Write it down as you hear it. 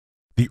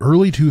The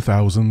early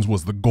 2000s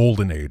was the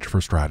golden age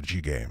for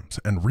strategy games,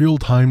 and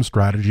real-time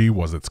strategy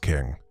was its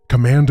king.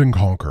 Command &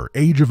 Conquer,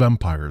 Age of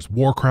Empires,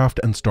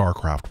 Warcraft, and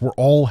StarCraft were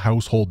all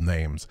household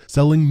names,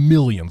 selling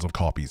millions of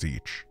copies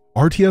each.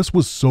 RTS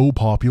was so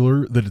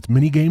popular that its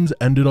minigames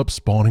ended up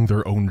spawning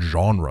their own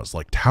genres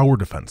like tower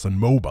defense and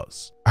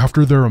MOBAs.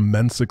 After their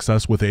immense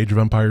success with Age of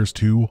Empires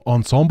 2,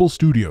 Ensemble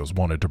Studios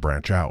wanted to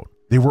branch out.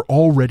 They were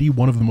already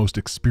one of the most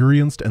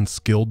experienced and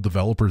skilled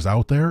developers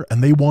out there,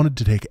 and they wanted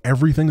to take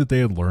everything that they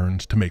had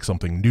learned to make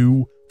something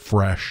new,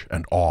 fresh,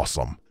 and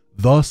awesome.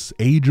 Thus,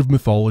 Age of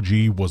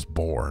Mythology was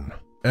born.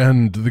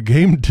 And the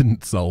game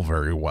didn't sell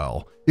very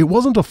well. It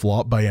wasn't a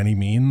flop by any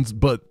means,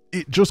 but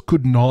it just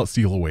could not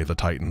seal away the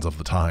titans of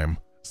the time.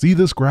 See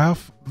this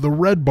graph? The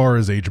red bar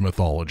is Age of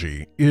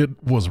Mythology.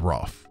 It was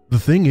rough. The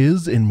thing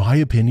is, in my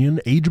opinion,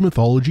 Age of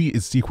Mythology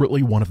is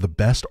secretly one of the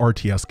best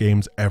RTS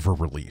games ever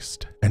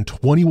released. And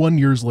 21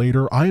 years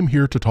later, I am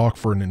here to talk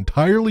for an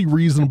entirely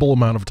reasonable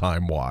amount of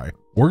time why.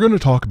 We're going to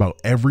talk about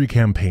every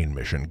campaign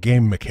mission,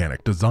 game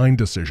mechanic, design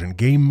decision,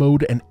 game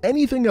mode, and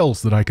anything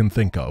else that I can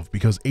think of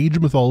because Age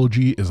of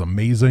Mythology is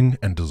amazing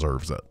and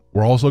deserves it.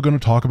 We're also going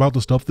to talk about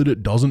the stuff that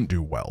it doesn't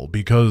do well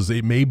because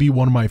it may be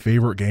one of my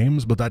favorite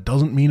games, but that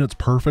doesn't mean it's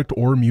perfect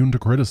or immune to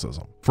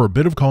criticism. For a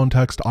bit of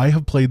context, I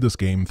have played this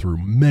game through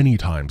many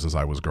times as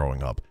I was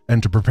growing up,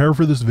 and to prepare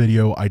for this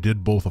video, I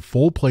did both a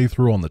full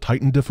playthrough on the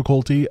Titan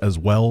difficulty as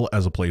well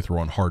as a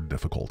playthrough on hard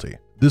difficulty.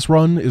 This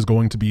run is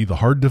going to be the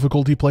hard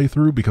difficulty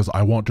playthrough because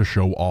I want to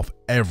show off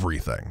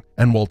everything.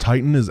 And while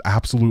Titan is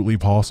absolutely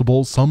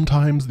possible,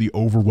 sometimes the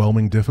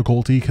overwhelming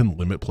difficulty can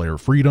limit player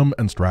freedom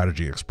and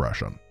strategy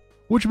expression.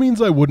 Which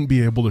means I wouldn't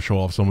be able to show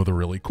off some of the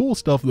really cool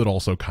stuff that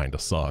also kinda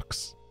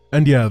sucks.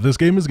 And yeah, this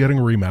game is getting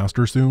a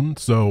remaster soon,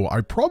 so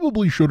I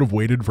probably should have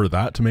waited for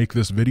that to make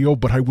this video,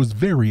 but I was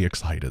very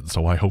excited,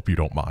 so I hope you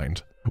don't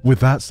mind.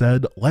 With that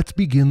said, let's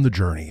begin the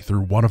journey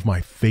through one of my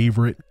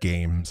favorite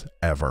games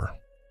ever.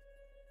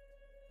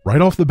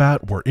 Right off the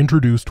bat, we're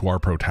introduced to our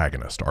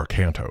protagonist,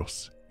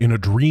 Arkantos. In a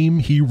dream,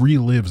 he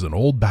relives an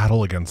old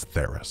battle against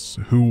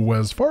Theris, who,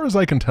 as far as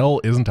I can tell,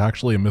 isn't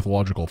actually a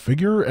mythological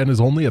figure and is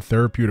only a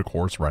therapeutic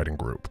horse riding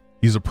group.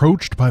 He's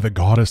approached by the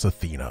goddess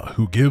Athena,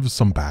 who gives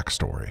some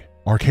backstory.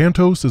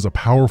 Arkantos is a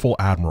powerful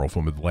admiral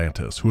from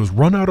Atlantis who has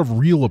run out of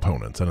real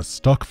opponents and is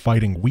stuck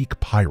fighting weak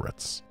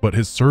pirates, but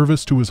his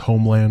service to his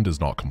homeland is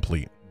not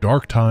complete.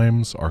 Dark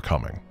times are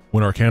coming.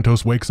 When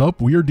Arkantos wakes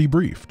up, we are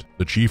debriefed.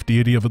 The chief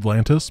deity of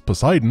Atlantis,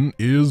 Poseidon,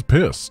 is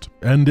pissed,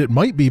 and it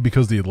might be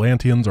because the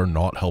Atlanteans are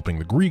not helping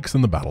the Greeks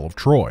in the Battle of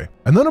Troy.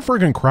 And then a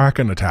friggin'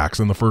 kraken attacks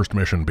and the first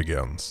mission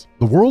begins.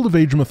 The world of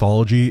Age of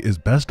Mythology is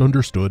best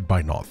understood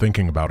by not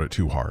thinking about it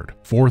too hard.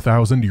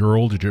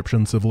 4,000-year-old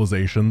Egyptian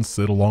civilizations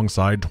sit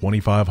alongside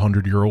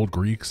 2,500-year-old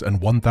Greeks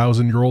and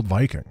 1,000-year-old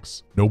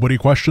Vikings. Nobody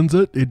questions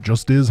it, it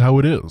just is how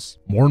it is.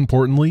 More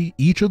importantly,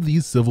 each of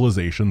these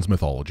civilizations'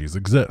 mythologies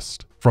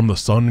exist. From the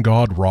sun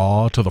god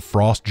Ra to the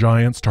frost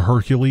giants to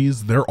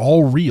Hercules, they're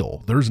all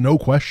real, there's no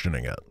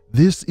questioning it.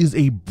 This is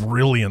a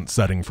brilliant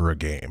setting for a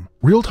game.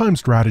 Real-time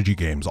strategy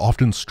games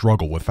often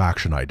struggle with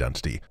faction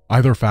identity.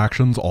 Either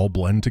factions all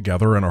blend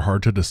together and are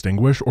hard to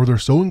distinguish, or they're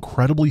so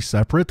incredibly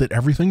separate that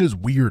everything is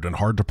weird and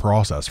hard to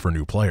process for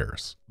new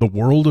players. The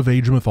world of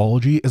Age of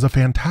Mythology is a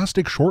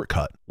fantastic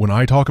shortcut. When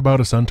I talk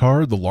about a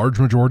centaur, the large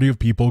majority of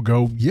people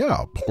go,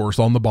 yeah, horse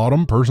on the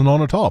bottom, person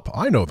on a top,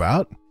 I know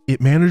that. It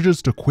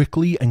manages to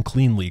quickly and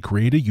cleanly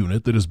create a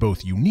unit that is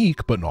both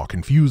unique but not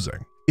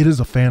confusing. It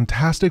is a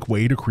fantastic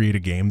way to create a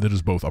game that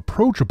is both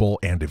approachable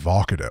and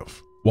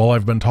evocative. While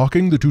I've been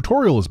talking, the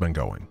tutorial has been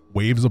going.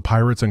 Waves of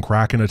pirates and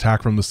kraken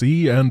attack from the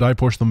sea, and I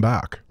push them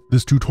back.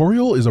 This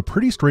tutorial is a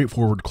pretty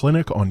straightforward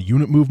clinic on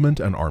unit movement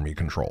and army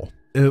control.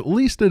 At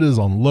least it is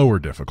on lower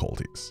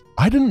difficulties.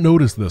 I didn't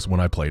notice this when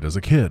I played as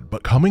a kid,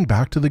 but coming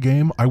back to the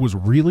game, I was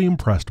really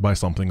impressed by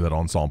something that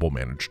Ensemble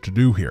managed to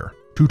do here.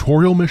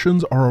 Tutorial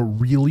missions are a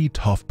really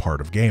tough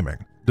part of gaming.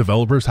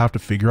 Developers have to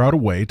figure out a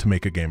way to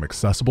make a game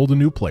accessible to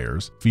new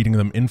players, feeding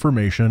them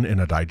information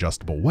in a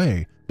digestible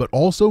way, but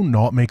also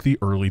not make the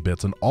early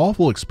bits an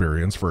awful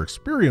experience for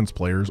experienced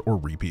players or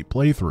repeat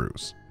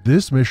playthroughs.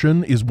 This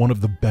mission is one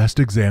of the best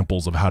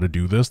examples of how to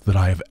do this that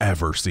I have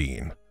ever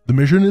seen. The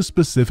mission is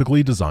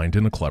specifically designed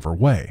in a clever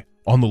way.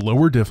 On the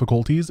lower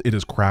difficulties, it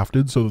is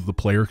crafted so that the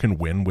player can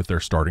win with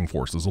their starting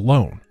forces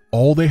alone.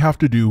 All they have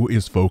to do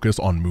is focus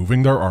on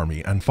moving their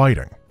army and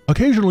fighting.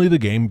 Occasionally, the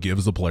game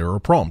gives the player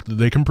a prompt that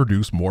they can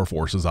produce more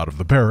forces out of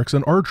the barracks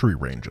and archery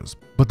ranges,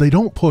 but they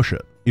don't push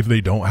it. If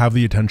they don't have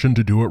the attention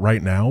to do it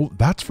right now,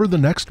 that's for the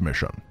next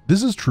mission.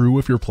 This is true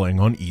if you're playing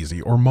on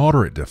easy or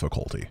moderate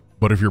difficulty.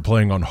 But if you're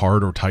playing on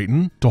hard or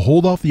Titan, to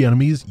hold off the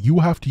enemies, you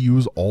have to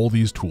use all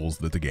these tools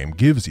that the game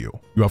gives you.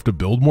 You have to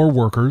build more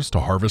workers, to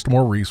harvest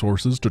more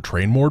resources, to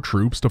train more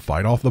troops, to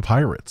fight off the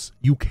pirates.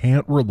 You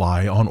can't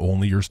rely on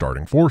only your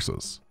starting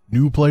forces.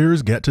 New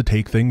players get to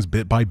take things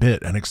bit by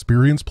bit, and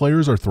experienced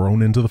players are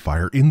thrown into the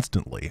fire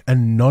instantly,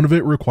 and none of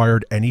it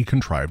required any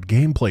contrived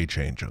gameplay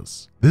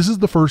changes. This is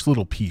the first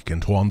little peek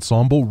into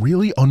Ensemble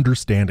really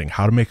understanding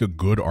how to make a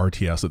good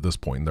RTS at this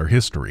point in their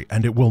history,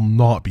 and it will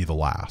not be the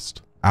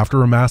last.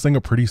 After amassing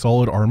a pretty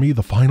solid army,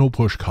 the final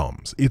push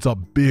comes. It's a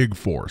big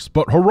force,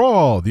 but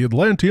hurrah! The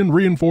Atlantean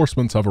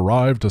reinforcements have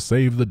arrived to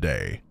save the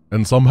day.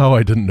 And somehow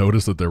I didn't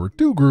notice that there were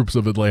two groups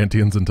of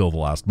Atlanteans until the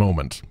last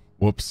moment.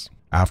 Whoops.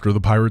 After the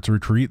pirates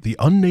retreat, the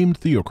unnamed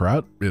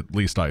Theocrat, at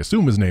least I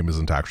assume his name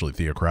isn't actually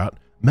Theocrat,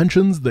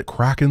 mentions that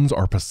Krakens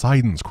are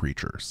Poseidon's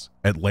creatures.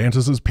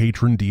 Atlantis'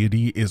 patron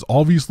deity is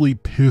obviously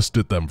pissed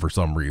at them for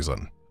some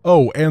reason.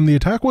 Oh, and the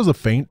attack was a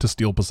feint to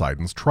steal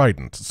Poseidon's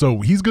trident,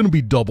 so he's gonna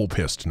be double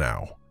pissed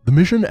now. The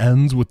mission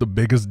ends with the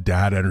biggest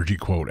dad energy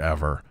quote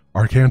ever.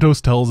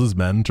 Arkantos tells his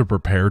men to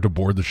prepare to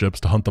board the ships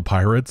to hunt the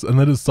pirates, and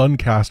then his son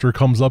Castor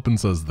comes up and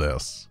says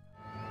this.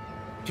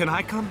 Can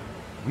I come?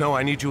 No,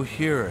 I need you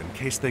here in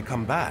case they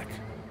come back.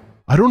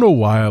 I don't know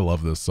why I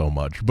love this so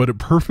much, but it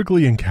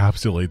perfectly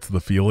encapsulates the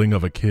feeling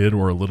of a kid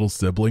or a little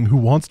sibling who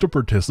wants to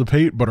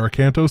participate, but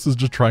Arkantos is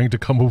just trying to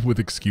come up with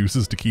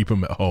excuses to keep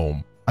him at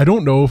home. I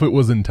don't know if it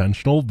was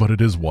intentional, but it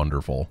is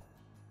wonderful.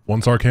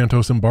 Once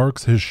Arkantos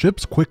embarks, his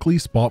ships quickly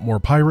spot more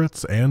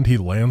pirates, and he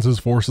lands his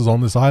forces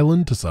on this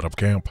island to set up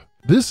camp.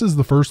 This is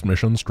the first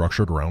mission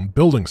structured around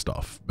building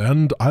stuff,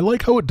 and I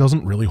like how it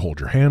doesn't really hold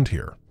your hand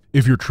here.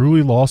 If you're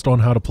truly lost on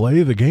how to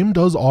play, the game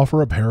does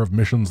offer a pair of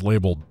missions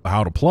labeled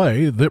How to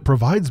Play that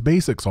provides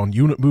basics on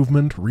unit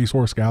movement,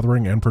 resource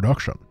gathering, and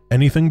production.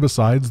 Anything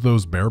besides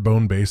those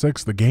bare-bone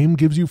basics, the game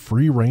gives you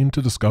free reign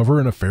to discover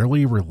in a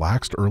fairly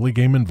relaxed early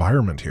game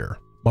environment here.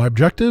 My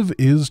objective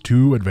is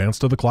to advance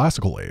to the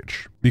Classical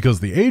Age, because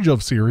the Age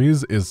of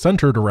series is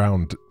centered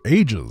around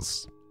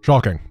ages.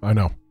 Shocking, I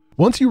know.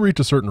 Once you reach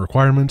a certain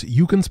requirement,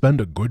 you can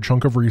spend a good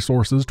chunk of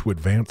resources to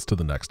advance to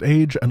the next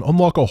age and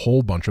unlock a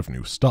whole bunch of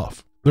new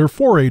stuff. There are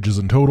 4 ages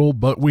in total,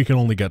 but we can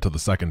only get to the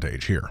second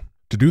age here.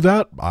 To do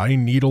that, I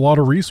need a lot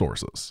of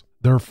resources.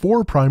 There are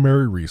 4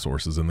 primary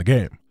resources in the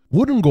game.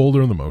 Wood and gold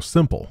are the most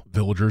simple.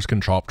 Villagers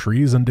can chop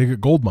trees and dig at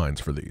gold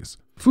mines for these.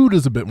 Food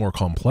is a bit more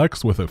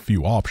complex with a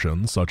few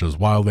options, such as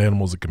wild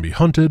animals that can be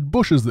hunted,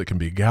 bushes that can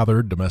be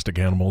gathered, domestic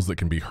animals that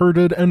can be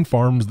herded, and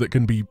farms that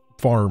can be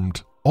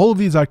farmed. All of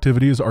these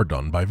activities are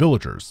done by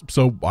villagers,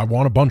 so I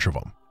want a bunch of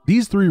them.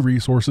 These 3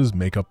 resources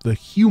make up the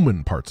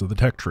human parts of the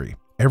tech tree.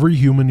 Every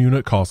human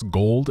unit costs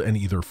gold and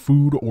either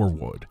food or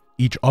wood.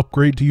 Each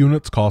upgrade to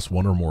units costs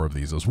 1 or more of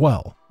these as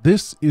well.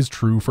 This is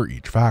true for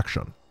each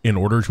faction. In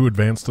order to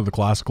advance to the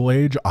Classical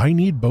Age, I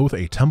need both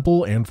a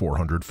temple and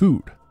 400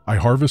 food. I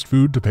harvest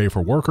food to pay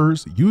for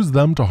workers, use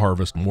them to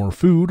harvest more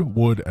food,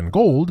 wood, and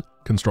gold,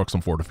 construct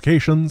some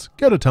fortifications,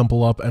 get a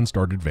temple up, and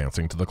start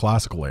advancing to the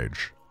Classical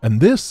Age. And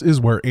this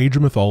is where Age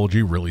of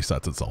Mythology really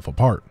sets itself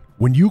apart.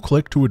 When you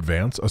click to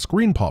advance, a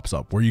screen pops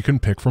up where you can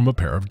pick from a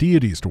pair of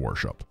deities to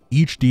worship.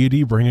 Each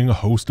deity bringing a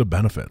host of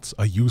benefits,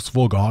 a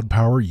useful god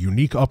power,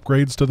 unique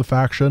upgrades to the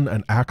faction,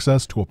 and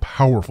access to a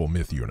powerful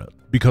myth unit.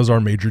 Because our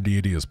major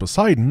deity is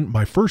Poseidon,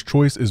 my first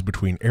choice is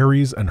between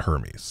Ares and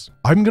Hermes.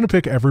 I'm going to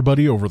pick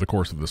everybody over the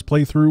course of this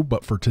playthrough,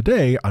 but for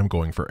today, I'm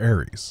going for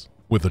Ares.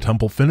 With the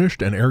temple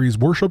finished and Ares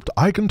worshipped,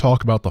 I can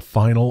talk about the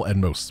final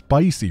and most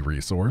spicy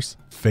resource,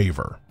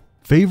 favor.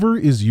 Favor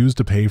is used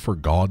to pay for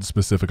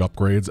god-specific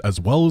upgrades as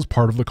well as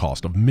part of the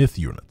cost of myth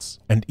units,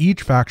 and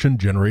each faction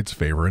generates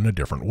favor in a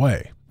different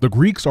way. The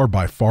Greeks are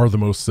by far the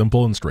most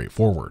simple and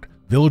straightforward.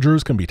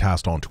 Villagers can be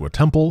tasked onto a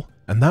temple,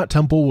 and that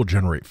temple will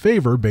generate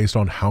favor based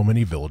on how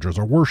many villagers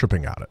are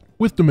worshipping at it,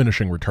 with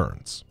diminishing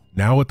returns.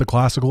 Now at the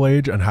Classical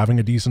Age and having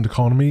a decent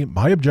economy,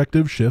 my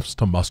objective shifts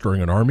to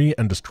mustering an army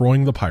and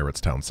destroying the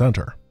pirates' town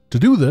center. To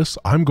do this,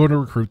 I'm going to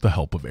recruit the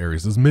help of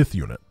Ares' myth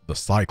unit, the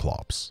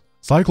Cyclops.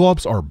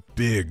 Cyclops are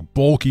big,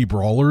 bulky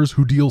brawlers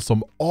who deal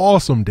some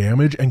awesome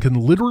damage and can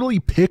literally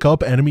pick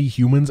up enemy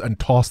humans and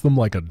toss them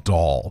like a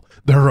doll.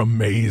 They're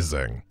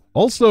amazing.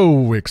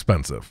 Also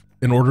expensive.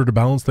 In order to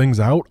balance things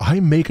out, I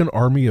make an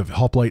army of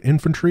hoplite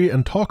infantry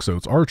and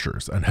Toxotes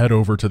archers and head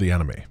over to the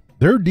enemy.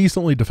 They're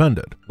decently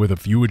defended, with a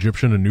few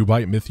Egyptian and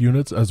Nubite myth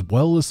units as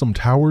well as some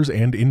towers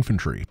and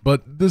infantry,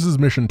 but this is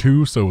mission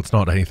 2, so it's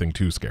not anything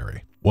too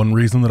scary. One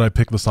reason that I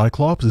pick the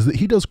Cyclops is that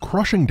he does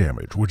crushing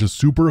damage, which is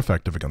super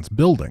effective against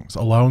buildings,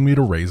 allowing me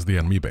to raise the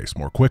enemy base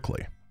more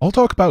quickly. I'll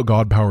talk about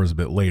god powers a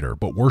bit later,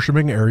 but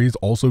worshipping Ares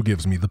also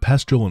gives me the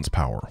Pestilence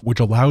power, which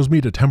allows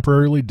me to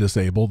temporarily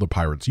disable the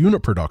pirates'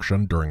 unit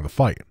production during the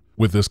fight.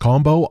 With this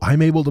combo,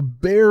 I'm able to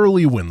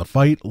barely win the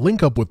fight,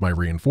 link up with my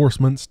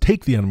reinforcements,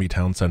 take the enemy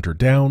town center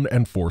down,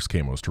 and force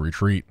Kamos to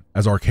retreat.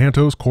 As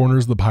Arkantos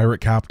corners the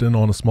pirate captain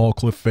on a small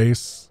cliff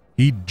face,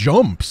 he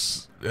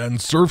jumps and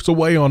surfs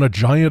away on a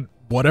giant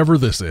whatever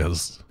this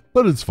is.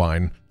 But it's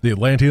fine. The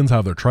Atlanteans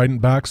have their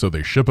trident back, so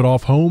they ship it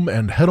off home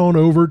and head on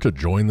over to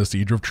join the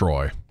siege of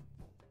Troy.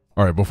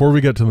 Alright, before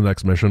we get to the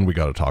next mission, we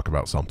gotta talk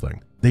about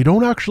something. They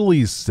don't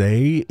actually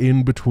say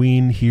in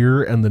between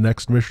here and the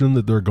next mission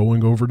that they're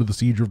going over to the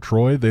siege of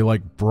Troy. They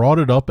brought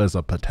it up as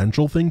a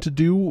potential thing to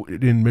do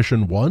in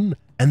mission 1,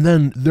 and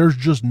then there's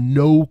just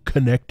no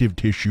connective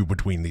tissue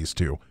between these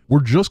two. We're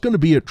just gonna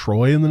be at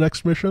Troy in the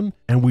next mission,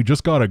 and we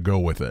just gotta go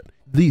with it.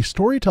 The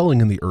storytelling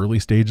in the early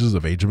stages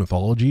of Age of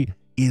Mythology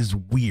is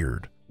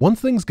weird. Once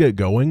things get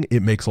going,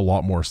 it makes a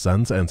lot more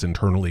sense and it's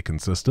internally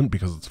consistent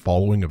because it's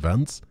following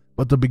events.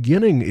 but the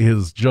beginning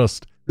is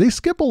just, they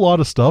skip a lot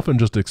of stuff and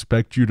just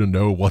expect you to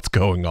know what's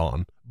going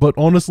on. But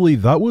honestly,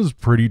 that was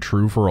pretty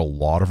true for a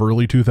lot of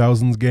early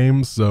 2000s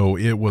games, so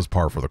it was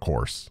par for the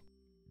course.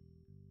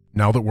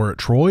 Now that we're at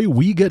Troy,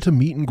 we get to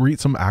meet and greet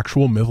some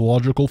actual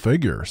mythological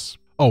figures.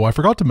 Oh, I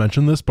forgot to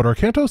mention this, but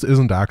Arcantos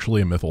isn't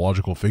actually a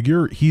mythological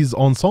figure, he's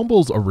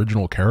Ensemble's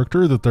original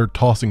character that they're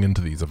tossing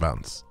into these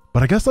events.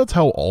 But I guess that's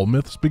how all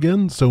myths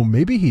begin, so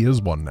maybe he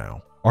is one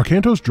now.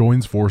 Arcantos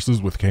joins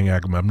forces with King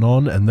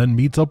Agamemnon and then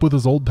meets up with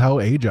his old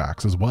pal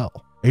Ajax as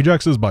well.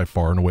 Ajax is by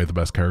far and away the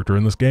best character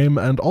in this game,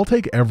 and I'll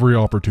take every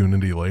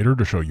opportunity later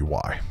to show you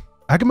why.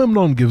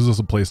 Agamemnon gives us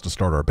a place to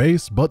start our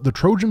base, but the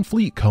Trojan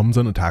fleet comes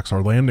and attacks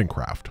our landing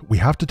craft. We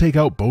have to take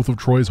out both of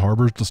Troy's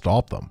harbors to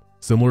stop them.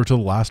 Similar to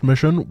the last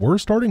mission, we're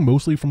starting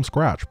mostly from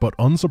scratch, but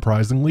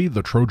unsurprisingly,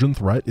 the Trojan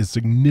threat is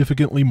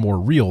significantly more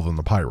real than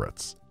the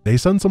pirates. They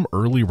send some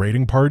early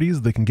raiding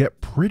parties that can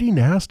get pretty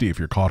nasty if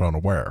you're caught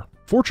unaware.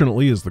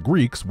 Fortunately, as the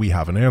Greeks, we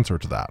have an answer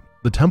to that.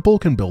 The temple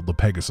can build the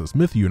Pegasus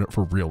myth unit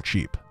for real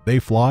cheap. They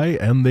fly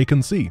and they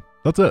can see.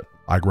 That's it.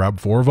 I grab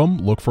 4 of them,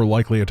 look for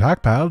likely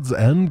attack paths,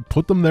 and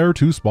put them there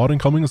to spot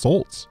incoming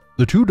assaults.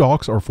 The 2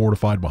 docks are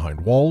fortified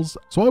behind walls,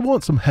 so I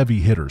want some heavy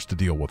hitters to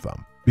deal with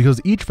them.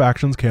 Because each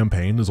faction's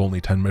campaign is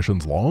only 10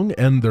 missions long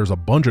and there's a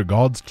bunch of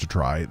gods to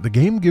try, the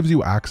game gives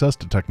you access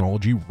to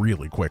technology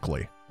really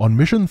quickly. On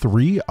mission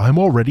 3, I'm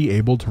already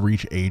able to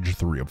reach age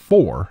 3 of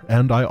 4,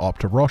 and I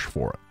opt to rush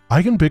for it.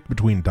 I can pick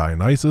between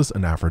Dionysus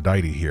and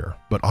Aphrodite here,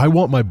 but I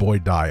want my boy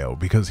Dio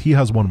because he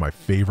has one of my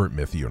favorite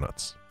myth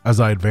units. As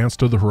I advance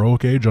to the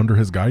heroic age under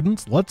his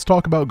guidance, let's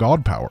talk about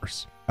god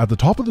powers. At the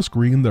top of the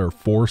screen there are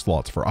 4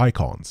 slots for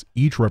icons,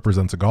 each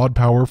represents a god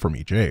power from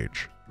each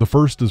age. The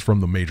first is from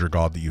the major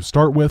god that you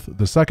start with,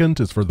 the second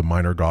is for the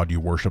minor god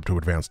you worship to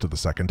advance to the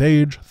second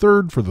age,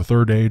 third for the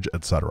third age,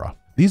 etc.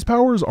 These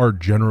powers are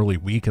generally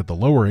weak at the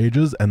lower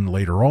ages and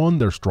later on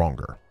they're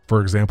stronger.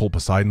 For example,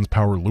 Poseidon's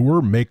power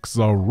Lure makes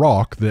a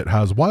rock that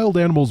has wild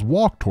animals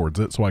walk towards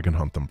it so I can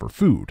hunt them for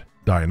food.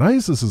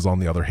 Dionysus's, on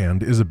the other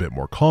hand, is a bit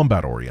more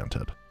combat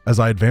oriented. As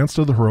I advance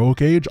to the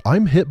heroic age,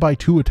 I'm hit by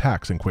 2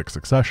 attacks in quick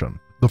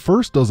succession. The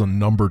first does a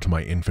number to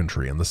my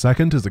infantry and the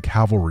second is a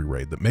cavalry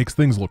raid that makes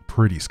things look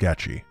pretty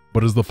sketchy.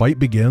 But as the fight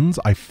begins,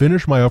 I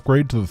finish my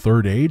upgrade to the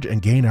third age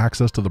and gain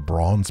access to the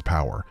bronze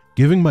power,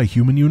 giving my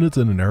human units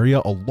in an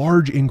area a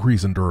large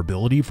increase in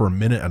durability for a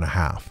minute and a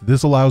half.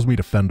 This allows me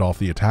to fend off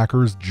the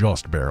attackers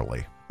just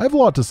barely. I have a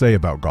lot to say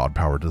about god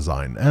power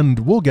design, and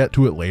we'll get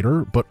to it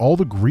later, but all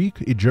the Greek,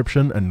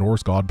 Egyptian, and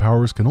Norse god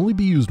powers can only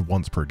be used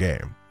once per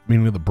game,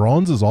 meaning that the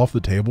bronze is off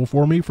the table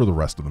for me for the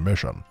rest of the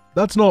mission.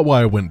 That's not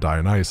why I went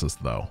Dionysus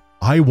though.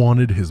 I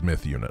wanted his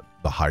myth unit,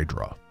 the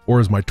Hydra. Or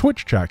as my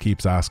Twitch chat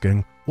keeps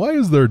asking, why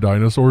is there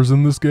dinosaurs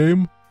in this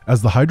game?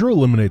 As the Hydra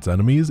eliminates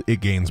enemies, it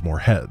gains more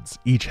heads.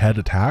 Each head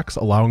attacks,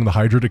 allowing the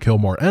Hydra to kill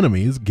more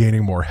enemies,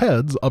 gaining more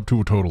heads up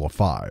to a total of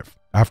 5.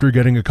 After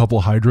getting a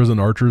couple Hydras and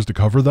archers to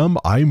cover them,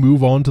 I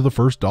move on to the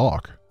first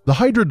dock. The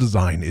Hydra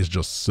design is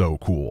just so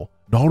cool.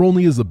 Not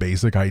only is the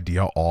basic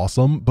idea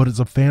awesome, but it's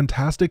a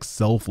fantastic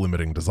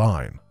self-limiting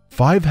design.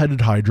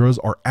 5-headed Hydras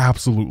are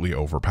absolutely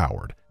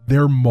overpowered.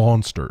 They're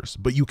monsters,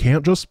 but you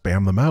can't just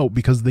spam them out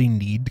because they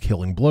need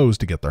killing blows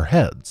to get their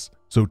heads.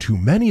 So too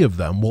many of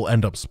them will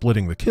end up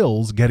splitting the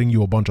kills, getting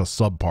you a bunch of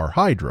subpar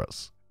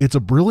Hydras. It's a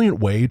brilliant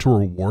way to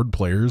reward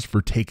players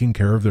for taking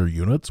care of their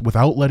units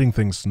without letting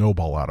things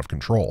snowball out of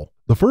control.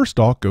 The first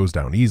dock goes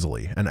down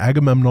easily, and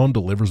Agamemnon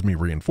delivers me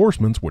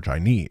reinforcements which I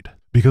need.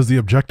 Because the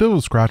objective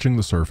of scratching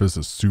the surface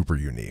is super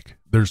unique.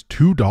 There's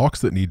 2 docks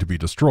that need to be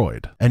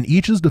destroyed, and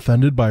each is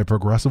defended by a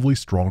progressively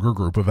stronger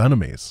group of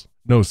enemies.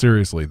 No,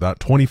 seriously, that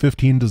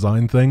 2015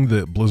 design thing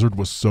that Blizzard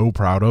was so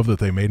proud of that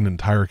they made an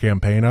entire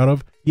campaign out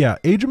of, yeah,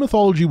 Age of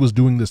Mythology was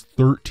doing this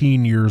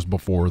 13 years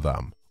before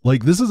them.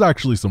 Like, this is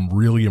actually some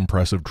really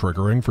impressive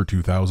triggering for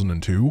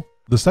 2002.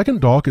 The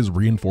second dock is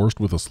reinforced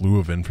with a slew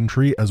of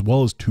infantry as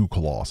well as 2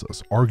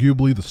 Colossus,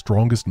 arguably the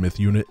strongest myth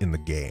unit in the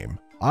game.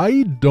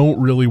 I don't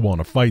really want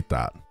to fight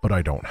that, but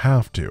I don't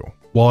have to.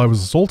 While I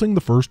was assaulting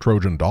the first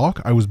Trojan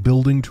dock, I was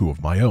building 2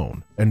 of my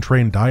own, and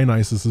trained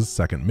Dionysus's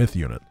second myth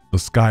unit, the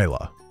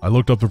Scylla. I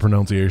looked up the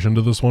pronunciation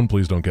to this one,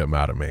 please don't get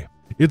mad at me.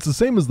 It's the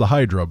same as the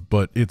Hydra,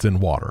 but it's in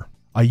water.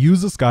 I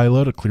use the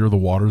Scylla to clear the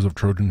waters of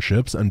Trojan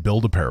ships and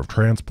build a pair of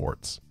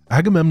transports.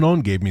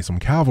 Agamemnon gave me some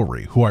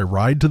cavalry, who I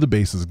ride to the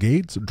base's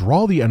gates,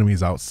 draw the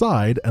enemies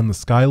outside, and the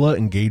Scylla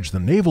engage the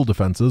naval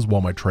defenses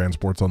while my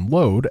transports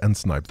unload and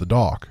snipe the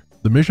dock.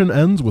 The mission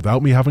ends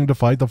without me having to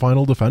fight the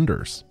final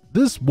defenders.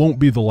 This won't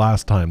be the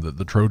last time that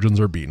the Trojans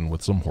are beaten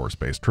with some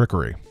horse-based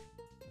trickery.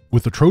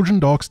 With the Trojan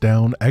docks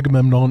down,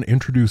 Agamemnon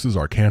introduces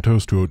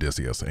Arcantos to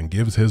Odysseus and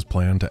gives his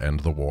plan to end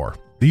the war.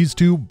 These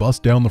 2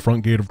 bust down the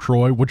front gate of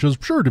Troy, which is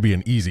sure to be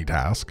an easy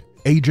task.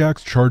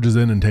 Ajax charges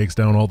in and takes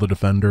down all the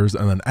defenders,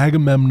 and then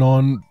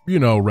Agamemnon,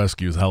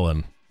 rescues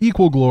Helen.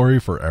 Equal glory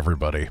for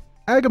everybody.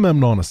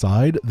 Agamemnon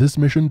aside, this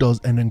mission does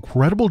an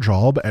incredible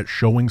job at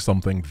showing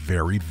something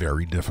very,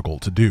 very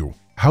difficult to do.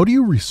 How do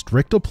you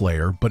restrict a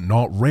player but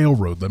not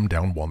railroad them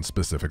down one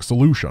specific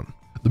solution?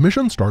 The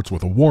mission starts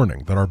with a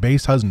warning that our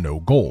base has no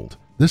gold.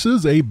 This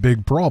is a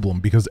big problem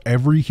because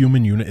every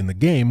human unit in the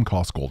game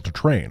costs gold to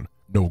train.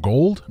 No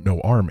gold, no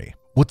army.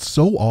 What's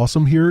so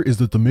awesome here is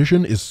that the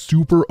mission is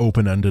super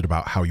open-ended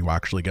about how you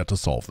actually get to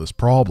solve this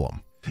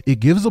problem. It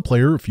gives a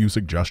player a few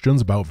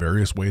suggestions about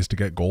various ways to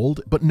get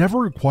gold, but never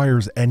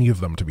requires any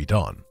of them to be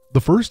done. The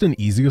first and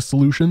easiest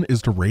solution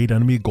is to raid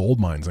enemy gold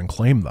mines and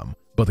claim them,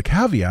 but the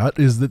caveat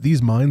is that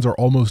these mines are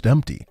almost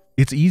empty.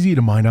 It's easy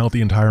to mine out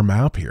the entire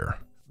map here.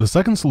 The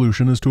second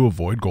solution is to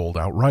avoid gold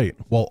outright.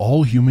 While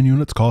all human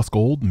units cost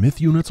gold, myth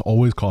units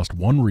always cost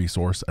one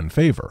resource and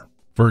favor.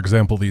 For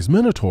example, these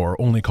Minotaur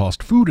only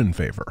cost food and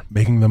favor,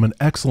 making them an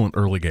excellent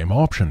early game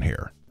option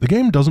here. The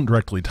game doesn't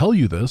directly tell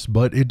you this,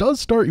 but it does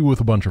start you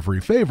with a bunch of free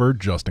favor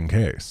just in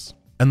case.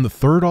 And the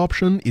third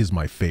option is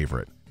my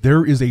favorite.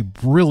 There is a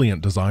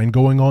brilliant design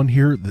going on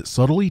here that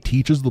subtly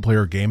teaches the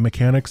player game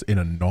mechanics in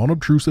a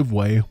non-obtrusive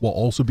way while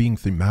also being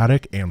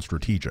thematic and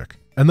strategic.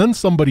 And then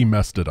somebody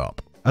messed it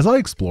up. As I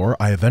explore,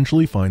 I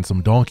eventually find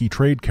some donkey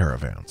trade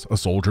caravans. A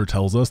soldier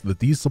tells us that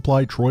these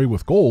supply Troy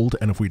with gold,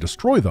 and if we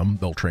destroy them,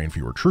 they'll train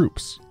fewer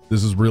troops.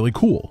 This is really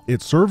cool.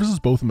 It serves as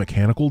both a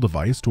mechanical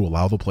device to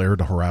allow the player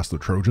to harass the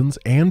Trojans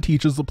and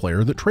teaches the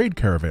player that trade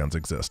caravans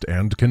exist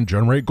and can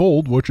generate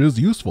gold, which is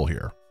useful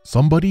here.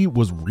 Somebody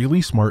was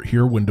really smart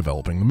here when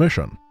developing the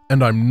mission.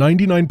 And I'm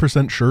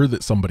 99% sure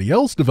that somebody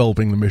else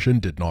developing the mission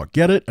did not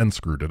get it and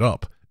screwed it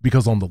up.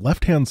 Because on the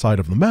left-hand side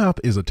of the map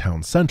is a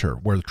town center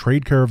where the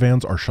trade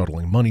caravans are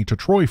shuttling money to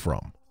Troy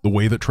from. The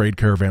way that trade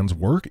caravans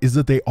work is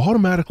that they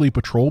automatically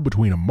patrol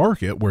between a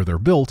market where they're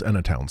built and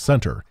a town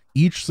center.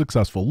 Each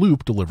successful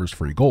loop delivers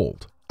free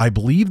gold. I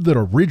believe that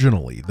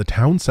originally the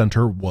town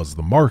center was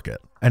the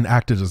market and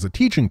acted as a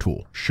teaching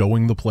tool,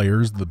 showing the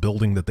players the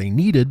building that they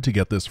needed to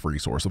get this free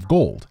source of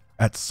gold.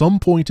 At some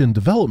point in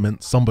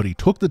development, somebody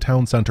took the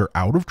town center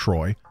out of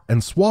Troy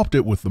and swapped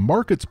it with the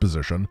market's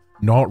position,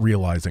 not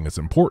realizing its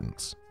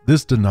importance.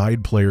 This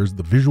denied players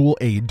the visual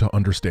aid to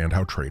understand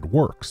how trade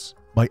works.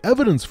 My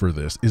evidence for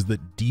this is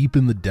that deep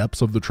in the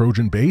depths of the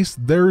Trojan base,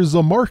 there's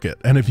a market,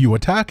 and if you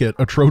attack it,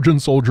 a Trojan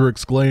soldier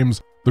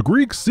exclaims, "The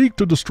Greeks seek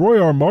to destroy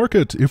our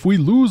market. If we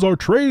lose our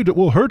trade, it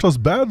will hurt us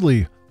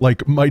badly."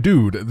 Like, my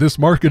dude, this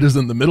market is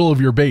in the middle of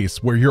your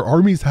base where your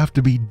armies have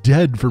to be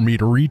dead for me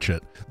to reach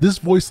it. This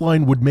voice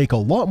line would make a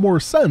lot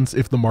more sense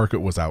if the market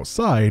was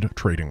outside,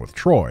 trading with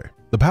Troy.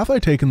 The path I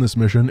take in this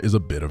mission is a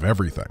bit of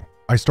everything.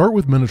 I start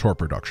with Minotaur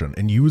production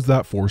and use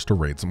that force to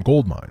raid some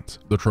gold mines.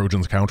 The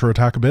Trojans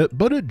counterattack a bit,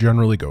 but it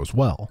generally goes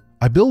well.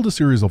 I build a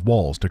series of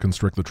walls to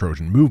constrict the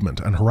Trojan movement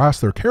and harass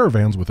their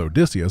caravans with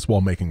Odysseus while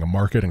making a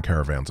market and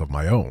caravans of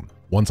my own.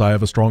 Once I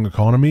have a strong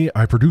economy,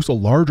 I produce a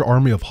large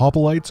army of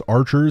hoplites,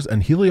 archers,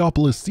 and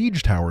Heliopolis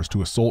siege towers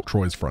to assault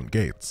Troy's front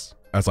gates.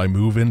 As I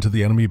move into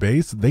the enemy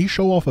base, they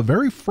show off a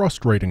very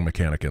frustrating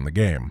mechanic in the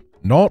game.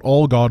 Not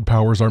all god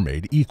powers are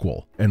made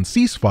equal, and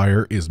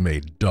ceasefire is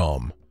made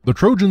dumb. The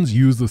Trojans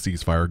use the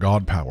ceasefire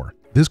god power.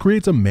 This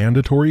creates a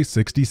mandatory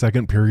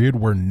 60-second period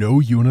where no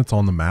units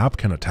on the map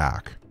can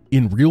attack.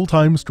 In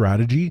real-time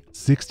strategy,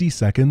 60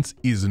 seconds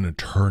is an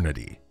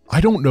eternity.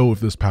 I don't know if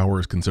this power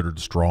is considered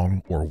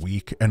strong or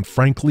weak, and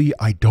frankly,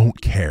 I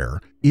don't care.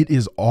 It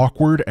is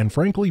awkward and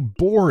frankly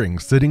boring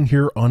sitting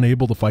here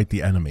unable to fight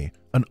the enemy.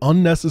 An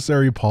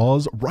unnecessary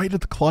pause right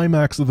at the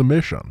climax of the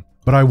mission.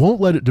 But I won't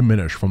let it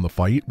diminish from the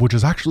fight, which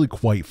is actually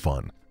quite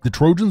fun. The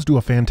Trojans do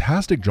a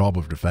fantastic job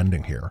of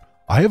defending here.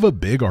 I have a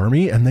big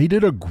army and they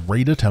did a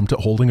great attempt at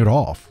holding it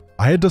off.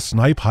 I had to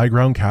snipe high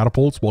ground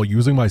catapults while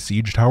using my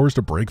siege towers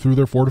to break through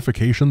their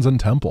fortifications and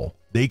temple.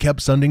 They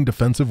kept sending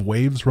defensive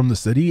waves from the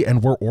city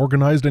and were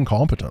organized and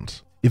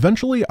competent.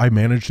 Eventually, I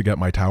managed to get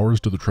my towers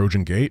to the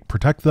Trojan gate,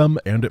 protect them,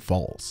 and it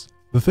falls.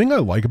 The thing I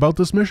like about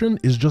this mission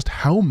is just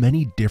how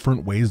many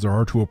different ways there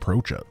are to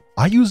approach it.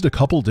 I used a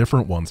couple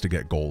different ones to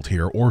get gold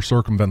here or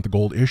circumvent the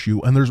gold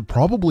issue, and there's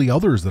probably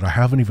others that I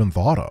haven't even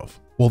thought of.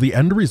 While the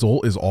end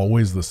result is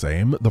always the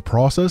same, the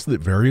process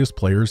that various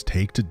players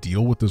take to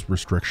deal with this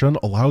restriction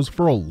allows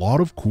for a lot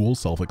of cool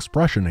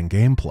self-expression in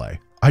gameplay.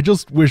 I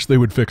just wish they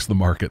would fix the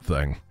market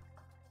thing.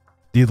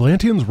 The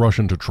Atlanteans rush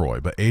into Troy,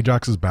 but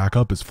Ajax's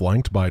backup is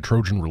flanked by a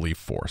Trojan relief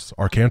force.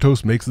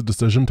 Arkantos makes the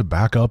decision to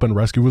back up and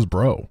rescue his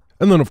bro.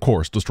 And then of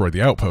course destroy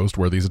the outpost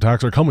where these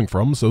attacks are coming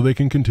from so they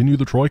can continue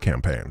the Troy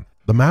campaign.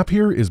 The map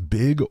here is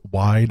big,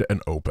 wide,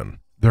 and open.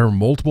 There are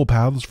multiple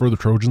paths for the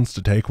Trojans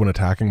to take when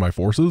attacking my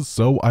forces,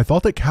 so I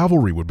thought that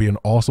cavalry would be an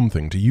awesome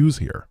thing to use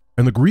here.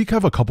 And the Greek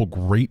have a couple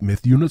great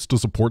myth units to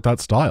support that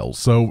style,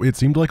 so it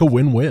seemed like a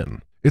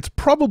win-win. It's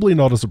probably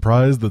not a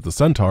surprise that the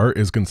Centaur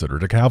is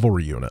considered a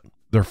cavalry unit.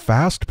 They're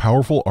fast,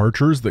 powerful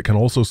archers that can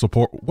also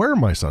support— where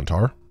my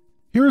Centaur?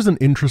 Here is an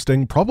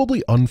interesting,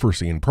 probably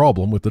unforeseen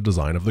problem with the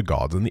design of the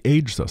gods in the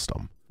age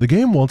system. The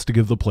game wants to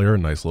give the player a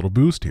nice little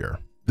boost here.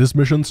 This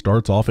mission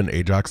starts off in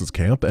Ajax's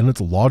camp, and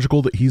it's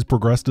logical that he's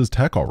progressed his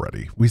tech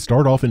already. We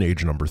start off in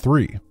age number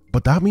 3.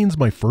 But that means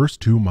my first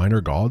 2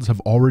 minor gods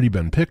have already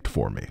been picked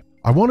for me.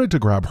 I wanted to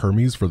grab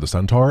Hermes for the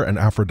Centaur and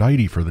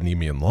Aphrodite for the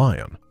Nemean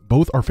Lion.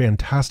 Both are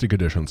fantastic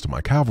additions to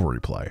my cavalry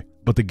play.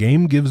 But the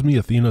game gives me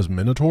Athena's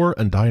Minotaur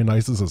and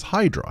Dionysus's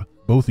Hydra,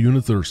 both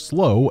units that are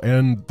slow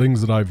and things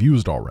that I've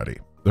used already.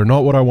 They're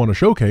not what I want to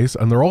showcase,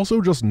 and they're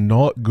also just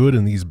not good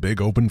in these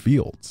big open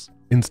fields.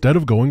 Instead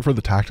of going for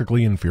the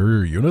tactically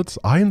inferior units,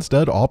 I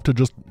instead opt to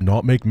just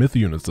not make myth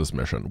units this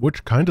mission,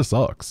 which kinda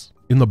sucks.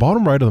 In the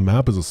bottom right of the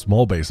map is a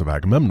small base of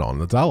Agamemnon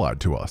that's allied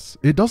to us.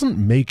 It doesn't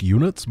make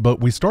units, but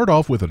we start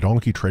off with a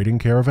donkey trading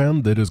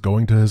caravan that is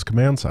going to his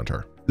command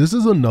center. This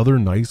is another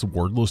nice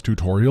wordless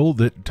tutorial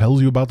that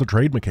tells you about the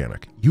trade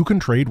mechanic. You can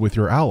trade with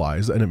your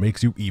allies and it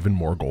makes you even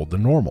more gold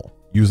than normal.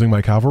 Using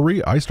my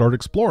cavalry, I start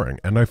exploring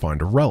and I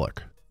find a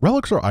relic.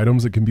 Relics are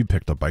items that can be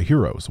picked up by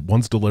heroes.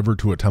 Once delivered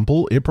to a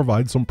temple, it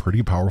provides some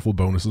pretty powerful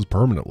bonuses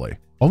permanently.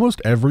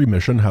 Almost every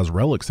mission has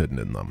relics hidden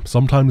in them,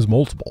 sometimes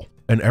multiple,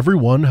 and every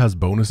one has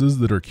bonuses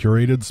that are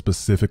curated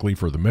specifically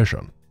for the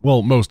mission.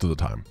 Well, most of the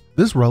time.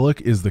 This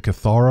relic is the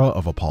Cathara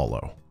of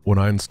Apollo. When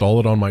I install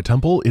it on my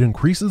temple, it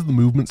increases the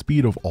movement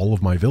speed of all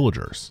of my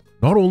villagers.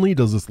 Not only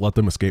does this let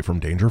them escape from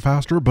danger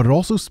faster, but it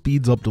also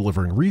speeds up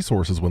delivering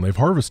resources when they've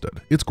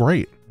harvested. It's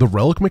great. The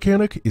relic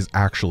mechanic is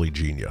actually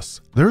genius.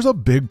 There's a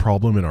big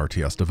problem in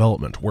RTS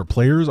development where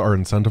players are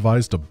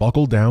incentivized to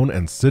buckle down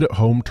and sit at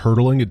home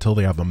turtling until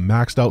they have a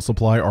maxed out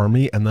supply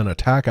army and then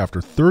attack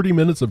after 30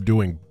 minutes of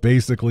doing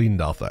basically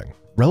nothing.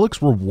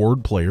 Relics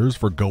reward players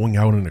for going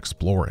out and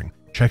exploring,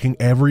 checking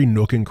every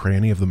nook and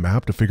cranny of the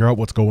map to figure out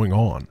what's going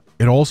on.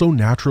 It also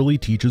naturally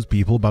teaches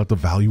people about the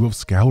value of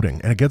scouting,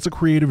 and it gets the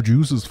creative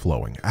juices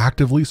flowing.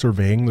 Actively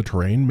surveying the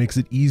terrain makes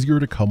it easier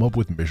to come up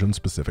with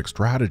mission-specific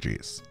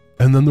strategies.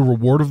 And then the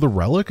reward of the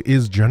relic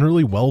is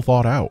generally well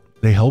thought out.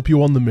 They help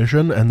you on the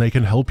mission, and they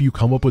can help you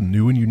come up with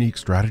new and unique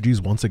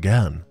strategies once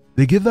again.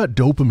 They give that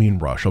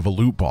dopamine rush of a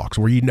loot box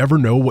where you never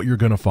know what you're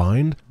gonna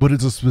find, but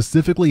it's a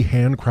specifically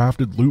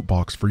handcrafted loot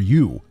box for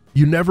you.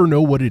 You never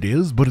know what it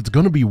is, but it's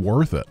gonna be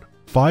worth it.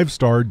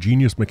 5-star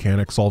genius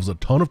mechanic solves a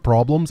ton of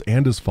problems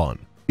and is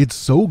fun. It's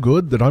so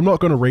good that I'm not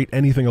going to rate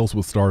anything else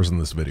with stars in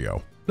this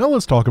video. Now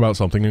let's talk about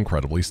something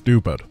incredibly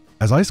stupid.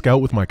 As I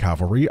scout with my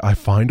cavalry, I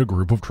find a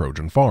group of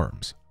Trojan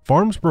farms.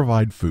 Farms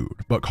provide food,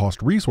 but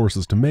cost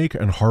resources to make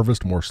and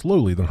harvest more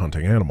slowly than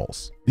hunting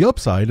animals. The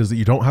upside is that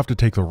you don't have to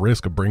take the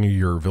risk of bringing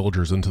your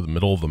villagers into the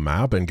middle of the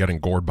map and getting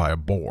gored by a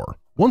boar.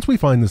 Once we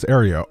find this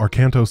area,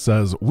 Arcantos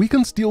says, "We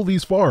can steal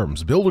these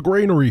farms, build a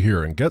granary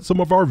here, and get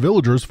some of our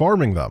villagers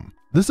farming them."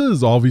 This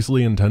is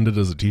obviously intended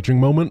as a teaching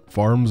moment.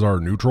 Farms are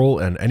neutral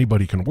and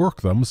anybody can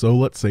work them, so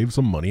let's save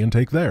some money and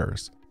take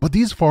theirs. But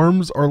these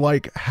farms are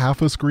like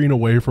half a screen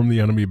away from the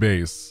enemy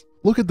base.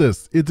 Look at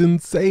this, it's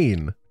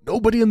insane.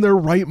 Nobody in their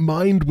right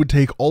mind would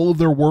take all of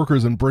their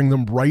workers and bring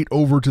them right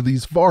over to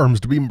these farms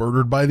to be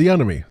murdered by the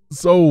enemy.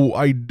 So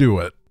I do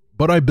it.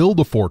 But I build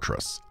a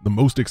fortress, the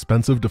most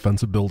expensive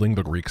defensive building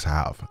the Greeks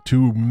have,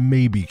 to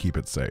maybe keep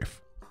it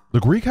safe.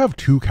 The Greek have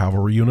 2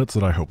 cavalry units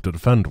that I hope to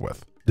defend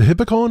with. The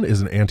Hippikon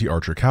is an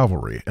anti-archer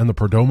cavalry, and the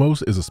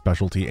Perdomos is a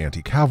specialty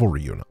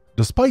anti-cavalry unit.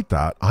 Despite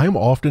that, I am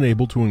often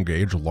able to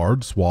engage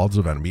large swaths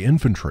of enemy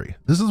infantry.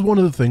 This is one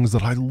of the things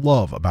that I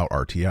love about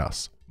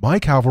RTS. My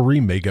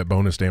cavalry may get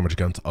bonus damage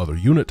against other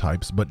unit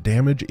types, but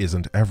damage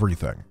isn't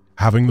everything.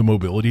 Having the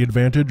mobility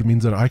advantage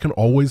means that I can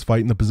always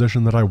fight in the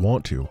position that I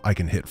want to. I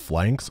can hit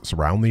flanks,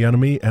 surround the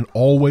enemy, and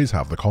always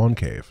have the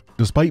concave.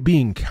 Despite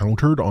being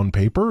countered on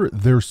paper,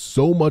 there's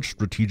so much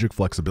strategic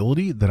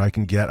flexibility that I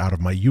can get out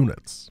of my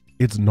units.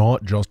 It's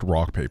not just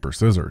rock, paper,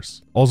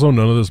 scissors. Also,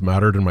 none of this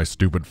mattered and my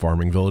stupid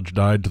farming village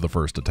died to the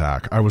first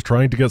attack. I was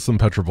trying to get some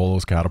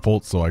Petrovolos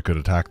catapults so I could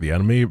attack the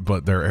enemy,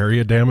 but their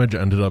area damage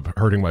ended up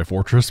hurting my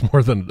fortress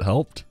more than it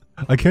helped.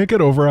 I can't get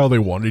over how they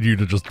wanted you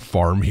to just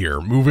farm here,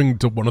 moving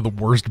to one of the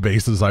worst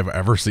bases I've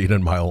ever seen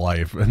in my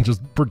life and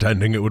just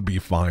pretending it would be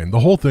fine. The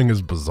whole thing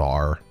is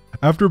bizarre.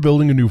 After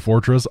building a new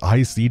fortress,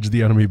 I siege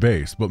the enemy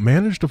base, but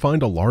manage to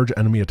find a large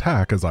enemy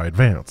attack as I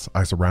advance.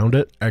 I surround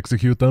it,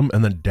 execute them,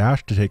 and then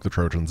dash to take the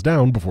Trojans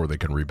down before they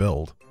can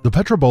rebuild. The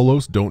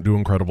Petrobolos don't do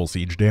incredible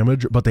siege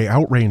damage, but they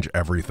outrange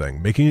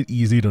everything, making it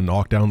easy to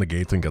knock down the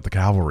gates and get the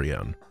cavalry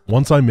in.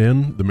 Once I'm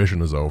in, the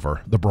mission is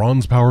over. The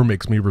bronze power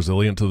makes me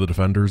resilient to the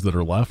defenders that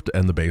are left,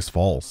 and the base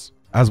falls.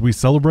 As we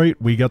celebrate,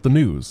 we get the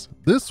news.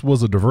 This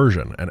was a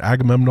diversion, and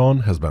Agamemnon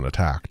has been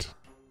attacked.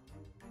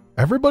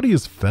 Everybody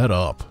is fed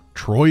up.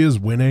 Troy is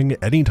winning.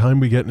 Anytime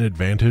we get an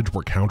advantage,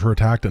 we're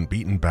counterattacked and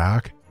beaten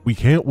back. We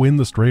can't win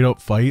the straight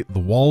up fight, the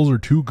walls are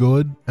too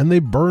good, and they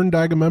burned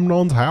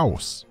Agamemnon's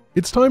house.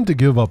 It's time to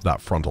give up that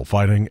frontal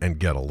fighting and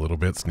get a little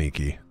bit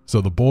sneaky.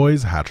 So the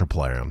boys hatch a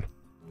plan.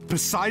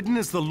 Poseidon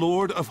is the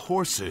lord of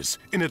horses.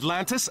 In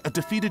Atlantis, a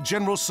defeated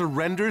general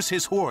surrenders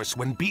his horse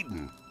when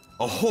beaten.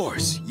 A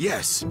horse,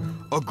 yes.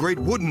 A great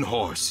wooden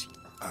horse.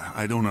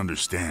 I don't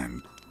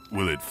understand.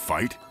 Will it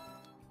fight?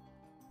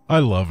 I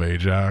love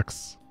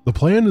Ajax. The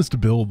plan is to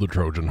build the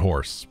Trojan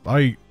horse.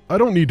 I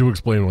don't need to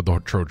explain what the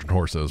Trojan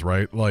horse is,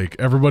 right? Like,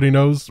 everybody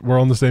knows we're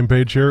on the same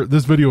page here.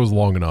 This video is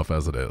long enough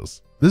as it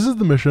is. This is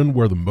the mission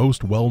where the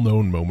most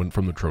well-known moment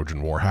from the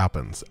Trojan War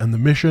happens, and the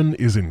mission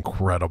is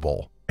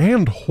incredible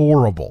and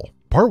horrible.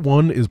 Part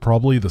 1 is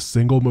probably the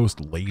single most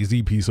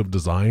lazy piece of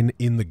design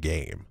in the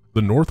game.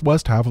 The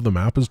northwest half of the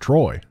map is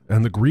Troy,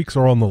 and the Greeks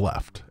are on the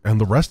left, and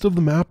the rest of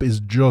the map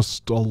is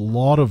just a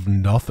lot of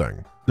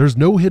nothing. There's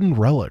no hidden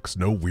relics,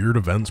 no weird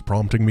events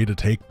prompting me to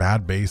take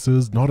bad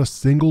bases, not a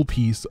single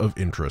piece of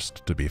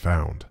interest to be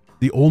found.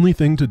 The only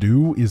thing to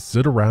do is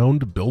sit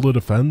around, build a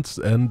defense,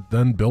 and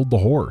then build the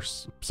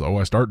horse. So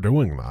I start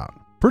doing that.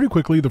 Pretty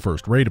quickly the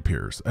first raid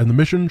appears, and the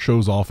mission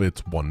shows off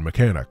its one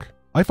mechanic.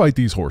 I fight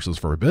these horses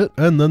for a bit,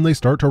 and then they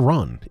start to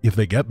run. If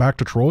they get back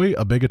to Troy,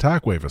 a big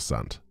attack wave is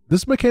sent.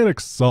 This mechanic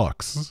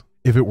sucks.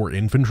 If it were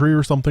infantry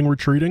or something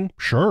retreating,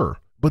 sure.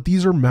 But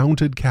these are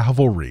mounted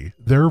cavalry.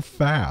 They're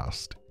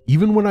fast.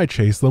 Even when I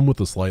chase them with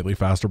the slightly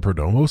faster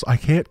Perdomos, I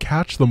can't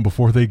catch them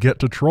before they get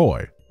to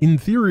Troy. In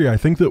theory, I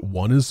think that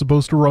one is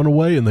supposed to run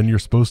away and then you're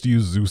supposed to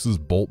use Zeus's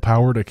bolt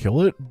power to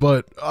kill it,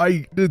 but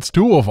it's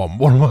two of them.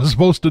 What am I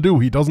supposed to do?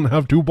 He doesn't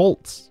have two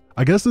bolts.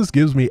 I guess this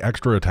gives me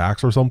extra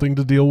attacks or something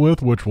to deal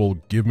with, which will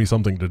give me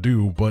something to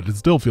do, but it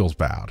still feels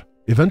bad.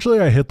 Eventually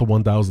I hit the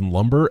 1000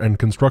 lumber and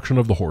construction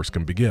of the horse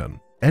can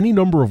begin. Any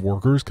number of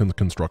workers can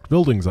construct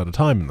buildings at a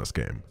time in this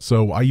game,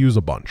 so I use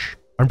a bunch.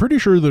 I'm pretty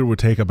sure that it would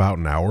take about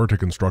an hour to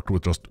construct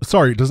with just—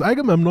 sorry, does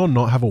Agamemnon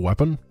not have a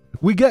weapon?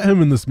 We get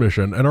him in this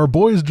mission, and our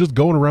boy is just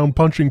going around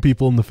punching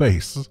people in the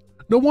face.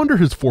 No wonder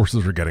his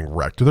forces are getting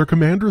wrecked. Their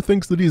commander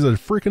thinks that he's a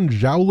freaking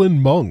Shaolin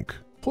monk.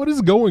 What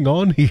is going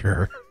on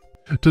here?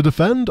 To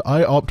defend,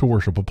 I opt to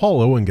worship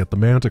Apollo and get the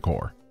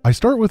Manticore. I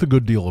start with a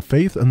good deal of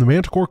faith, and the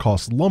Manticore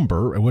costs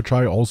lumber, which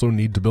I also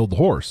need to build the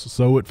horse,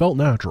 so it felt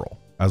natural.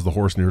 As the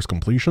horse nears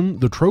completion,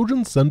 the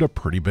Trojans send a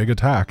pretty big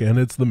attack, and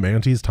it's the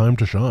Mantis' time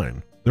to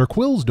shine. Their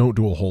quills don't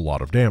do a whole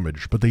lot of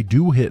damage, but they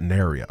do hit an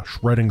area,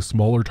 shredding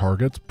smaller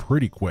targets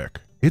pretty quick.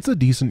 It's a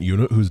decent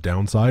unit whose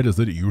downside is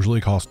that it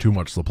usually costs too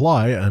much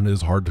supply and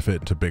is hard to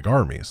fit into big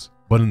armies.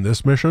 But in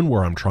this mission,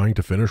 where I'm trying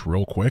to finish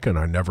real quick and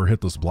I never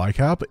hit the supply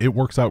cap, it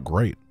works out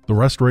great. The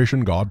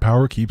Restoration God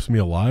power keeps me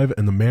alive,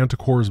 and the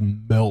Manticores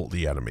melt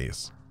the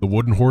enemies. The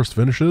wooden horse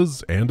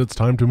finishes, and it's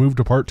time to move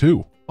to part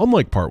 2.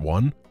 Unlike part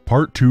 1,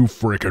 part 2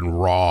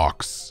 frickin'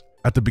 rocks!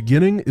 At the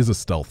beginning is a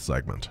stealth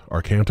segment.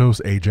 Arkantos,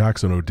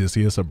 Ajax, and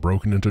Odysseus have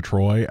broken into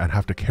Troy and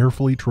have to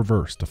carefully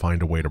traverse to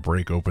find a way to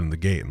break open the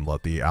gate and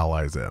let the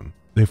allies in.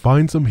 They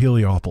find some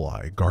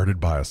Heliopoli guarded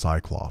by a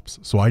Cyclops,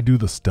 so I do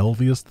the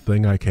stealthiest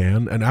thing I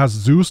can and ask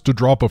Zeus to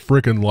drop a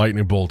frickin'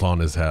 lightning bolt on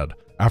his head.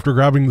 After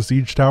grabbing the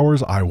siege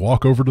towers, I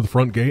walk over to the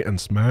front gate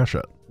and smash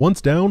it.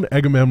 Once down,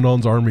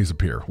 Agamemnon's armies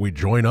appear. We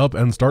join up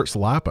and start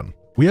slapping.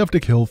 We have to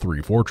kill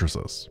 3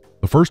 fortresses.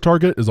 The first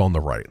target is on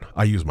the right.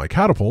 I use my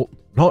catapult,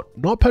 not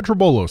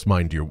Petrobolos,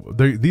 mind you.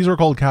 These are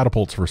called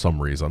catapults for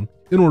some reason,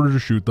 in order to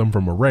shoot them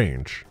from a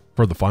range.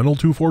 For the final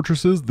 2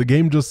 fortresses, the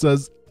game just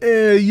says,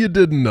 you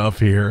did enough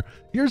here.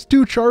 Here's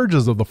 2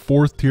 charges of the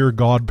 4th tier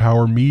god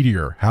power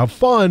meteor. Have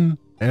fun!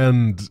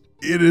 And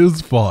it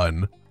is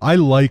fun. I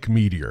like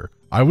meteor.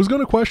 I was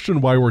going to question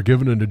why we're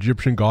given an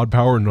Egyptian god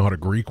power and not a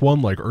Greek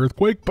one like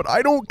Earthquake, but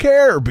I don't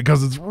care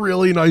because it's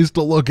really nice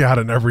to look at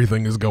and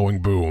everything is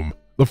going boom.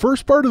 The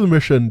first part of the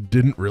mission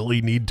didn't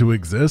really need to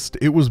exist,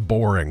 it was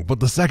boring, but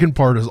the second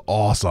part is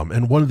awesome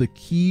and one of the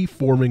key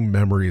forming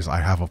memories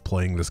I have of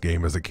playing this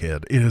game as a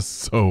kid. It is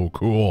so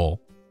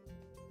cool.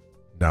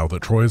 Now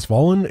that Troy has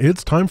fallen,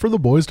 it's time for the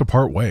boys to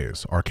part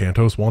ways.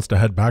 Arkantos wants to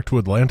head back to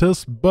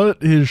Atlantis,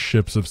 but his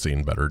ships have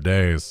seen better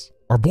days.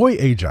 Our boy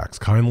Ajax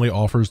kindly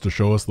offers to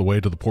show us the way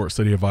to the port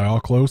city of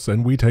Iolcos,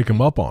 and we take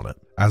him up on it.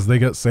 As they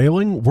get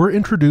sailing, we're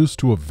introduced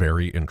to a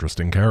very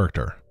interesting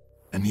character.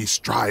 And he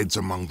strides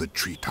among the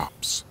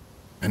treetops,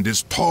 and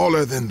is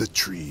taller than the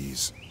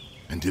trees,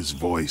 and his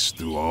voice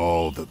through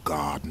all the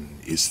garden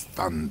is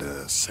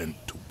thunder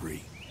sent to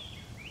breathe.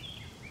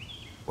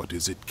 What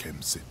is it,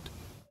 Kemsit?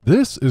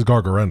 This is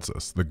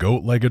Gargarensis, the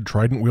goat-legged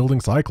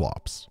trident-wielding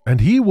Cyclops,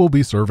 and he will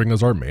be serving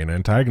as our main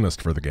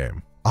antagonist for the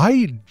game.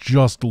 I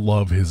just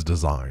love his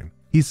design.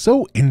 He's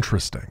so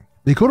interesting.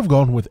 They could have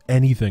gone with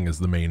anything as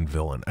the main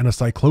villain, and a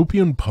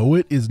Cyclopean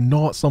poet is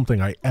not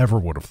something I ever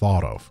would have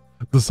thought of.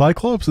 The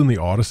Cyclops in the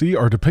Odyssey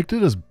are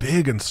depicted as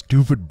big and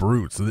stupid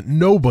brutes that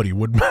nobody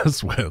would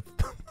mess with.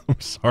 I'm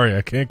sorry,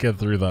 I can't get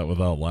through that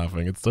without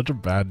laughing. It's such a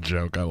bad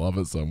joke, I love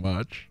it so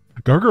much.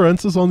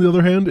 Gargarensis, on the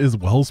other hand, is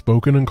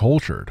well-spoken and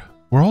cultured.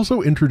 We're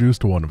also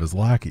introduced to one of his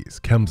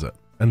lackeys, Kemsit,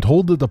 and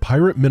told that the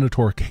pirate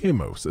minotaur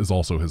Kamos is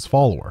also his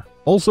follower.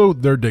 Also,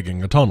 they're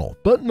digging a tunnel,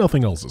 but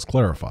nothing else is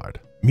clarified.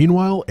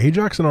 Meanwhile,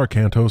 Ajax and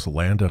Arkantos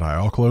land at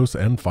Iolcos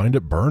and find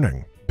it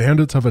burning.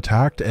 Bandits have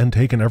attacked and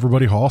taken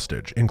everybody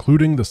hostage,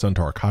 including the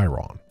centaur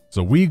Chiron.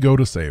 So we go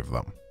to save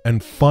them.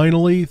 And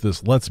finally,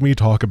 this lets me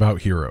talk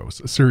about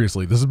heroes.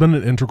 Seriously, this has been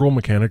an integral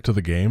mechanic to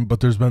the game, but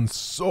there's been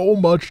so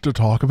much to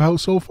talk about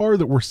so far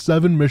that we're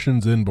 7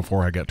 missions in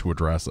before I get to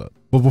address it.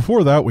 But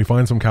before that, we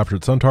find some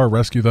captured centaur,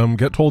 rescue them,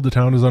 get told the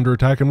town is under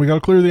attack, and we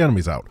gotta clear the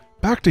enemies out.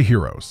 Back to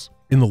heroes.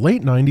 In the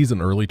late 90s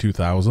and early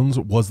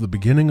 2000s was the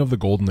beginning of the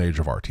golden age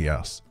of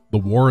RTS. The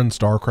War and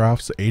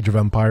StarCrafts, Age of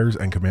Empires,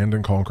 and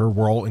Command & Conquer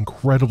were all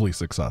incredibly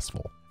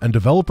successful, and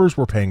developers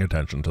were paying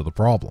attention to the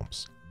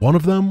problems. One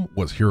of them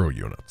was hero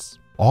units.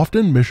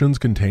 Often missions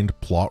contained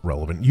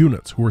plot-relevant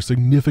units who were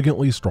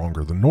significantly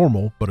stronger than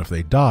normal, but if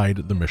they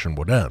died, the mission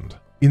would end.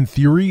 In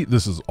theory,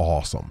 this is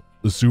awesome.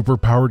 The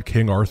superpowered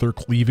King Arthur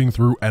cleaving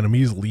through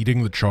enemies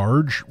leading the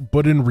charge,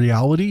 but in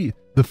reality,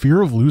 the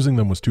fear of losing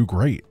them was too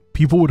great.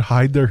 People would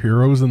hide their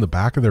heroes in the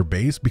back of their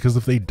base because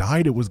if they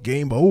died, it was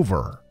game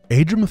over.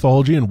 Age of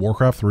Mythology and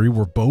Warcraft 3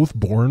 were both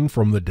born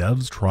from the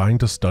devs trying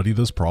to study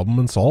this problem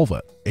and solve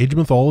it. Age of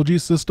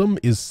Mythology's system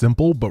is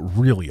simple but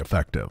really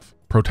effective.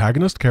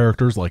 Protagonist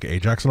characters like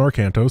Ajax and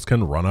Arcantos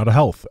can run out of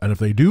health, and if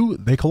they do,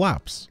 they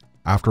collapse.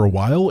 After a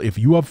while, if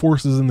you have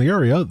forces in the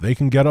area, they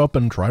can get up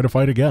and try to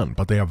fight again,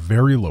 but they have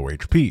very low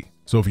HP.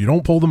 So if you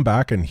don't pull them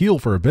back and heal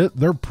for a bit,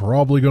 they're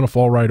probably going to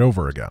fall right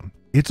over again.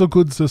 It's a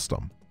good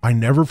system. I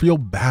never feel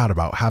bad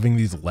about having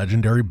these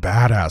legendary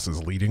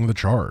badasses leading the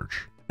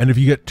charge. And if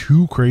you get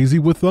too crazy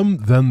with them,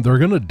 then they're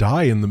going to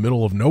die in the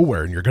middle of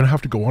nowhere and you're going to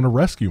have to go on a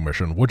rescue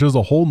mission, which is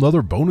a whole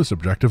nother bonus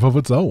objective of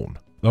its own.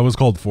 That was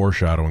called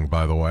foreshadowing,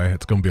 by the way.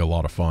 It's going to be a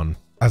lot of fun.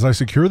 As I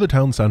secure the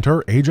town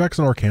center, Ajax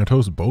and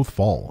Arcantos both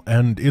fall,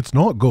 and it's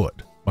not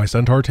good. My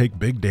centaur take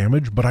big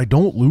damage, but I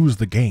don't lose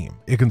the game.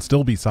 It can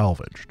still be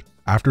salvaged.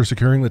 After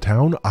securing the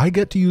town, I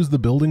get to use the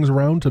buildings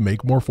around to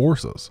make more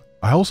forces.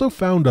 I also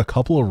found a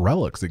couple of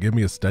relics that give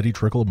me a steady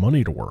trickle of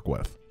money to work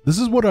with. This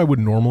is what I would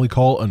normally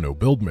call a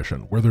no-build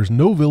mission, where there's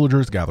no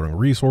villagers gathering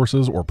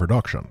resources or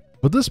production.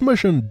 But this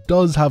mission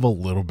does have a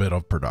little bit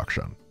of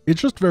production.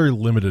 It's just very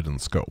limited in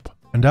scope,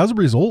 and as a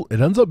result, it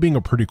ends up being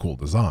a pretty cool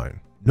design.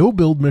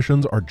 No-build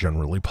missions are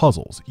generally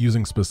puzzles,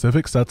 using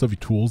specific sets of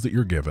tools that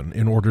you're given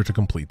in order to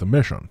complete the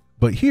mission.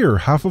 But here,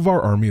 half of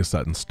our army is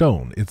set in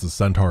stone, it's the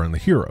centaur and the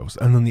heroes,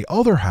 and then the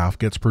other half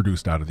gets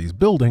produced out of these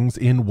buildings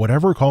in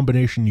whatever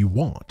combination you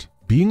want.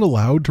 Being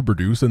allowed to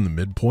produce in the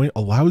midpoint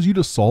allows you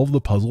to solve the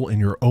puzzle in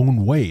your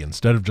own way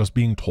instead of just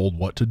being told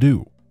what to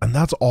do. And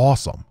that's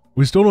awesome.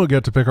 We still don't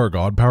get to pick our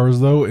god powers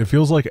though. It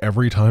feels like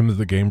every time that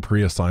the game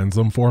pre-assigns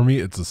them for me,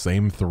 it's the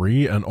same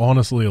 3, and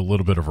honestly a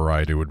little bit of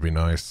variety would be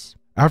nice.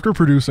 After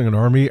producing an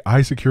army,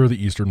 I secure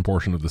the eastern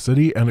portion of the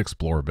city and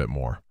explore a bit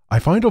more. I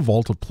find a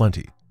Vault of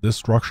Plenty. This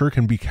structure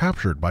can be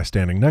captured by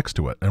standing next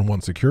to it, and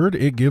once secured,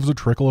 it gives a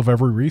trickle of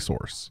every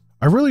resource.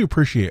 I really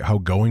appreciate how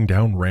going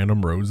down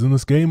random roads in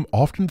this game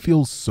often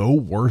feels so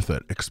worth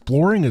it.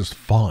 Exploring is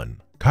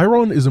fun.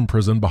 Chiron is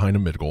imprisoned behind a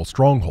mid-goal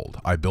stronghold.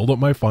 I build up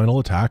my final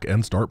attack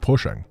and start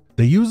pushing.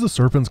 They use the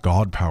serpent's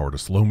god power to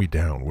slow me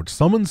down, which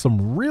summons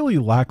some really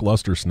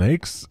lackluster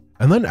snakes,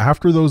 and then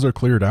after those are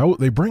cleared out,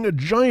 they bring a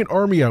giant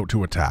army out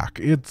to attack.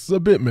 It's a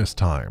bit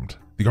mistimed.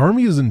 The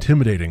army is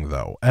intimidating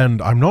though,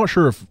 and I'm not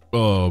sure if,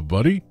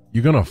 buddy,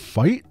 you gonna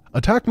fight?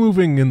 Attack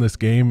moving in this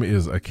game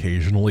is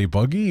occasionally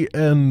buggy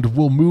and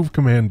will move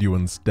command you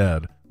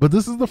instead, but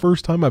this is the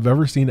first time I've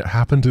ever seen it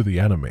happen to the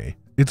enemy.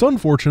 It's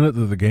unfortunate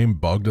that the game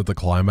bugged at the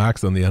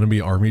climax and the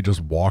enemy army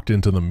just walked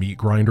into the meat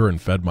grinder and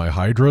fed my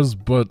hydras,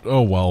 but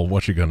oh well,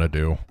 what you gonna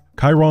do?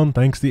 Chiron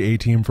thanks the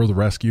A-team for the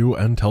rescue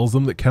and tells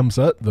them that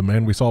Kemset, the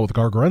man we saw with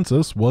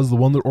Gargarensis, was the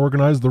one that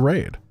organized the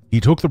raid. He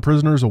took the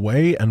prisoners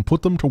away and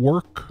put them to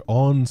work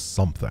on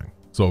something.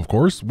 So of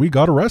course, we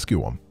gotta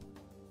rescue them.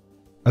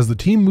 As the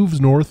team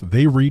moves north,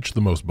 they reach the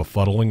most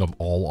befuddling of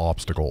all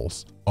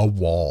obstacles, a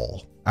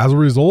wall. As a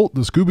result,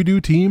 the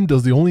Scooby-Doo team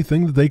does the only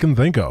thing that they can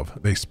think of.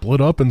 They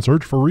split up and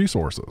search for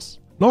resources.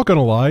 Not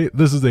gonna lie,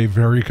 this is a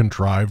very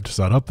contrived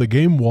setup. The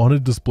game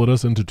wanted to split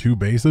us into 2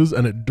 bases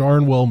and it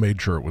darn well made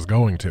sure it was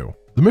going to.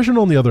 The mission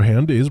on the other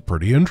hand is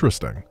pretty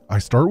interesting. I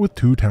start with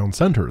 2 town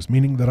centers,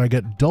 meaning that I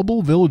get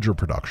double villager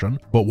production,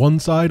 but one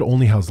side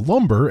only has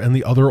lumber and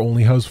the other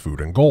only has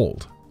food and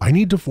gold. I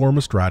need to form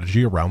a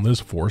strategy around this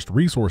forced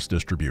resource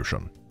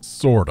distribution.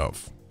 Sort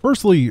of.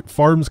 Firstly,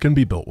 farms can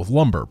be built with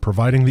lumber,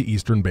 providing the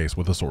eastern base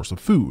with a source of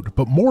food,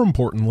 but more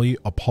importantly,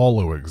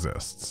 Apollo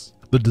exists.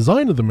 The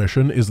design of the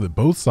mission is that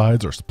both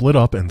sides are split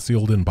up and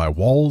sealed in by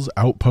walls,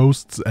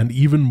 outposts, and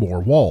even more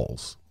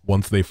walls.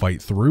 Once they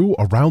fight through,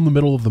 around the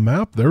middle of the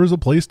map, there is a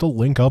place to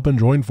link up and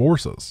join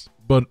forces.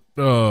 But,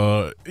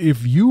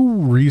 if you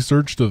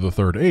research to the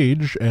Third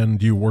Age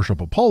and you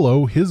worship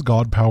Apollo, his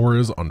god power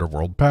is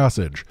Underworld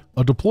Passage,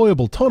 a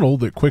deployable tunnel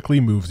that quickly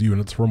moves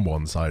units from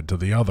one side to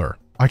the other.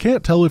 I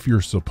can't tell if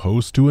you're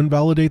supposed to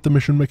invalidate the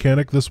mission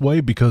mechanic this way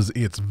because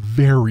it's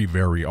very,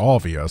 very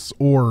obvious,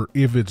 or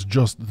if it's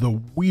just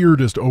the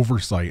weirdest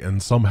oversight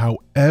and somehow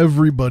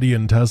everybody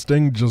in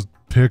testing just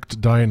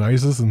picked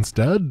Dionysus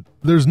instead.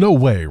 There's no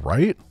way,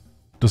 right?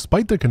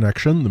 Despite the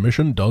connection, the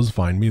mission does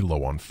find me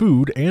low on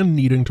food and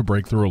needing to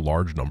break through a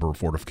large number of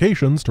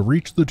fortifications to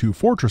reach the 2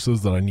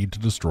 fortresses that I need to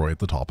destroy at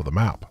the top of the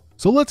map.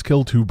 So let's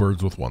kill 2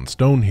 birds with 1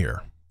 stone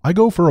here. I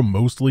go for a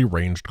mostly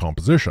ranged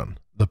composition.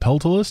 The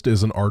Peltalist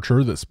is an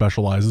archer that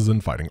specializes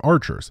in fighting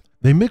archers.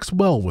 They mix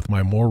well with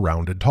my more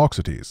rounded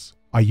Toxotes.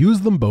 I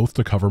use them both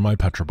to cover my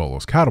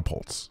Petrobolos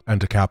catapults,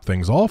 and to cap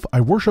things off, I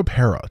worship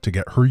Hera to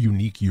get her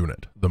unique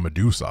unit, the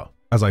Medusa.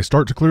 As I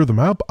start to clear the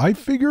map, I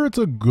figure it's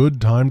a good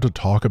time to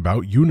talk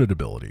about unit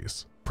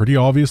abilities. Pretty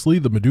obviously,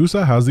 the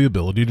Medusa has the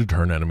ability to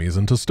turn enemies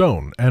into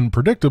stone, and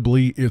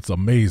predictably, it's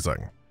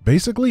amazing.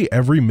 Basically,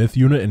 every myth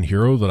unit and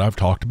hero that I've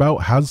talked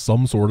about has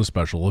some sort of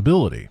special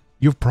ability.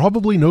 You've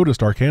probably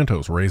noticed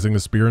Arcantos raising a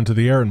spear into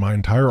the air and my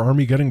entire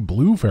army getting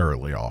blue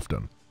fairly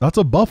often. That's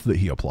a buff that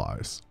he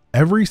applies.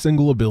 Every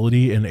single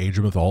ability in Age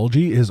of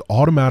Mythology is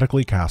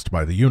automatically cast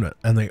by the unit,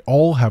 and they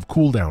all have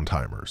cooldown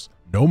timers.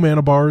 No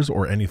mana bars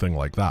or anything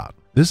like that.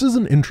 This is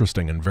an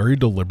interesting and very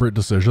deliberate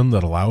decision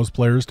that allows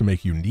players to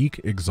make unique,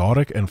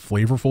 exotic, and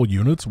flavorful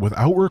units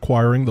without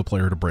requiring the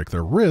player to break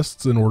their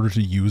wrists in order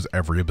to use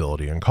every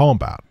ability in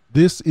combat.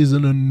 This is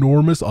an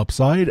enormous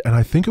upside, and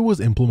I think it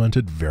was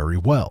implemented very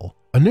well.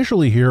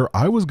 Initially here,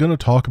 I was going to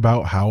talk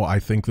about how I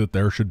think that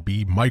there should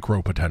be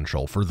micro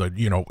potential for the,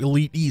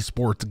 elite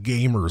esports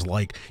gamers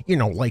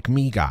like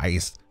me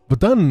guys. But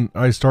then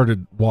I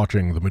started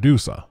watching the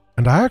Medusa,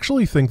 and I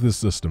actually think this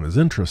system is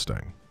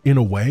interesting. In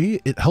a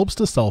way, it helps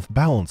to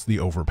self-balance the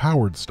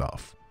overpowered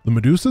stuff. The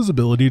Medusa's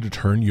ability to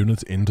turn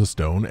units into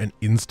stone and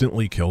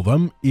instantly kill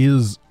them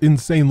is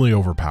insanely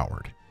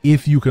overpowered,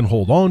 if you can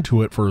hold on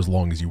to it for as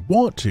long as you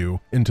want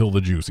to until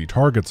the juicy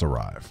targets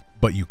arrive.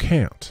 But you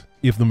can't.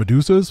 If the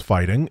Medusa is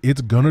fighting,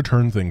 it's gonna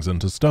turn things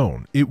into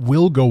stone. It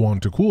will go on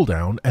to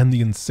cooldown, and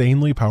the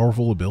insanely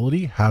powerful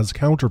ability has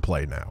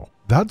counterplay now.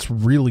 That's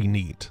really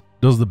neat.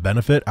 Does the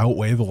benefit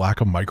outweigh the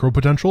lack of micro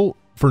potential?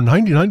 For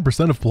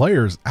 99% of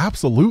players,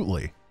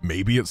 absolutely.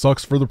 Maybe it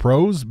sucks for the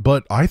pros,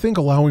 but I think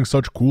allowing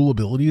such cool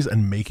abilities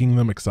and making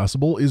them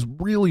accessible is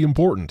really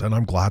important, and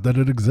I'm glad that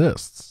it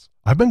exists.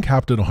 I've been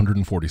capped at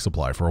 140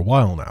 supply for a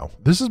while now.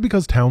 This is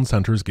because town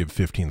centers give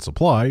 15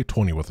 supply,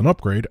 20 with an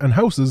upgrade, and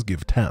houses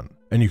give 10,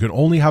 and you can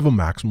only have a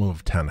maximum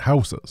of 10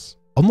 houses.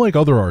 Unlike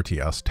other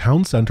RTS,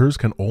 town centers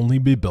can only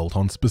be built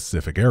on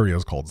specific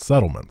areas called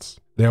settlements.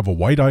 They have a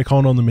white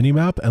icon on the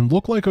minimap and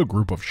look like a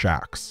group of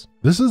shacks.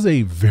 This is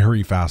a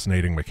very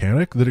fascinating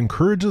mechanic that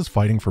encourages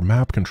fighting for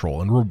map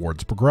control and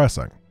rewards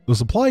progressing. The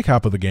supply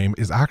cap of the game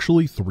is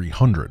actually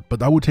 300, but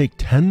that would take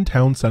 10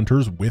 town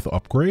centers with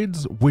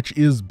upgrades, which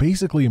is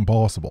basically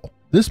impossible.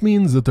 This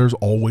means that there's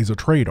always a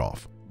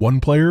trade-off. One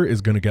player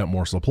is going to get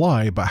more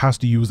supply, but has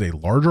to use a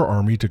larger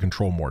army to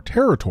control more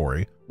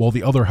territory, while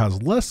the other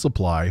has less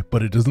supply,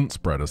 but it isn't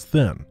spread as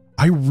thin.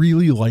 I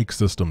really like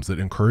systems that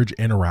encourage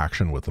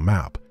interaction with the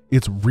map.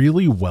 It's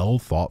really well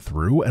thought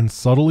through and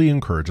subtly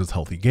encourages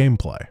healthy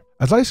gameplay.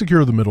 As I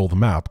secure the middle of the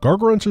map,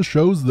 Gargarensis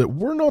shows that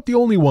we're not the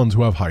only ones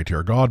who have high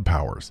tier god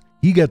powers.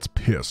 He gets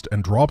pissed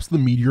and drops the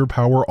meteor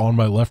power on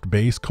my left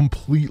base,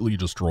 completely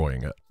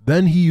destroying it.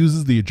 Then he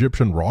uses the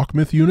Egyptian rock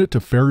myth unit to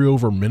ferry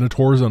over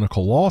minotaurs and a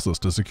colossus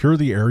to secure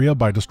the area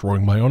by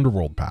destroying my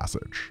underworld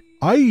passage.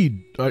 I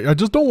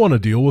just don't want to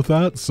deal with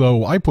that,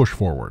 so I push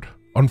forward.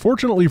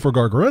 Unfortunately for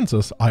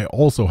Gargarensis, I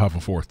also have a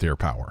 4th tier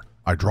power.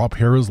 I drop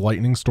Hera's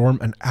lightning storm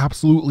and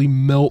absolutely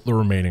melt the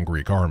remaining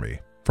Greek army.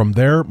 From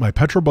there, my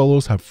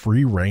Petrobolos have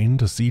free reign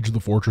to siege the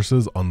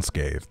fortresses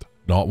unscathed.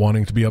 Not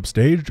wanting to be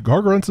upstaged,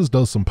 Gargarensis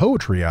does some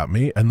poetry at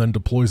me and then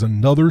deploys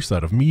another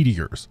set of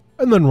meteors,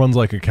 and then runs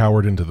like a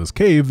coward into this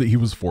cave that he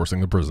was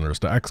forcing the prisoners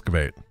to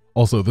excavate.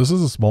 Also, this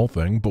is a small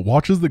thing, but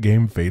watch as the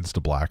game fades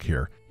to black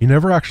here. He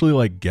never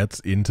actually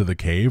gets into the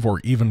cave or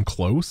even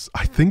close.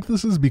 I think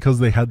this is because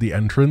they had the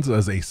entrance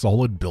as a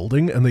solid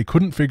building and they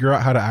couldn't figure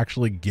out how to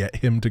actually get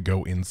him to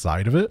go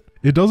inside of it.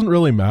 It doesn't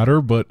really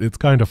matter, but it's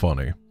kind of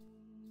funny.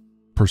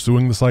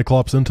 Pursuing the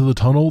Cyclops into the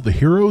tunnel, the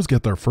heroes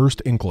get their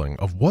first inkling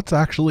of what's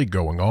actually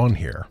going on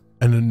here.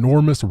 An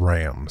enormous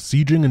ram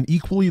sieging an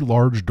equally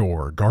large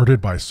door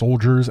guarded by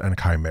soldiers and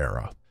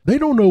chimera. They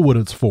don't know what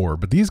it's for,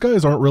 but these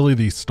guys aren't really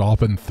the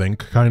stop and think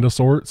kind of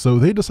sort, so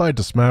they decide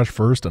to smash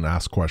first and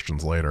ask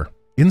questions later.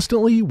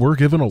 Instantly, we're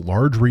given a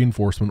large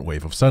reinforcement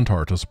wave of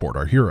Centaur to support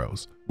our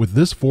heroes. With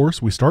this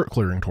force, we start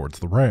clearing towards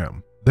the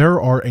ram.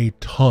 There are a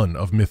ton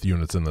of myth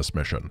units in this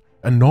mission,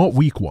 and not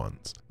weak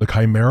ones. The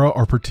Chimera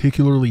are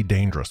particularly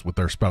dangerous with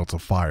their spouts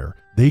of fire.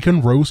 They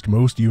can roast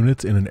most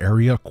units in an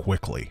area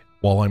quickly.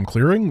 While I'm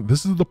clearing,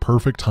 this is the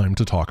perfect time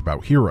to talk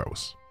about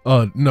heroes.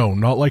 No,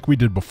 not like we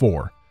did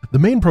before. The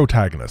main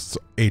protagonists,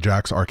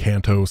 Ajax,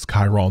 Arcantos,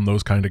 Chiron,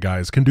 those kind of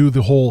guys, can do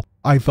the whole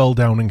I fell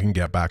down and can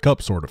get back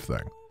up sort of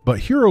thing. But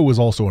hero is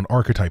also an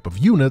archetype of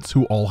units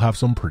who all have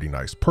some pretty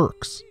nice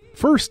perks.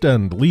 First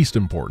and least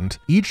important,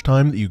 each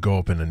time that you go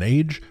up in an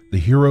age, the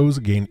heroes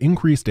gain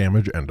increased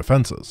damage and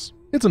defenses.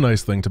 It's a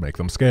nice thing to make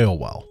them scale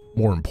well.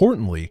 More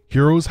importantly,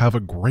 heroes have a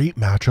great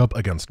matchup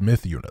against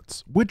myth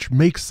units, which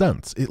makes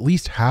sense. At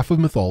least half of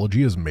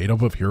mythology is made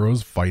up of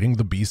heroes fighting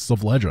the beasts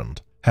of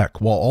legend.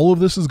 Heck, while all of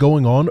this is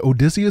going on,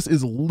 Odysseus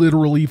is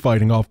literally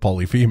fighting off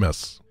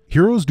Polyphemus.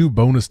 Heroes do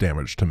bonus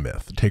damage to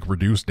myth, take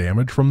reduced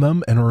damage from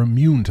them, and are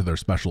immune to their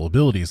special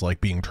abilities like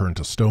being turned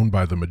to stone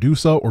by the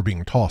Medusa or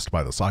being tossed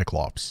by the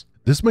Cyclops.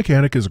 This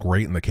mechanic is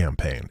great in the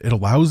campaign. It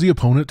allows the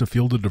opponent to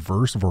field a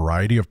diverse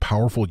variety of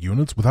powerful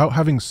units without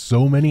having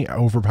so many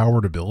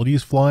overpowered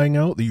abilities flying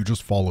out that you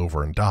just fall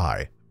over and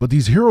die. But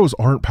these heroes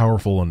aren't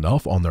powerful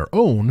enough on their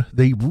own,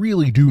 they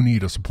really do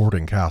need a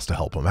supporting cast to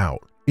help them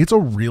out. It's a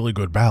really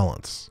good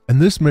balance, and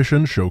this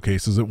mission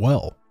showcases it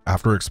well.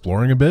 After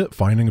exploring a bit,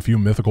 finding a few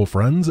mythical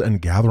friends,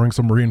 and gathering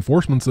some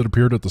reinforcements that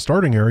appeared at the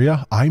starting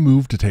area, I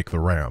moved to take the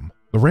ram.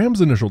 The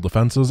ram's initial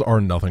defenses are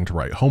nothing to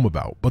write home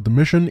about, but the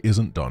mission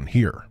isn't done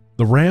here.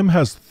 The ram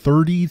has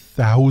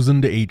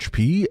 30,000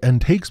 HP and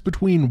takes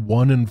between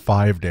 1 and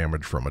 5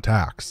 damage from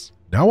attacks.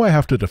 Now I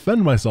have to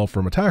defend myself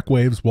from attack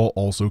waves while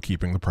also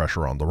keeping the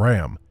pressure on the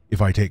ram.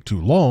 If I take too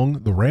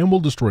long, the ram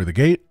will destroy the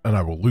gate and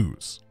I will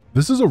lose.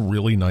 This is a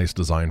really nice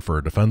design for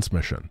a defense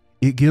mission.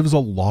 It gives a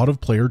lot of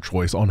player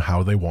choice on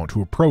how they want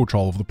to approach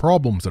all of the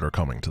problems that are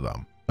coming to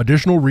them.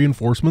 Additional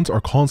reinforcements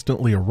are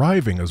constantly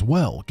arriving as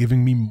well,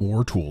 giving me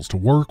more tools to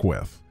work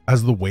with.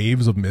 As the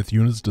waves of myth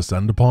units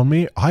descend upon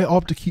me, I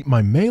opt to keep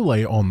my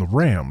melee on the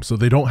ram so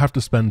they don't have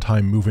to spend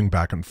time moving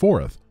back and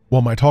forth,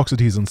 while my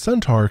Toxotes and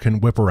Centaur can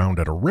whip around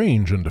at a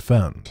range and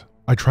defend.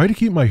 I try to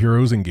keep my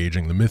heroes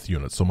engaging the myth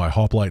units so my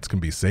hoplites can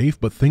be safe,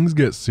 but things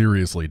get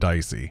seriously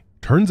dicey.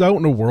 Turns out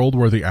in a world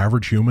where the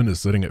average human is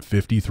sitting at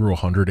 50 through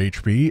 100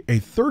 HP, a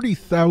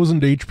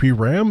 30,000 HP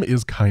ram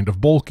is kind of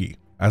bulky.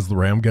 As the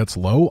ram gets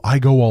low, I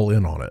go all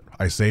in on it.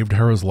 I saved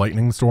Hera's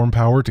lightning storm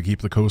power to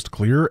keep the coast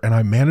clear, and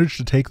I managed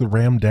to take the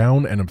ram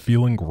down and am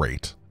feeling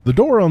great. The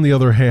door, on the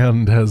other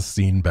hand, has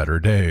seen better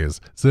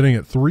days, sitting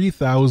at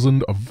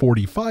 3,000 of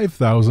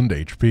 45,000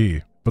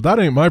 HP. But that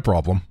ain't my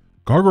problem.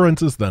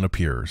 Gargarensis then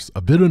appears, a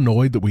bit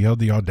annoyed that we had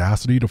the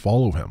audacity to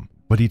follow him.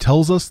 But he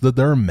tells us that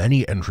there are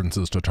many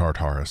entrances to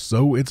Tartarus,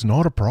 so it's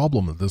not a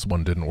problem that this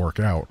one didn't work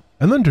out.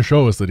 And then to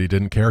show us that he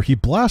didn't care, he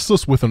blasts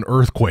us with an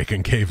earthquake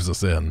and caves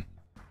us in.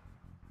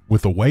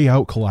 With the way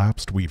out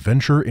collapsed, we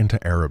venture into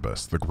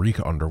Erebus, the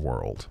Greek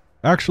underworld.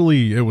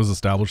 Actually, it was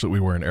established that we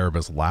were in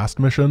Erebus last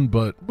mission,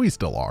 but we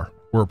still are.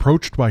 We're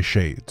approached by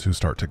shades who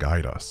start to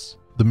guide us.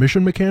 The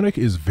mission mechanic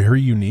is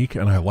very unique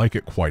and I like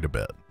it quite a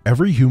bit.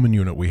 Every human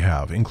unit we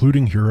have,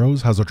 including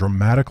heroes, has a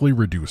dramatically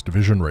reduced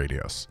vision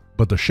radius,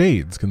 but the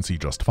shades can see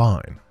just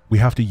fine. We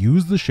have to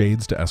use the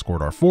shades to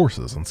escort our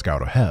forces and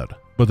scout ahead.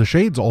 But the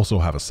shades also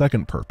have a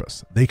second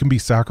purpose. They can be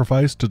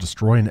sacrificed to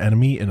destroy an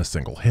enemy in a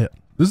single hit.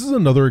 This is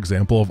another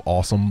example of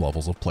awesome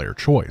levels of player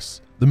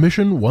choice. The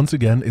mission, once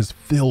again, is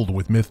filled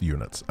with myth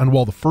units, and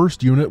while the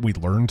first unit we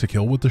learn to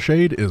kill with the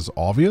shade is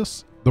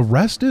obvious, the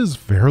rest is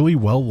fairly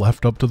well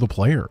left up to the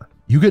player.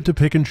 You get to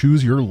pick and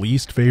choose your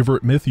least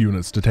favorite myth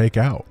units to take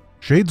out.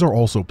 Shades are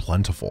also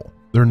plentiful.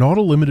 They're not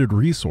a limited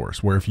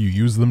resource where if you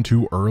use them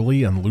too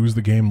early and lose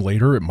the game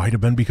later, it might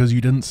have been because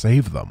you didn't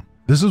save them.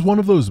 This is one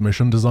of those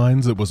mission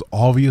designs that was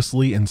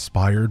obviously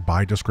inspired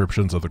by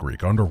descriptions of the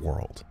Greek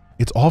underworld.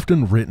 It's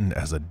often written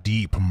as a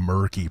deep,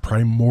 murky,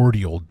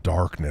 primordial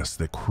darkness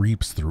that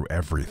creeps through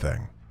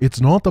everything.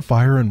 It's not the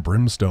fire and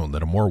brimstone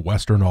that a more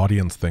Western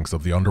audience thinks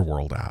of the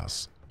underworld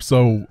as.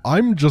 So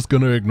I'm just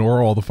gonna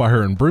ignore all the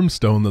fire and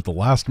brimstone that the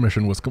last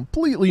mission was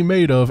completely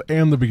made of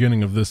and the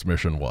beginning of this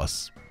mission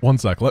was. One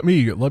sec, let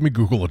me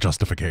Google a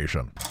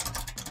justification.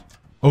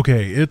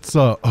 Okay, it's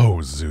oh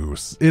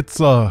Zeus. It's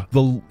the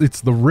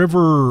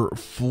river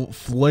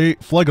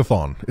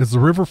Phlegathon. It's the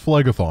river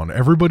Phlegathon,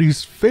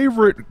 everybody's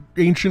favorite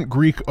ancient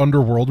Greek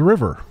underworld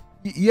river.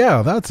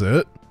 Yeah, that's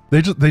it.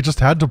 They just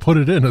had to put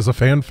it in as a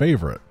fan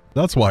favorite.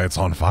 That's why it's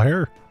on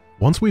fire.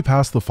 Once we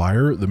pass the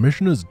fire, the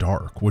mission is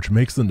dark, which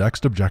makes the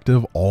next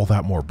objective all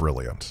that more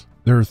brilliant.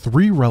 There are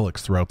 3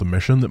 relics throughout the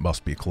mission that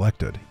must be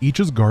collected. Each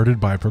is guarded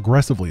by a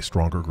progressively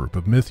stronger group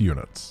of myth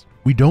units.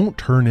 We don't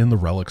turn in the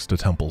relics to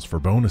temples for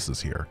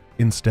bonuses here,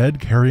 instead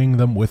carrying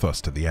them with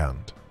us to the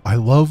end. I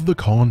love the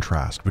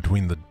contrast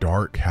between the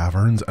dark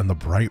caverns and the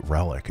bright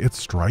relic, it's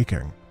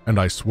striking. And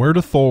I swear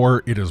to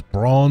Thor, it is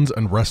bronze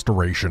and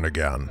restoration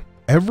again.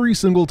 Every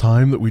single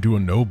time that we do a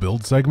no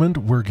build segment,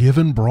 we're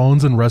given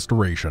bronze and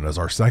restoration as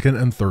our 2nd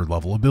and 3rd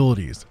level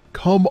abilities.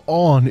 Come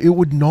on, it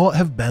would not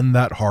have been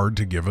that hard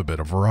to give a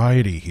bit of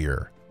variety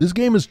here. This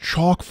game is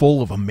chock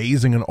full of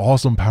amazing and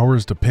awesome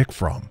powers to pick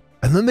from.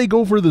 And then they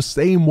go for the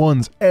same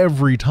ones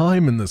every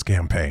time in this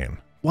campaign.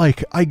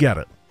 Like, I get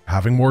it.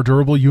 Having more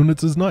durable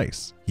units is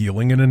nice.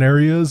 Healing in an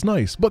area is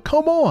nice, but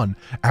come on!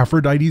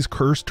 Aphrodite's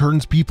curse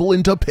turns people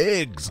into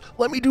pigs!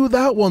 Let me do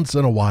that once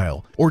in a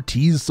while. Or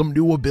tease some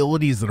new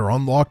abilities that are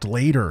unlocked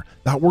later.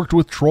 That worked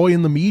with Troy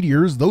and the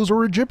Meteors, those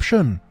are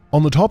Egyptian.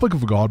 On the topic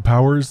of god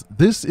powers,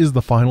 this is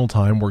the final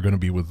time we're going to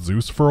be with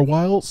Zeus for a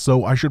while,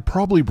 so I should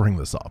probably bring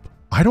this up.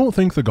 I don't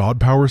think the god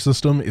power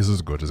system is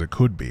as good as it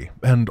could be,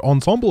 and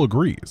Ensemble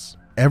agrees.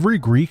 Every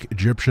Greek,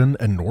 Egyptian,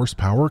 and Norse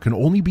power can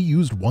only be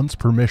used once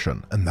per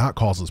mission, and that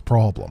causes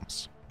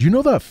problems. Do you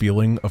know that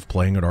feeling of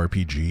playing an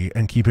RPG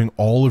and keeping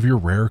all of your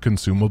rare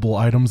consumable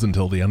items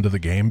until the end of the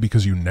game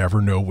because you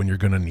never know when you're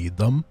going to need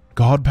them?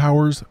 God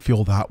powers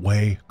feel that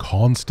way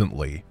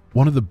constantly.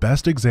 One of the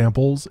best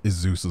examples is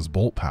Zeus's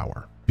bolt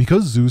power.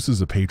 Because Zeus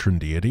is a patron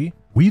deity,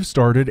 we've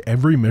started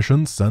every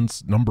mission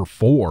since number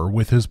 4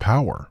 with his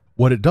power.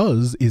 What it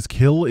does is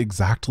kill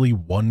exactly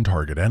 1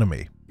 target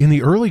enemy. In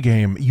the early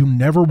game, you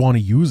never want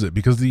to use it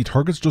because the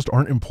targets just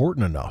aren't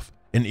important enough.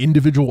 An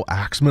individual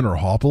axeman or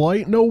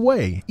hoplite? No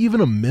way. Even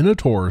a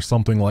minotaur or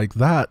something like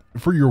that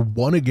for your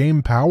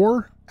 1-a-game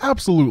power?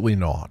 Absolutely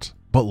not.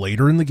 But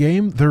later in the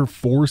game, there are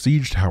 4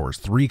 siege towers,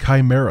 3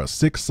 chimera,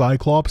 6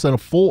 cyclops, and a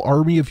full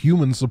army of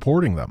humans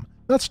supporting them.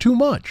 That's too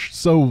much,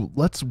 so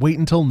let's wait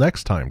until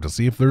next time to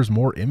see if there's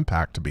more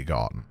impact to be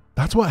gotten.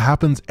 That's what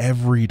happens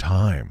every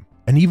time.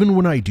 And even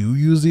when I do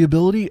use the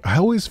ability, I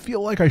always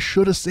feel like I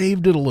should have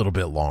saved it a little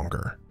bit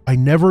longer. I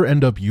never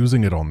end up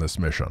using it on this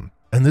mission.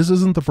 And this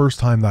isn't the first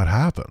time that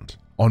happened.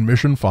 On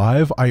mission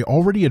 5, I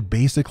already had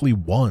basically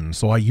won,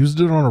 so I used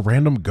it on a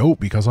random goat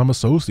because I'm a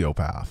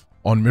sociopath.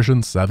 On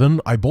mission 7,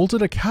 I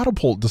bolted a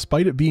catapult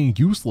despite it being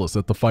useless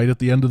at the fight at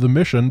the end of the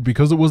mission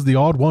because it was the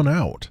odd one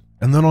out.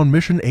 And then on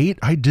mission 8,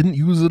 I didn't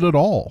use it at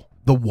all.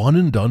 The one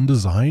and done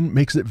design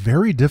makes it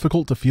very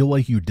difficult to feel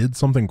like you did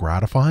something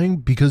gratifying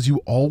because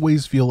you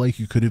always feel like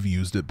you could have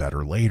used it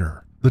better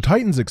later. The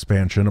Titans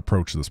expansion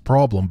approached this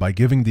problem by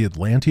giving the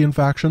Atlantean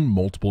faction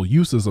multiple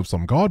uses of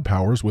some god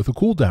powers with a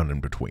cooldown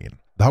in between.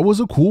 That was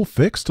a cool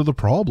fix to the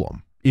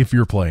problem, if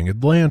you're playing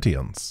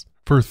Atlanteans.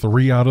 For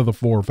 3 out of the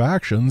 4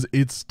 factions,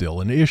 it's still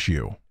an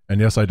issue.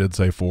 And yes, I did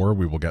say 4,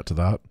 we will get to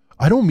that.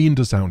 I don't mean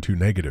to sound too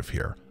negative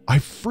here. I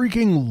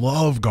freaking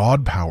love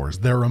god powers.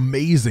 They're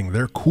amazing,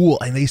 they're cool,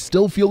 and they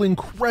still feel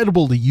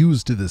incredible to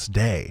use to this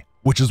day,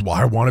 which is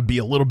why I want to be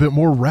a little bit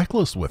more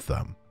reckless with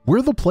them.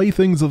 We're the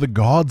playthings of the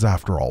gods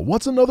after all.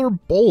 What's another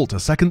bolt, a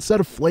second set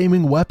of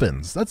flaming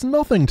weapons? That's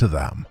nothing to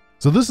them.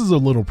 So this is a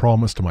little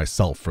promise to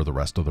myself for the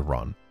rest of the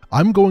run.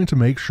 I'm going to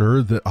make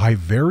sure that I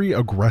very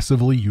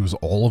aggressively use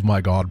all of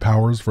my god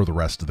powers for the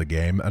rest of the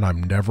game, and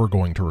I'm never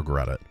going to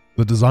regret it.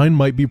 The design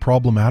might be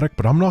problematic,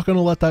 but I'm not going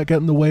to let that get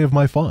in the way of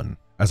my fun.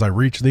 As I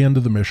reach the end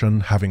of the mission,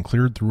 having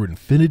cleared through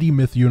infinity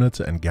myth units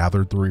and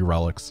gathered 3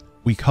 relics,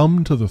 we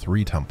come to the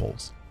 3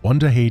 temples, one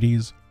to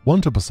Hades,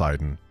 one to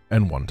Poseidon,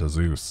 and one to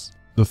Zeus.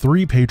 The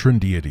 3 patron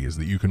deities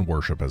that you can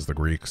worship as the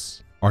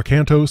Greeks.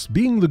 Arkantos,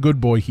 being the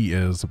good boy he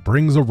is,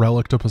 brings a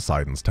relic to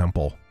Poseidon's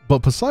temple.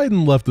 But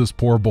Poseidon left this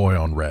poor boy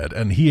on red,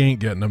 and he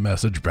ain't getting a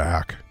message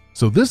back.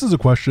 So this is a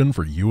question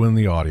for you in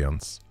the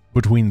audience.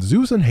 Between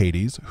Zeus and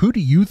Hades, who do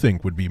you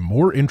think would be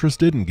more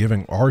interested in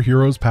giving our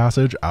heroes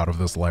passage out of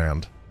this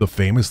land? The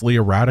famously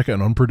erratic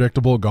and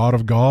unpredictable god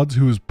of gods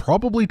who's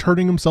probably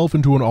turning himself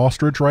into an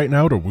ostrich right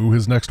now to woo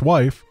his next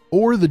wife?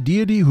 Or the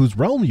deity whose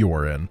realm you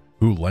are in,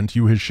 who lent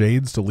you his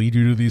shades to lead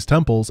you to these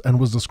temples and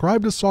was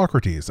described as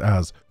Socrates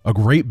as a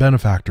great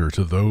benefactor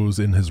to those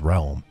in his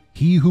realm?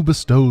 He who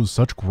bestows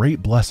such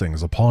great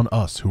blessings upon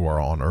us who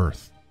are on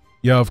earth.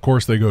 Yeah, of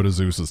course they go to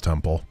Zeus's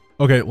temple.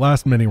 Okay,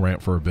 last mini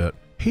rant for a bit.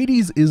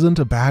 Hades isn't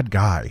a bad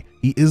guy.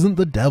 He isn't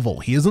the devil.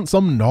 He isn't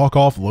some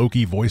knockoff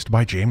Loki voiced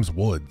by James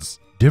Woods.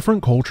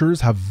 Different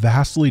cultures have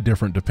vastly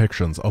different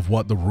depictions of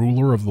what the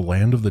ruler of the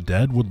land of the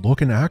dead would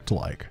look and act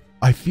like.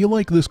 I feel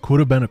like this could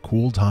have been a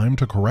cool time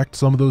to correct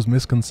some of those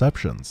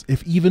misconceptions,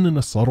 if even in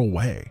a subtle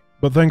way.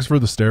 But thanks for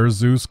the stares,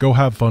 Zeus. Go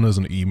have fun as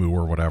an emu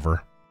or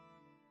whatever.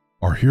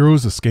 Our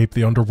heroes escape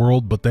the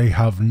underworld, but they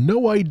have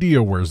no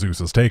idea where Zeus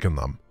has taken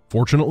them.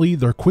 Fortunately,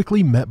 they're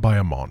quickly met by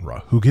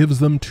Amonra, who gives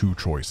them 2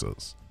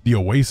 choices. The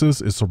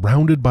Oasis is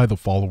surrounded by the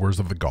followers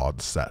of the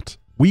gods Set.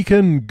 We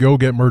can go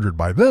get murdered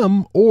by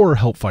them, or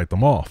help fight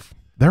them off.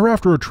 They're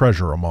after a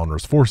treasure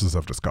Amonra's forces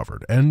have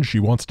discovered, and she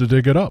wants to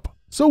dig it up.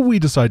 So we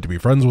decide to be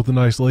friends with the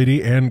nice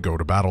lady and go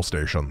to battle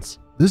stations.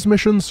 This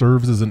mission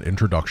serves as an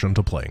introduction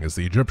to playing as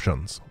the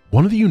Egyptians.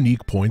 One of the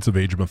unique points of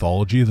Age of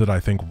Mythology that I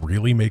think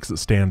really makes it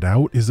stand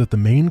out is that the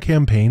main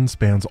campaign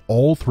spans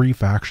all 3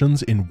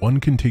 factions in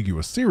one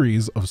contiguous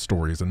series of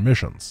stories and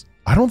missions.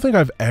 I don't think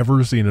I've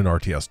ever seen an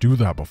RTS do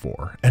that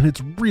before, and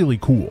it's really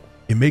cool.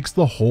 It makes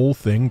the whole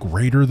thing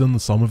greater than the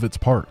sum of its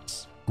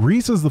parts.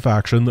 Greece is the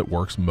faction that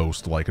works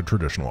most like a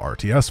traditional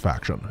RTS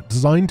faction,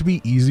 designed to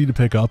be easy to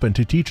pick up and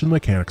to teach the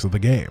mechanics of the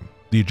game.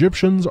 The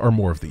Egyptians are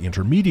more of the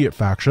intermediate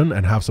faction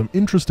and have some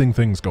interesting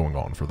things going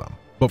on for them.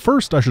 But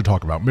first I should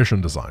talk about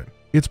mission design.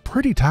 It's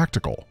pretty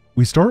tactical.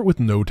 We start with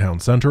no town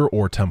center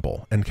or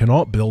temple and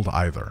cannot build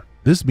either.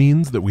 This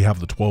means that we have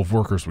the 12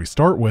 workers we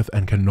start with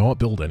and cannot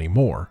build any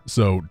more,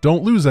 so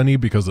don't lose any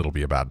because it'll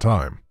be a bad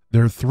time.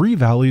 There are 3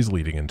 valleys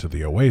leading into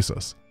the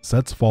Oasis.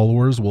 Set's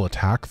followers will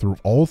attack through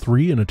all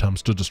 3 in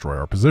attempts to destroy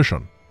our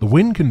position. The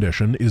win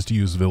condition is to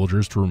use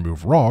villagers to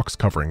remove rocks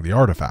covering the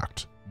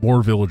artifact.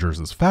 More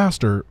villagers is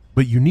faster,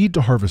 but you need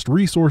to harvest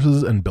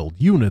resources and build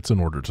units in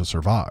order to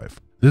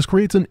survive. This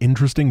creates an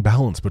interesting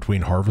balance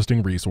between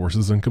harvesting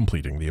resources and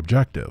completing the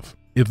objective.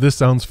 If this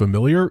sounds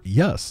familiar,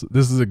 yes,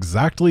 this is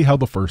exactly how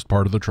the first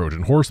part of the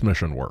Trojan Horse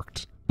mission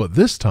worked. But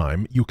this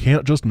time, you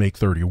can't just make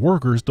 30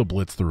 workers to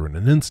blitz through in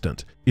an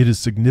instant. It is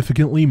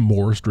significantly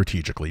more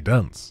strategically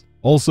dense.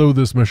 Also,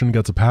 this mission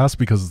gets a pass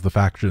because it's the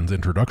faction's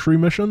introductory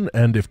mission,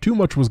 and if too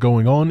much was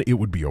going on, it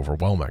would be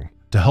overwhelming.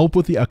 To help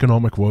with the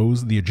economic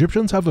woes, the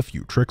Egyptians have a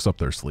few tricks up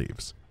their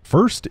sleeves.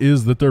 First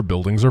is that their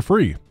buildings are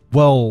free.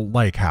 Well,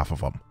 like half of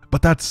them.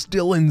 But that's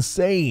still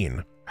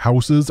insane!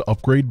 Houses,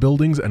 upgrade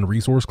buildings, and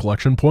resource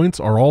collection points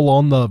are all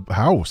on the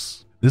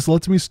house. This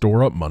lets me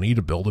store up money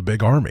to build a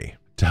big army.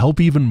 To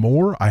help even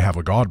more, I have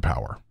a god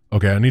power.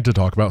 Okay, I need to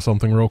talk about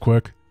something real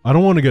quick. I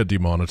don't want to get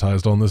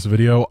demonetized on this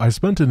video. I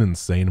spent an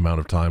insane amount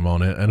of time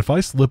on it, and if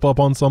I slip up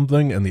on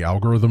something and the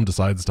algorithm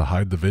decides to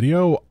hide the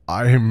video,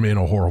 I'm in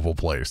a horrible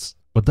place.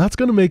 But that's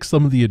going to make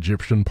some of the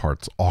Egyptian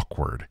parts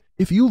awkward.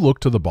 If you look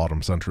to the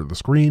bottom center of the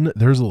screen,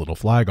 there's a little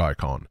flag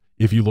icon.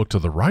 If you look to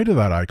the right of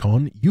that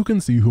icon, you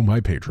can see who my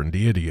patron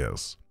deity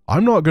is.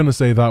 I'm not going to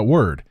say that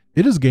word.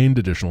 It has gained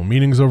additional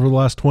meanings over the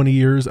last 20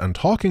 years, and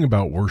talking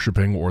about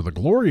worshipping or the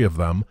glory of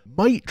them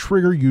might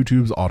trigger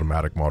YouTube's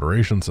automatic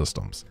moderation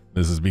systems.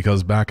 This is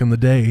because back in the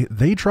day,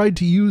 they tried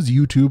to use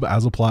YouTube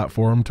as a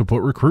platform to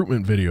put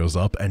recruitment videos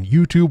up, and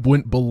YouTube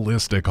went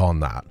ballistic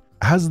on that,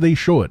 as they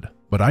should.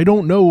 But I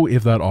don't know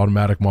if that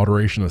automatic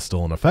moderation is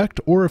still in effect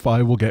or if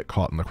I will get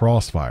caught in the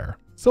crossfire,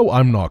 so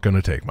I'm not going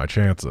to take my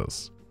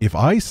chances. If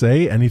I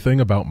say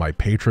anything about my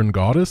patron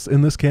goddess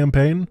in this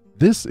campaign,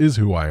 this is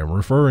who I am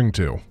referring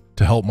to.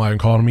 To help my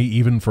economy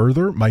even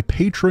further, my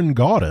patron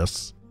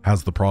goddess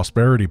has the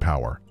prosperity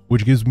power,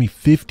 which gives me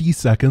 50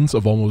 seconds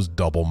of almost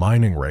double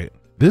mining rate.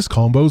 This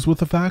combos with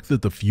the fact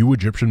that the few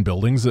Egyptian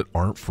buildings that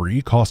aren't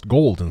free cost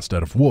gold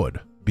instead of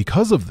wood.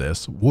 Because of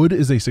this, wood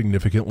is a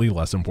significantly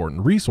less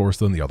important resource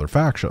than the other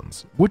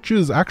factions, which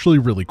is actually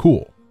really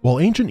cool.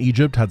 While ancient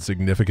Egypt had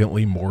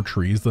significantly more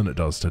trees than it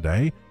does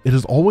today, it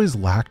has always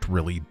lacked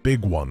really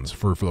big ones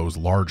for those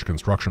large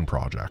construction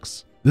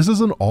projects. This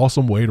is an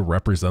awesome way to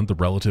represent the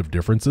relative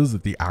differences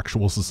that the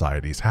actual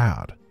societies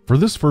had. For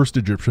this first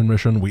Egyptian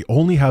mission, we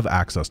only have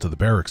access to the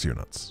barracks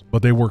units,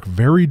 but they work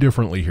very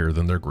differently here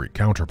than their Greek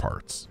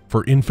counterparts.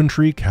 For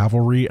infantry,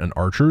 cavalry, and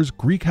archers,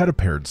 Greek had a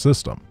paired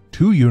system.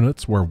 2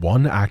 units where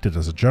one acted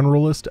as a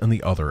generalist and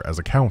the other as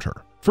a counter.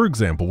 For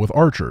example, with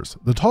archers,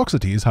 the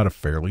Toxotes had a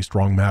fairly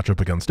strong matchup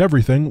against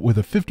everything with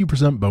a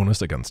 50%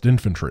 bonus against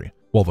infantry,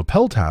 while the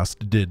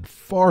Peltast did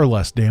far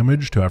less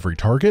damage to every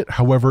target,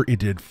 however it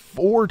did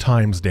 4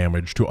 times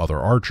damage to other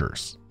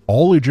archers.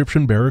 All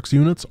Egyptian barracks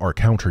units are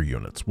counter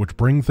units, which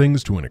bring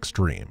things to an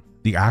extreme.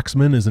 The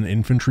Axeman is an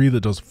infantry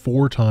that does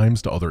 4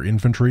 times to other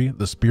infantry,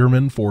 the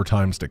Spearman 4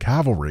 times to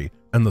cavalry,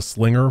 and the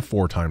Slinger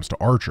 4 times to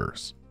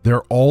archers.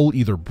 They're all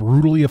either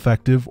brutally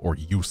effective or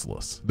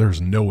useless,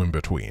 there's no in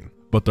between.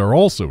 But they're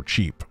also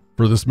cheap.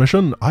 For this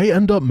mission, I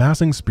end up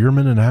massing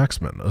Spearmen and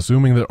Axemen,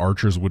 assuming that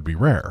archers would be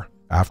rare.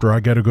 After I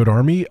get a good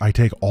army, I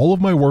take all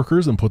of my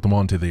workers and put them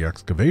onto the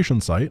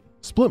excavation site,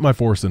 split my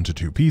force into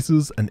 2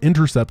 pieces, and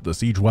intercept the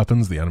siege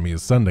weapons the enemy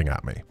is sending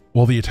at me.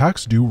 While the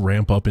attacks do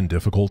ramp up in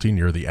difficulty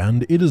near the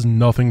end, it is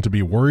nothing to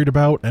be worried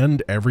about,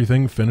 and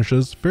everything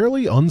finishes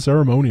fairly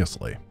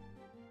unceremoniously.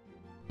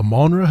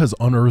 Amonra has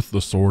unearthed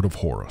the Sword of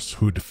Horus,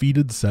 who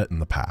defeated Set in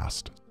the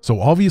past. So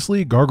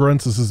obviously,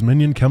 Gargarensis'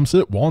 minion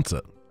Kemsit wants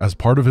it. As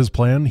part of his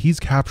plan, he's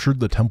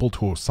captured the temple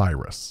to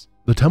Osiris.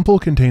 The temple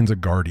contains a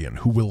guardian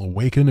who will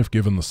awaken if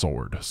given the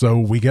sword, so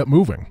we get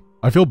moving.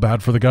 I feel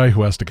bad for the guy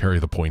who has to carry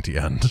the pointy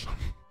end.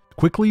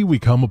 Quickly, we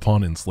come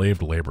upon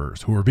enslaved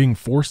laborers who are being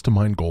forced to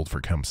mine gold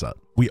for Kemset.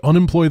 We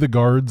unemploy the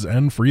guards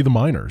and free the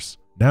miners,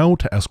 now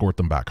to escort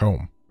them back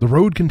home. The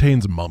road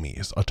contains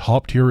mummies, a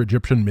top-tier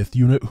Egyptian myth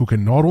unit who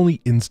can not only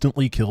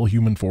instantly kill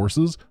human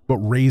forces, but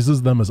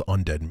raises them as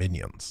undead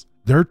minions.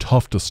 They're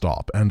tough to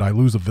stop, and I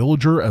lose a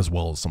villager as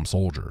well as some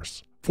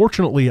soldiers.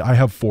 Fortunately, I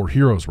have 4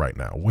 heroes right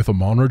now, with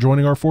Amonra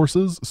joining our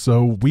forces,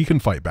 so we can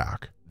fight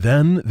back.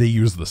 Then they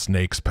use the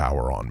snake's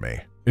power on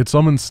me. It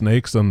summons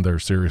snakes and they're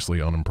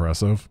seriously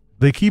unimpressive.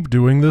 They keep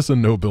doing this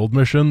in no build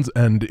missions,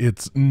 and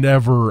it's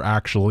never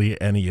actually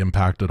any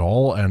impact at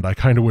all, and I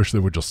kinda wish they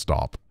would just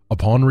stop.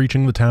 Upon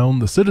reaching the town,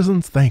 the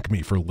citizens thank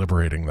me for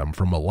liberating them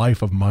from a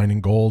life of mining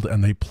gold,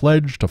 and they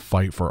pledge to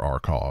fight for our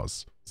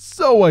cause.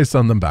 So I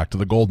send them back to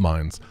the gold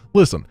mines.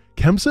 Listen,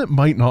 Kemsit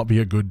might not be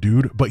a good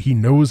dude, but he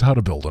knows how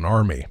to build an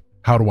army.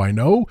 How do I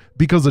know?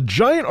 Because a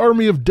giant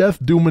army of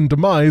death, doom, and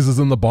demise is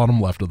in the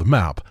bottom left of the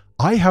map.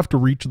 I have to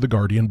reach the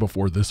Guardian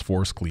before this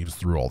force cleaves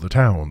through all the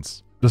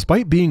towns.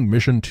 Despite being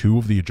mission 2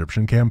 of the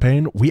Egyptian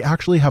campaign, we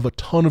actually have a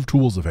ton of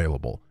tools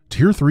available.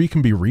 Tier 3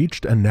 can be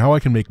reached, and now I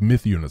can make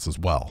myth units as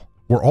well.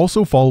 We're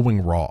also following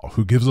Ra,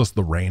 who gives us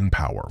the rain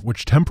power,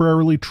 which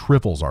temporarily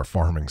triples our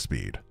farming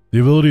speed. The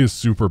ability is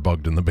super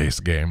bugged in the base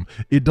game.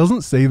 It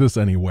doesn't say this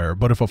anywhere,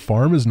 but if a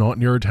farm is not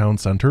near a town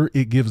center,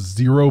 it gives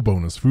 0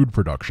 bonus food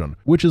production,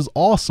 which is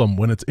awesome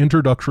when its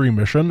introductory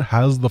mission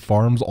has the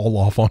farms all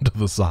off onto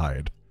the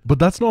side. But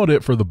that's not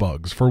it for the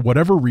bugs. For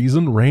whatever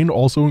reason, rain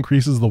also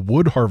increases the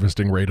wood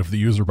harvesting rate of the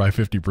user by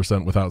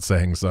 50% without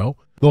saying so.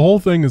 The whole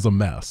thing is a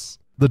mess.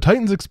 The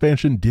Titans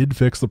expansion did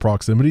fix the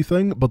proximity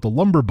thing, but the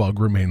lumber bug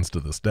remains to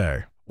this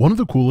day. One of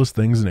the coolest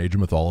things in Age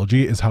of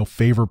Mythology is how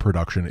favor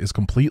production is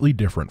completely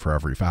different for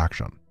every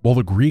faction. While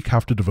the Greek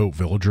have to devote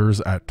villagers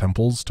at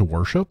temples to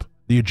worship,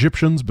 the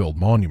Egyptians build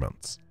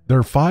monuments. There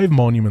are 5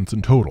 monuments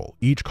in total,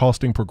 each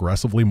costing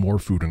progressively more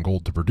food and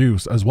gold to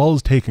produce, as well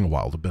as taking a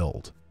while to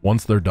build.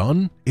 Once they're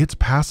done, it's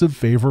passive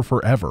favor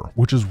forever,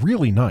 which is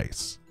really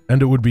nice.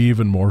 And it would be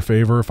even more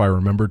favor if I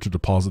remembered to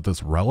deposit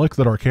this relic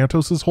that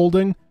Arcantos is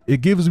holding.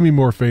 It gives me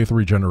more faith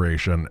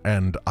regeneration,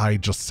 and I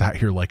just sat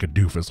here like a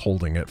doofus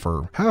holding it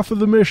for half of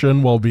the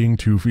mission while being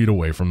 2 feet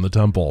away from the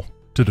temple.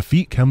 To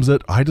defeat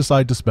Kemsit, I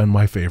decide to spend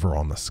my favor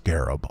on the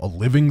Scarab, a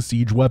living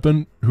siege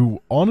weapon,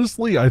 who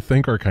honestly I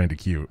think are kinda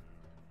cute.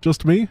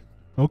 Just me?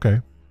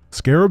 Okay.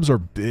 Scarabs are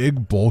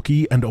big,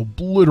 bulky, and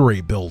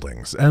obliterate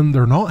buildings, and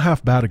they're not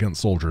half bad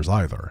against soldiers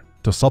either.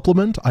 To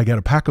supplement, I get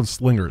a pack of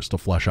slingers to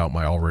flesh out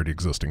my already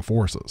existing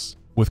forces.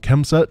 With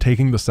Kemsit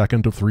taking the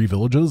second of 3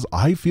 villages,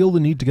 I feel the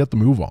need to get the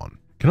move on.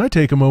 Can I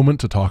take a moment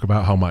to talk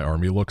about how my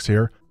army looks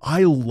here?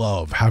 I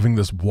love having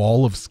this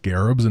wall of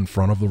scarabs in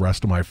front of the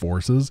rest of my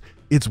forces.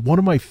 It's one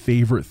of my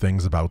favorite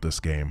things about this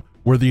game,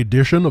 where the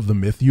addition of the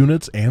myth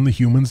units and the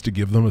humans to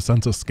give them a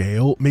sense of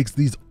scale makes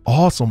these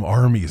awesome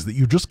armies that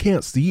you just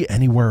can't see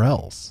anywhere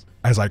else.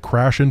 As I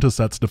crash into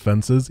Set's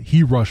defenses,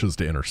 he rushes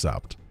to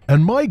intercept.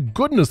 And my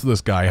goodness, this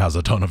guy has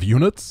a ton of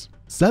units.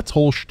 Set's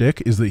whole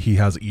shtick is that he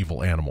has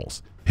evil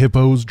animals.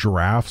 Hippos,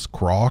 giraffes,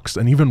 crocs,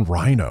 and even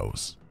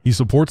rhinos. He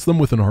supports them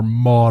with an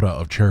armada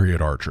of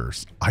chariot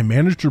archers. I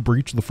managed to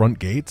breach the front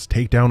gates,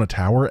 take down a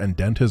tower, and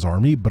dent his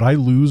army, but I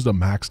lose a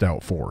maxed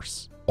out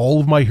force.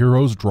 All of my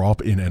heroes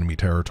drop in enemy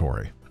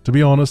territory. To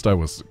be honest, I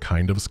was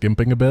kind of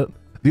skimping a bit.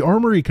 The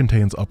armory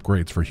contains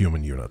upgrades for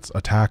human units,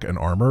 attack and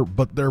armor,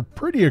 but they're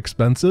pretty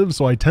expensive,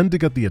 so I tend to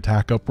get the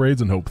attack upgrades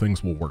and hope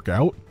things will work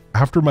out.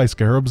 After my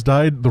scarabs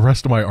died, the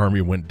rest of my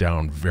army went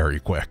down very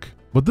quick.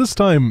 But this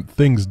time,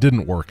 things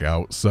didn't work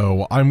out,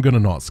 so I'm gonna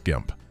not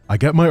skimp. I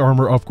get my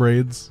armor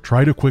upgrades,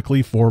 try to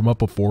quickly form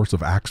up a force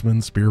of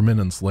axemen, spearmen,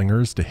 and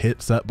slingers to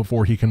hit Set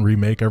before he can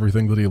remake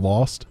everything that he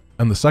lost,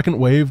 and the second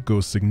wave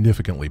goes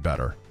significantly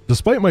better.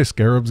 Despite my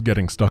scarabs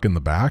getting stuck in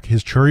the back,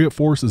 his chariot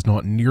force is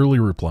not nearly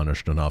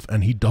replenished enough,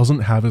 and he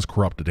doesn't have his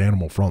corrupted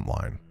animal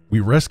frontline.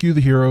 We rescue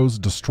the heroes,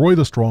 destroy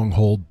the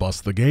stronghold,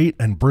 bust the gate,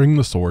 and bring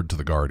the sword to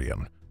the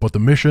Guardian. But the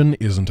mission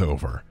isn't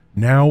over.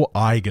 Now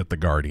I get the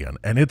Guardian,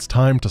 and it's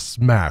time to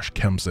smash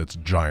Kemsit's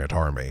giant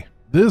army.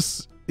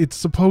 It's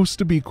supposed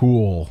to be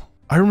cool.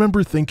 I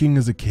remember thinking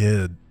as a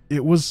kid,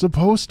 it was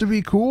supposed to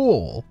be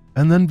cool,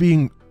 and then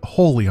being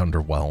wholly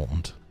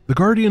underwhelmed. The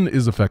Guardian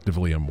is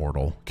effectively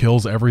immortal,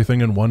 kills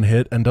everything in one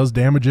hit, and does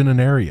damage in an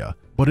area,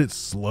 but it's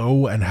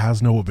slow and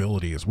has no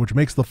abilities, which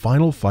makes the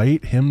final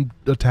fight him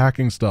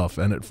attacking stuff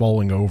and it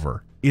falling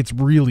over. It's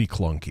really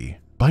clunky.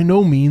 By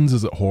no means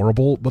is it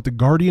horrible, but the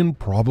Guardian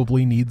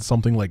probably needs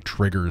something like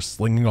triggers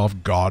slinging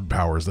off god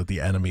powers at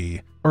the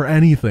enemy, or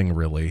anything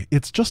really.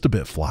 It's just a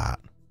bit flat.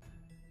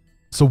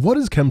 So what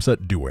is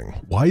Kemset doing?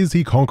 Why is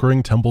he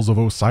conquering temples of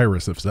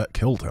Osiris if Set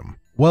killed him?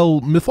 Well,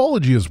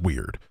 mythology is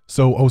weird.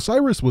 So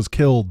Osiris was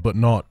killed but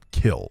not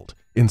killed.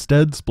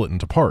 Instead split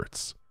into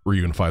parts.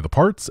 Reunify the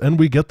parts and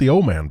we get the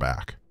Oman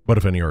back. But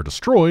if any are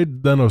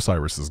destroyed, then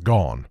Osiris is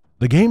gone.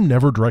 The game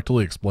never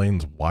directly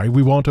explains why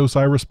we want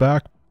Osiris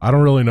back. I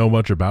don't really know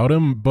much about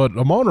him, but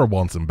Amon-Ra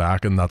wants him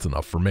back and that's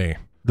enough for me.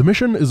 The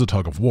mission is a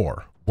tug of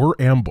war. We're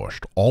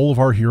ambushed, all of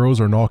our heroes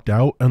are knocked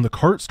out, and the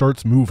cart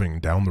starts moving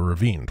down the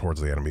ravine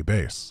towards the enemy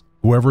base.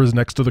 Whoever is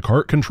next to the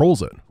cart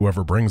controls it.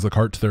 Whoever brings the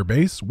cart to their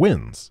base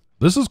wins.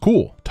 This is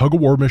cool. Tug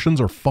of war missions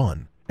are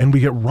fun, and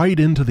we get right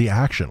into the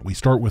action. We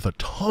start with a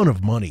ton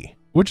of money,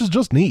 which is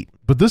just neat.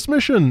 But this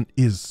mission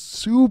is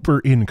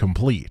super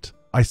incomplete.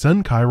 I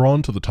send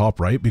Chiron to the top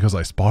right because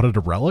I spotted a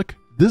relic.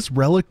 This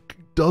relic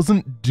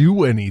doesn't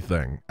do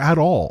anything at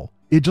all.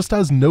 It just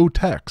has no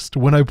text.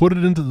 When I put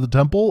it into the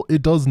temple,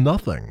 it does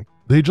nothing.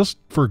 They just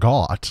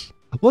forgot.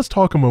 Let's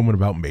talk a moment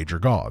about major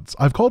gods.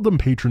 I've called them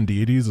patron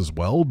deities as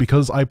well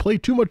because I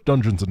played too much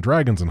Dungeons and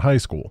Dragons in high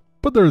school,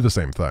 but they're the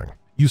same thing.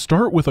 You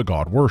start with a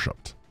god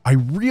worshipped. I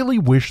really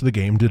wish the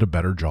game did a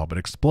better job at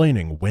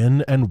explaining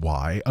when and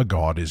why a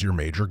god is your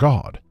major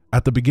god.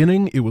 At the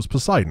beginning, it was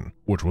Poseidon,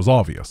 which was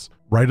obvious.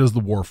 Right as the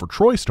war for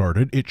Troy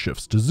started, it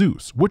shifts to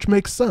Zeus, which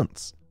makes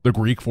sense. The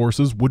Greek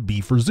forces would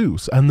be for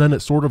Zeus, and then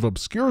it sort of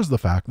obscures the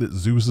fact that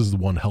Zeus is the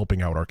one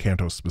helping out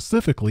Arcantos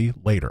specifically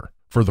later.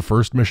 For the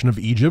first mission of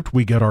Egypt,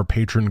 we get our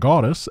patron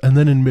goddess, and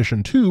then in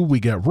mission 2,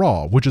 we get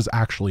Ra, which is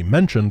actually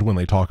mentioned when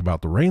they talk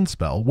about the rain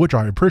spell, which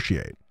I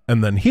appreciate.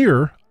 And then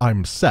here,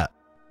 I'm Set.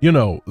 You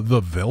know, the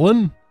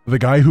villain? The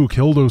guy who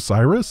killed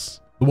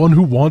Osiris? The one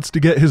who wants to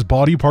get his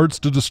body parts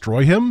to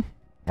destroy him?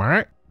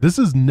 This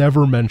is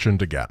never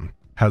mentioned again,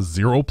 has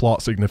zero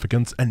plot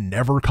significance, and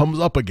never comes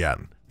up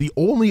again. The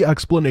only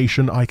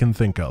explanation I can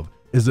think of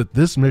is that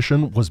this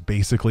mission was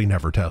basically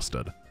never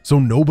tested, so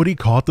nobody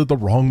caught that the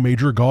wrong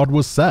major god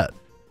was Set.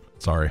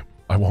 Sorry,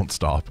 I won't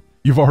stop.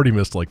 You've already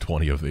missed like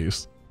 20 of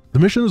these. The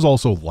mission is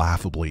also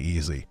laughably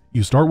easy.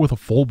 You start with a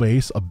full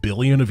base, 1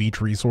 billion of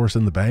each resource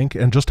in the bank,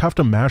 and just have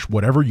to mash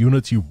whatever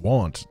units you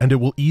want, and it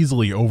will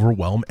easily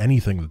overwhelm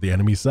anything that the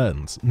enemy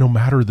sends, no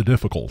matter the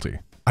difficulty.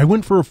 I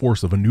went for a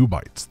force of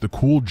Anubites, the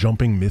cool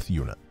jumping myth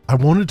unit. I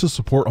wanted to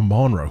support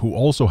Amon-Ra, who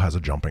also has a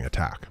jumping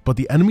attack, but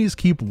the enemies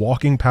keep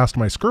walking past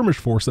my skirmish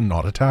force and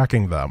not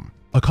attacking them.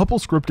 A couple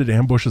scripted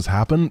ambushes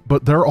happen,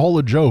 but they're all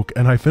a joke,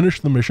 and I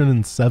finished the mission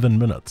in 7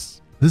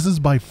 minutes. This is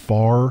by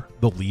far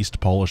the least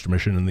polished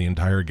mission in the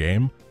entire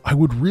game. I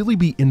would really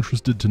be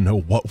interested to know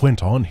what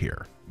went on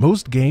here.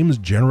 Most games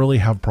generally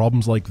have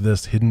problems like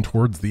this hidden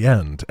towards the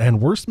end, and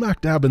we're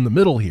smack dab in the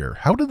middle here.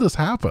 How did this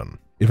happen?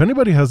 If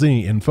anybody has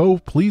any info,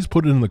 please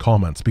put it in the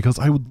comments because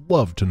I would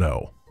love to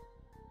know.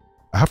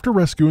 After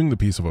rescuing the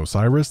piece of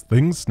Osiris,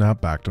 things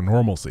snap back to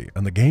normalcy,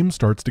 and the game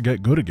starts to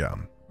get good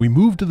again. We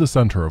move to the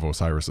center of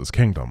Osiris's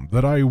kingdom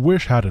that I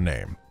wish had a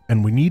name,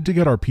 and we need to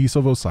get our piece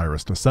of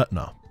Osiris to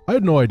Setna. I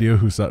had no idea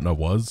who Setna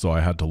was, so I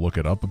had to look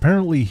it up.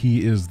 Apparently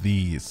he is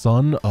the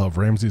son of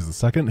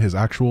Ramses II. His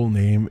actual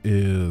name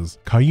is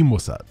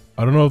Qaim-Waset.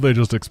 I don't know if they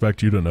just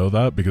expect you to know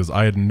that, because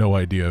I had no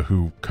idea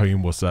who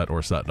Qaim-Waset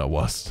or Setna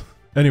was.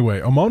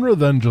 Anyway, Amonra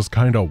then just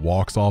kinda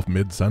walks off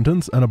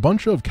mid-sentence, and a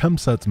bunch of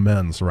Kemset's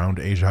men surround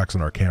Ajax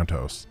and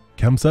Arkantos.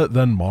 Kemset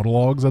then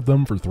monologues at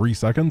them for 3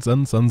 seconds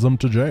and sends them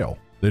to jail.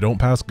 They don't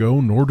pass go,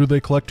 nor do they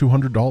collect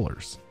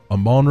 $200.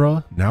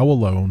 Amonra, now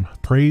alone,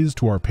 prays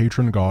to our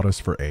patron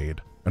goddess for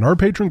aid, and our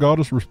patron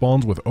goddess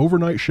responds with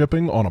overnight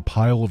shipping on a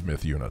pile of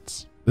myth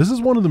units. This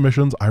is one of the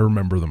missions I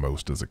remember the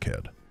most as a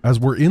kid. As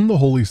we're in the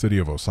holy city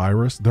of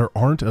Osiris, there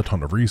aren't a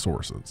ton of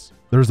resources.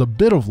 There's a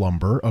bit of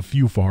lumber, a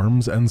few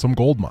farms, and some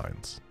gold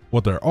mines.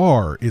 What there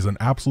are is an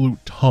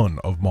absolute ton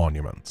of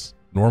monuments.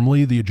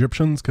 Normally, the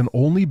Egyptians can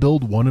only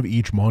build one of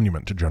each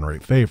monument to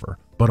generate favor,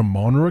 but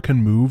Amonra can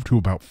move to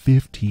about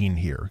 15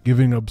 here,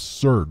 giving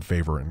absurd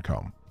favor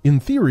income. In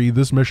theory,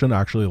 this mission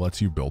actually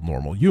lets you build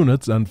normal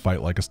units and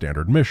fight like a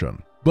standard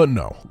mission. But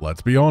no,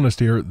 let's be honest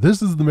here,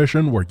 this is the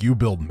mission where you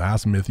build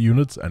mass myth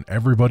units and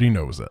everybody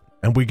knows it.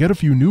 And we get a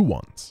few new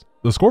ones.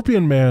 The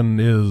Scorpion Man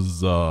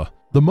is, The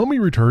Mummy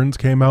Returns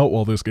came out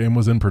while this game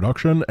was in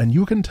production, and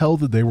you can tell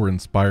that they were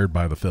inspired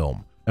by the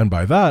film. And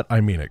by that,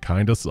 I mean it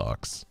kinda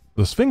sucks.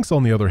 The Sphinx,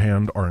 on the other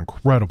hand, are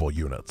incredible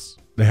units.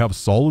 They have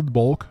solid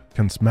bulk,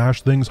 can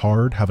smash things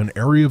hard, have an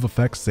area of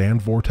effect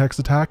sand vortex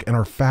attack, and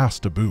are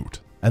fast to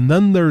boot. And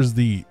then there's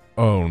the,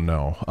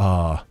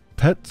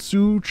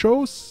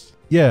 Petsuchos?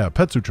 Yeah,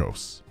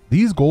 Petsuchos.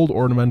 These gold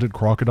ornamented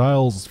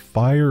crocodiles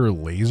fire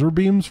laser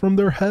beams from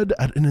their head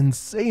at an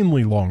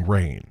insanely long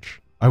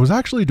range. I was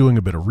actually doing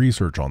a bit of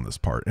research on this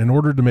part in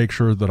order to make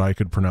sure that I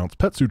could pronounce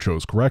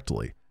Petsuchos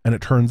correctly, and it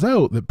turns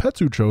out that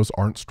Petsuchos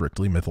aren't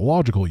strictly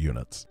mythological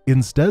units.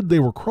 Instead, they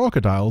were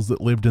crocodiles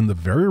that lived in the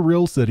very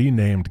real city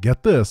named,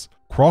 get this,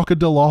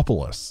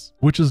 Crocodilopolis,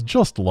 which is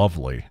just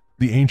lovely.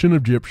 The ancient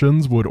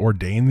Egyptians would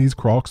ordain these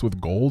crocs with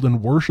gold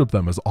and worship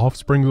them as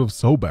offsprings of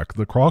Sobek,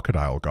 the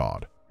crocodile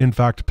god. In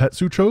fact,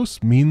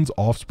 Petsuchos means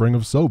offspring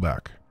of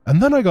Sobek.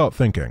 And then I got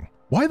thinking,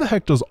 why the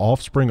heck does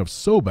offspring of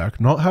Sobek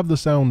not have the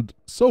sound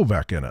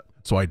Sobek in it?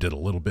 So I did a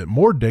little bit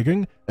more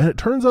digging, and it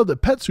turns out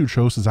that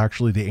Petsuchos is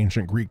actually the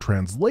ancient Greek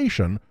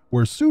translation,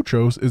 where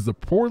Suchos is the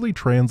poorly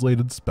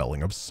translated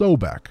spelling of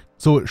Sobek.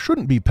 So it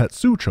shouldn't be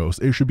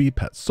Petsuchos, it should be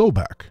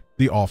Petsobek,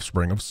 the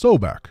offspring of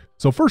Sobek.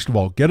 So first of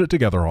all, get it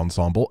together,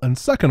 ensemble, and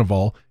second of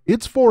all,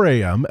 it's 4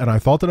 AM and I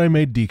thought that I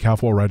made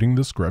decaf while writing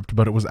the script,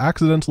 but it was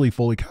accidentally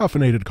fully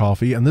caffeinated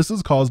coffee, and this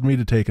has caused me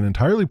to take an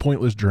entirely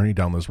pointless journey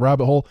down this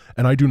rabbit hole,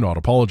 and I do not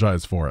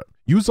apologize for it.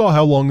 You saw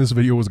how long this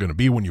video was going to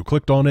be when you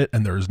clicked on it,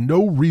 and there is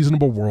no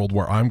reasonable world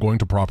where I'm going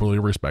to properly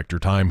respect your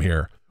time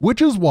here.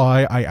 Which is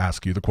why I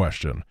ask you the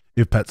question.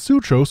 If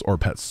Petsuchos or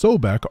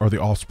Petsobek are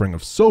the offspring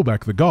of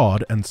Sobek the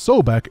god, and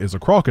Sobek is a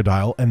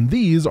crocodile, and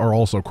these are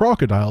also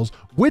crocodiles,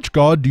 which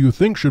god do you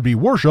think should be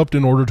worshipped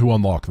in order to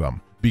unlock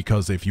them?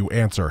 Because if you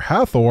answer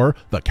Hathor,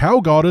 the cow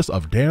goddess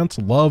of dance,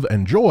 love,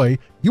 and joy,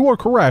 you are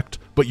correct,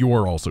 but you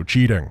are also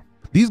cheating.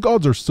 These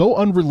gods are so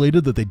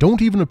unrelated that they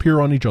don't even appear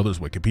on each other's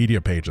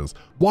Wikipedia pages.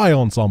 Why,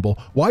 ensemble?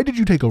 Why did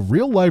you take a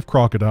real-life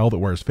crocodile that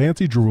wears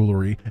fancy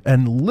jewelry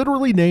and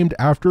literally named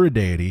after a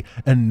deity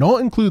and not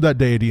include that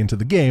deity into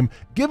the game,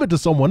 give it to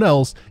someone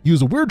else,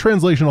 use a weird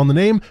translation on the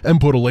name, and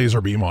put a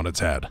laser beam on its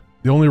head?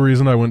 The only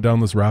reason I went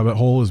down this rabbit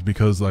hole is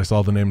because I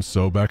saw the name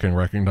Sobek and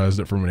recognized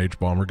it from an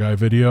H-Bomber Guy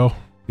video.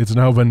 It's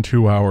now been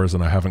 2 hours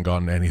and I haven't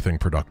gotten anything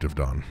productive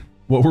done.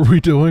 What were we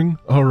doing?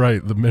 Oh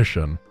right, the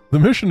mission. The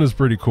mission is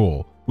pretty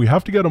cool. We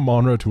have to get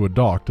Amonra to a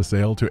dock to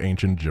sail to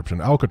ancient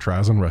Egyptian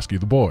Alcatraz and rescue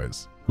the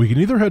boys. We can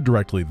either head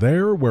directly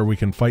there, where we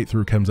can fight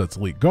through Kemset's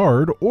elite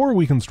guard, or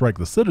we can strike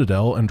the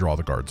Citadel and draw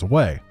the guards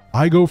away.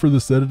 I go for the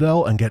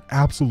Citadel and get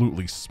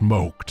absolutely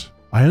smoked.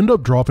 I end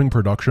up dropping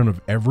production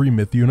of every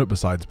myth unit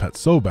besides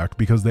Petsobek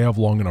because they have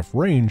long enough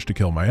range to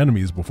kill my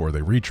enemies before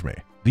they reach me.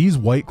 These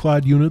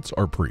white-clad units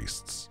are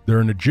priests. They're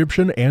an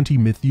Egyptian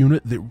anti-myth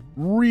unit that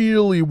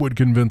really would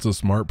convince a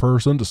smart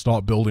person to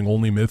stop building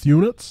only myth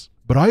units.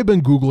 But I've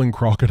been Googling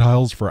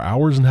crocodiles for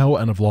hours now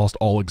and have lost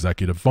all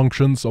executive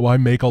function, so I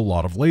make a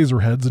lot of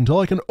laser heads until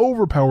I can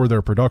overpower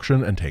their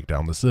production and take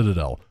down the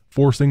Citadel,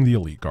 forcing the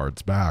elite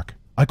guards back.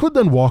 I could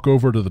then walk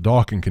over to the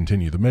dock and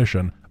continue the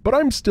mission, but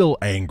I'm still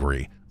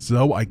angry.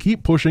 So I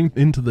keep pushing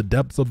into the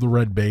depths of the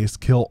red base,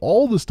 kill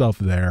all the stuff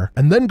there,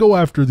 and then go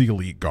after the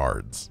elite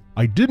guards.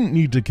 I didn't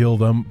need to kill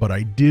them, but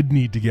I did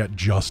need to get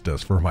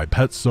justice for my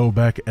pet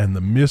Sobek and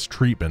the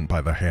mistreatment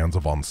by the hands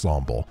of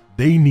Ensemble.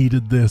 They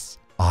needed this,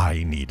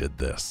 I needed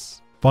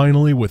this.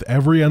 Finally, with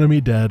every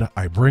enemy dead,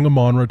 I bring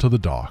Amonra to the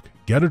dock,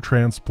 get a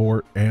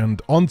transport,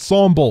 and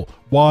Ensemble,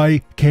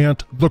 why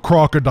can't the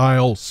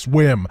crocodile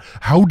swim?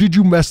 How did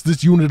you mess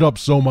this unit up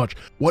so much?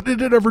 What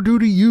did it ever do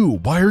to you?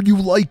 Why are you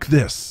like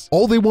this?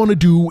 All they want to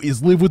do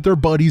is live with their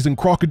buddies in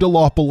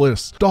Crocodilopolis.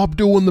 Stop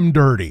doing them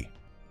dirty.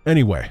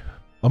 Anyway,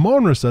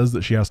 Amonra says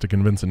that she has to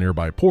convince a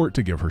nearby port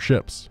to give her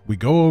ships. We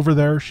go over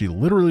there, she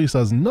literally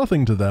says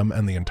nothing to them,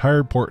 and the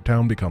entire port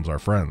town becomes our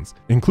friends,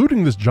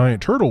 including this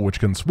giant turtle which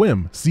can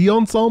swim. See,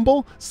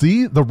 Ensemble?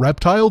 See, the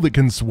reptile that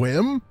can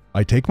swim?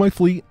 I take my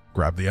fleet,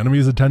 grab the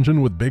enemy's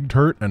attention with Big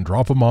Turt, and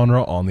drop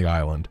Amonra on the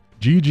island.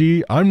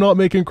 GG, I'm not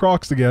making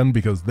Crocs again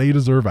because they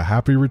deserve a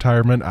happy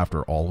retirement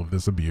after all of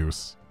this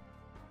abuse.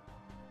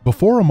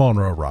 Before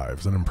Amonra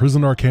arrives, an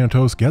imprisoned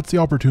Arcantos gets the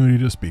opportunity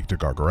to speak to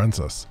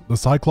Gargarensis. The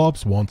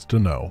Cyclops wants to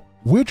know,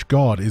 which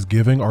god is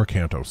giving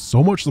Arcantos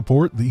so much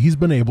support that he's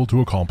been able to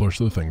accomplish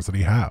the things that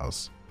he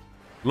has?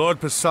 Lord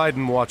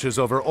Poseidon watches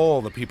over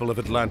all the people of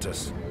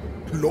Atlantis.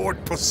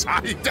 Lord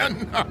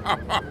Poseidon?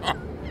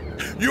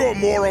 You're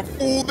more a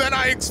fool than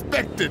I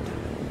expected.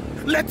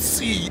 Let's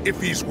see if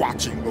he's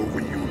watching over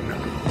you now.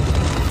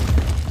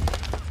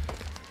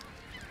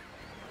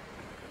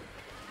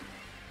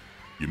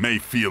 You may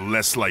feel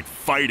less like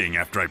fighting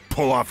after I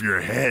pull off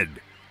your head.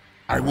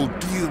 I will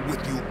deal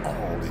with you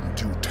all in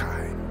due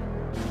time.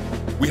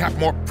 We have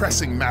more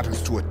pressing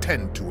matters to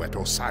attend to at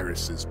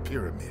Osiris's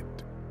pyramid.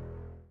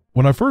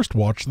 When I first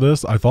watched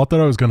this, I thought that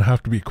I was going to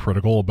have to be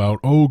critical about,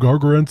 oh,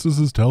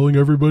 Gargarensis is telling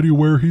everybody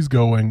where he's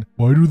going.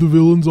 Why do the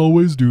villains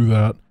always do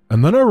that?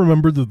 And then I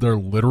remembered that they're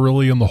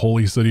literally in the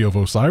holy city of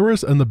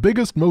Osiris, and the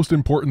biggest, most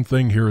important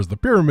thing here is the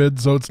pyramid,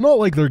 so it's not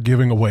like they're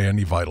giving away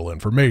any vital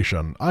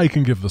information. I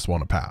can give this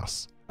one a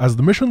pass. As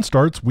the mission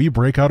starts, we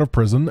break out of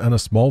prison and a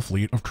small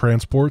fleet of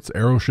transports,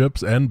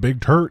 aeroships, and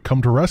Big Turt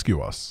come to rescue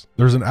us.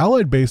 There's an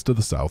allied base to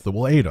the south that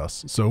will aid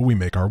us, so we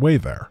make our way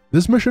there.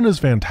 This mission is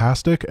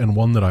fantastic and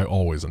one that I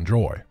always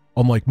enjoy.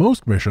 Unlike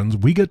most missions,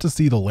 we get to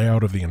see the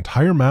layout of the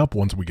entire map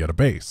once we get a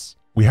base.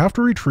 We have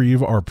to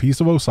retrieve our piece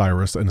of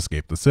Osiris and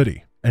escape the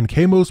city, and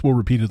Kamos will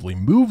repeatedly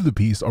move the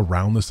piece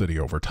around the city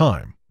over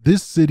time.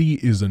 This city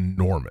is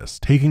enormous,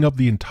 taking up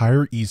the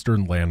entire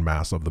eastern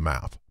landmass of the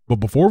map. But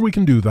before we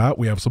can do that,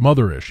 we have some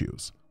other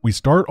issues. We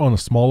start on a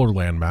smaller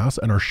landmass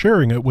and are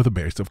sharing it with a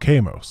base of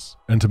Kamos.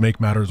 And to make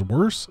matters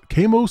worse,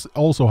 Kamos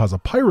also has a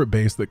pirate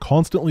base that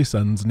constantly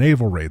sends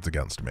naval raids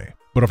against me.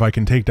 But if I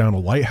can take down a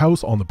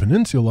lighthouse on the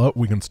peninsula,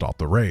 we can stop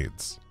the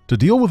raids. To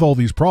deal with all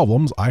these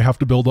problems, I have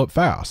to build up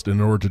fast. In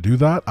order to do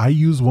that, I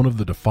use one of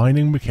the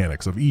defining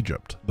mechanics of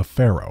Egypt, the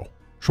Pharaoh.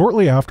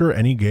 Shortly after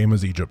any game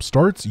as Egypt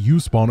starts, you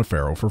spawn a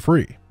Pharaoh for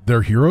free.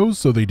 They're heroes,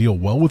 so they deal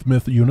well with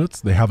myth units,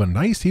 they have a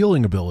nice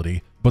healing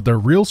ability, but their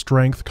real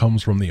strength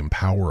comes from the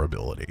Empower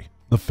ability.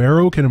 The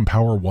Pharaoh can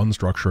empower one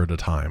structure at a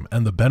time,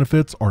 and the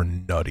benefits are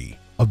nutty.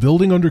 A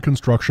building under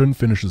construction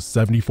finishes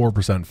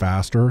 74%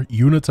 faster,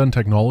 units and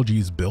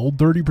technologies build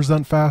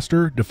 30%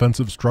 faster,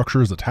 defensive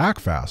structures attack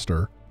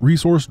faster,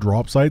 resource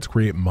drop sites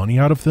create money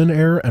out of thin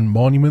air, and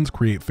monuments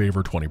create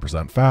favor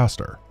 20%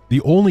 faster.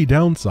 The only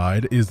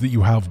downside is that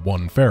you have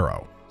one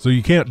Pharaoh, so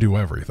you can't do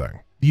everything.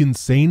 The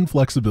insane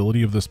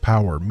flexibility of this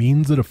power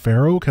means that a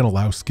Pharaoh can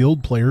allow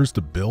skilled players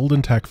to build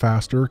and tech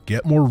faster,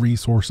 get more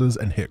resources,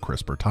 and hit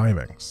crisper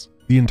timings.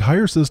 The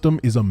entire system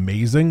is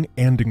amazing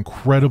and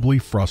incredibly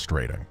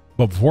frustrating.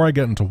 But before I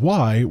get into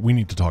why, we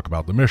need to talk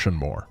about the mission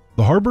more.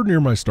 The harbor near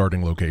my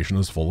starting location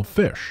is full of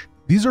fish.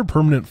 These are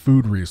permanent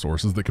food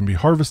resources that can be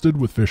harvested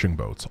with fishing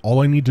boats.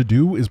 All I need to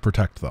do is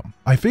protect them.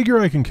 I figure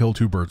I can kill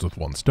two birds with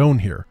one stone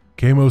here.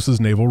 Kamos'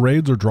 naval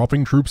raids are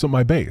dropping troops at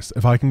my base.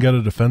 If I can get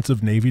a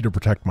defensive navy to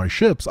protect my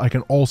ships, I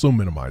can also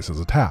minimize his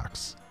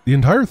attacks. The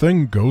entire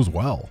thing goes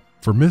well.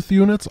 For myth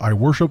units, I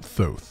worship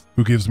Thoth,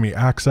 who gives me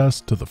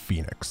access to the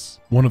Phoenix,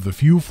 one of the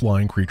few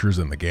flying creatures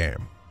in the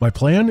game. My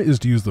plan is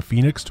to use the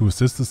Phoenix to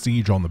assist the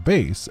siege on the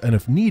base, and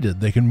if needed,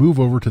 they can move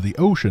over to the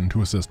ocean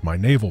to assist my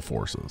naval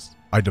forces.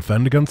 I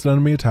defend against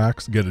enemy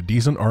attacks, get a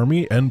decent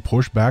army, and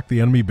push back the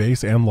enemy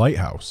base and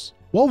lighthouse.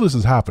 While this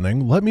is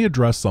happening, let me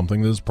address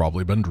something that has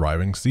probably been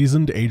driving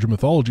seasoned Age of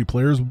Mythology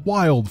players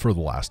wild for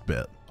the last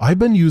bit. I've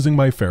been using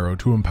my Pharaoh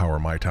to empower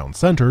my town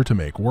center to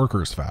make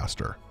workers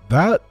faster.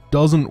 That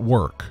doesn't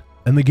work,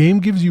 and the game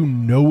gives you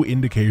no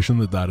indication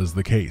that that is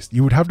the case.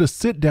 You would have to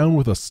sit down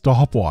with a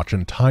stopwatch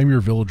and time your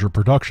villager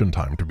production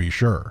time to be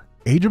sure.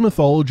 Age of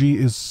Mythology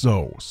is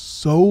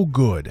so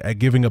good at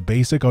giving a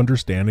basic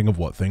understanding of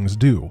what things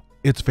do.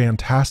 It's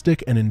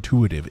fantastic and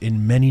intuitive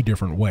in many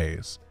different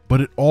ways, but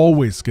it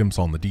always skimps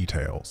on the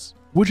details,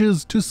 which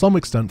is to some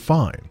extent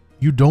fine.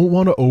 You don't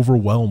want to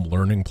overwhelm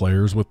learning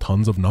players with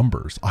tons of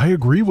numbers. I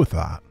agree with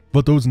that,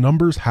 but those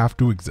numbers have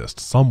to exist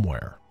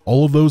somewhere.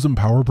 All of those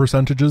empower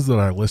percentages that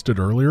I listed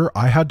earlier,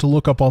 I had to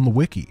look up on the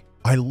wiki.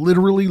 I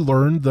literally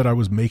learned that I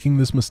was making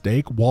this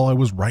mistake while I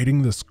was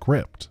writing this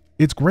script.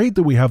 It's great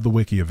that we have the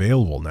wiki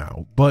available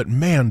now, but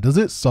man, does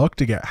it suck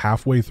to get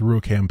halfway through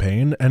a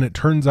campaign and it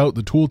turns out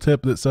the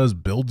tooltip that says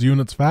builds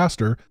units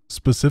faster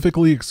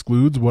specifically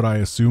excludes what I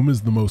assume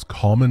is the most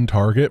common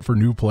target for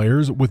new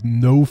players with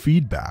no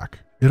feedback.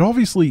 It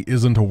obviously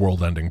isn't a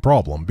world-ending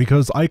problem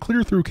because I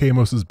clear through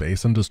Kamos'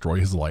 base and destroy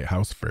his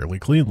lighthouse fairly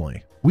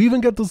cleanly. We even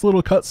get this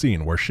little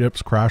cutscene where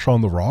ships crash on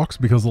the rocks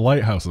because the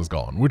lighthouse is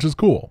gone, which is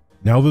cool.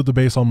 Now that the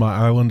base on my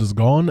island is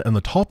gone and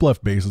the top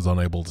left base is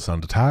unable to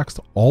send attacks,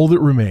 all that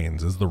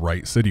remains is the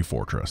right city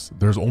fortress.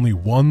 There's only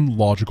one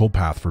logical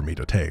path for me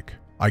to take.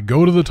 I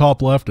go to the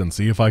top left and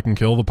see if I can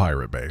kill the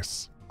pirate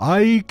base.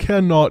 I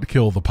cannot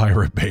kill the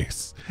pirate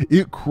base.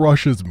 It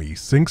crushes me,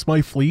 sinks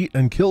my fleet,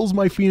 and kills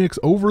my phoenix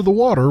over the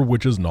water,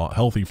 which is not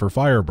healthy for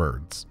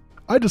firebirds.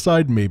 I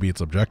decide maybe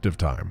it's objective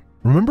time.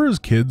 Remember as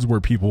kids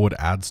where people would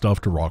add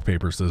stuff to rock,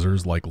 paper,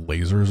 scissors like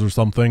lasers or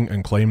something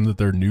and claim that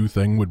their new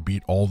thing would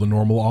beat all the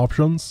normal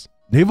options?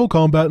 Naval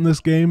combat in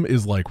this game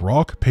is like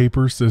rock,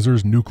 paper,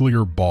 scissors,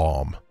 nuclear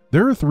bomb.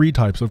 There are 3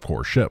 types of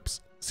core ships.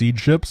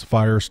 Siege ships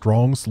fire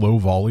strong, slow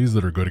volleys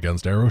that are good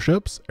against arrow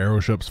ships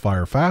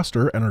fire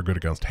faster and are good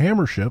against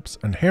hammer ships,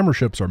 and hammer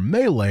ships are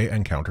melee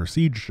and counter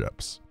siege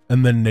ships.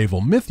 And then naval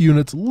myth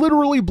units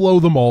literally blow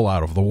them all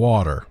out of the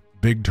water.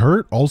 Big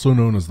Turret, also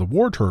known as the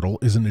War Turtle,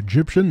 is an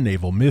Egyptian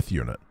naval myth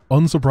unit.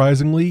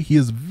 Unsurprisingly, he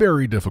is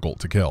very difficult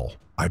to kill.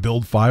 I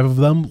build 5 of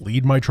them,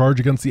 lead my charge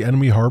against the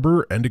enemy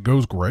harbor, and it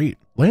goes great.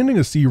 Landing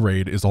a sea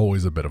raid is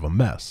always a bit of a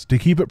mess. To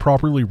keep it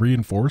properly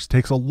reinforced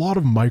takes a lot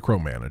of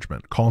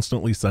micromanagement,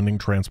 constantly sending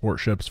transport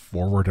ships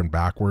forward and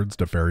backwards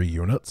to ferry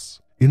units.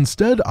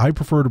 Instead, I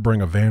prefer to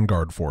bring a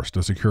vanguard force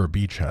to secure a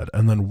beachhead,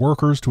 and then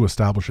workers to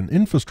establish an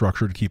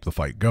infrastructure to keep the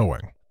fight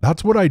going.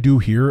 That's what I do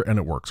here, and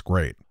it works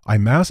great. I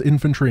mass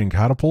infantry and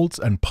catapults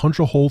and punch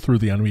a hole through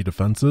the enemy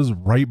defenses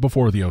right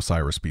before the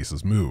Osiris piece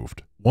is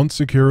moved. Once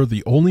secure,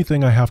 the only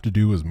thing I have to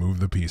do is move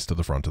the piece to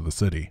the front of the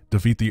city,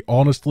 defeat the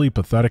honestly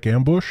pathetic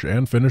ambush,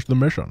 and finish the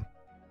mission.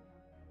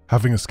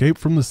 Having escaped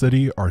from the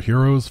city, our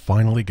heroes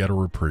finally get a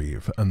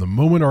reprieve, and the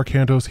moment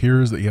Arkantos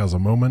hears that he has a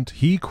moment,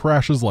 he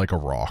crashes like a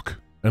rock,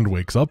 and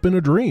wakes up in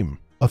a dream.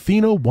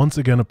 Athena once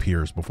again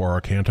appears before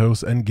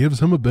Arkantos and gives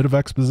him a bit of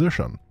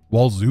exposition.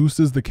 While Zeus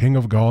is the king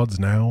of gods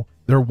now,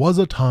 there was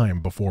a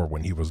time before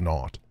when he was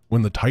not,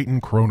 when the Titan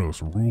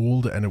Kronos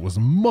ruled and it was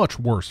much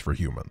worse for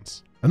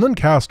humans. And then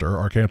Castor,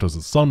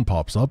 Arkantos' son,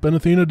 pops up and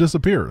Athena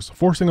disappears,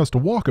 forcing us to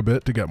walk a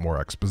bit to get more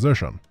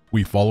exposition.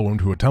 We follow him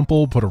to a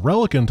temple, put a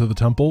relic into the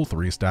temple,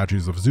 3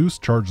 statues of Zeus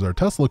charge their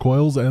Tesla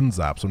coils, and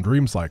zap some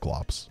Dream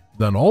Cyclops.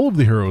 Then all of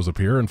the heroes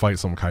appear and fight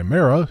some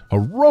Chimera,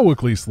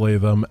 heroically slay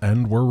them,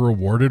 and we're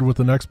rewarded with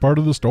the next part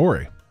of the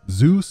story.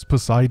 Zeus,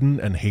 Poseidon,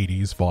 and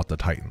Hades fought the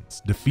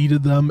Titans,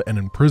 defeated them, and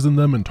imprisoned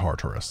them in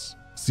Tartarus,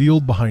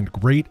 sealed behind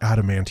great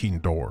adamantine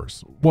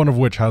doors, one of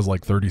which has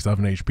like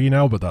 37 HP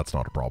now, but that's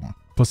not a problem.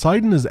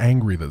 Poseidon is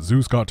angry that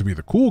Zeus got to be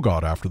the cool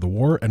god after the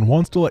war and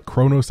wants to let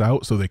Kronos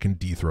out so they can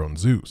dethrone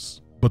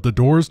Zeus. But the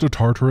doors to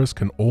Tartarus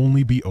can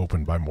only be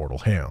opened by mortal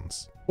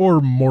hands.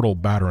 Or mortal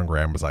battering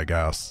rams, I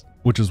guess.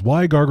 Which is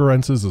why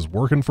Gargarensis is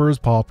working for his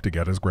pop to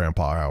get his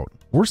grandpa out.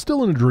 We're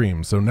still in a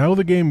dream, so now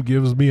the game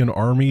gives me an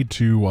army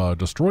to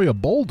destroy a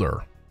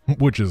boulder,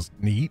 which is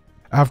neat.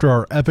 After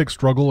our epic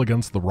struggle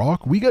against the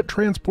rock, we get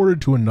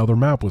transported to another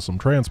map with some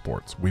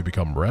transports. We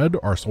become red,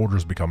 our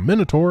soldiers become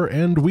Minotaur,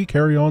 and we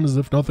carry on as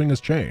if nothing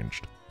has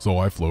changed. So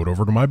I float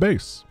over to my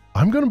base.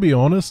 I'm gonna be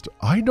honest,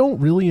 I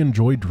don't really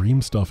enjoy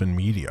dream stuff in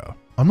media.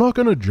 I'm not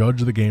gonna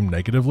judge the game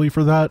negatively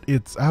for that,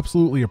 it's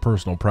absolutely a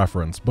personal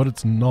preference, but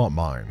it's not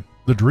mine.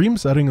 The dream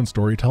setting and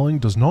storytelling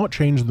does not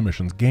change the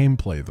mission's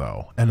gameplay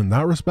though, and in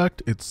that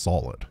respect, it's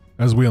solid.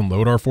 As we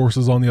unload our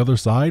forces on the other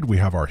side, we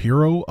have our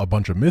hero, a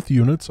bunch of myth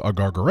units, a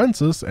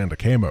Gargarensis, and a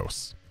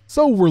Kamos.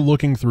 So we're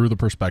looking through the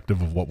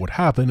perspective of what would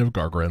happen if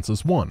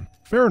Gargarensis won.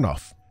 Fair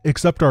enough.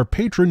 Except our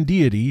patron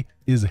deity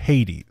is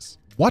Hades.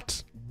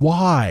 What?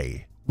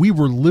 Why? We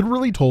were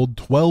literally told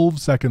 12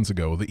 seconds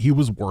ago that he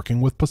was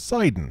working with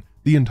Poseidon.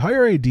 The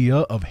entire idea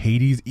of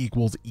Hades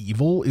equals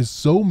evil is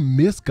so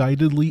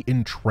misguidedly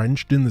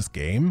entrenched in this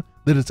game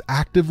that it's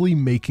actively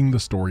making the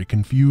story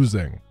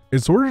confusing.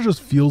 It sort of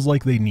just feels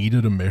like they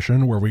needed a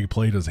mission where we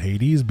played as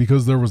Hades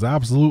because there was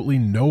absolutely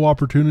no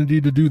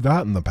opportunity to do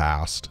that in the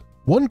past.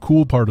 One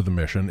cool part of the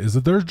mission is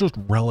that there's just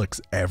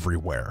relics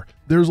everywhere.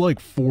 There's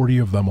like 40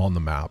 of them on the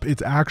map.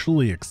 It's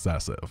actually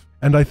excessive.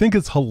 And I think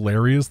it's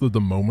hilarious that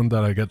the moment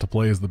that I get to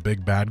play as the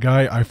big bad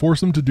guy, I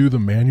force him to do the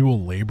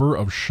manual labor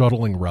of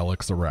shuttling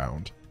relics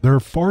around. There are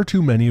far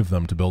too many of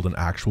them to build an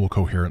actual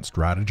coherent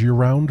strategy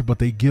around, but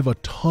they give a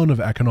ton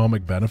of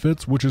economic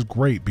benefits, which is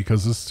great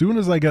because as soon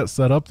as I get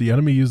set up, the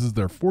enemy uses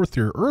their 4th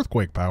tier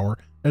earthquake power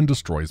and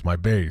destroys my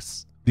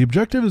base. The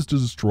objective is to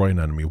destroy an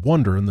enemy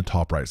wonder in the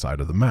top right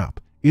side of the map.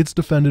 It's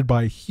defended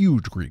by a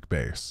huge Greek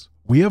base.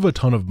 We have a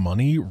ton of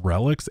money,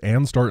 relics,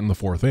 and start in the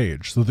 4th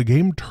age, so the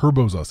game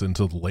turbos us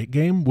into the late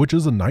game, which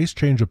is a nice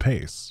change of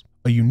pace.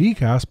 A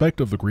unique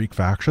aspect of the Greek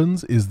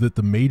factions is that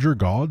the major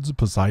gods,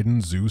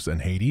 Poseidon, Zeus,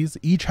 and Hades,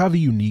 each have a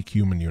unique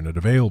human unit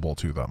available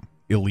to them.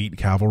 Elite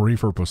cavalry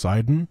for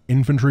Poseidon,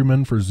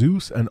 infantrymen for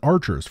Zeus, and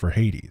archers for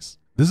Hades.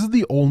 This is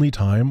the only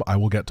time I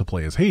will get to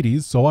play as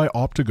Hades, so I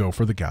opt to go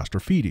for the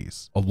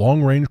Gastrophetes, a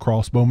long-range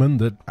crossbowman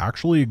that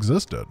actually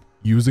existed.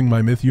 Using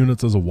my myth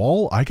units as a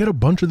wall, I get a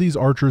bunch of these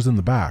archers in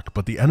the back,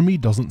 but the enemy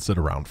doesn't sit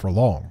around for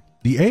long.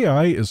 The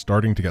AI is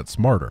starting to get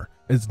smarter.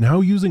 It's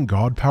now using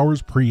god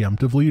powers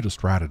preemptively to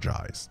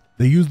strategize.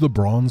 They use the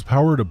bronze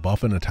power to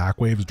buff an attack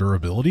wave's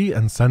durability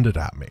and send it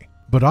at me.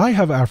 But I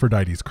have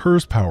Aphrodite's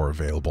curse power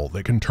available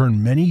that can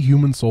turn many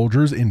human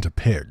soldiers into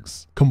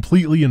pigs,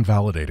 completely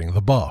invalidating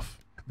the buff.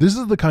 This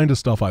is the kind of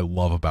stuff I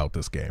love about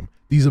this game.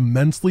 These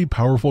immensely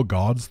powerful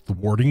gods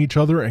thwarting each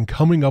other and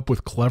coming up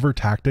with clever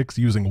tactics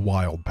using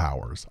wild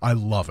powers. I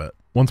love it.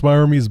 Once my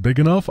army is big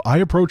enough, I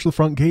approach the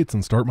front gates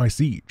and start my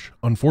siege.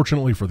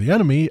 Unfortunately for the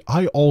enemy,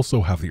 I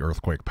also have the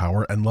earthquake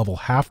power and level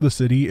half the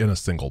city in a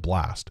single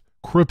blast,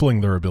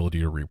 crippling their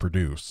ability to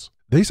reproduce.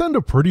 They send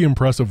a pretty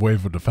impressive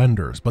wave of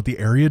defenders, but the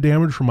area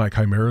damage from my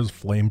Chimera's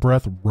flame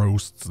breath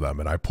roasts them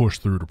and I push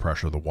through to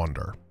pressure the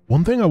wonder.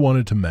 One thing I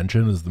wanted to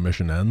mention as the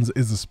mission ends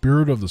is the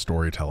spirit of the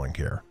storytelling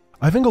here.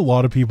 I think a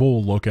lot of people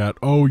will look at,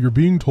 oh, you're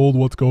being told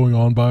what's going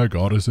on by a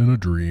goddess in a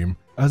dream,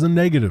 as a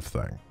negative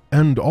thing.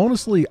 And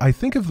honestly, I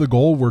think if the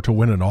goal were to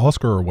win an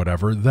Oscar or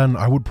whatever, then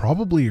I would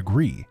probably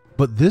agree.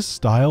 But this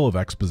style of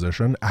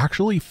exposition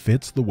actually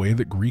fits the way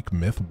that Greek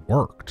myth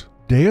worked.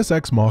 Deus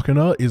Ex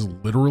Machina is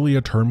literally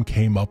a term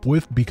came up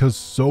with because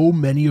so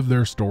many of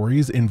their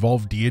stories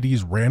involve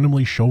deities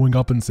randomly showing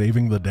up and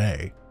saving the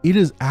day. It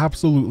is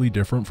absolutely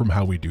different from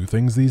how we do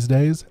things these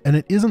days, and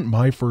it isn't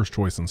my first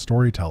choice in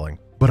storytelling,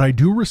 but I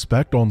do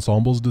respect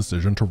Ensemble's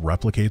decision to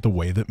replicate the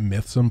way that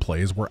myths and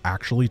plays were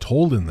actually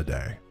told in the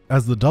day.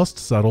 As the dust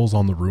settles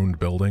on the ruined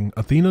building,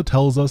 Athena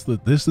tells us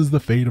that this is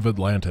the fate of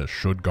Atlantis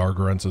should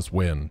Gargarensis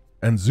win,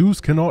 and Zeus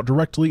cannot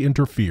directly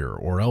interfere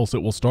or else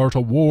it will start a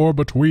war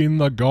between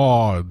the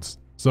gods.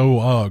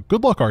 So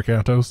good luck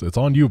Arcantos, it's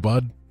on you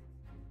bud.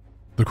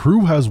 The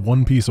crew has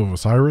one piece of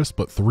Osiris,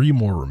 but 3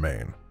 more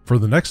remain. For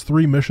the next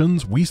 3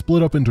 missions, we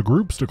split up into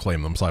groups to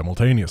claim them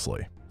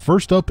simultaneously.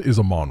 First up is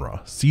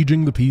Amonra,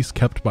 sieging the piece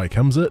kept by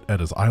Kemzit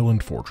at his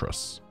island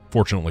fortress.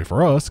 Fortunately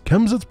for us,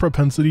 Kemzit's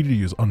propensity to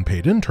use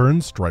unpaid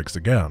interns strikes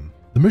again.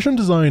 The mission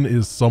design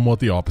is somewhat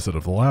the opposite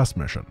of the last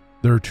mission.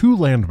 There are 2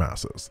 land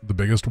masses. The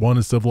biggest one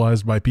is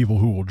civilized by people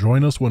who will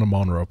join us when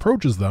Amonra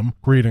approaches them,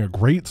 creating a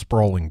great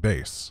sprawling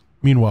base.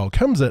 Meanwhile,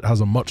 Kemzit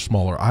has a much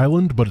smaller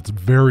island, but it's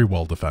very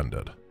well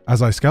defended.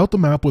 As I scout the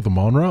map with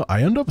Amonra,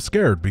 I end up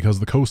scared because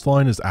the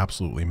coastline is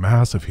absolutely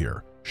massive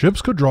here.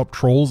 Ships could drop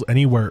trolls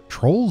anywhere.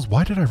 Trolls?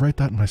 Why did I write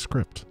that in my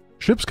script?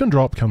 Ships can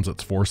drop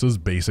Kemzit's forces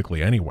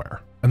basically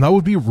anywhere, and that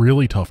would be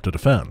really tough to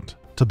defend.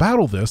 To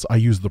battle this, I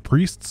use the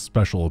priest's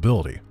special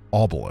ability,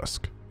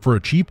 Obelisk. For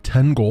a cheap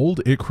 10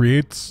 gold, it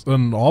creates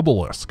an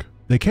obelisk.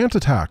 They can't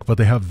attack, but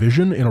they have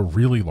vision in a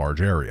really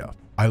large area.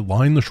 I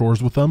line the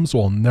shores with them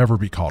so I'll never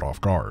be caught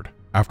off guard.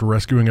 After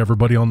rescuing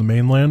everybody on the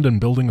mainland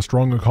and building a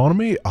strong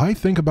economy, I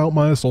think about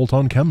my assault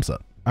on Kemzit.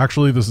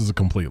 Actually, this is a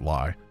complete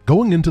lie.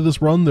 Going into this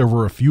run, there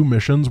were a few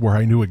missions where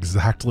I knew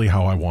exactly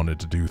how I wanted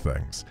to do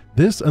things.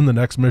 This and the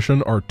next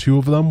mission are 2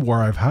 of them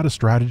where I've had a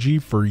strategy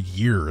for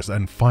years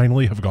and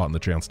finally have gotten the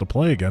chance to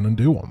play again and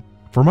do them.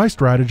 For my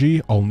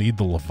strategy, I'll need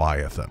the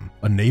Leviathan,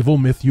 a naval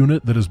myth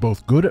unit that is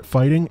both good at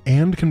fighting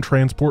and can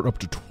transport up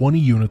to 20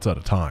 units at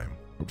a time.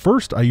 But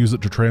first, I use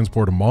it to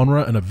transport a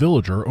Monra and a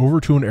villager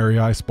over to an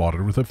area I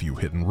spotted with a few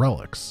hidden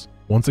relics.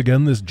 Once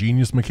again, this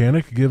genius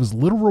mechanic gives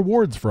little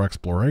rewards for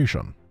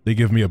exploration. They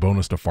give me a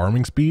bonus to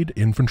farming speed,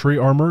 infantry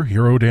armor,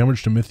 hero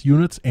damage to myth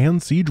units,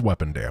 and siege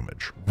weapon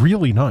damage.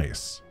 Really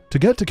nice. To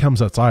get to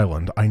Kemzit's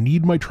island, I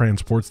need my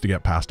transports to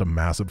get past a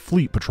massive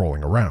fleet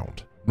patrolling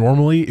around.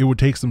 Normally, it would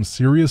take some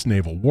serious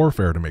naval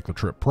warfare to make the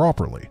trip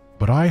properly,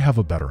 but I have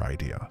a better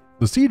idea.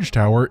 The siege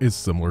tower is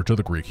similar to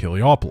the Greek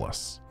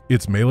Heliopolis.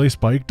 Its melee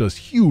spike does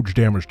huge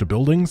damage to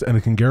buildings and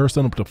it can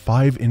garrison up to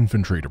 5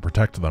 infantry to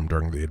protect them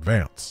during the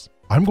advance.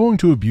 I'm going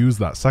to abuse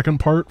that second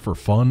part for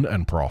fun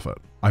and profit.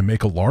 I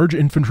make a large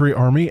infantry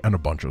army and a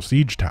bunch of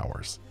siege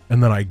towers,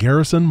 and then I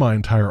garrison my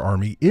entire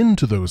army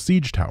into those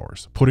siege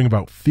towers, putting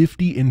about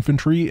 50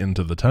 infantry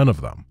into the 10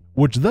 of them,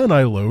 which then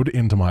I load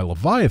into my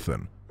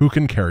Leviathan, who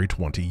can carry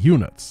 20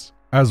 units.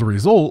 As a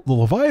result, the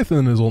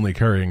Leviathan is only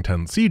carrying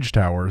 10 siege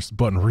towers,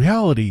 but in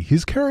reality,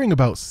 he's carrying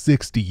about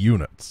 60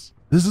 units.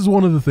 This is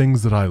one of the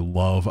things that I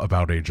love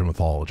about Age of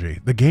Mythology.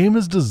 The game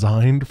is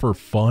designed for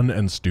fun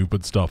and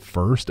stupid stuff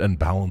first and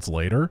balance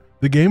later.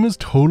 The game is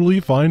totally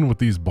fine with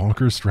these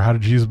bonkers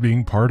strategies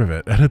being part of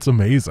it, and it's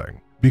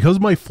amazing. Because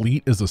my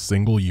fleet is a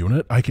single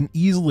unit, I can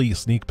easily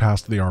sneak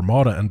past the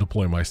armada and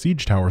deploy my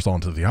siege towers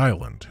onto the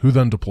island, who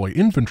then deploy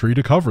infantry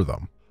to cover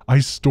them. I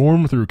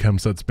storm through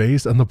Kemzit's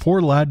base, and the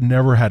poor lad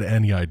never had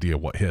any idea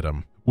what hit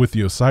him. With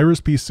the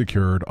Osiris piece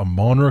secured,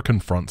 Amonra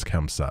confronts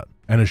Kemzit,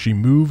 and as she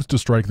moves to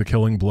strike the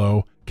killing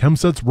blow,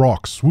 Kemzit's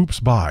rock swoops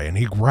by and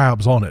he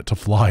grabs on it to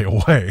fly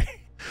away.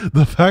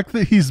 The fact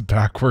that he's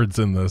backwards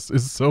in this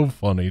is so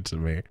funny to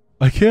me.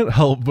 I can't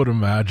help but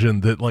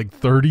imagine that like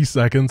 30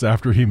 seconds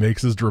after he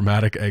makes his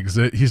dramatic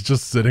exit, he's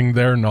just sitting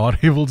there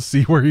not able to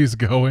see where he's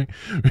going,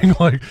 being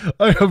like,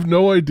 I have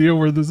no idea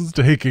where this is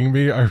taking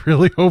me. I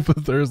really hope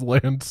that there's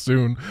land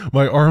soon.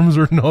 My arms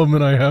are numb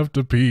and I have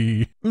to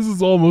pee. This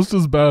is almost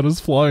as bad as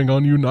flying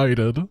on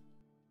United.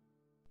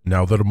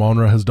 Now that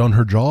Amonra has done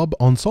her job,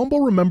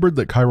 Ensemble remembered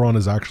that Chiron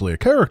is actually a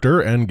character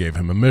and gave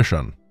him a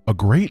mission. A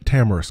great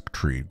tamarisk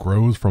tree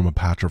grows from a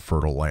patch of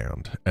fertile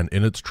land, and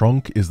in its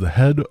trunk is the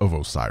head of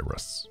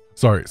Osiris.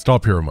 Sorry,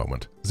 stop here a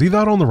moment. See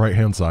that on the right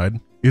hand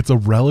side? It's a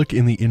relic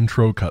in the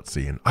intro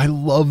cutscene. I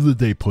love that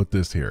they put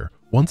this here.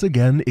 Once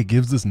again, it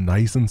gives this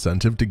nice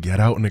incentive to get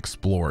out and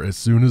explore as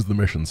soon as the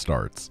mission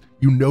starts.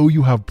 You know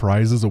you have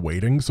prizes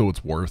awaiting, so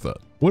it's worth it.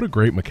 What a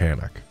great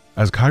mechanic.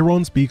 As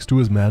Chiron speaks to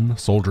his men,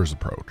 soldiers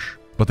approach.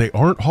 But they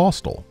aren't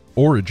hostile,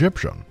 or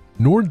Egyptian.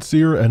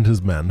 Nordseer and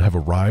his men have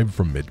arrived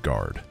from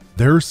Midgard.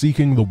 They're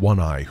seeking the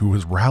One-Eye who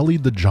has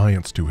rallied the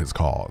giants to his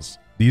cause.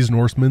 These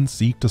Norsemen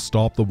seek to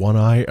stop the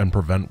One-Eye and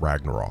prevent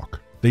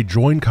Ragnarok. They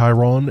join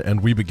Chiron,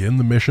 and we begin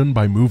the mission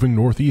by moving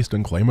northeast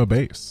and claim a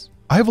base.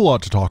 I have a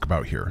lot to talk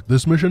about here.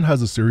 This mission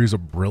has a series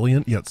of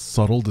brilliant yet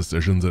subtle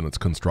decisions in its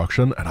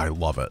construction, and I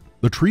love it.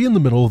 The tree in the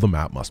middle of the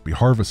map must be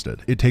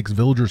harvested. It takes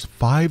villagers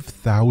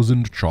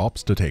 5,000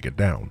 chops to take it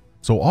down.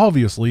 So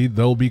obviously,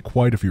 there'll be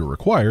quite a few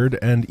required,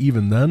 and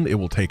even then, it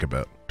will take a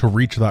bit. To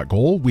reach that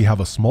goal, we have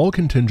a small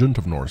contingent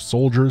of Norse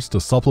soldiers to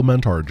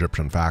supplement our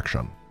Egyptian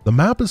faction. The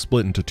map is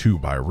split into two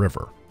by a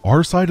river.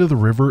 Our side of the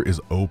river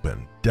is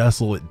open,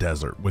 desolate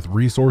desert with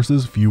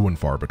resources few and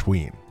far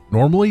between.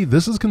 Normally,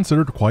 this is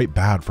considered quite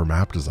bad for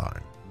map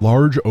design.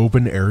 Large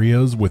open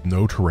areas with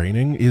no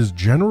terraining is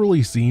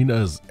generally seen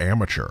as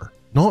amateur,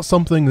 not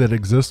something that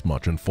exists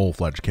much in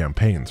full-fledged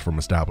campaigns from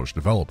established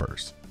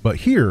developers. But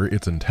here,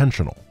 it's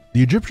intentional.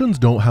 The Egyptians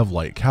don't have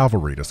light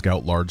cavalry to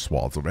scout large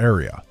swaths of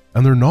area,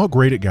 and they're not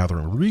great at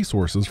gathering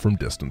resources from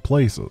distant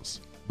places.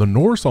 The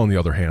Norse, on the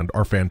other hand,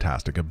 are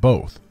fantastic at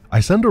both.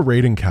 I send a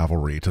raiding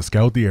cavalry to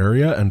scout the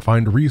area and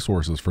find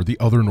resources for the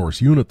other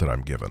Norse unit that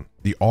I'm given,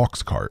 the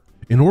ox cart.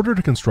 In order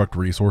to construct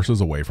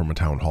resources away from a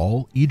town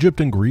hall, Egypt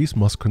and Greece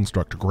must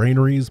construct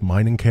granaries,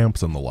 mining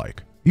camps, and the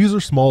like. These are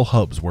small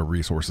hubs where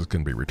resources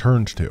can be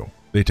returned to.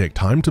 They take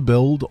time to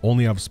build,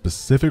 only have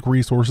specific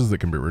resources that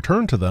can be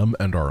returned to them,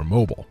 and are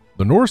immobile.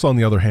 The Norse, on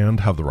the other hand,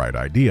 have the right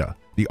idea.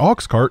 The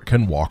ox cart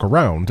can walk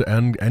around,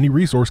 and any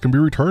resource can be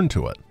returned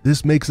to it.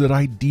 This makes it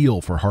ideal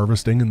for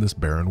harvesting in this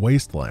barren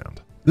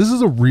wasteland. This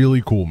is a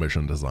really cool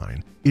mission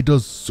design. It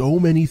does so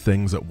many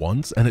things at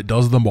once, and it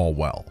does them all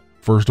well.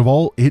 First of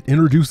all, it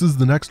introduces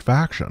the next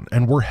faction,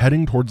 and we're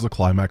heading towards the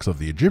climax of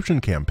the Egyptian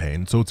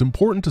campaign, so it's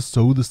important to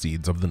sow the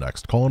seeds of the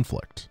next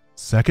conflict.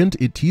 Second,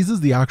 it teases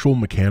the actual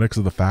mechanics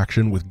of the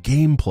faction with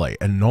gameplay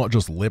and not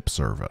just lip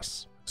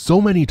service.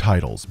 So many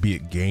titles, be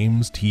it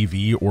games,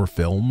 TV, or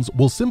films,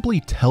 will simply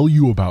tell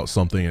you about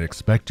something and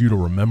expect you to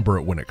remember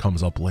it when it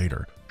comes up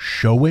later.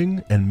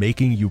 Showing and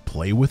making you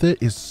play with it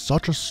is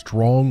such a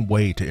strong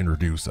way to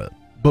introduce it.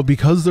 But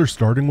because they're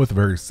starting with a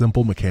very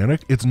simple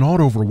mechanic, it's not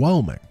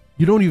overwhelming.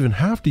 You don't even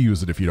have to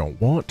use it if you don't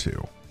want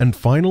to. And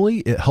finally,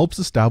 it helps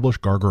establish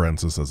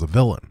Gargarensis as a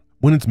villain.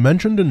 When it's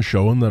mentioned and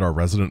shown that our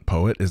resident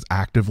poet is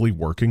actively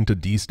working to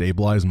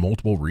destabilize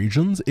multiple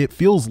regions, it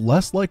feels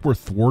less like we're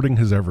thwarting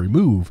his every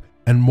move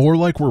and more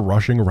like we're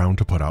rushing around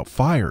to put out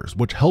fires,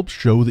 which helps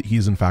show that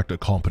he's in fact a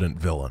competent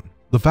villain.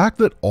 The fact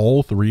that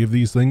all three of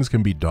these things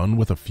can be done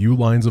with a few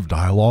lines of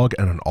dialogue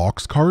and an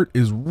ox cart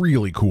is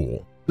really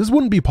cool. This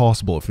wouldn't be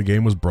possible if the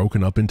game was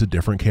broken up into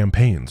different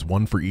campaigns,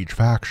 one for each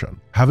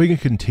faction. Having a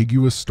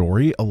contiguous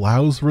story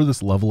allows for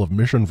this level of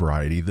mission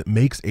variety that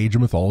makes Age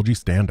of Mythology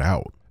stand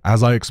out.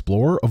 As I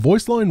explore, a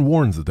voice line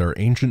warns that there are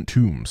ancient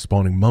tombs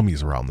spawning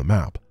mummies around the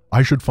map.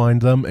 I should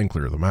find them and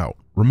clear them out.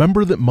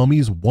 Remember that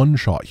mummies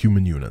one-shot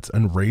human units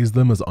and raise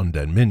them as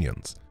undead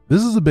minions.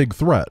 This is a big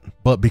threat,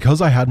 but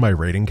because I had my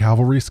raiding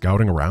cavalry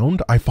scouting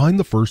around, I find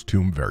the first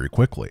tomb very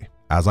quickly.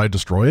 As I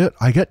destroy it,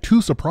 I get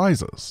two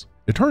surprises.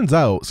 It turns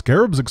out,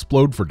 scarabs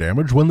explode for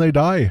damage when they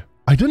die.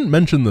 I didn't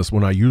mention this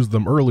when I used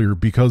them earlier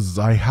because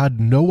I had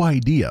no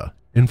idea.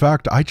 In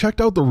fact, I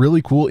checked out the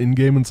really cool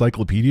in-game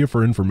encyclopedia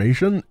for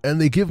information, and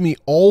they give me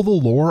all the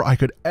lore I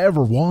could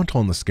ever want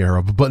on the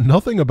scarab, but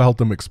nothing about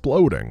them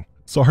exploding.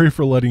 Sorry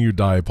for letting you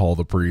die, Paul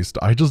the Priest,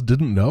 I just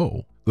didn't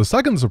know. The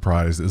second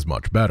surprise is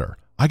much better.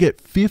 I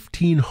get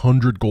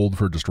 1,500 gold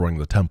for destroying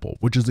the temple,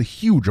 which is a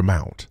huge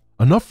amount.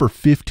 Enough for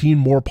 15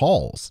 more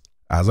Pauls.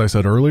 As I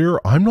said earlier,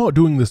 I'm not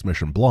doing this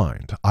mission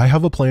blind. I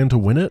have a plan to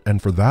win it,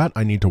 and for that,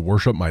 I need to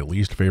worship my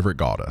least favorite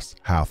goddess,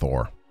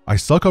 Hathor. I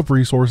suck up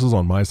resources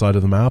on my side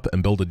of the map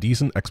and build a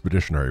decent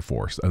expeditionary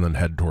force, and then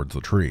head towards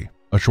the tree.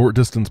 A short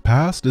distance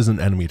past is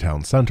an enemy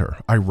town center.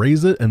 I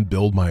raise it and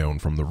build my own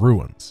from the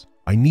ruins.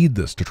 I need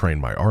this to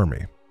train my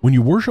army. When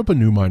you worship a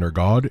new minor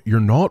god, you're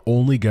not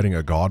only getting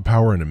a god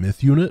power and a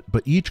myth unit,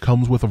 but each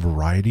comes with a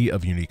variety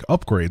of unique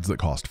upgrades that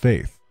cost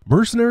faith.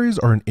 Mercenaries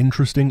are an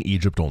interesting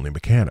Egypt-only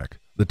mechanic.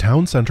 The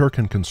town center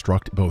can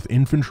construct both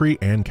infantry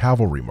and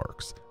cavalry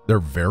mercs. They're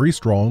very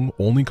strong,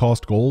 only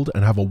cost gold,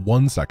 and have a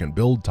 1-second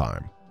build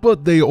time.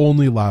 But they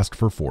only last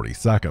for 40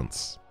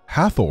 seconds.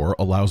 Hathor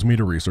allows me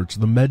to research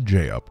the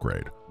Medjay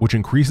upgrade, which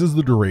increases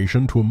the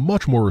duration to a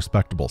much more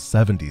respectable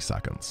 70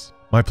 seconds.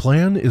 My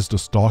plan is to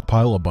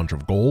stockpile a bunch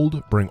of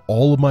gold, bring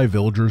all of my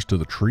villagers to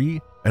the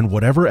tree, and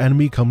whatever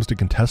enemy comes to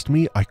contest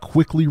me, I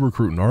quickly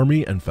recruit an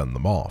army and fend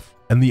them off.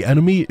 And the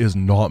enemy is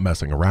not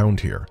messing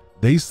around here.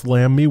 They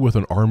slam me with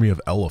an army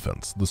of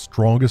elephants, the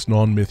strongest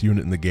non-myth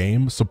unit in the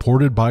game,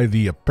 supported by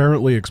the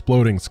apparently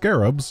exploding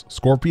scarabs,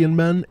 scorpion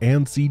men,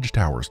 and siege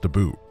towers to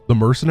boot. The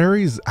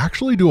mercenaries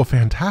actually do a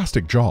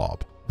fantastic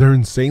job. Their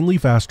insanely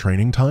fast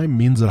training time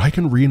means that I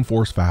can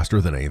reinforce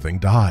faster than anything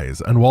dies,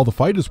 and while the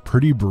fight is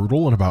pretty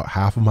brutal and about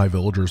half of my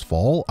villagers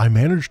fall, I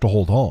managed to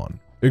hold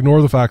on.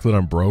 Ignore the fact that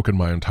I'm broke and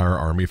my entire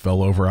army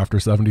fell over after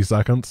 70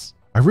 seconds.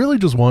 I really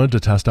just wanted to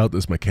test out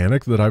this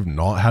mechanic that I've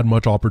not had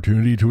much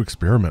opportunity to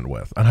experiment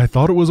with, and I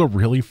thought it was a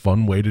really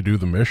fun way to do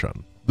the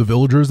mission. The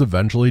villagers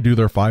eventually do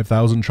their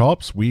 5,000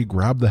 chops, we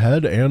grab the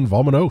head, and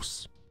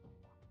vamonos.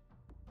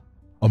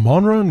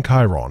 Amonra and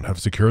Chiron have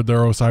secured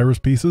their Osiris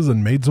pieces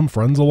and made some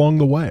friends along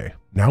the way.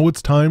 Now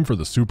it's time for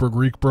the Super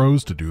Greek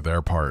Bros to do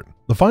their part.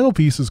 The final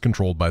piece is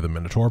controlled by the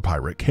Minotaur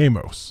pirate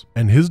Kamos,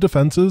 and his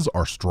defenses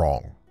are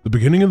strong. The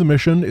beginning of the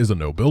mission is a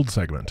no-build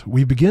segment.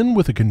 We begin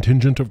with a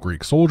contingent of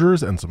Greek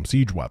soldiers and some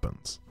siege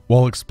weapons.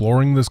 While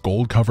exploring this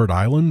gold-covered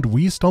island,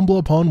 we stumble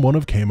upon one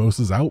of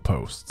Kamos's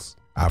outposts.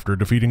 After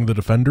defeating the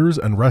defenders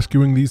and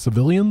rescuing these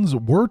civilians,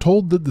 we're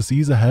told that the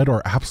seas ahead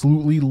are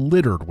absolutely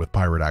littered with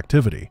pirate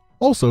activity.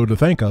 Also, to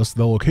thank us,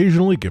 they'll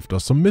occasionally gift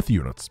us some myth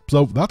units,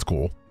 so that's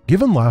cool.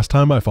 Given last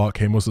time I fought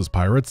Kamos's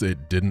pirates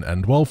it didn't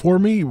end well for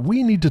me,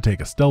 we need to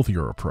take a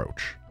stealthier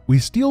approach. We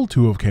steal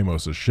 2 of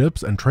Kamos's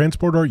ships and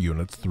transport our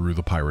units through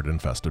the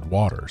pirate-infested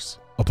waters.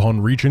 Upon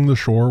reaching the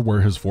shore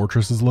where his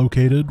fortress is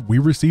located, we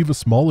receive a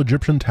small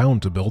Egyptian town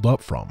to build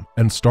up from,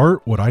 and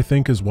start what I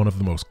think is one of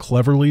the most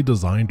cleverly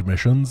designed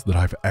missions that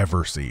I've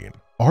ever seen.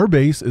 Our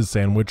base is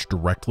sandwiched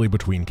directly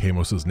between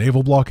Kamos's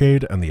naval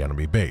blockade and the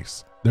enemy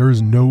base. There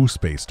is no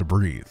space to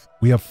breathe.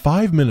 We have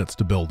 5 minutes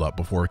to build up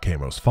before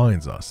Kamos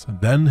finds us,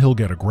 then he'll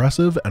get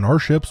aggressive and our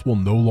ships will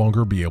no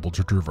longer be able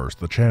to traverse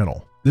the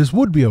channel. This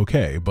would be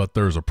okay, but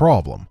there's a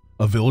problem.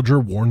 A villager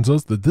warns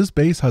us that this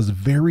base has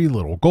very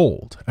little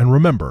gold, and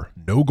remember,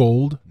 no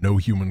gold, no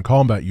human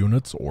combat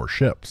units or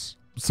ships.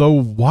 So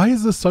why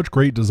is this such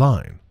great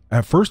design?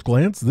 At first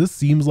glance, this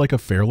seems like a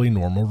fairly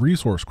normal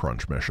resource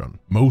crunch mission.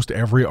 Most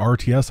every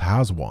RTS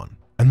has one.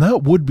 And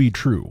that would be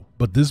true,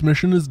 but this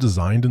mission is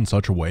designed in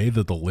such a way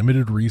that the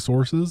limited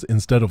resources,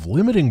 instead of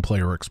limiting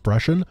player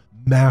expression,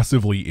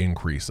 massively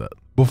increase it.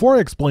 Before I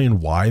explain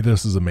why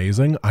this is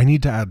amazing, I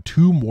need to add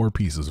 2 more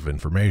pieces of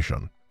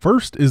information.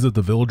 First is that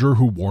the villager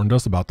who warned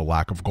us about the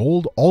lack of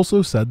gold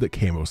also said that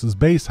Kamos's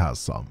base has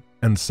some.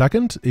 And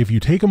second, if you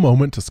take a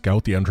moment to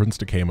scout the entrance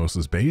to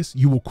Kamos's base,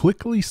 you will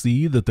quickly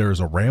see that there is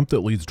a ramp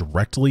that leads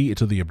directly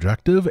to the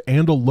objective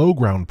and a low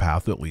ground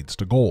path that leads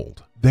to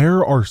gold.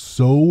 There are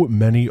so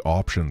many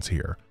options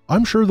here.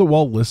 I'm sure that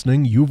while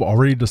listening, you've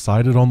already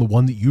decided on the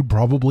one that you'd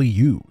probably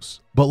use.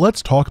 But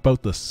let's talk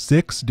about the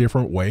 6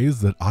 different ways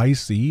that I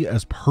see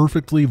as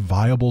perfectly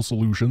viable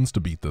solutions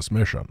to beat this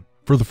mission.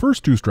 For the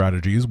first 2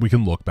 strategies, we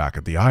can look back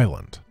at the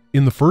island.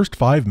 In the first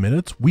 5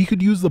 minutes, we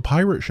could use the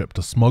pirate ship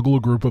to smuggle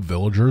a group of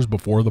villagers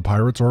before the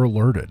pirates are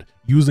alerted,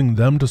 using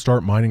them to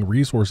start mining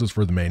resources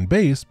for the main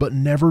base, but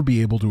never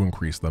be able to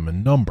increase them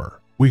in number.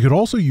 We could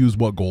also use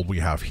what gold we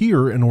have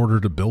here in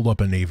order to build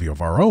up a navy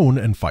of our own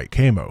and fight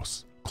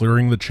Kamos,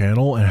 clearing the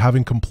channel and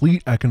having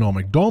complete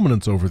economic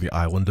dominance over the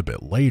island a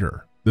bit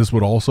later. This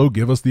would also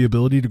give us the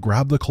ability to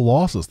grab the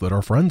Colossus that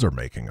our friends are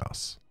making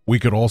us. We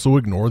could also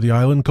ignore the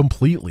island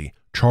completely,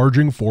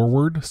 charging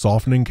forward,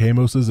 softening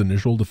Kamos's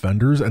initial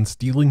defenders, and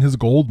stealing his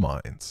gold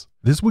mines.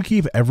 This would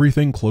keep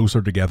everything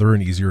closer together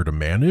and easier to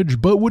manage,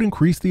 but would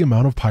increase the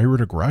amount of pirate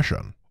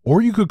aggression. Or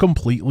you could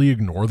completely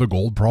ignore the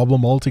gold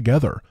problem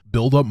altogether,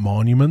 build up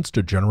monuments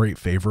to generate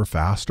favor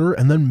faster,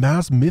 and then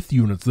mass myth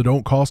units that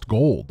don't cost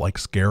gold, like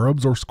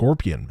scarabs or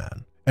scorpion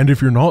men. And if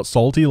you're not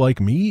salty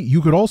like me,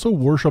 you could also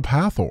worship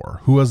Hathor,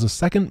 who has a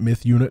second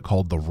myth unit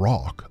called the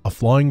Rock, a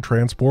flying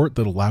transport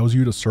that allows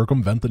you to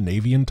circumvent the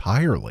navy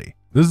entirely.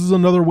 This is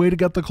another way to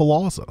get the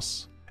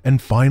Colossus.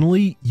 And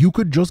finally, you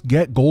could just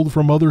get gold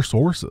from other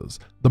sources.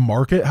 The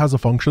market has a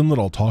function that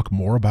I'll talk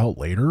more about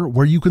later,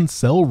 where you can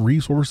sell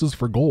resources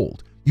for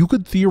gold. You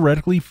could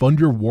theoretically fund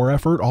your war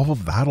effort off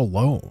of that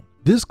alone.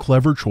 This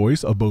clever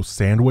choice of both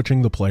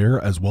sandwiching the player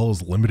as well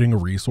as limiting a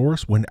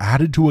resource, when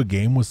added to a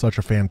game with such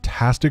a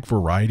fantastic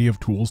variety of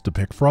tools to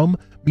pick from,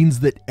 means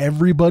that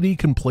everybody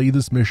can play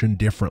this mission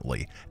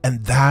differently,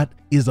 and that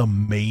is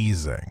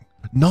amazing.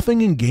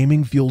 Nothing in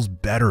gaming feels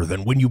better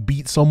than when you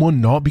beat someone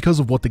not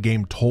because of what the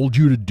game told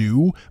you to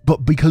do,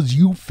 but because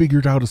you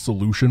figured out a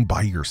solution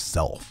by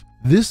yourself.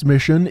 This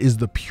mission is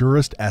the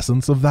purest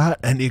essence of that,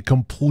 and it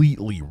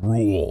completely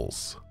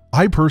rules.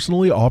 I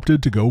personally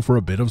opted to go for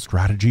a bit of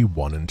strategy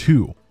 1 and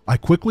 2. I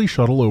quickly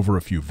shuttle over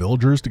a few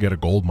villagers to get a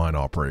gold mine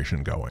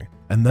operation going,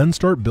 and then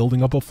start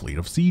building up a fleet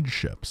of siege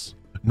ships.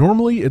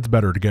 Normally, it's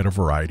better to get a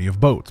variety of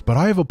boats, but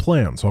I have a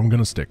plan, so I'm going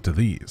to stick to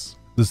these.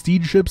 The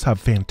siege ships have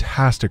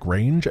fantastic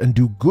range and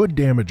do good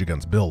damage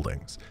against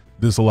buildings.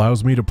 This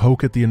allows me to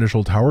poke at the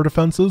initial tower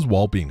defenses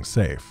while being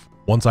safe.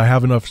 Once I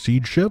have enough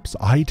siege ships,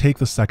 I take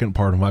the second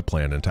part of my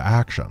plan into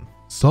action.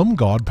 Some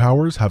god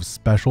powers have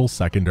special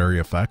secondary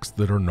effects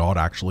that are not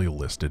actually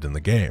listed in the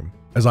game.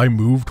 As I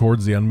move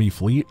towards the enemy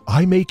fleet,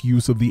 I make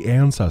use of the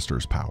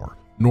Ancestors power.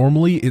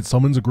 Normally, it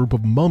summons a group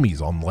of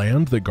mummies on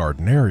land that guard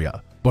an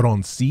area, but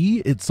on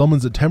sea, it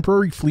summons a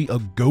temporary fleet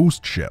of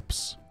ghost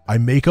ships. I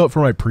make up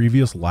for my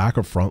previous lack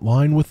of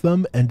frontline with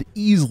them and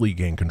easily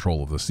gain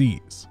control of the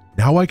seas.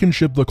 Now I can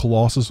ship the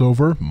Colossus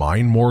over,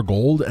 mine more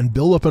gold, and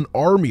build up an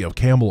army of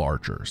camel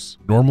archers.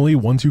 Normally,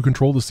 once you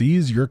control the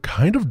seas, you're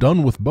kind of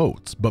done with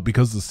boats, but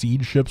because the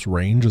siege ship's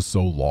range is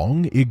so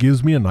long, it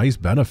gives me a nice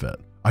benefit.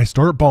 I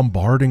start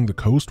bombarding the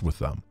coast with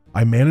them.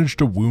 I manage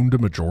to wound a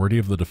majority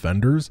of the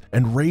defenders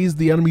and raise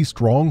the enemy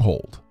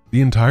stronghold.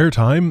 The entire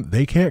time,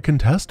 they can't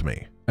contest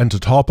me. And to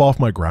top off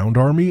my ground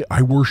army,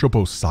 I worship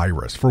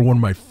Osiris for one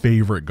of my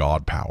favorite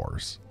god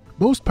powers.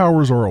 Most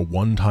powers are a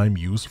one-time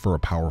use for a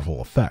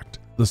powerful effect.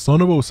 The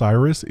Son of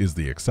Osiris is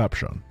the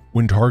exception.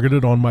 When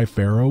targeted on my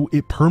pharaoh,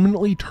 it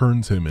permanently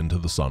turns him into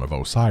the Son of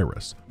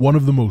Osiris, one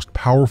of the most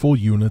powerful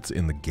units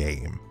in the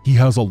game. He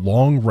has a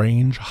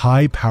long-range,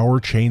 high-power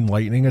chain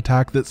lightning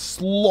attack that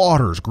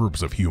slaughters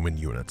groups of human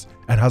units,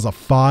 and has a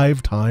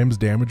 5 times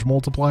damage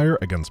multiplier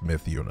against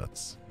myth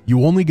units.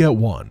 You only get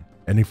one,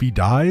 and if he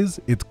dies,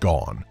 it's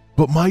gone.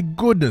 But my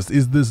goodness,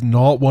 is this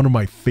not one of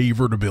my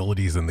favorite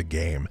abilities in the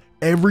game?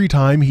 Every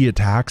time he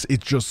attacks,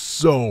 it's just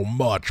so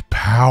much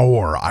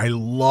power. I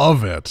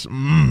love it.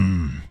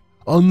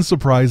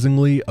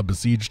 Unsurprisingly, a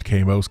besieged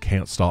Kamos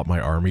can't stop my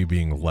army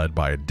being led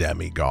by a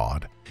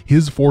demigod.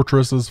 His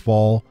fortresses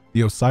fall,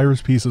 the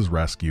Osiris piece is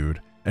rescued,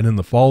 and in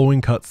the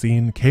following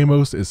cutscene,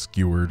 Kamos is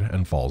skewered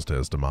and falls to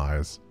his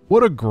demise.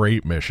 What a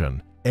great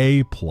mission.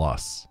 A+.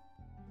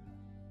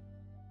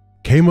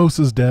 Kamos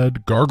is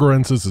dead,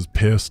 Gargarensis is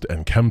pissed,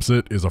 and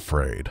Kemsit is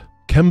afraid.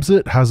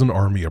 Kemsit has an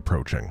army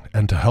approaching,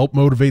 and to help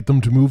motivate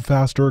them to move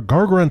faster,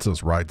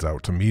 Gargarensis rides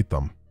out to meet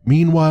them.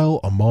 Meanwhile,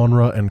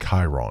 Amonra and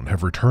Chiron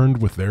have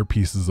returned with their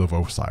pieces of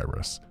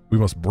Osiris. We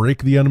must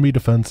break the enemy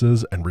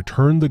defenses and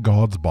return the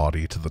god's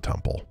body to the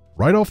temple.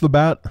 Right off the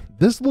bat,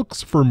 this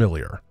looks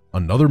familiar.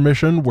 Another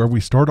mission where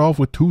we start off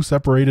with 2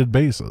 separated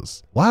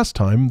bases. Last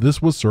time,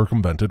 this was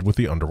circumvented with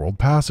the Underworld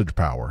Passage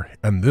power,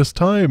 and this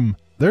time,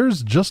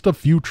 there's just a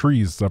few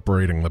trees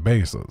separating the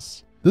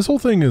bases. This whole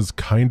thing is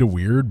kinda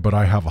weird, but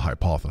I have a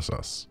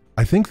hypothesis.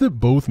 I think that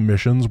both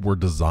missions were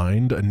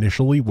designed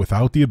initially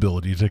without the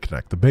ability to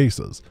connect the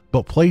bases,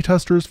 but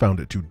playtesters found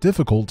it too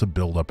difficult to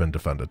build up and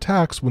defend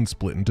attacks when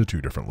split into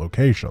 2 different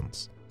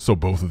locations. So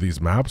both of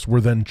these maps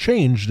were then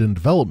changed in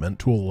development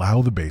to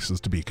allow the bases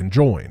to be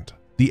conjoined.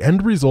 The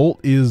end result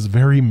is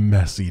very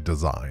messy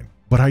design,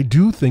 but I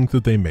do think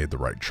that they made the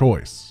right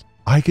choice.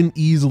 I can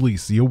easily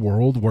see a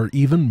world where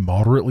even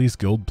moderately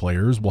skilled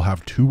players will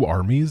have 2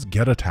 armies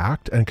get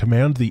attacked and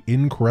command the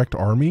incorrect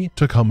army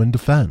to come and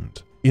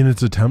defend. In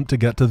its attempt to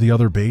get to the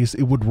other base,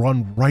 it would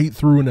run right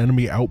through an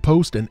enemy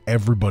outpost and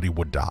everybody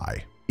would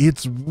die.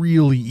 It's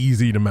really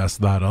easy to mess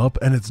that up,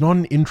 and it's not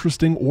an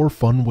interesting or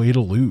fun way to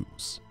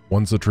lose.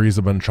 Once the trees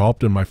have been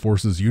chopped and my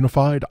forces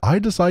unified, I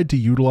decide to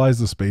utilize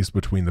the space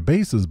between the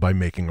bases by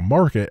making a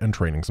market and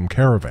training some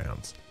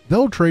caravans.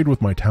 They'll trade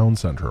with my town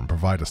center and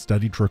provide a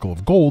steady trickle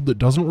of gold that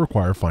doesn't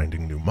require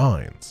finding new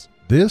mines.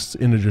 This,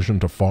 in addition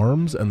to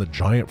farms and the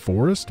giant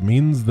forest,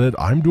 means that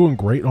I'm doing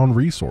great on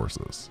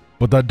resources.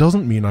 But that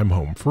doesn't mean I'm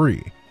home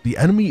free. The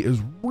enemy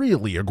is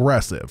really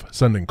aggressive,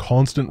 sending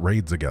constant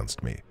raids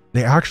against me.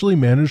 They actually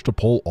managed to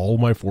pull all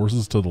my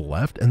forces to the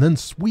left and then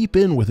sweep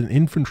in with an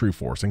infantry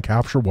force and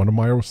capture one of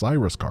my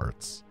Osiris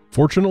carts.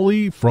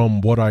 Fortunately,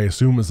 from what I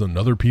assume is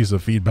another piece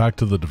of feedback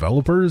to the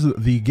developers,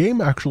 the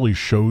game actually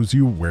shows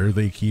you where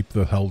they keep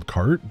the held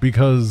cart,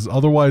 because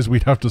otherwise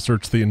we'd have to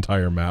search the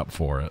entire map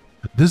for it.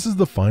 This is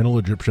the final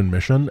Egyptian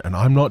mission, and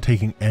I'm not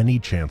taking any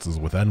chances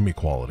with enemy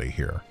quality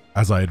here.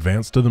 As I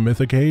advance to the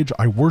Mythic Age,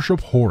 I worship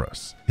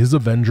Horus. His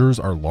Avengers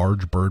are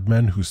large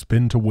birdmen who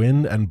spin to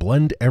win and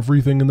blend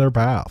everything in their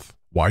path.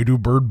 Why do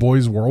bird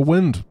boys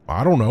whirlwind?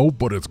 I don't know,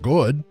 but it's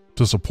good.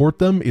 To support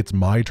them, it's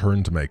my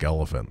turn to make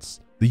elephants.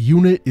 The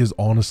unit is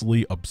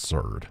honestly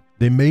absurd.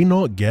 They may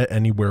not get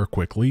anywhere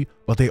quickly,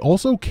 but they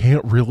also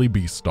can't really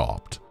be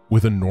stopped.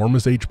 With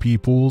enormous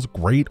HP pools,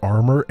 great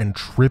armor, and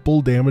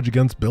triple damage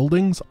against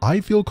buildings, I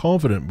feel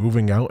confident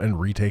moving out and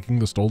retaking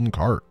the stolen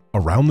cart.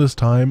 Around this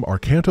time,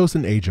 Arkantos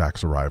and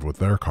Ajax arrive with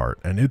their cart,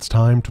 and it's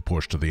time to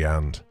push to the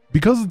end.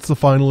 Because it's the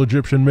final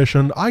Egyptian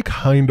mission, I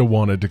kinda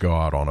wanted to go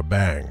out on a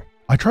bang.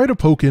 I try to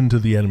poke into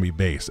the enemy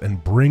base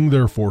and bring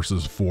their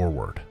forces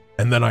forward.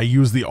 And then I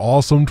use the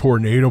awesome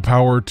tornado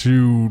power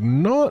to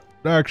not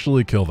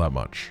actually kill that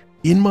much.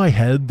 In my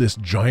head, this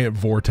giant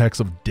vortex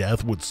of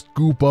death would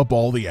scoop up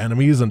all the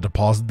enemies and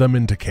deposit them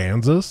into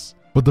Kansas.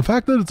 But the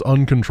fact that it's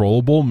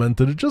uncontrollable meant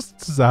that it just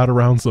sat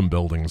around some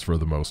buildings for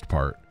the most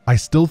part. I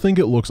still think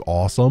it looks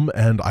awesome,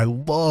 and I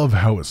love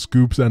how it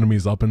scoops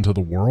enemies up into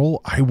the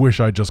whirl. I wish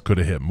I just could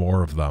have hit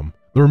more of them.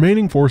 The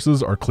remaining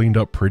forces are cleaned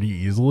up pretty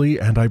easily,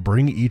 and I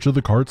bring each of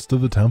the carts to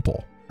the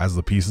temple. As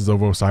the pieces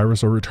of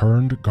Osiris are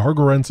returned,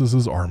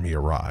 Gargarensis' army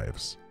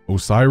arrives.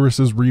 Osiris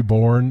is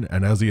reborn,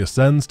 and as he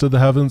ascends to the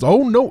heavens,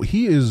 oh no,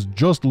 he is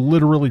just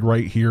literally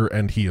right here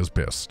and he is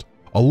pissed.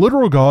 A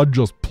literal god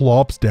just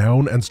plops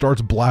down and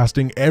starts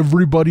blasting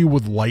everybody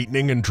with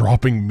lightning and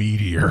dropping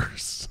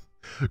meteors.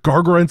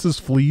 Gargarensis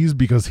flees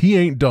because he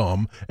ain't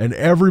dumb, and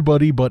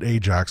everybody but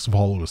Ajax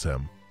follows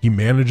him. He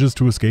manages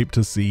to escape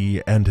to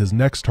sea, and his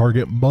next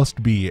target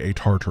must be a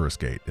Tartarus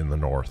Gate in the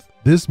north.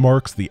 This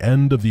marks the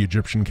end of the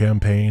Egyptian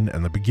campaign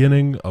and the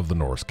beginning of the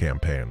Norse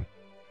campaign.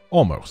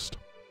 Almost.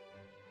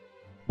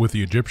 With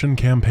the Egyptian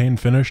campaign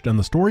finished and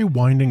the story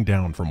winding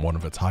down from one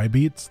of its high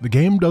beats, the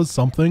game does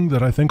something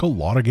that I think a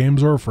lot of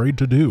games are afraid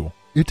to do.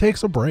 It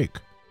takes a break.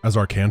 As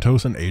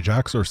Arkantos and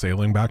Ajax are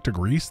sailing back to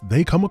Greece,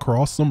 they come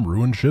across some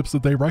ruined ships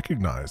that they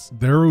recognize.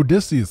 They're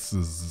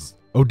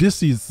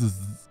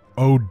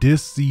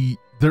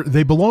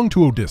they belong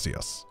to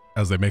Odysseus.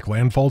 As they make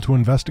landfall to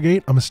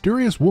investigate, a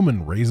mysterious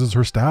woman raises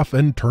her staff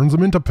and turns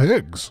them into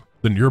pigs.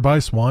 The nearby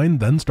swine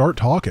then start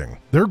talking.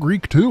 They're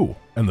Greek too.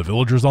 And the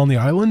villagers on the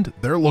island,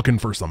 they're looking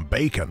for some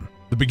bacon.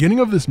 The beginning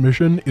of this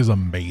mission is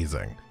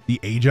amazing. The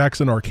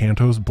Ajax and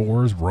Arkantos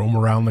boars roam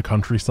around the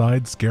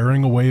countryside,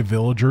 scaring away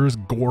villagers,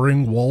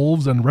 goring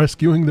wolves, and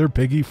rescuing their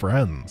piggy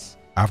friends.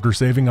 After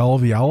saving all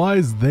of the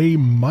allies, they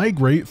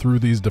migrate through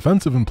these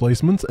defensive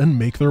emplacements and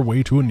make their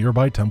way to a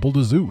nearby temple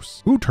to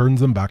Zeus, who turns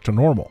them back to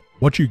normal.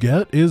 What you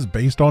get is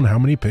based on how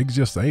many pigs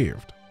you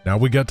saved. Now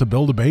we get to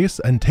build a base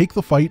and take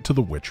the fight to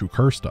the witch who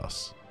cursed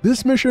us.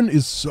 This mission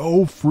is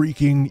so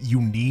freaking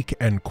unique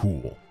and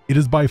cool. It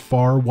is by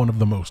far one of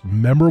the most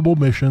memorable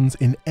missions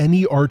in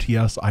any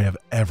RTS I have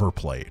ever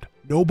played.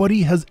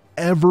 Nobody has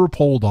ever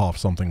pulled off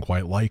something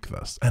quite like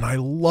this, and I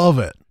love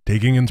it.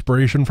 Taking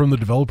inspiration from the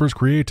developer's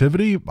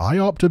creativity, I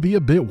opt to be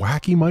a bit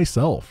wacky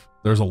myself.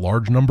 There's a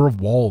large number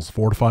of walls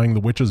fortifying the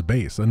witch's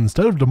base, and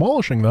instead of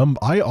demolishing them,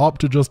 I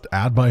opt to just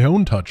add my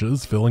own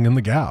touches, filling in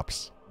the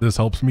gaps. This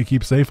helps me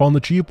keep safe on the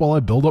cheap while I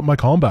build up my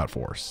combat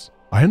force.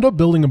 I end up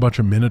building a bunch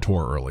of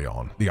Minotaur early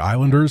on. The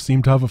islanders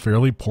seem to have a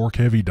fairly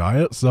pork-heavy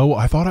diet, so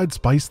I thought I'd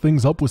spice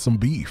things up with some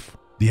beef.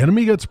 The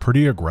enemy gets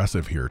pretty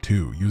aggressive here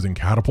too, using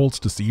catapults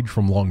to siege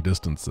from long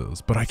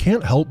distances, but I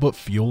can't help but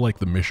feel like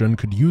the mission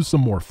could use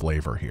some more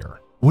flavor here.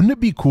 Wouldn't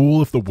it be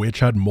cool if the witch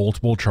had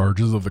multiple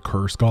charges of the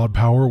curse god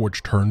power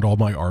which turned all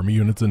my army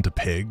units into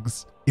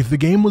pigs? If the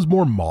game was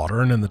more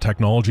modern and the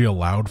technology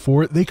allowed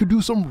for it, they could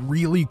do some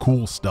really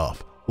cool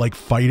stuff, like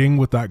fighting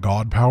with that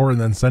god power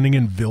and then sending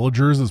in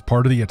villagers as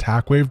part of the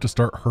attack wave to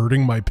start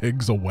herding my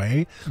pigs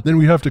away. Then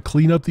we have to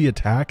clean up the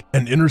attack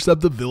and intercept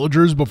the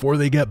villagers before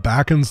they get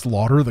back and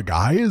slaughter the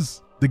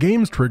guys. The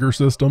game's trigger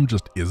system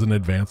just isn't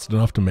advanced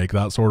enough to make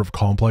that sort of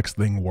complex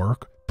thing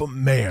work. But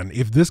man,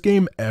 if this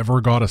game ever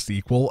got a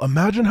sequel,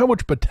 imagine how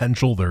much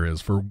potential there is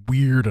for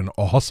weird and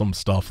awesome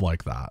stuff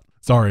like that.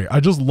 Sorry, I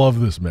just love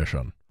this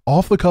mission.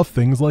 Off-the-cuff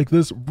things like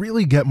this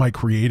really get my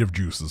creative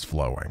juices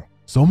flowing.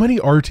 So many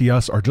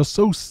RTS are just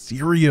so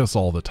serious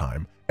all the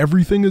time.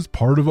 Everything is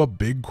part of a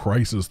big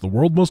crisis. The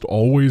world must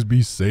always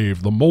be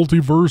saved. The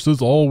multiverse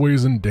is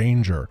always in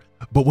danger.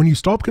 But when you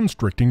stop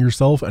constricting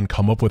yourself and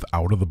come up with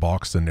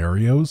out-of-the-box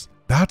scenarios,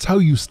 that's how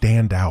you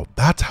stand out.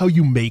 That's how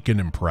you make an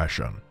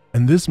impression.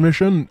 And this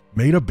mission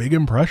made a big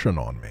impression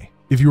on me.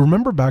 If you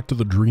remember back to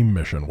the Dream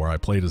mission where I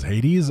played as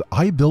Hades,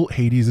 I built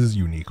Hades'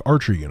 unique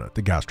archer unit,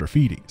 the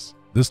Gastrophetes.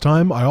 This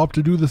time, I opt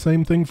to do the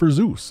same thing for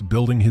Zeus,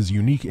 building his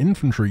unique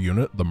infantry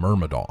unit, the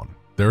Myrmidon.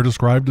 They're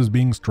described as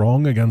being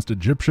strong against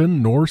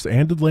Egyptian, Norse,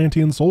 and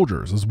Atlantean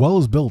soldiers, as well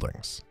as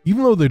buildings.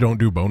 Even though they don't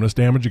do bonus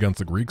damage against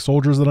the Greek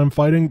soldiers that I'm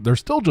fighting, they're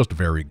still just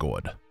very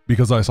good.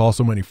 Because I saw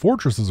so many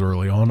fortresses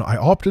early on, I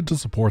opted to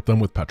support them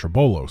with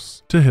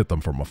Petrobolos, to hit them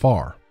from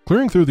afar.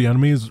 Clearing through the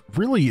enemies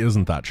really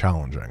isn't that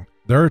challenging.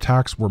 Their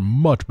attacks were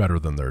much better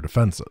than their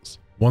defenses.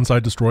 Once I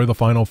destroy the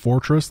final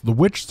fortress, the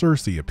witch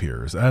Circe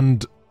appears,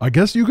 and I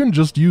guess you can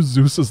just use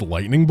Zeus's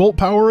lightning bolt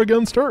power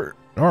against her?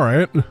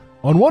 Alright.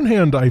 On one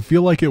hand, I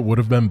feel like it would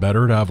have been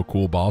better to have a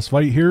cool boss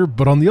fight here,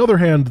 but on the other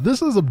hand,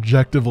 this is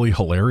objectively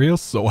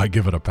hilarious, so I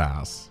give it a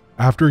pass.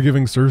 After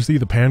giving Circe the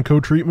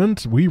Panko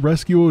treatment, we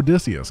rescue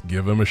Odysseus,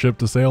 give him a ship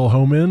to sail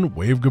home in,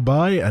 wave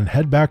goodbye, and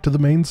head back to the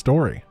main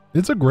story.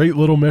 It's a great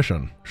little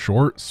mission.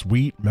 Short,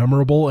 sweet,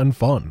 memorable, and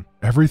fun.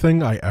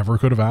 Everything I ever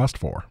could have asked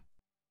for.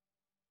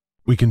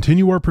 We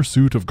continue our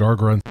pursuit of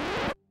Gargaran.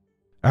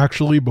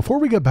 Actually, before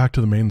we get back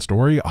to the main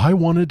story, I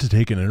wanted to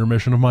take an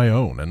intermission of my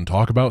own and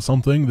talk about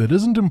something that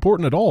isn't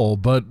important at all,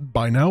 but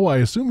by now I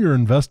assume you're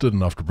invested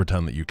enough to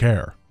pretend that you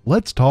care.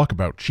 Let's talk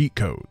about cheat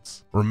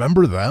codes.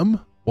 Remember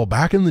them? Well,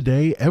 back in the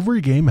day, every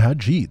game had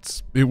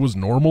cheats. It was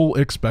normal,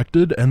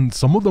 expected, and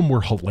some of them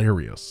were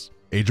hilarious.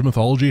 Age of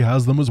Mythology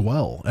has them as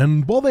well,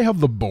 and while they have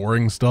the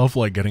boring stuff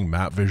like getting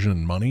map vision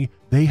and money,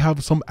 they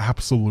have some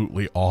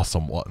absolutely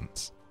awesome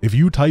ones. If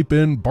you type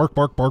in bark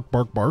bark bark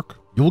bark bark,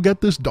 you'll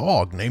get this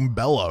dog named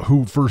Bella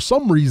who for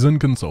some reason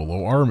can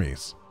solo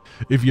armies.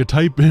 If you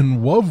type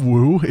in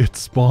Wovwoo, it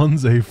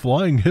spawns a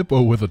flying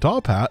hippo with a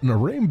top hat and a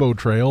rainbow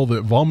trail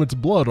that vomits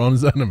blood on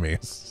his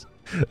enemies.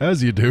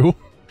 As you do.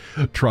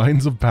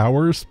 Trines of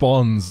Power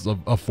spawns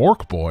a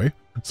fork boy.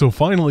 So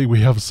finally we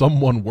have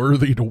someone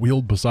worthy to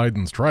wield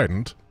Poseidon's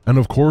trident. And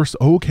of course,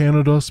 O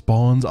Canada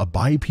spawns a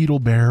bipedal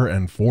bear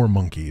and 4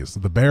 monkeys.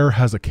 The bear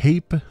has a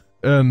cape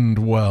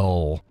and,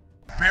 well...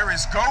 Bear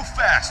is go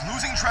fast,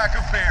 losing track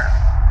of Bear.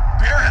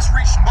 Bear has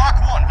reached Mach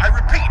 1. I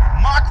repeat,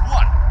 Mach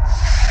 1.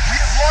 We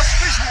have lost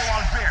visual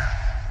on Bear.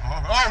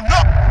 Oh no!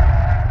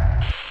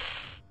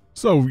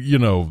 So, you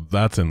know,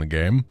 that's in the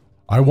game.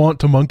 I Want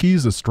to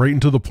Monkeys is straight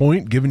and to the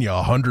point, giving you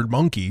 100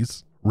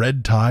 monkeys.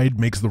 Red Tide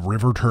makes the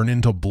river turn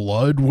into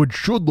blood, which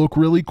should look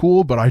really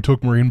cool, but I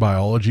took marine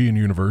biology in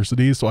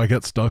university, so I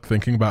get stuck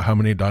thinking about how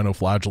many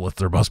dinoflagellates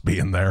there must be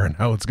in there and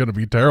how it's going to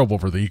be terrible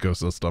for the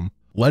ecosystem.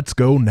 Let's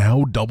Go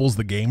Now doubles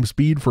the game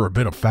speed for a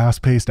bit of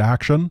fast-paced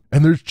action,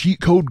 and there's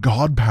cheat code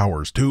god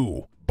powers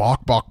too.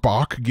 Bok Bok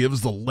Bok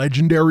gives the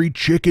legendary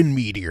chicken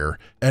meteor,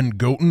 and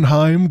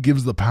Gotenheim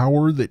gives the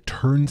power that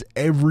turns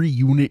every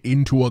unit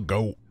into a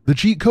goat. The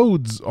cheat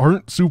codes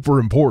aren't super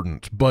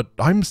important, but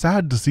I'm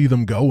sad to see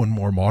them go in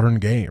more modern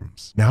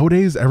games.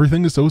 Nowadays,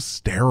 everything is so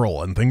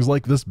sterile and things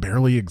like this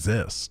barely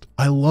exist.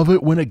 I love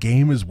it when a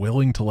game is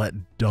willing to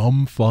let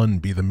dumb fun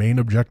be the main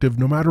objective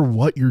no matter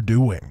what you're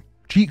doing.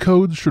 Cheat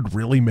codes should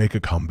really make a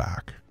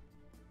comeback.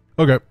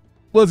 Okay,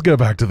 let's get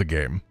back to the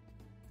game.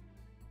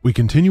 We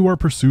continue our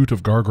pursuit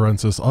of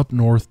Gargarensis up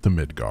north to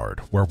Midgard,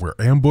 where we're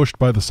ambushed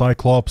by the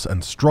Cyclops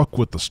and struck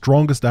with the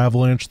strongest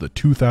avalanche that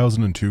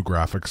 2002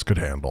 graphics could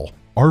handle.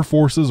 Our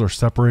forces are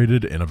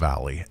separated in a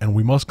valley, and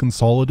we must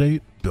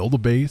consolidate, build a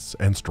base,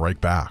 and strike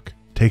back,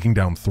 taking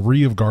down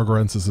 3 of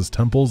Gargarensis'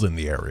 temples in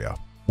the area.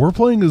 We're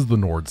playing as the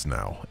Nords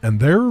now, and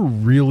they're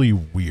really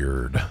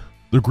weird.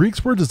 The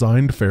Greeks were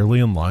designed fairly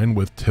in line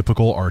with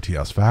typical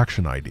RTS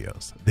faction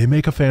ideas. They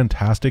make a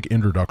fantastic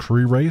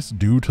introductory race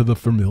due to the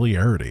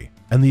familiarity,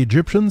 and the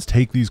Egyptians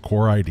take these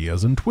core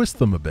ideas and twist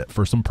them a bit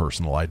for some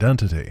personal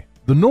identity.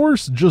 The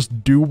Norse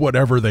just do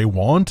whatever they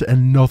want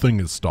and nothing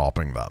is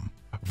stopping them.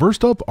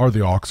 First up are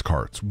the ox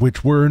carts,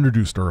 which were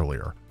introduced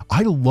earlier.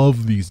 I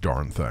love these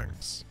darn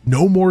things.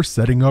 No more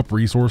setting up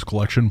resource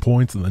collection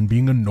points and then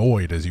being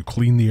annoyed as you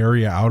clean the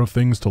area out of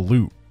things to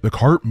loot. The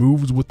cart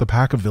moves with the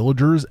pack of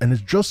villagers and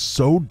is just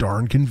so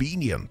darn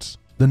convenient.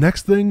 The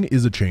next thing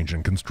is a change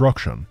in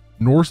construction.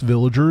 Norse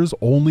villagers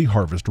only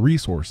harvest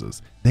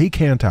resources. They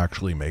can't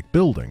actually make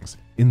buildings.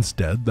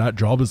 Instead, that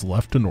job is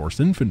left to Norse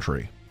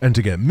infantry. And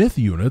to get myth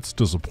units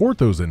to support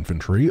those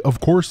infantry,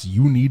 of course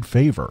you need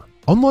favor.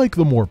 Unlike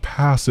the more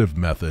passive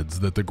methods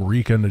that the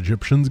Greek and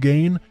Egyptians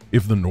gain,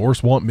 if the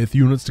Norse want myth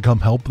units to come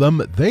help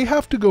them, they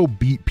have to go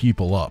beat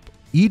people up.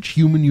 Each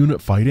human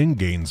unit fighting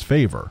gains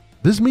favor.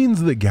 This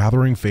means that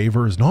gathering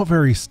favor is not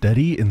very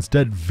steady,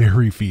 instead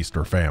very feast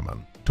or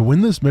famine. To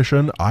win this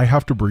mission, I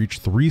have to breach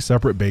 3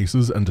 separate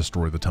bases and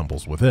destroy the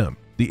temples within.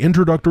 The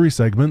introductory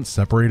segment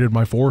separated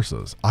my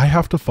forces. I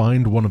have to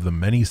find one of the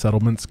many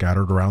settlements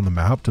scattered around the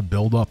map to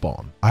build up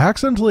on. I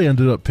accidentally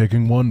ended up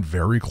picking one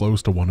very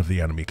close to one of the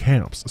enemy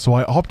camps, so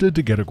I opted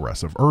to get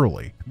aggressive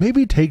early.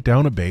 Maybe take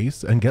down a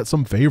base and get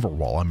some favor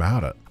while I'm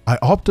at it. I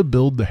opt to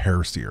build the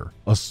Hairseer,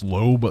 a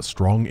slow but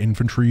strong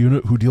infantry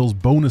unit who deals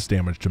bonus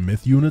damage to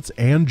myth units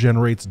and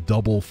generates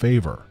double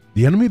favor.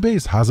 The enemy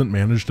base hasn't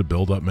managed to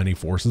build up many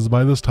forces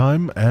by this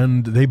time,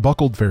 and they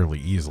buckled fairly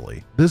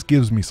easily. This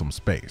gives me some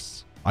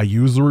space. I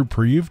use the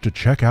reprieve to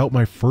check out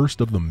my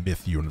first of the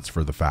myth units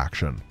for the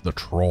faction, the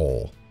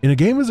Troll. In a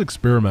game as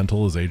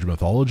experimental as Age of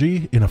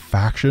Mythology, in a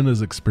faction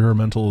as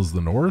experimental as the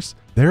Norse,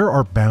 there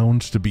are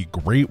bound to be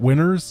great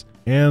winners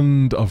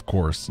and, of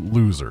course,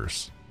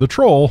 losers. The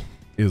Troll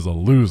is a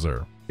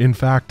loser. In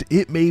fact,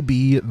 it may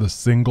be the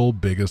single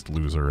biggest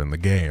loser in the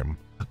game.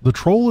 The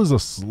Troll is a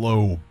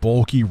slow,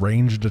 bulky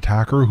ranged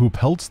attacker who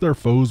pelts their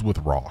foes with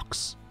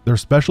rocks. Their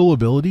special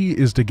ability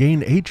is to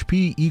gain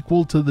HP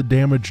equal to the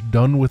damage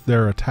done with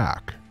their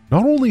attack.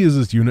 Not only is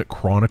this unit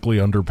chronically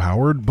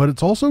underpowered, but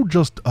it's also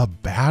just a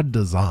bad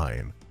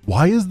design.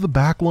 Why is the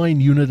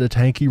backline unit a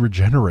tanky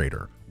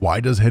regenerator?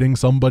 Why does hitting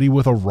somebody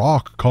with a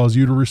rock cause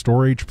you to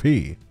restore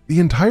HP? The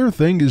entire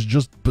thing is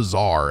just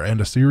bizarre and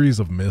a series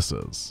of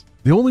misses.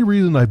 The only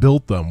reason I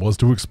built them was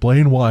to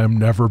explain why I'm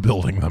never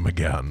building them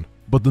again.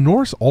 But the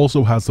Norse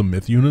also has some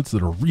myth units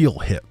that are real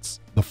hits.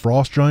 The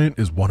Frost Giant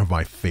is one of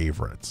my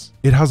favorites.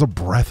 It has a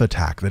breath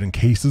attack that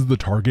encases the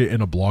target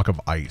in a block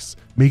of ice,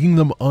 making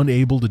them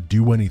unable to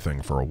do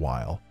anything for a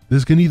while.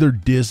 This can either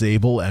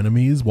disable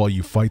enemies while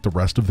you fight the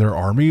rest of their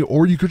army,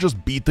 or you could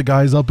just beat the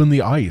guys up in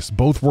the ice.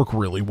 Both work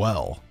really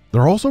well.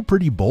 They're also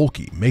pretty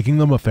bulky, making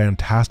them a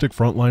fantastic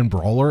frontline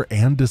brawler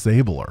and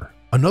disabler.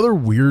 Another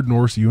weird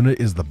Norse unit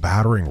is the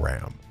Battering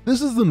Ram.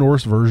 This is the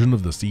Norse version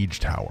of the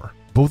Siege Tower.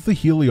 Both the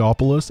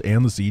Heliopolis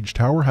and the Siege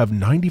Tower have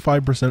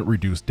 95%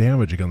 reduced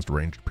damage against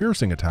ranged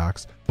piercing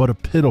attacks, but a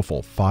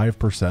pitiful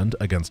 5%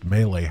 against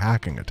melee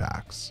hacking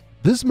attacks.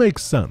 This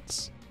makes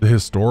sense. The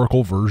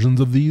historical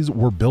versions of these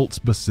were built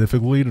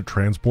specifically to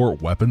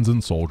transport weapons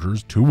and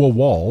soldiers to a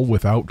wall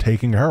without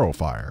taking arrow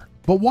fire.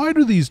 But why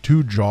do these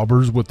 2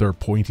 jobbers with their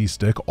pointy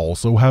stick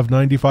also have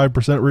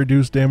 95%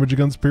 reduced damage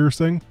against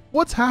piercing?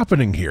 What's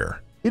happening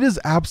here? It is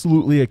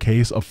absolutely a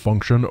case of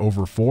function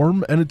over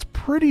form, and it's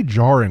pretty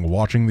jarring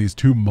watching these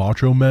 2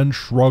 macho men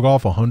shrug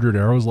off 100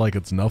 arrows like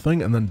it's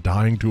nothing and then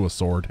dying to a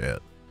sword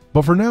hit.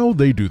 But for now,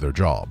 they do their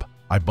job.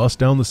 I bust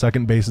down the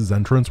second base's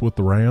entrance with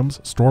the rams,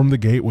 storm the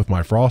gate with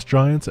my frost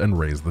giants, and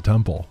raise the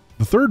temple.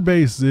 The third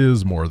base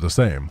is more the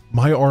same.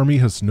 My army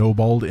has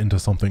snowballed into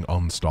something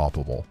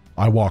unstoppable.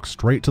 I walk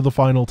straight to the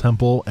final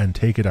temple and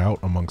take it out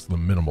amongst the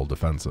minimal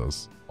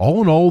defenses.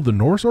 All in all, the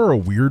Norse are a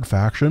weird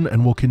faction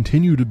and will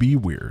continue to be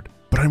weird,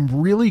 but I'm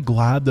really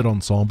glad that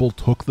Ensemble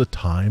took the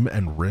time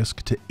and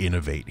risk to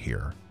innovate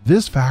here.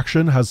 This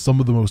faction has some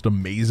of the most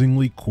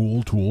amazingly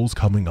cool tools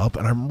coming up,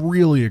 and I'm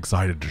really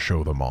excited to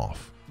show them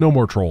off. No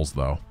more trolls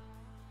though.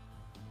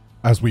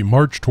 As we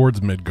march towards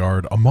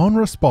Midgard,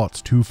 Amonra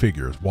spots two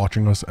figures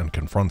watching us and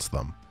confronts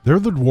them. They're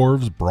the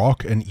dwarves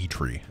Brock and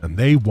Eitri, and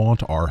they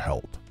want our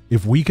help.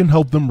 If we can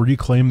help them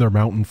reclaim their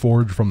mountain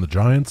forge from the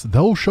giants,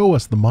 they'll show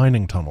us the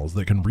mining tunnels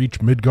that can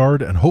reach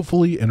Midgard and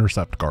hopefully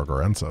intercept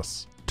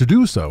Gargarensis. To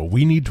do so,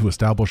 we need to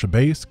establish a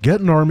base, get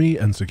an army,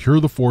 and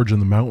secure the forge in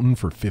the mountain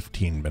for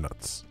 15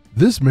 minutes.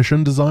 This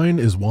mission design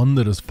is one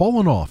that has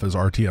fallen off as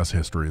RTS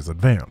history has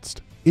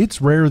advanced.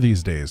 It's rare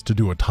these days to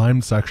do a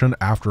timed section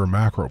after a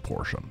macro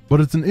portion, but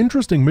it's an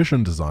interesting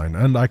mission design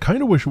and I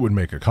kinda wish it would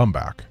make a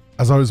comeback.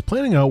 As I was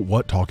planning out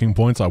what talking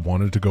points I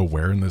wanted to go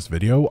where in this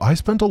video, I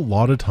spent a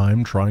lot of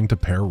time trying to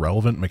pair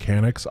relevant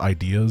mechanics,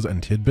 ideas,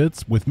 and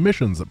tidbits with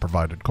missions that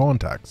provided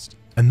context.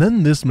 And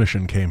then this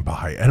mission came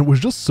by, and it was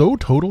just so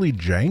totally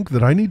jank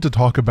that I need to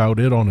talk about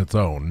it on its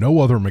own,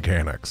 no other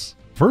mechanics.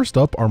 First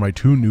up are my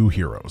two new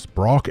heroes,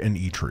 Brock and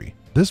Eitri.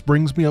 This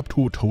brings me up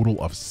to a total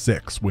of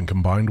 6 when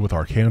combined with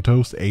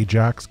Arkantos,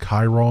 Ajax,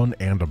 Chiron,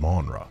 and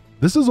Amonra.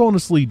 This is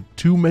honestly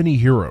too many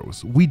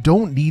heroes. We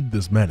don't need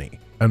this many.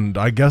 And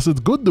I guess it's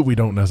good that we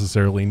don't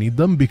necessarily need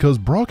them because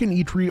Brock and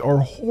Eitri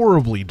are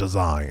horribly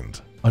designed.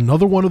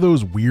 Another one of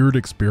those weird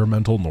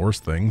experimental Norse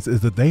things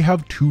is that they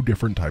have 2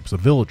 different types of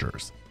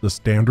villagers, the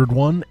standard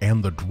one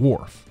and the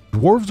dwarf.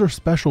 Dwarves are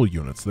special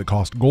units that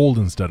cost gold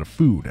instead of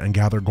food and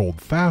gather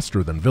gold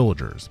faster than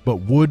villagers, but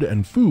wood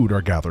and food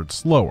are gathered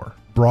slower.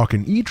 Brock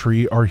and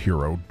Eitri are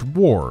hero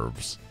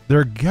dwarves.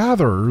 They're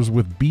gatherers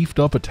with beefed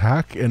up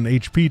attack and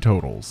HP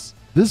totals.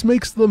 This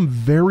makes them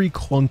very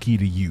clunky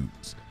to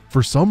use.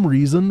 For some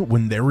reason,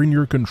 when they're in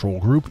your control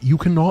group, you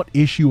cannot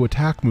issue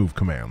attack move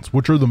commands,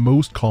 which are the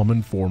most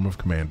common form of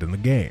command in the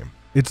game.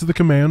 It's the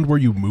command where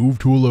you move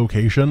to a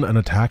location and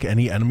attack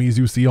any enemies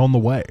you see on the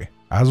way.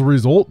 As a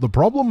result, the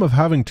problem of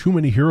having too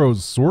many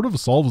heroes sort of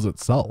solves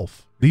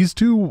itself. These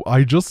two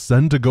I just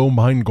send to go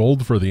mine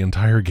gold for the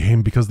entire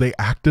game because they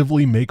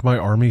actively make my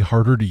army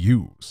harder to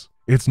use.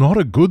 It's not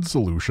a good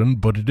solution,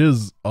 but it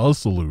is a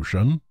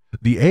solution.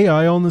 The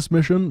AI on this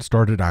mission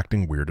started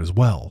acting weird as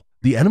well.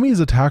 The enemies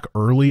attack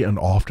early and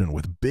often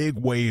with big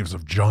waves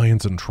of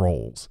giants and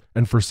trolls,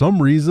 and for some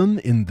reason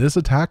in this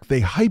attack they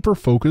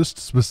hyper-focused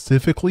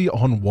specifically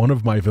on one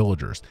of my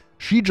villagers.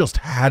 She just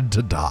had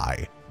to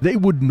die. They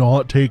would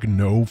not take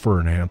no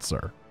for an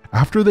answer.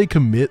 After they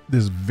commit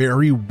this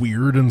very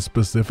weird and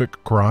specific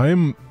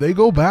crime, they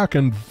go back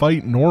and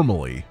fight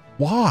normally.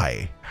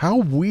 Why? How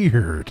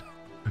weird.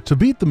 To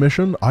beat the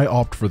mission, I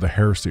opt for the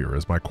Hairseer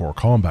as my core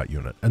combat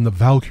unit, and the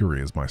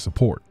Valkyrie as my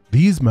support.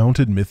 These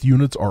mounted myth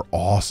units are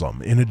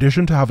awesome. In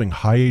addition to having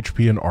high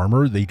HP and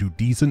armor, they do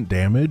decent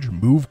damage,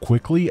 move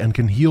quickly, and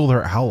can heal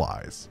their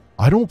allies.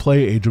 I don't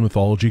play Age of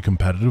Mythology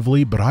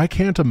competitively, but I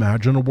can't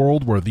imagine a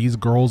world where these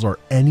girls are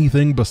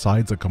anything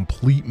besides a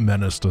complete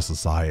menace to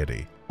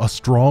society. A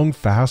strong,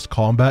 fast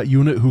combat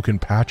unit who can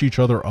patch each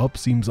other up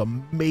seems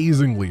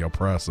amazingly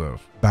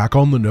oppressive. Back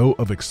on the note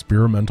of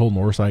experimental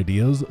Norse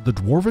ideas, the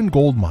Dwarven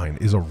Gold Mine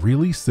is a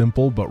really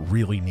simple but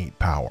really neat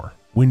power.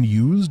 When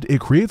used,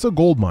 it creates a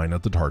gold mine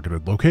at the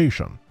targeted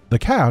location. The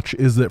catch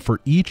is that for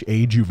each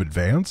age you've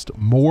advanced,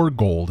 more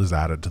gold is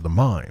added to the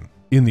mine.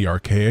 In the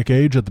Archaic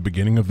Age at the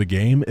beginning of the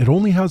game, it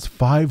only has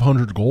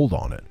 500 gold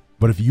on it,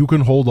 but if you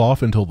can hold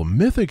off until the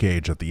Mythic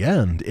Age at the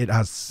end, it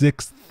has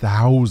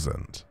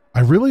 6,000.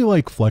 I really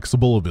like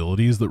flexible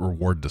abilities that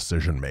reward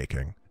decision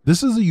making.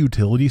 This is a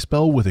utility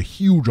spell with a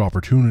huge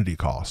opportunity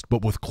cost,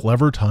 but with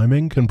clever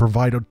timing can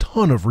provide a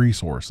ton of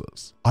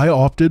resources. I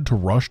opted to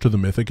rush to the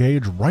Mythic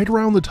Age right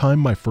around the time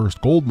my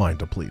first gold mine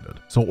depleted,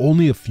 so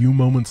only a few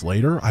moments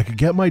later I could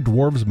get my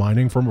dwarves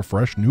mining from a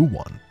fresh new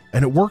one,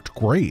 and it worked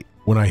great.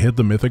 When I hit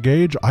the Mythic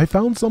Age, I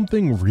found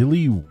something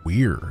really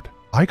weird.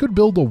 I could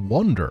build a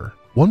wonder.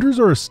 Wonders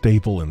are a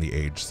staple in the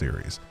Age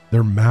series.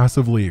 They're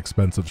massively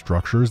expensive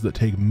structures that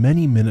take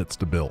many minutes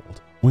to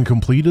build. When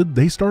completed,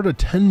 they start a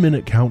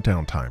 10-minute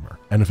countdown timer,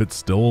 and if it's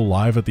still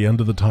alive at the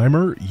end of the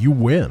timer, you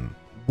win.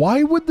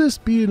 Why would this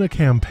be in a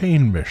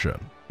campaign mission?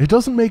 It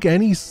doesn't make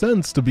any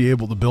sense to be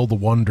able to build a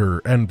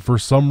wonder, and for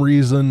some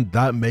reason,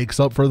 that makes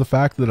up for the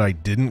fact that I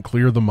didn't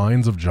clear the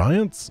mines of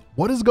giants?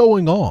 What is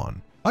going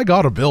on? I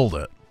gotta build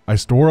it. I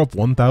store up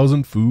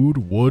 1,000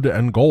 food, wood,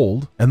 and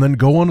gold, and then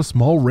go on a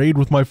small raid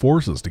with my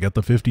forces to get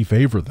the 50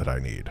 favor that I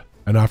need.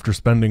 And after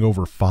spending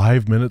over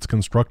 5 minutes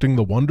constructing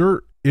the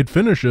wonder, it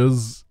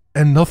finishes,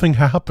 and nothing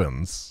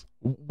happens.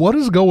 What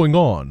is going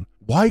on?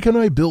 Why can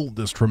I build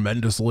this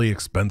tremendously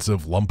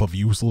expensive lump of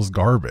useless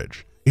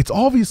garbage? It's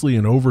obviously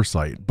an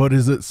oversight, but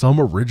is it some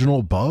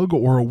original bug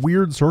or a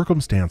weird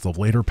circumstance of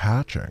later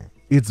patching?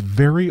 It's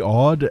very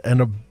odd and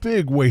a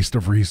big waste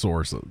of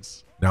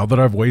resources. Now that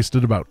I've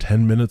wasted about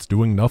 10 minutes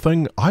doing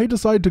nothing, I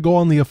decide to go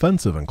on the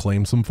offensive and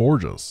claim some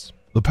forges.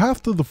 The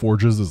path to the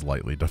forges is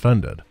lightly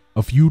defended.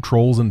 A few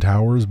trolls and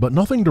towers, but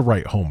nothing to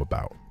write home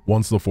about.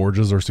 Once the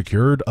forges are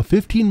secured, a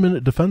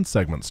 15-minute defense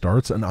segment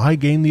starts and I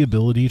gain the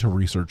ability to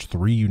research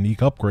 3 unique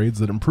upgrades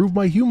that improve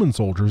my human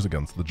soldiers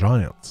against the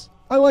giants.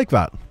 I like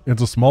that.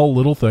 It's a small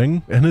little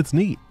thing, and it's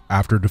neat.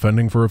 After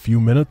defending for a few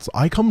minutes,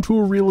 I come to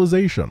a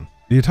realization.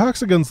 The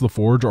attacks against the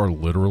forge are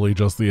literally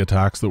just the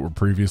attacks that were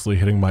previously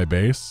hitting my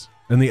base,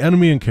 and the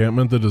enemy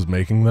encampment that is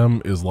making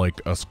them is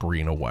like a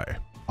screen away.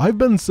 I've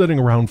been sitting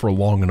around for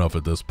long enough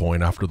at this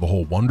point after the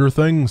whole wonder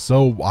thing,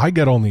 so I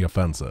get on the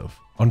offensive.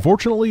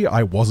 Unfortunately,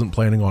 I wasn't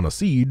planning on a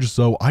siege,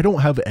 so I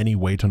don't have any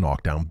way to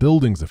knock down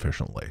buildings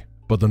efficiently.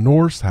 But the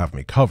Norse have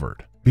me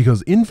covered.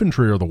 Because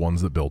infantry are the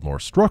ones that build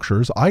Norse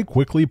structures, I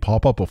quickly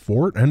pop up a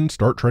fort and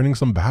start training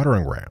some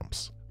battering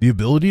rams. The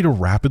ability to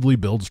rapidly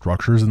build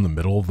structures in the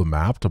middle of the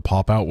map to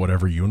pop out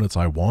whatever units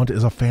I want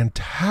is a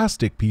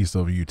fantastic piece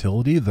of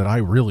utility that I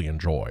really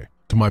enjoy.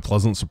 To my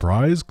pleasant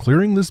surprise,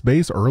 clearing this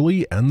base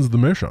early ends the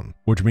mission,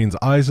 which means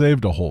I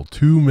saved a whole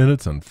 2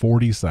 minutes and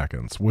 40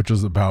 seconds, which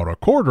is about a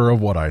quarter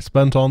of what I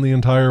spent on the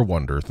entire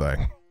wonder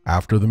thing.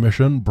 After the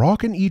mission,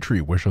 Brock and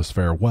Eitri wish us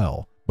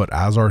farewell. But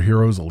as our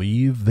heroes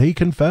leave, they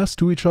confess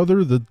to each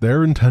other that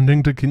they're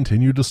intending to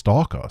continue to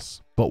stalk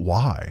us. But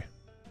why?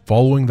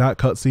 Following that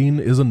cutscene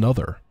is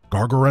another.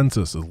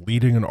 Gargarensis is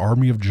leading an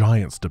army of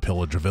giants to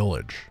pillage a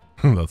village.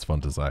 That's fun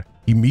to say.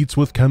 He meets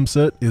with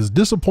Kemsit, is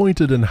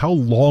disappointed in how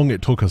long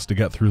it took us to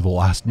get through the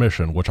last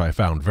mission, which I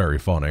found very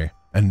funny,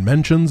 and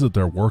mentions that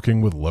they're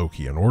working with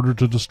Loki in order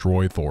to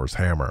destroy Thor's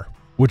hammer.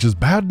 Which is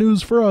bad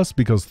news for us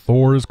because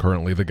Thor is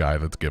currently the guy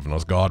that's given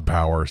us god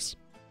powers.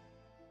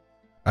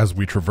 As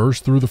we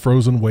traverse through the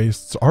frozen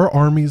wastes, our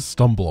armies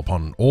stumble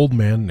upon an old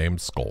man named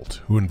Skolt,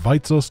 who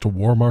invites us to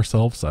warm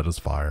ourselves at his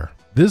fire.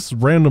 This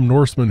random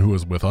Norseman who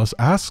is with us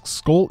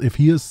asks Skolt if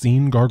he has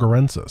seen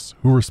Gargarensis,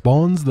 who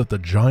responds that the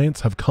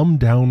giants have come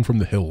down from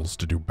the hills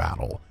to do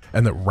battle,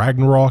 and that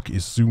Ragnarok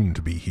is soon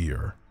to be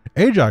here.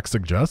 Ajax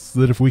suggests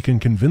that if we can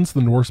convince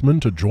the Norsemen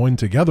to join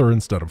together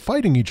instead of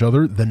fighting each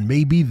other, then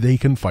maybe they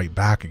can fight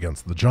back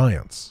against the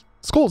giants.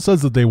 Skolt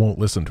says that they won't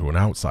listen to an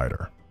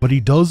outsider, but he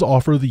does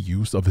offer the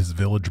use of his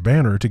village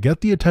banner to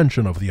get the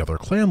attention of the other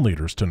clan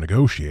leaders to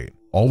negotiate.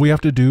 All we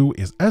have to do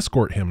is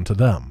escort him to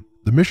them.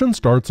 The mission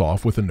starts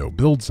off with a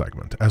no-build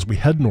segment as we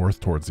head north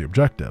towards the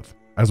objective.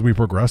 As we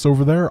progress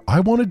over there,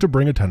 I wanted to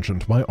bring attention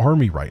to my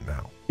army right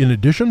now. In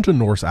addition to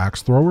Norse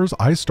axe throwers,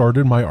 I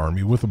started my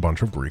army with a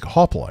bunch of Greek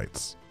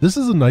hoplites. This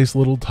is a nice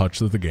little touch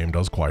that the game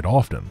does quite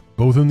often.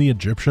 Both in the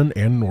Egyptian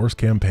and Norse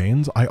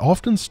campaigns, I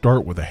often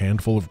start with a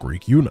handful of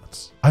Greek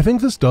units. I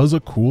think this does a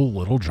cool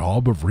little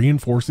job of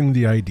reinforcing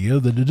the idea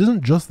that it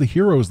isn't just the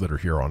heroes that are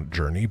here on a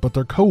journey, but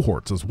their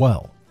cohorts as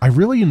well. I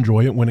really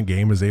enjoy it when a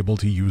game is able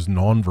to use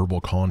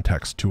non-verbal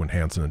context to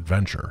enhance an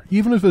adventure,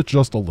 even if it's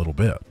just a little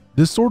bit.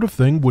 This sort of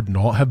thing would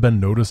not have been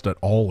noticed at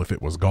all if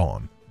it was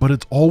gone, but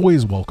it's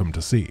always welcome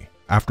to see.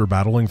 After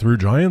battling through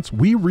giants,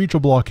 we reach a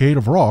blockade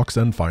of rocks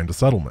and find a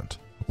settlement.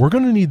 We're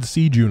going to need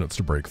siege units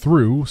to break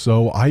through,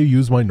 so I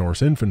use my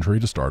Norse infantry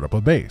to start up a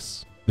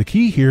base. The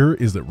key here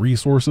is that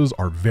resources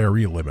are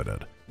very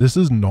limited. This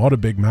is not a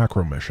big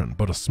macro mission,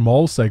 but a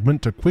small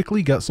segment to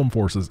quickly get some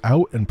forces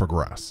out and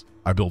progress.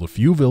 I build a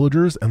few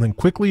villagers and then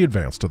quickly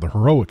advance to the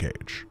heroic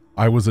age.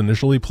 I was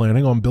initially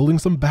planning on building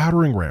some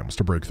battering rams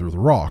to break through the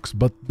rocks,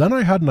 but then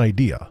I had an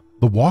idea.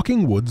 The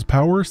Walking Woods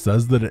power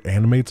says that it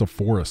animates a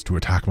forest to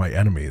attack my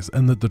enemies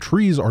and that the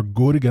trees are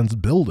good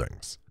against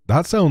buildings.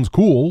 That sounds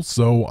cool,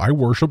 so I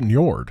worship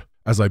Njord.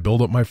 As I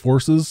build up my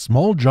forces,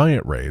 small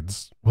giant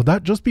raids, would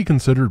that just be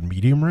considered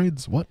medium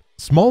raids? What?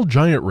 Small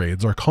giant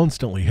raids are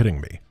constantly hitting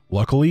me.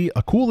 Luckily,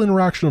 a cool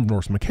interaction of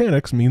Norse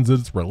mechanics means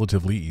that it's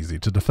relatively easy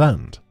to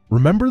defend.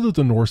 Remember that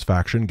the Norse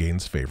faction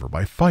gains favor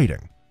by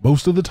fighting.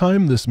 Most of the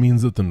time, this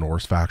means that the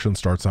Norse faction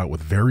starts out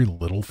with very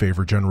little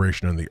favor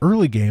generation in the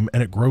early game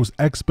and it grows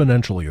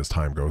exponentially as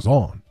time goes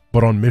on.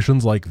 But on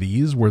missions like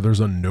these, where there's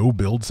a no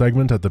build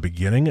segment at the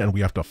beginning and we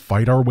have to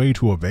fight our way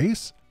to a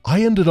base,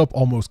 I ended up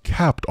almost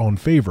capped on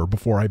favor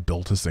before I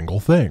built a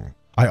single thing.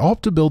 I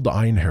opt to build the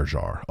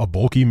Einherjar, a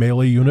bulky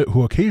melee unit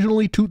who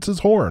occasionally toots his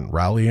horn,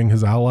 rallying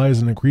his allies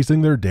and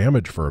increasing their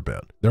damage for a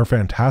bit. They're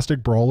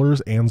fantastic brawlers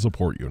and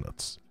support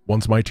units.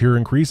 Once my tier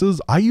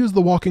increases, I use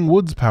the Walking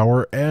Woods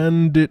power,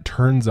 and it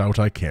turns out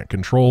I can't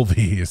control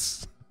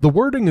these. The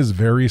wording is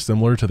very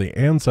similar to the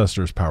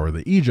Ancestors power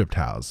that Egypt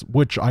has,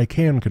 which I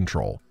can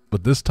control,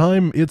 but this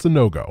time it's a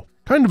no-go.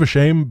 Kind of a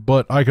shame,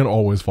 but I can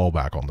always fall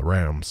back on the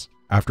rams.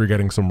 After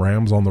getting some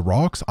rams on the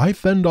rocks, I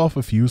fend off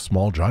a few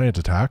small giant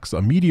attacks,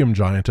 a medium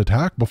giant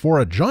attack, before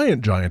a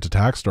giant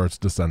attack starts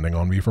descending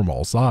on me from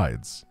all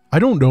sides. I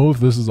don't know if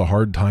this is a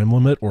hard time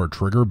limit or a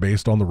trigger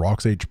based on the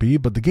rock's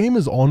HP, but the game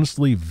is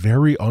honestly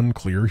very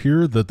unclear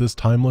here that this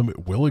time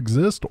limit will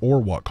exist or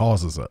what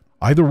causes it.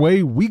 Either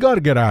way, we gotta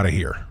get out of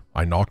here.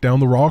 I knock down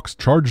the rocks,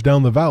 charge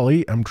down the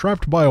valley, am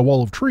trapped by a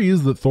wall of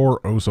trees that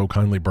Thor oh so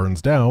kindly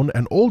burns down,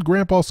 and old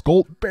Grandpa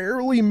Skolt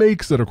barely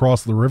makes it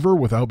across the river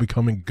without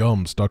becoming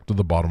gum stuck to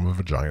the bottom of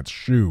a giant's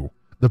shoe.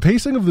 The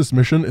pacing of this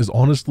mission is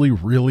honestly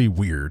really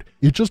weird.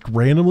 It just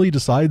randomly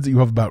decides that you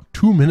have about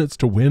 2 minutes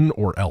to win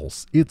or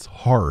else. It's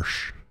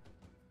harsh.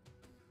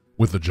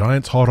 With the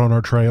giants hot on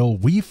our trail,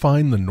 we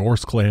find the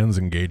Norse clans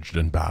engaged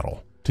in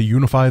battle. To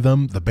unify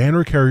them, the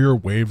banner carrier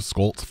waves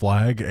Skolt's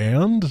flag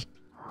and...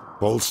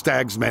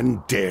 Volstag's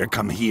men dare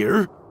come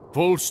here?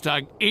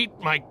 Volstagg ate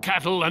my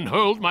cattle and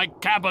hurled my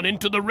cabin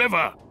into the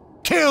river.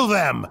 Kill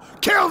them!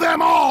 Kill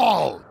them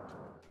all!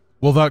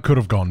 Well, that could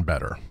have gone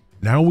better.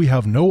 Now we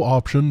have no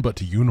option but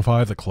to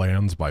unify the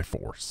clans by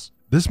force.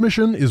 This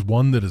mission is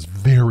one that is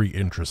very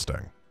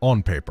interesting,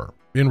 on paper.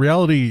 In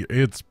reality,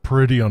 it's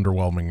pretty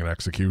underwhelming in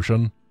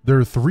execution. There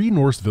are 3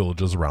 Norse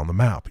villages around the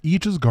map,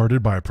 each is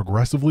guarded by a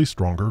progressively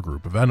stronger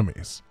group of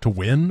enemies. To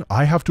win,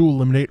 I have to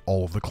eliminate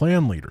all of the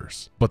clan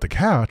leaders. But the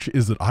catch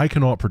is that I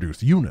cannot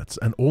produce units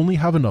and only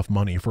have enough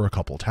money for a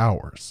couple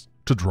towers.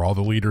 To draw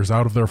the leaders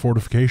out of their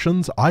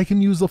fortifications, I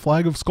can use the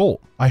flag of Skolt.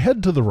 I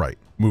head to the right,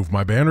 move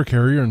my banner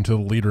carrier until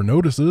the leader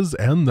notices,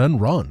 and then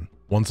run.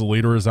 Once the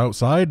leader is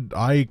outside,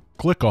 I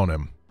click on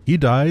him. He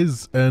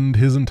dies, and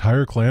his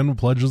entire clan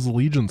pledges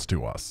allegiance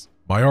to us.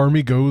 My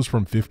army goes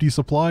from 50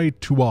 supply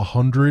to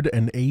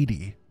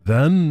 180.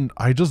 Then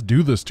I just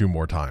do this 2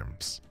 more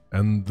times,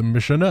 and the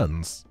mission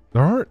ends.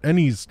 There aren't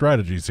any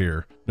strategies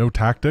here. No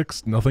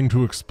tactics, nothing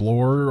to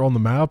explore on the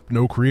map,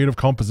 no creative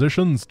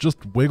compositions,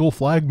 just wiggle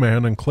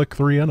flagman and click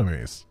 3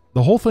 enemies.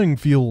 The whole thing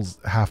feels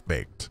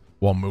half-baked.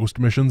 While most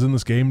missions in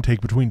this game take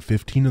between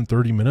 15 and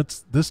 30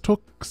 minutes, this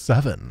took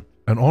 7.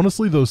 And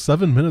honestly, those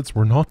 7 minutes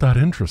were not that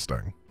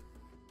interesting.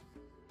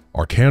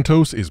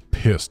 Arkantos is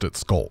pissed at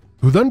Skolt,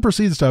 who then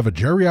proceeds to have a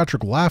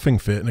geriatric laughing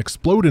fit and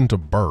explode into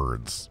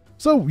birds.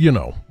 So, you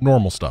know,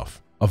 normal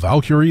stuff. A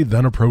Valkyrie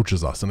then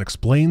approaches us and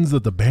explains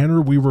that the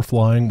banner we were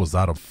flying was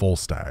that of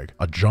Volstagg,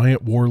 a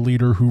giant war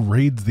leader who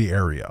raids the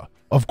area.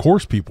 Of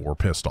course people were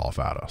pissed off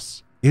at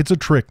us. It's a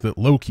trick that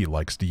Loki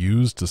likes to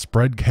use to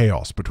spread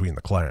chaos between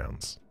the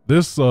clans.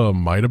 This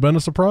might have been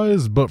a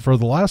surprise, but for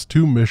the last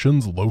 2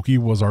 missions Loki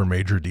was our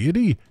major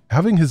deity,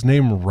 having his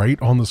name right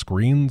on the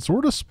screen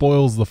sort of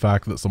spoils the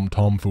fact that some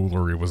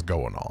tomfoolery was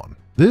going on.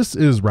 This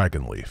is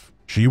Ragnleif.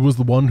 She was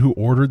the one who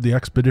ordered the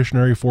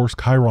expeditionary force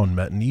Chiron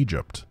met in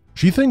Egypt.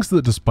 She thinks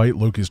that despite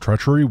Loki's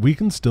treachery, we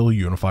can still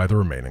unify the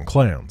remaining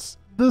clans.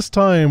 This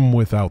time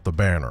without the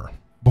banner.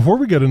 Before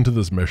we get into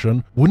this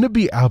mission, wouldn't it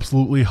be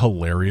absolutely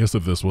hilarious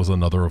if this was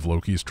another of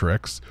Loki's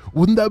tricks?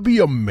 Wouldn't that be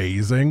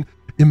amazing?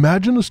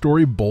 Imagine a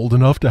story bold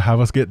enough to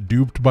have us get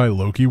duped by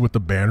Loki with the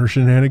banner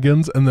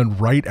shenanigans, and then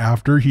right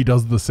after he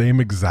does the same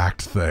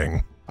exact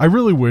thing. I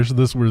really wish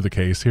this were the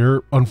case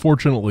here.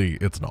 Unfortunately,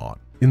 it's not.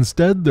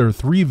 Instead, there are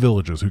 3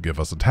 villages who give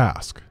us a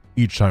task.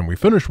 Each time we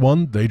finish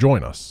one, they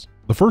join us.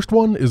 The first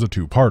one is a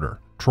 2-parter.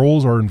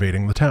 Trolls are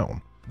invading the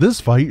town. This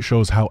fight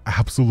shows how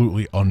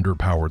absolutely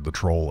underpowered the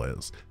troll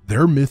is.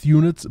 They're myth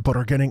units, but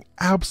are getting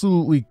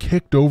absolutely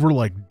kicked over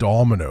like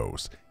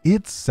dominoes.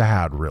 It's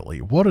sad,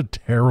 really. What a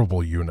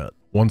terrible unit.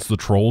 Once the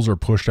trolls are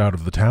pushed out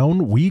of the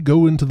town, we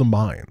go into the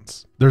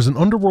mines. There's an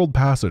underworld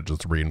passage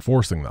that's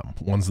reinforcing them.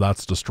 Once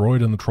that's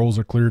destroyed and the trolls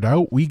are cleared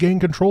out, we gain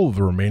control of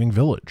the remaining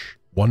village.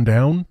 1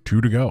 down, 2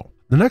 to go.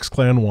 The next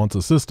clan wants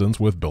assistance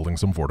with building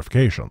some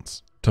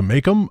fortifications. To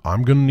make them,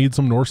 I'm gonna need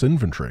some Norse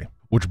infantry.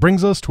 Which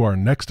brings us to our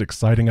next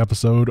exciting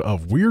episode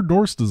of weird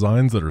Norse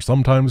designs that are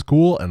sometimes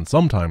cool and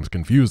sometimes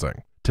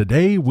confusing.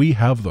 Today we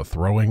have the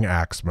Throwing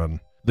Axeman.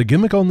 The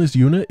gimmick on this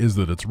unit is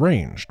that it's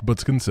ranged, but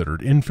it's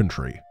considered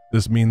infantry.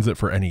 This means that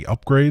for any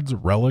upgrades,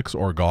 relics,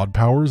 or god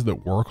powers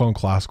that work on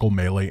classical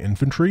melee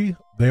infantry,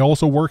 they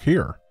also work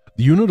here.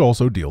 The unit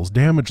also deals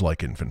damage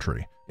like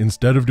infantry.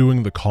 Instead of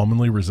doing the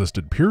commonly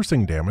resisted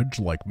piercing damage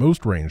like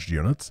most ranged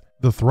units,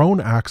 the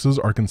thrown axes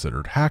are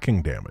considered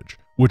hacking damage,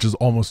 which is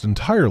almost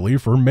entirely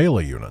for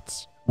melee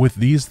units. With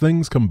these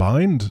things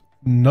combined,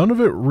 none of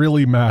it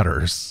really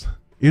matters.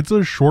 It's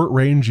a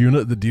short-range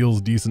unit that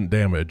deals decent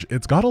damage.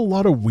 It's got a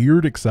lot of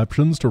weird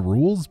exceptions to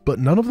rules, but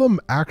none of them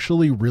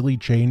actually really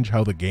change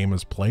how the game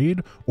is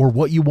played or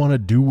what you want to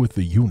do with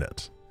the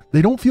unit.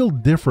 They don't feel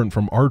different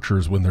from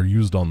archers when they're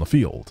used on the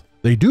field.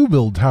 They do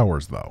build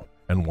towers though,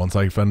 and once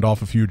I fend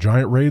off a few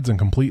giant raids and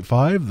complete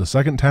 5, the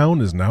second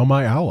town is now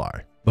my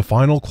ally. The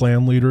final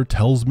clan leader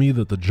tells me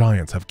that the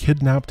giants have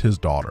kidnapped his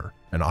daughter,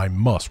 and I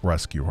must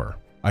rescue her.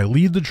 I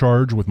lead the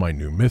charge with my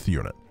new myth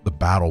unit, the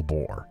Battle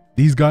Boar.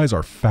 These guys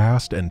are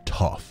fast and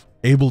tough,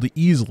 able to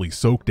easily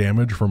soak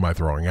damage from my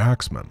Throwing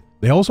Axeman.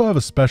 They also have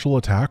a special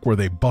attack where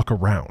they buck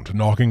around,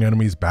 knocking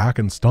enemies back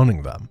and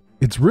stunning them.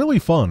 It's really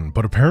fun,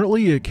 but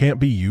apparently it can't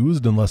be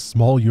used unless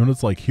small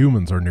units like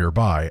humans are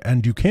nearby,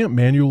 and you can't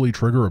manually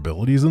trigger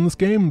abilities in this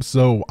game,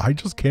 so I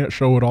just can't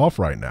show it off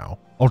right now.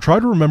 I'll try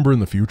to remember in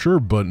the future,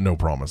 but no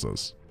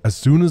promises. As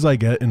soon as I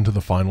get into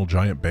the final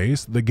giant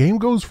base, the game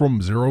goes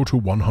from 0 to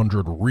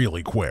 100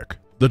 really quick.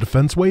 The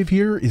defense wave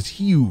here is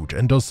huge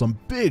and does some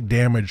big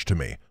damage to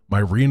me. My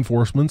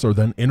reinforcements are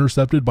then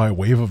intercepted by a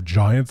wave of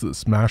giants that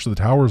smash the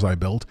towers I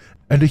built,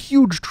 and a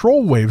huge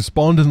troll wave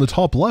spawned in the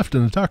top left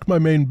and attacked my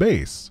main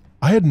base.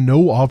 I had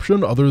no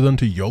option other than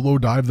to YOLO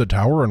dive the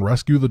tower and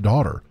rescue the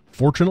daughter.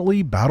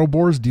 Fortunately, battle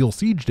boars deal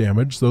siege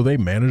damage, so they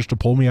managed to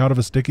pull me out of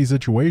a sticky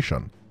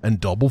situation. And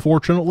double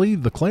fortunately,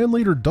 the clan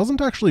leader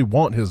doesn't actually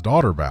want his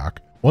daughter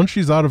back. Once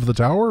she's out of the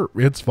tower,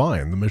 it's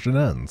fine, the mission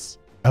ends.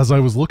 As I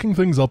was looking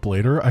things up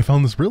later, I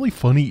found this really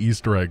funny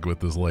Easter egg with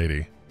this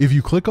lady. If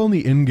you click on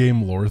the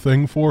in-game lore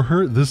thing for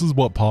her, this is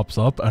what pops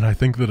up, and I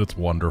think that it's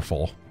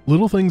wonderful.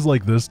 Little things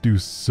like this do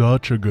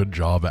such a good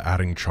job at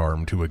adding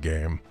charm to a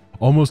game.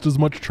 Almost as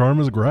much charm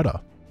as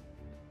Greta.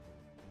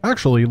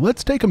 Actually,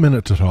 let's take a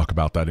minute to talk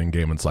about that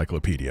in-game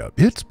encyclopedia.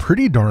 It's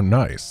pretty darn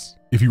nice.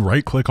 If you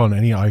right-click on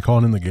any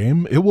icon in the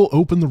game, it will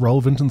open the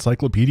relevant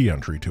encyclopedia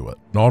entry to it.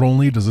 Not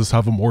only does this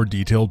have a more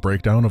detailed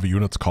breakdown of a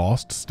unit's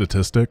cost,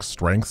 statistics,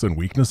 strengths, and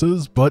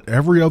weaknesses, but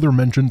every other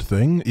mentioned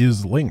thing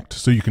is linked,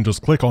 so you can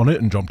just click on it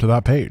and jump to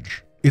that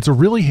page. It's a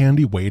really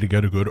handy way to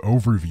get a good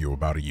overview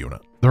about a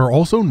unit. There are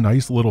also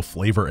nice little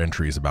flavor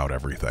entries about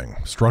everything,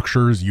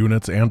 structures,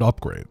 units, and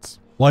upgrades.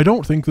 While I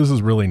don't think this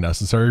is really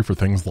necessary for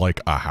things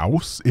like a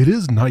house, it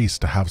is nice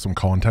to have some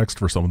context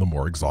for some of the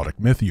more exotic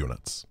myth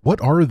units.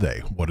 What are they?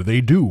 What do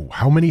they do?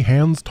 How many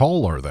hands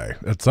tall are they?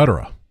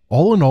 Etc.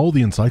 All in all,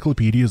 the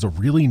encyclopedia is a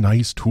really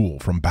nice tool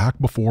from back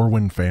before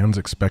when fans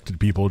expected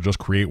people to just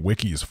create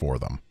wikis for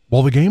them.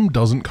 While the game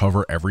doesn't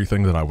cover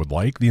everything that I would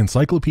like, the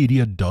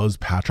encyclopedia does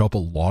patch up a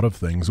lot of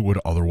things that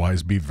would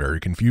otherwise be very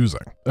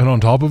confusing. And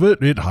on top of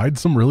it, it hides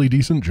some really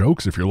decent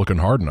jokes if you're looking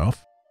hard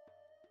enough.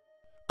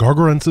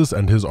 Gargarensis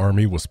and his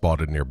army was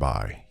spotted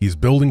nearby. He's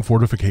building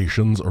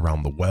fortifications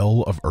around the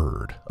Well of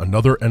Erd,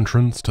 another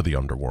entrance to the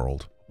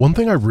underworld. One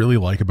thing I really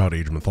like about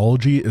Age of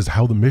Mythology is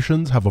how the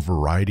missions have a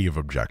variety of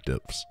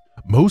objectives.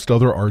 Most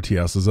other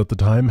RTSs at the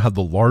time had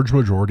the large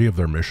majority of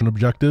their mission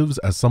objectives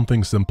as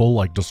something simple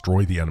like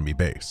destroy the enemy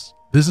base.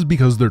 This is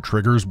because their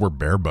triggers were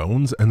bare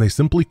bones and they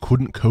simply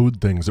couldn't code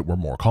things that were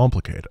more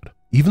complicated.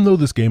 Even though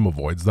this game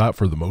avoids that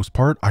for the most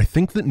part, I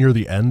think that near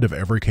the end of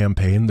every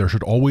campaign there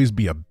should always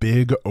be a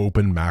big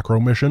open macro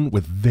mission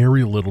with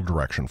very little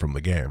direction from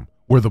the game,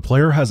 where the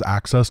player has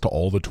access to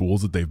all the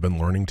tools that they've been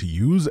learning to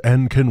use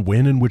and can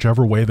win in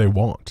whichever way they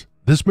want.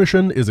 This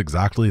mission is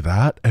exactly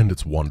that, and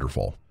it's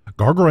wonderful.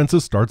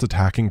 Gargarensis starts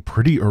attacking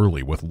pretty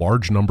early with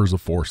large numbers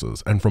of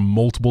forces and from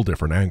multiple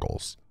different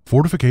angles.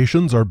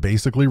 Fortifications are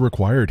basically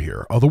required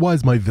here,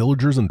 otherwise my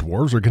villagers and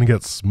dwarves are going to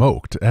get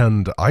smoked,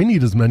 and I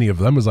need as many of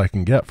them as I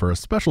can get for a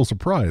special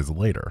surprise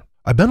later.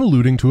 I've been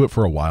alluding to it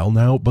for a while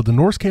now, but the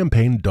Norse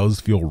campaign does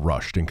feel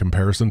rushed in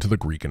comparison to the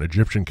Greek and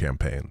Egyptian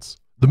campaigns.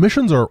 The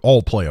missions are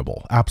all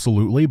playable,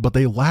 absolutely, but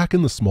they lack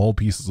in the small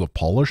pieces of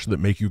polish that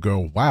make you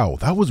go, wow,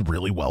 that was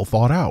really well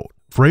thought out.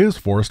 Freya's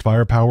forest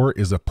fire power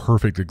is a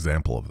perfect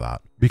example of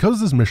that. Because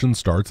this mission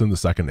starts in the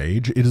Second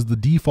Age, it is the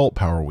default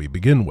power we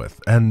begin with,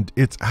 and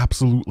it's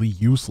absolutely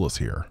useless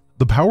here.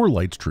 The power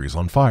lights trees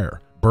on fire,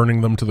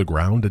 burning them to the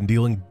ground and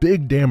dealing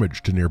big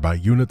damage to nearby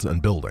units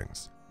and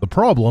buildings. The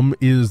problem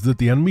is that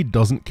the enemy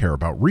doesn't care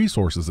about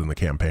resources in the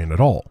campaign at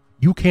all.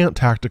 You can't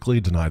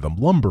tactically deny them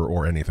lumber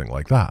or anything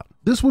like that.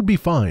 This would be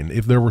fine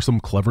if there were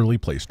some cleverly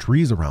placed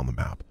trees around the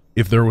map.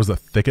 If there was a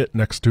thicket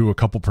next to a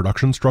couple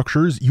production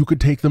structures, you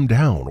could take them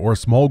down, or a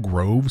small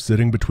grove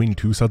sitting between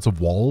two sets of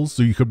walls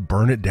so you could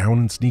burn it down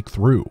and sneak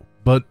through.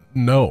 But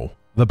no,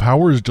 the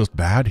power is just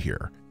bad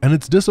here, and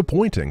it's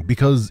disappointing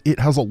because it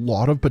has a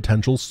lot of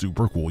potential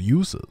super cool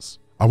uses.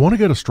 I want to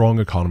get a strong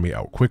economy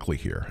out quickly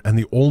here, and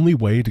the only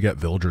way to get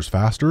villagers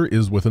faster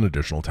is with an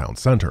additional town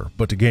center,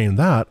 but to gain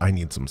that, I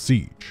need some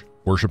siege.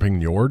 Worshipping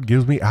Njord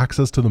gives me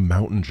access to the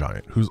mountain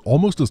giant, who's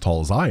almost as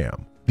tall as I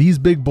am. These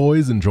big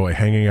boys enjoy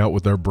hanging out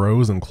with their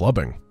bros and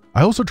clubbing.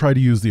 I also try to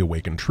use the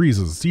Awakened Trees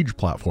as a siege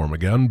platform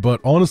again,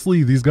 but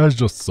honestly, these guys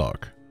just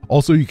suck.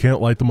 Also, you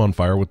can't light them on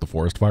fire with the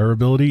forest fire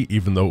ability,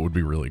 even though it would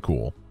be really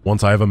cool.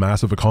 Once I have a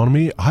massive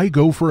economy, I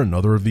go for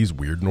another of these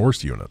weird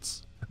Norse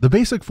units. The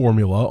basic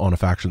formula on a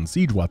faction's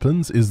siege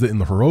weapons is that in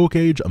the Heroic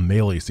Age, a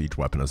melee siege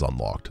weapon is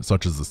unlocked,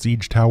 such as the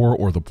Siege Tower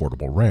or the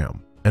Portable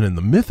Ram. And in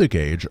the Mythic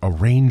Age, a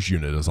ranged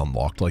unit is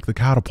unlocked like the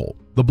Catapult.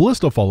 The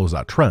Ballista follows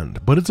that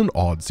trend, but it's an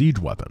odd siege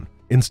weapon.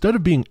 Instead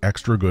of being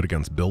extra good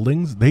against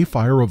buildings, they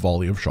fire a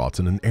volley of shots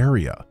in an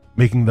area,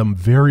 making them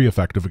very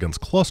effective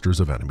against clusters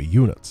of enemy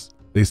units.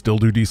 They still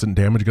do decent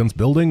damage against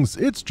buildings,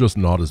 it's just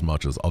not as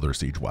much as other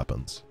siege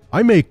weapons.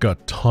 I make a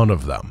ton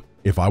of them.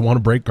 If I want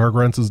to break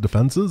Gargarensis'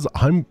 defenses,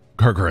 I'm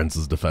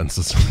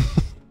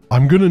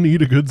gonna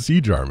need a good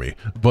siege army,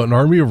 but an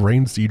army of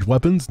ranged siege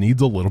weapons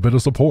needs a little bit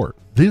of support.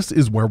 This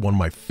is where one of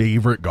my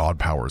favorite god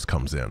powers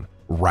comes in,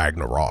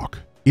 Ragnarok.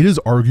 It is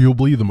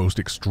arguably the most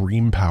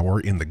extreme power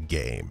in the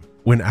game.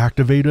 When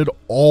activated,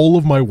 all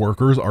of my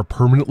workers are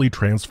permanently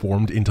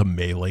transformed into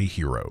melee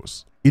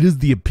heroes. It is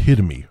the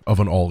epitome of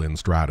an all-in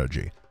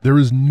strategy. There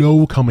is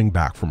no coming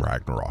back from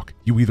Ragnarok.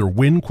 You either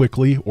win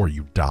quickly or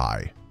you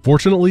die.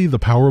 Fortunately, the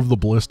power of the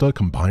Ballista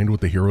combined with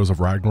the heroes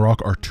of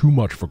Ragnarok are too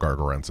much for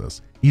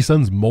Gargarensis. He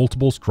sends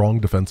multiple strong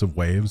defensive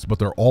waves, but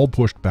they're all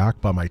pushed back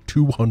by my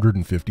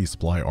 250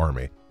 supply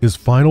army. His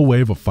final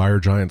wave of fire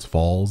giants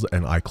falls,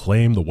 and I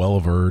claim the Well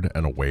of Erd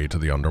and away to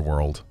the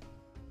underworld.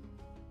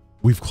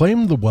 We've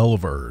claimed the Well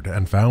of Erd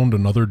and found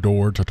another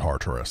door to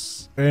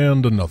Tartarus,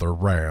 and another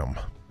ram.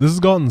 This has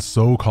gotten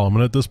so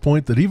common at this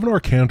point that even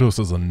Arcantos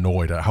is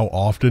annoyed at how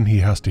often he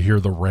has to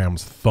hear the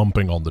rams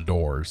thumping on the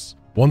doors.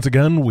 Once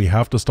again, we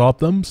have to stop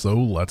them, so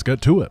let's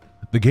get to it.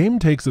 The game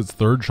takes its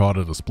third shot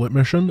at a split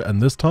mission, and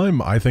this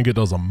time I think it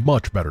does a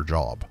much better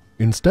job.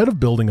 Instead of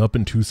building up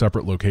in two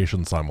separate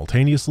locations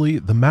simultaneously,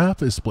 the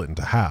map is split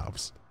into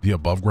halves. The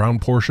above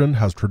ground portion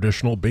has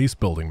traditional base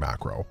building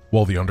macro,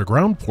 while the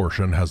underground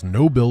portion has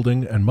no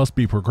building and must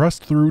be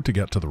progressed through to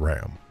get to the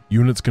ram.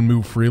 Units can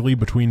move freely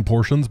between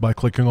portions by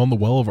clicking on the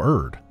Well of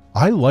Erd.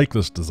 I like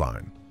this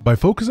design. By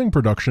focusing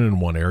production in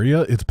one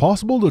area, it's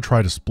possible to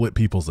try to split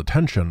people's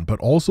attention,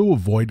 but also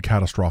avoid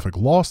catastrophic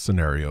loss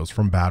scenarios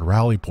from bad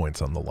rally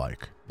points and the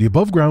like. The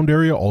above ground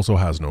area also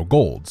has no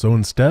gold, so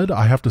instead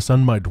I have to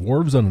send my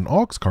dwarves and an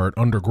ox cart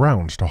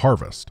underground to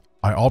harvest.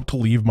 I opt to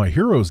leave my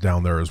heroes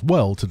down there as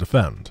well to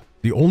defend.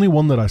 The only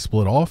one that I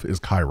split off is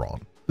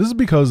Chiron. This is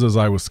because as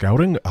I was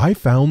scouting, I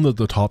found that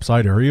the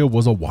topside area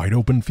was a wide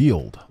open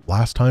field.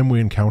 Last time we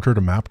encountered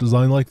a map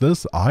design like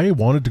this, I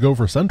wanted to go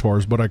for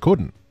centaurs, but I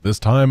couldn't. This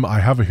time I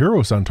have a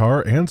hero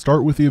centaur and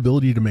start with the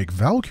ability to make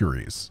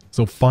Valkyries.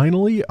 So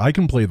finally, I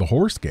can play the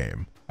horse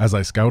game. As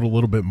I scout a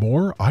little bit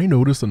more, I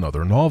notice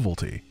another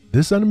novelty.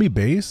 This enemy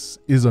base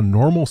is a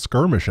normal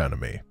skirmish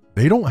enemy.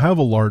 They don't have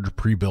a large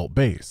pre-built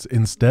base.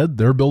 Instead,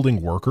 they're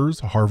building workers,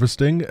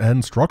 harvesting,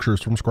 and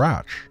structures from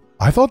scratch.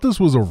 I thought this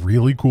was a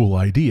really cool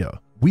idea.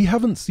 We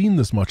haven't seen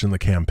this much in the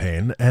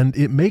campaign, and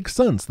it makes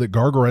sense that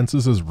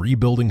Gargarensis is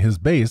rebuilding his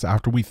base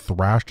after we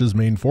thrashed his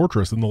main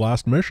fortress in the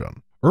last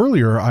mission.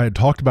 Earlier, I had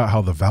talked about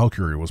how the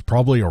Valkyrie was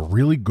probably a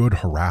really good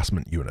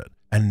harassment unit,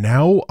 and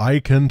now I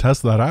can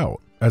test that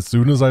out. As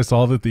soon as I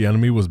saw that the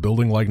enemy was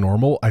building like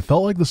normal, I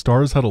felt like the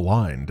stars had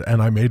aligned,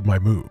 and I made my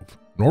move.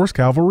 Norse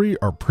cavalry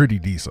are pretty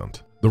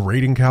decent. The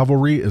raiding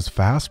cavalry is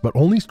fast, but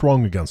only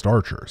strong against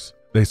archers.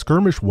 They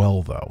skirmish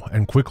well though,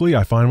 and quickly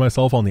I find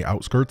myself on the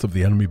outskirts of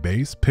the enemy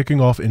base,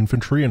 picking off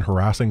infantry and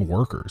harassing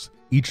workers.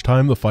 Each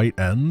time the fight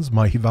ends,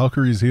 my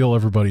Valkyries heal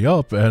everybody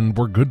up and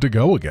we're good to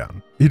go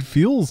again. It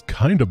feels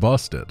kinda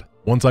busted.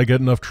 Once I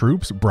get enough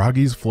troops,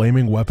 Bragi's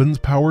flaming weapons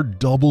power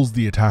doubles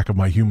the attack of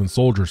my human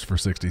soldiers for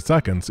 60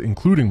 seconds,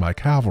 including my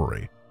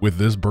cavalry. With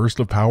this burst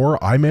of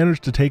power, I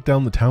managed to take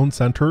down the town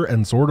center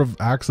and sort of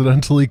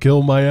accidentally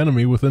kill my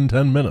enemy within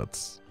 10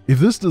 minutes. If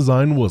this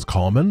design was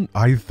common,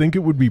 I think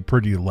it would be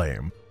pretty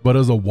lame. But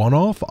as a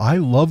one-off, I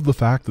love the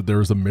fact that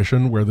there is a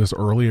mission where this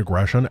early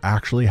aggression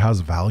actually has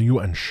value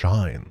and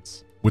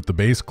shines. With the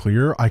base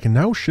clear, I can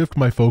now shift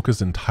my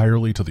focus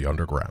entirely to the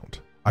underground.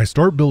 I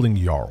start building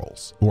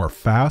Jarls, who are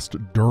fast,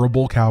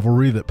 durable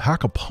cavalry that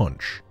pack a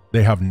punch.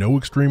 They have no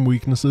extreme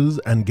weaknesses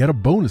and get a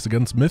bonus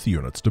against myth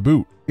units to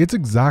boot. It's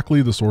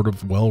exactly the sort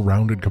of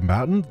well-rounded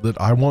combatant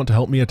that I want to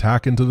help me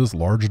attack into this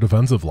large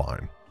defensive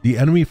line. The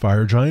enemy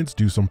fire giants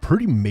do some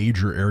pretty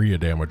major area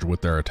damage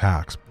with their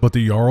attacks, but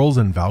the Jarls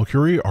and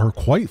Valkyrie are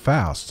quite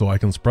fast so I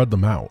can spread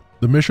them out.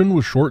 The mission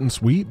was short and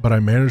sweet, but I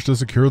managed to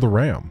secure the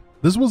ram.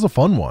 This was a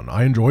fun one,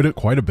 I enjoyed it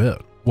quite a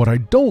bit. What I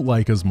don't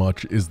like as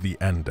much is the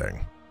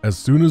ending. As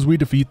soon as we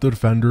defeat the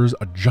defenders,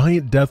 a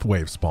giant death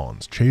wave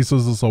spawns,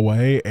 chases us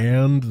away,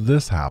 and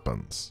this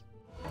happens.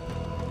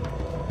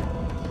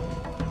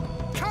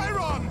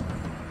 Chiron!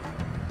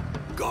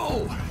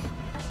 Go!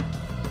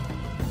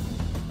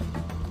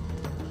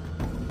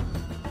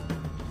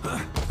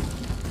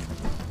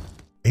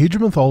 Age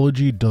of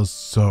Mythology does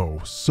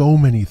so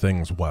many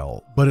things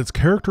well, but its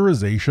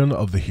characterization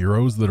of the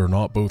heroes that are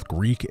not both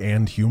Greek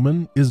and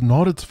human is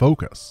not its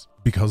focus.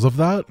 Because of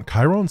that,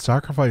 Chiron's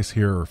sacrifice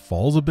here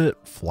falls a bit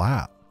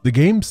flat. The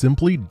game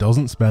simply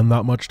doesn't spend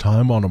that much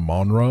time on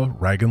Amonra,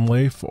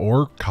 Ragnleif,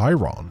 or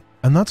Chiron,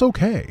 and that's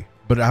okay.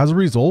 But as a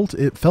result,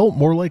 it felt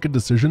more like a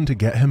decision to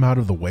get him out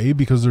of the way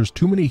because there's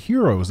too many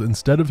heroes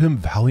instead of him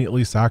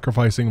valiantly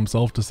sacrificing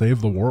himself to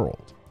save the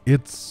world.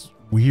 It's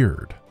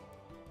weird.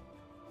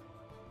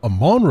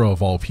 Amonra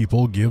of all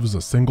people gives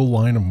a single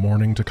line of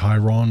mourning to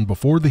Chiron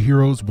before the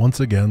heroes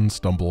once again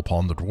stumble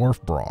upon the dwarf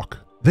Brock.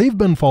 They've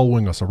been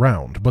following us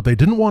around, but they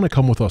didn't want to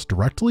come with us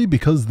directly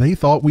because they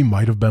thought we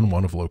might have been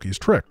one of Loki's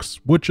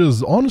tricks, which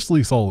is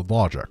honestly solid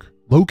logic.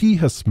 Loki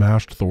has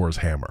smashed Thor's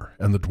hammer,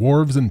 and the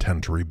dwarves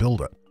intend to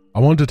rebuild it.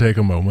 I want to take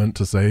a moment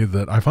to say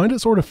that I find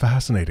it sort of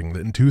fascinating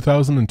that in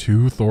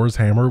 2002 Thor's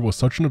hammer was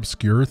such an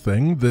obscure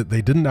thing that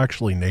they didn't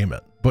actually name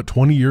it. But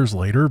 20 years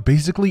later,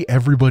 basically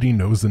everybody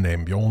knows the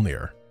name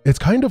Mjolnir. It's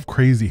kind of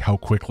crazy how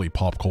quickly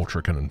pop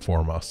culture can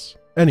inform us.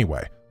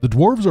 Anyway, the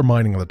dwarves are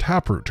mining the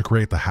taproot to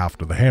create the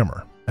haft of the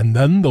hammer, and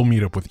then they'll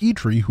meet up with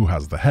Eitri, who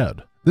has the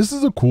head. This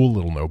is a cool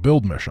little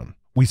no-build mission.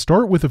 We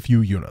start with a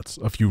few units,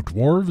 a few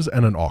dwarves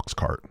and an ox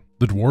cart.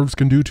 The dwarves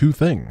can do two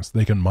things.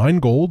 They can mine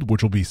gold,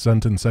 which will be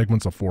sent in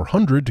segments of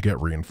 400 to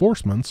get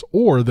reinforcements,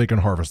 or they can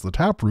harvest the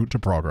taproot to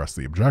progress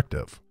the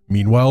objective.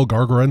 Meanwhile,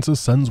 Gargarensis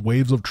sends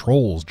waves of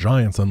trolls,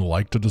 giants, and the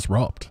like to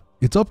disrupt.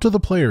 It's up to the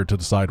player to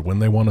decide when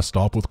they want to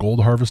stop with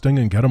gold harvesting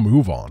and get a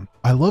move on.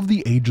 I love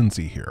the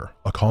agency here.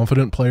 A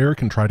confident player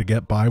can try to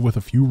get by with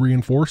a few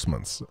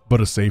reinforcements, but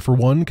a safer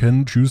one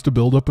can choose to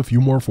build up a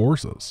few more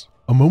forces.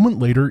 A moment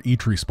later,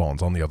 Eitri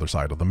spawns on the other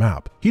side of the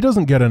map. He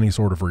doesn't get any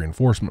sort of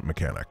reinforcement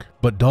mechanic,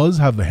 but does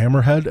have the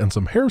Hammerhead and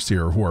some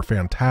Hairseer who are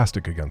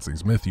fantastic against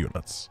these myth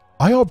units.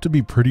 I opt to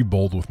be pretty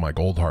bold with my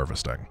gold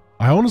harvesting.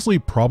 I honestly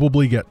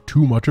probably get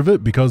too much of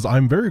it because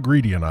I'm very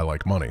greedy and I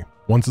like money.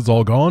 Once it's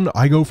all gone,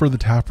 I go for the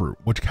Taproot,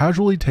 which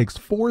casually takes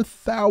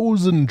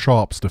 4,000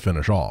 chops to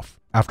finish off.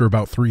 After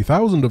about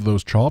 3,000 of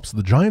those chops,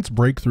 the giants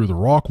break through the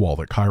rock wall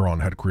that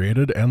Chiron had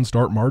created and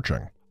start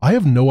marching. I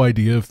have no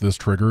idea if this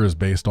trigger is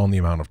based on the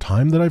amount of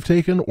time that I've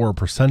taken or a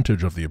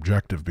percentage of the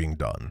objective being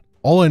done.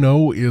 All I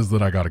know is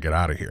that I gotta get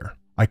out of here.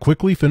 I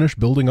quickly finish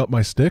building up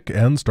my stick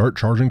and start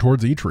charging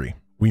towards Eitri.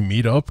 We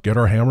meet up, get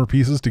our hammer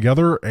pieces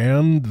together,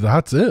 and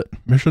that's it.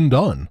 Mission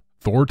done.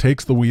 Thor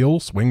takes the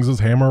wheel, swings his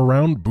hammer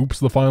around, boops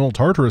the final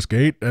Tartarus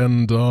gate,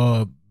 and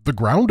the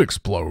ground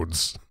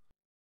explodes.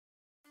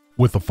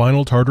 With the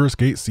final Tartarus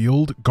gate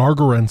sealed,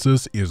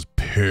 Gargarensis is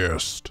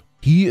pissed.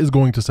 He is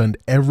going to send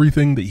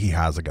everything that he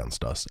has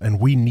against us, and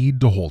we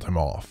need to hold him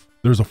off.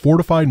 There's a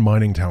fortified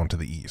mining town to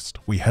the east.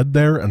 We head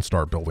there and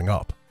start building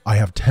up. I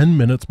have 10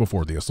 minutes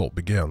before the assault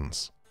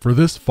begins. For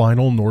this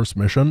final Norse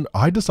mission,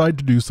 I decide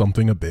to do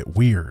something a bit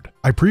weird.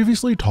 I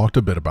previously talked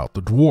a bit about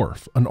the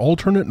Dwarf, an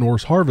alternate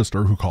Norse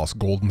harvester who costs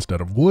gold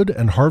instead of wood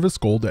and harvests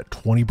gold at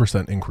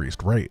 20%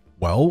 increased rate.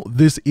 Well,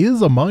 this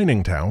is a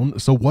mining town,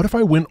 so what if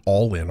I went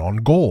all in on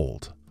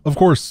gold? Of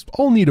course,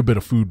 I'll need a bit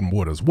of food and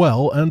wood as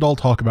well, and I'll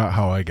talk about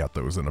how I get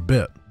those in a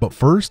bit. But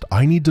first,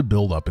 I need to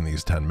build up in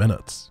these 10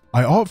 minutes.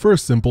 I opt for a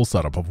simple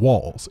setup of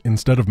walls.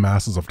 Instead of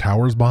masses of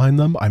towers behind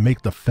them, I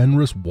make the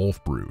Fenris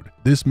Wolf Brood.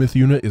 This myth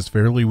unit is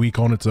fairly weak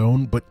on its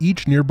own, but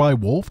each nearby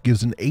wolf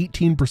gives an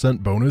 18%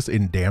 bonus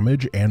in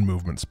damage and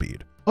movement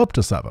speed, up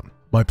to 7.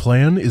 My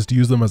plan is to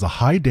use them as a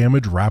high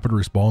damage rapid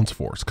response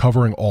force,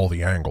 covering all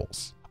the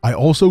angles. I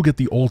also get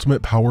the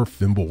ultimate power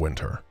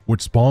Fimbulwinter,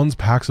 which spawns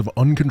packs of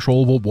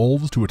uncontrollable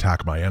wolves to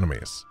attack my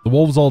enemies. The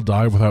wolves all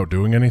die without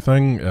doing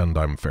anything, and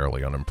I'm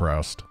fairly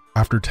unimpressed.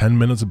 After 10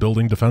 minutes of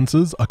building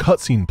defenses, a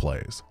cutscene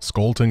plays.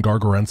 Skolt and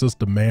Gargarensis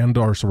demand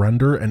our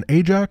surrender, and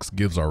Ajax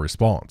gives our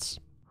response.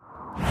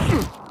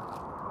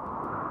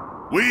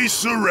 We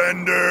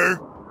surrender.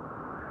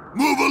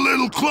 Move a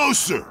little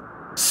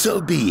closer. So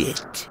be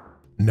it.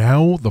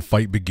 Now the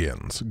fight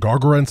begins.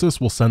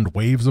 Gargarensis will send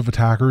waves of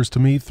attackers to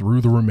me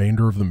through the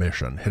remainder of the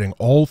mission, hitting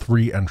all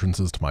 3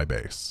 entrances to my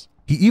base.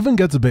 He even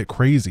gets a bit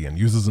crazy and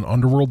uses an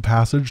underworld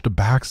passage to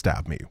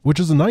backstab me, which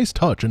is a nice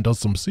touch and does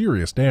some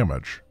serious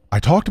damage.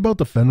 I talked about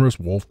the Fenris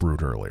Wolf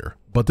Brood earlier,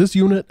 but this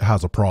unit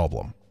has a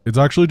problem. It's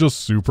actually just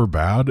super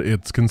bad.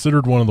 It's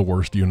considered one of the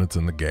worst units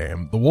in the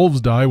game. The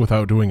wolves die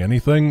without doing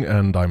anything,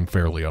 and I'm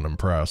fairly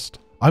unimpressed.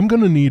 I'm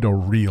gonna need a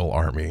real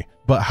army,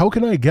 but how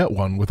can I get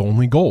one with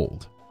only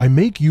gold? I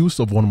make use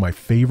of one of my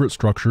favorite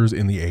structures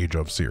in the Age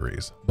of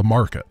series, the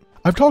market.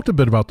 I've talked a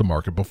bit about the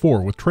market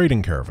before with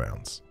trading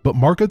caravans, but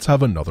markets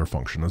have another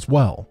function as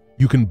well.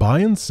 You can buy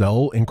and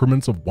sell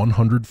increments of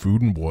 100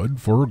 food and wood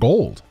for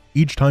gold.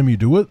 Each time you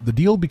do it, the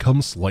deal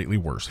becomes slightly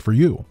worse for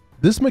you.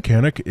 This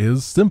mechanic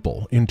is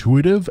simple,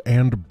 intuitive,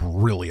 and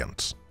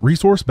brilliant.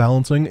 Resource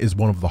balancing is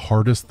one of the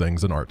hardest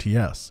things in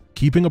RTS.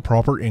 Keeping a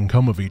proper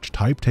income of each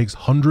type takes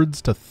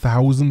hundreds to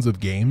thousands of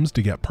games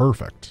to get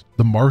perfect.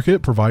 The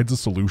market provides a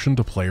solution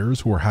to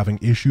players who are having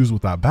issues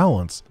with that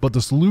balance, but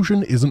the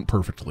solution isn't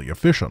perfectly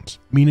efficient,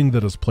 meaning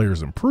that as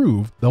players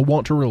improve, they'll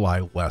want to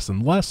rely less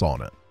and less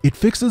on it. It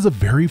fixes a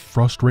very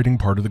frustrating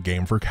part of the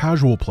game for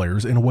casual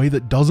players in a way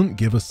that doesn't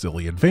give a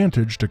silly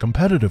advantage to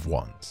competitive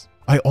ones.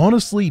 I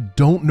honestly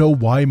don't know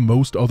why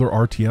most other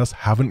RTS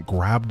haven't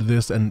grabbed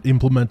this and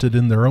implemented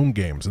in their own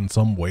games in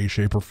some way,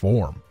 shape, or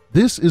form.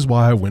 This is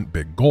why I went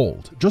big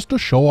gold, just to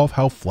show off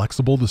how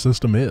flexible the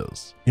system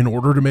is. In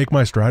order to make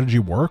my strategy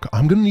work,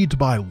 I'm gonna need to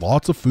buy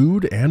lots of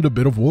food and a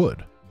bit of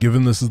wood.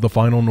 Given this is the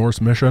final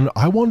Norse mission,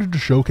 I wanted to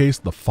showcase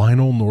the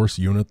final Norse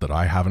unit that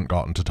I haven't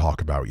gotten to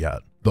talk about yet,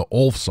 the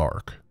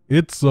Ulfsark.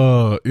 It's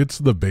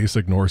the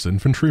basic Norse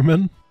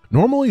infantryman.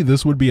 Normally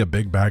this would be a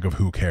big bag of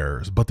who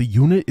cares, but the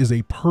unit is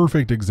a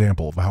perfect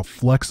example of how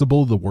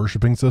flexible the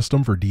worshipping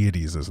system for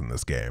deities is in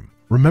this game.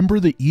 Remember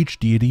that each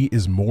deity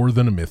is more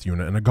than a myth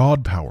unit and a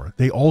god power,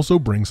 they also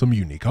bring some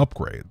unique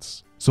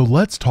upgrades. So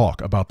let's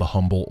talk about the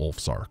humble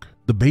Ulfsark.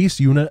 The base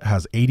unit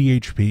has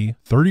 80 HP,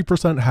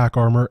 30% hack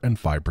armor, and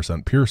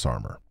 5% pierce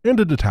armor, and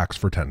it attacks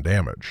for 10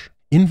 damage.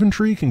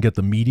 Infantry can get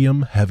the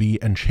medium,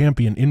 heavy, and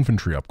champion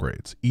infantry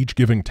upgrades, each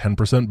giving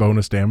 10%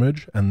 bonus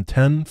damage and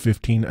 10,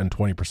 15, and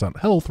 20%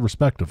 health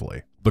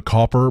respectively. The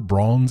copper,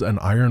 bronze, and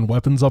iron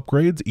weapons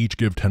upgrades each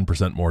give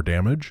 10% more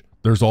damage.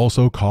 There's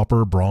also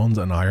copper, bronze,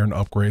 and iron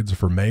upgrades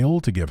for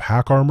mail to give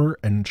hack armor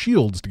and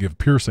shields to give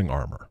piercing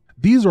armor.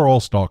 These are all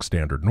stock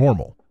standard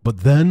normal,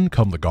 but then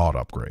come the god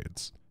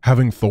upgrades.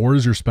 Having Thor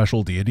as your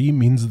special deity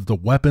means that the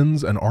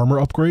weapons and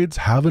armor upgrades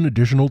have an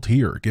additional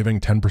tier,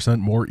 giving 10%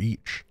 more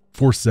each.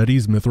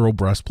 Forseti's Mithril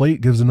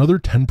Breastplate gives another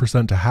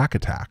 10% to hack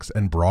attacks,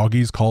 and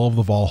Bragi's Call of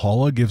the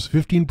Valhalla gives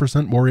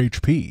 15% more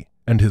HP,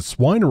 and his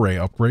Swine Array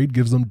upgrade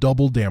gives them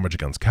double damage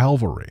against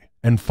cavalry.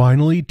 And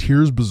finally,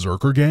 Tyr's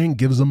Berserker Gang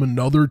gives them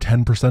another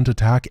 10%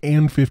 attack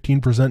and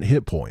 15%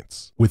 hit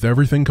points. With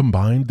everything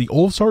combined, the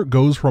Ulfsark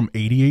goes from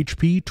 80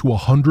 HP to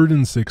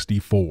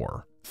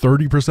 164.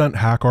 30%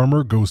 hack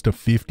armor goes to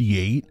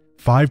 58,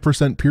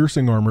 5%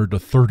 piercing armor to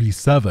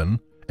 37,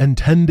 and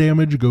 10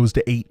 damage goes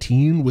to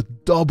 18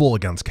 with double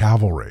against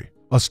cavalry.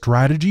 A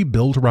strategy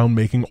built around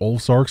making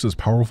Ulfsarks as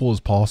powerful as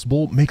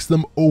possible makes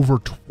them over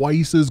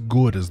twice as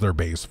good as their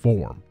base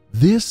form.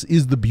 This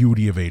is the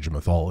beauty of Age of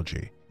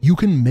Mythology. You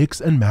can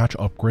mix and match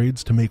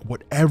upgrades to make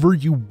whatever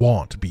you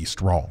want be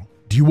strong.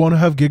 Do you want to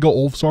have Giga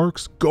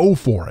Ulfsarks? Go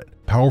for it.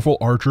 Powerful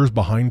archers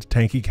behind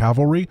tanky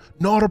cavalry?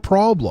 Not a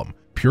problem.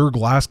 Pure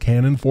glass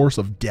cannon force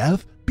of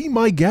death? Be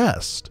my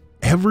guest.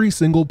 Every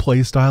single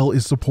playstyle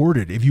is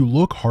supported if you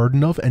look hard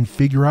enough and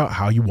figure out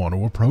how you want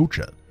to approach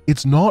it.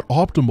 It's not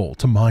optimal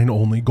to mine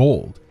only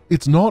gold.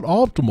 It's not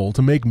optimal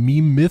to make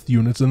meme myth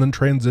units and then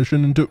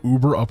transition into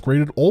uber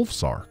upgraded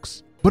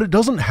Ulfsarks. But it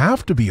doesn't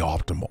have to be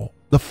optimal.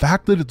 The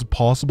fact that it's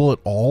possible at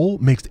all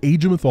makes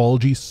Age of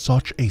Mythology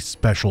such a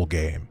special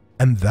game.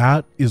 And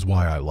that is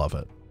why I love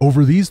it.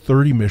 Over these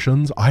 30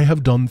 missions, I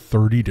have done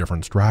 30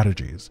 different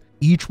strategies,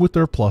 each with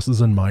their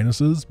pluses and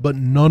minuses, but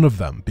none of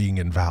them being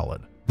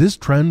invalid. This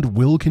trend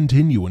will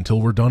continue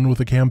until we're done with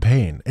the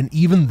campaign, and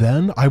even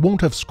then, I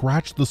won't have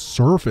scratched the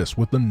surface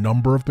with the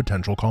number of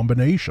potential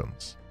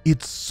combinations.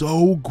 It's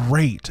so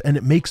great, and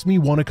it makes me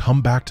want to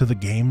come back to the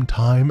game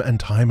time and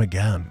time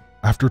again.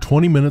 After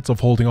 20 minutes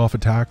of holding off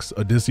attacks,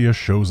 Odysseus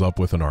shows up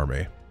with an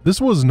army.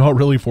 This was not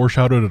really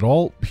foreshadowed at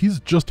all, he's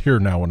just here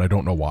now and I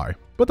don't know why,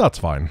 but that's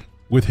fine.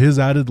 With his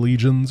added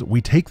legions,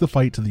 we take the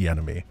fight to the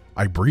enemy.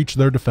 I breach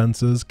their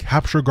defenses,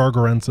 capture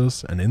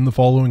Gargarensis, and in the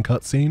following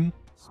cutscene,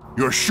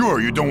 You're sure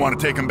you don't want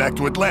to take him back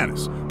to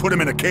Atlantis? Put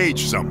him in a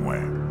cage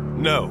somewhere?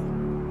 No,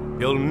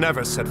 he'll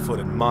never set foot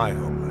in my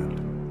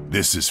homeland.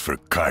 This is for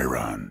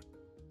Chiron.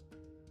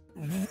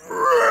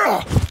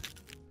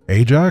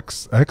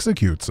 Ajax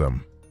executes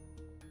him.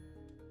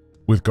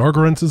 With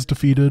Gargarensis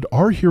defeated,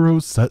 our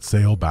heroes set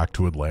sail back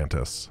to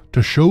Atlantis.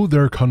 To show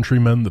their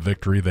countrymen the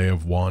victory they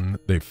have won,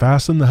 they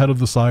fasten the head of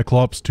the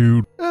Cyclops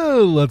to,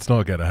 let's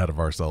not get ahead of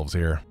ourselves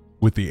here.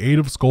 With the aid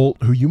of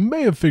Skolt, who you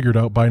may have figured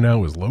out by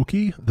now is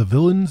Loki, the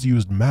villains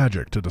used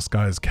magic to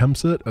disguise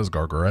Kemsit as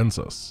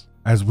Gargarensis.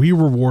 As we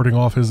were warding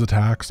off his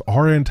attacks,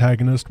 our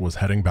antagonist was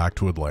heading back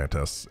to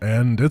Atlantis,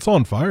 and it's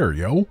on fire,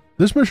 yo!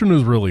 This mission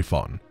is really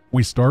fun.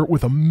 We start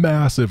with a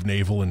massive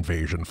naval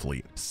invasion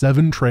fleet,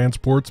 7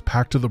 transports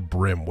packed to the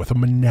brim with a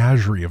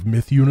menagerie of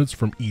myth units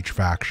from each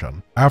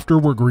faction. After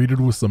we're greeted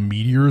with some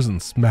meteors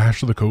and smash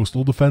the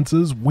coastal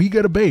defenses, we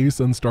get a base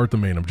and start the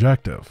main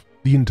objective.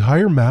 The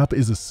entire map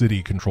is a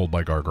city controlled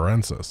by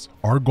Gargarensis.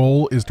 Our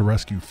goal is to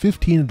rescue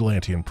 15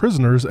 Atlantean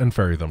prisoners and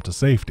ferry them to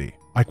safety.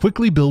 I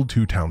quickly build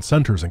 2 town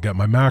centers and get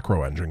my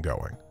macro engine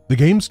going. The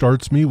game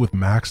starts me with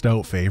maxed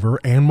out favor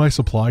and my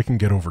supply can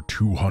get over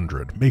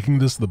 200, making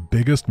this the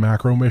biggest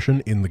macro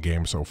mission in the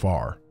game so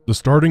far. The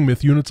starting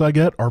myth units I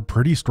get are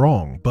pretty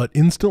strong, but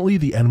instantly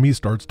the enemy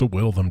starts to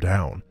whittle them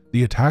down.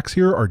 The attacks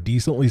here are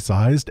decently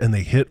sized and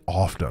they hit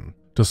often.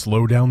 To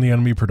slow down the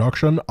enemy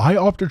production, I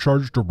opt to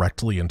charge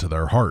directly into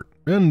their heart,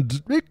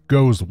 and it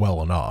goes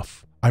well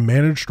enough. I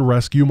managed to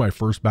rescue my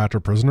first batch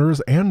of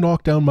prisoners and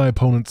knock down my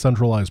opponent's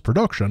centralized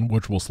production,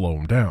 which will slow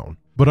him down.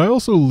 But I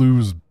also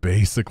lose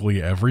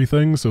basically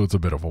everything, so it's a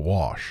bit of a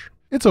wash.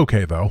 It's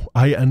okay though,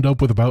 I end up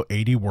with about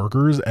 80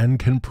 workers and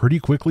can pretty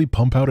quickly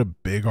pump out a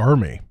big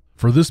army.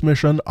 For this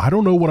mission, I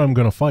don't know what I'm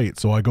gonna fight,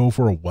 so I go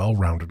for a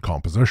well-rounded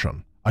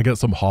composition. I get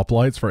some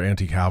hoplites for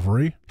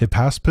anti-cavalry,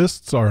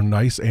 Hippaspists are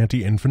nice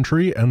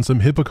anti-infantry, and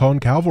some Hippocon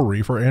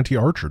cavalry for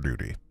anti-archer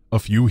duty. A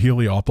few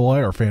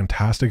Heliopoli are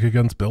fantastic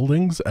against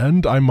buildings,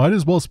 and I might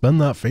as well spend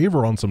that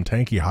favor on some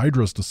tanky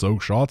hydras to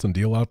soak shots and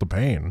deal out the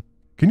pain.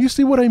 Can you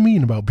see what I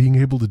mean about being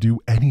able to do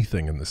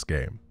anything in this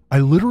game? I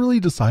literally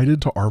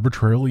decided to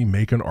arbitrarily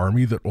make an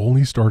army that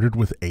only started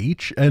with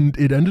H, and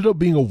it ended up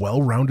being a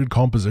well-rounded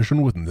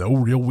composition with no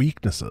real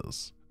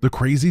weaknesses. The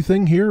crazy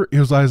thing here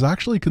is I was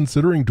actually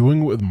considering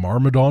doing it with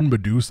Myrmidon,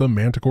 Medusa,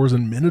 Manticores,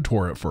 and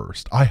Minotaur at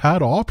first. I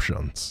had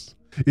options.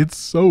 It's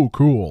so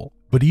cool.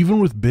 But even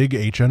with big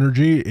H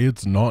energy,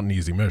 it's not an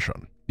easy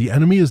mission. The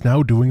enemy is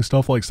now doing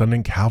stuff like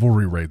sending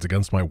cavalry raids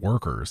against my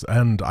workers,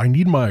 and I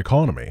need my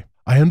economy.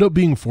 I end up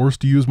being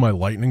forced to use my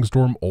Lightning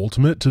Storm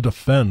ultimate to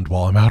defend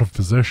while I'm out of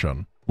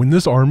position. When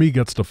this army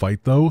gets to fight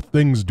though,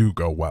 things do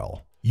go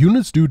well.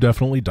 Units do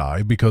definitely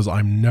die because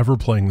I'm never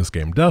playing this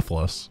game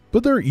deathless,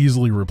 but they're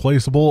easily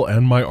replaceable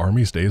and my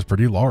army stays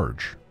pretty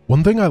large.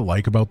 One thing I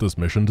like about this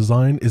mission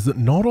design is that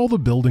not all the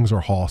buildings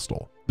are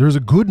hostile. There's a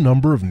good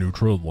number of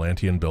neutral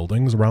Atlantean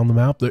buildings around the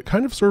map that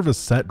kind of serve as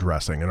set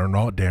dressing and are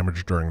not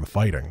damaged during the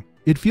fighting.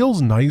 It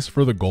feels nice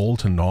for the goal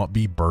to not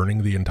be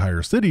burning the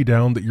entire city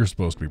down that you're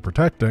supposed to be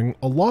protecting.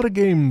 A lot of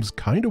games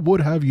kind of would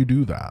have you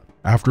do that.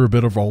 After a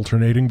bit of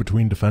alternating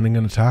between defending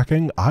and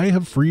attacking, I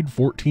have freed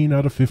 14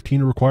 out of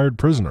 15 required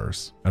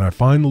prisoners, and I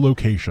find the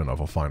location of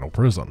a final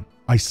prison.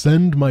 I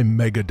send my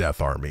Mega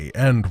Death Army,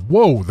 and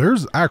whoa,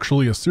 there's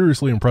actually a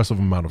seriously impressive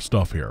amount of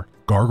stuff here.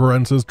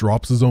 Gargarensis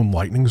drops his own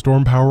Lightning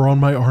Storm power on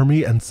my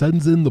army and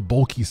sends in the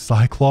bulky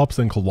Cyclops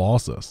and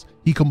Colossus.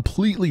 He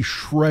completely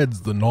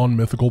shreds the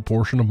non-mythical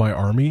portion of my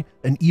army,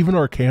 and even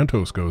our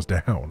Cantos goes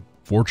down.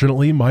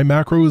 Fortunately, my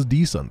macro is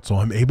decent, so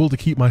I'm able to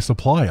keep my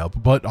supply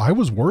up, but I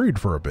was worried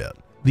for a bit.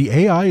 The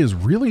AI is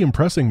really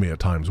impressing me at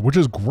times, which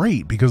is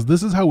great because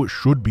this is how it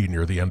should be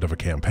near the end of a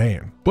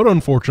campaign. But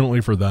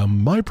unfortunately for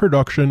them, my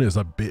production is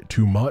a bit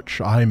too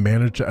much. I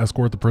managed to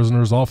escort the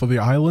prisoners off of the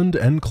island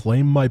and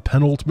claim my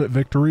penultimate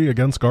victory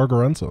against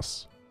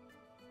Gargarensis.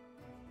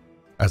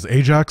 As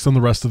Ajax and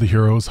the rest of the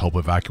heroes help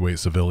evacuate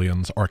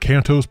civilians,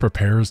 Arcantos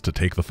prepares to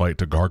take the fight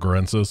to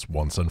Gargarensis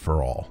once and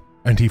for all.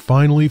 And he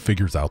finally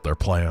figures out their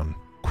plan.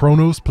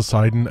 Kronos,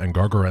 Poseidon, and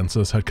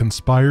Gargarensis had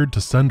conspired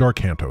to send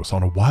Arcantos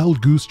on a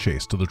wild goose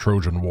chase to the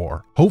Trojan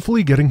War,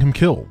 hopefully getting him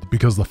killed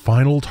because the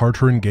final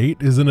Tartaran gate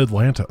is in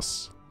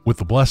Atlantis. With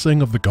the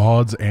blessing of the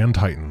gods and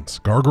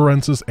titans,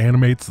 Gargarensis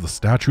animates the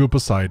statue of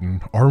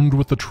Poseidon, armed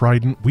with the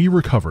trident we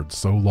recovered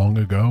so long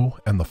ago,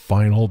 and the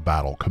final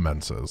battle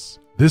commences.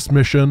 This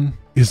mission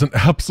is an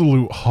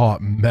absolute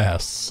hot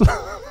mess.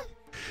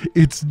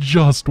 It's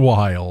just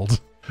wild.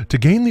 To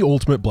gain the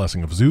ultimate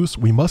blessing of Zeus,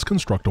 we must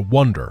construct a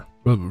wonder.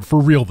 For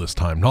real this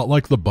time, not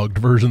like the bugged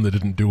version that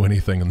didn't do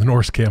anything in the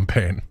Norse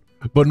campaign.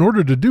 But in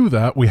order to do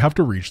that, we have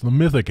to reach the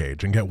Mythic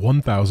Age and get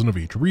 1,000 of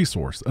each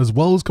resource, as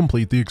well as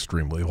complete the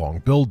extremely long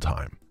build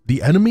time.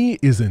 The enemy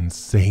is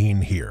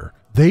insane here.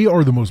 They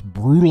are the most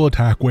brutal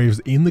attack waves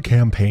in the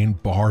campaign,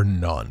 bar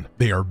none.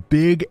 They are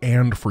big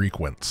and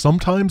frequent.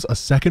 Sometimes a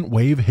second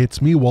wave hits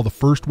me while the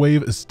first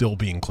wave is still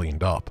being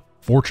cleaned up.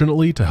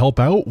 Fortunately, to help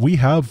out, we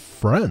have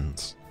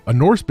friends. A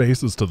Norse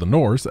base is to the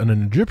north and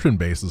an Egyptian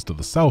base is to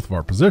the south of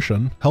our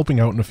position, helping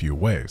out in a few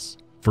ways.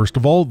 First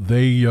of all,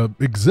 they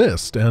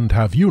exist and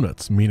have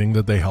units, meaning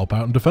that they help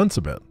out in defense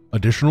a bit.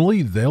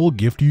 Additionally, they'll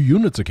gift you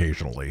units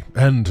occasionally,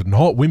 and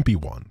not wimpy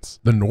ones.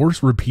 The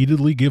Norse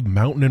repeatedly give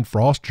mountain and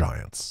frost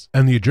giants,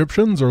 and the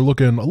Egyptians are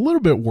looking a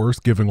little bit worse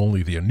giving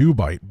only the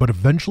Anubite, but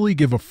eventually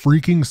give a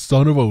freaking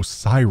son of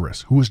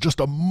Osiris, who is just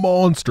a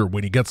monster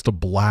when he gets to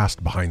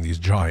blast behind these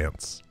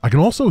giants. I can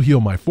also heal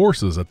my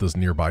forces at this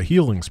nearby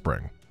healing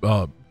spring.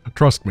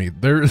 Trust me,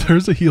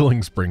 there's a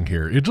healing spring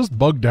here. It just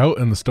bugged out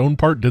and the stone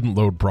part didn't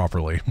load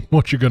properly.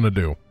 What you gonna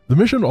do? The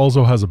mission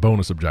also has a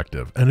bonus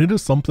objective, and it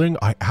is something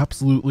I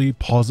absolutely,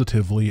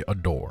 positively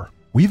adore.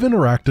 We've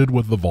interacted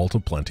with the Vault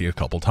of Plenty a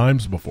couple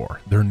times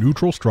before. They're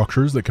neutral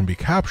structures that can be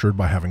captured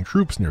by having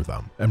troops near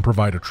them, and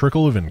provide a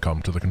trickle of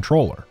income to the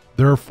controller.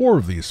 There are 4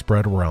 of these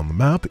spread around the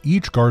map,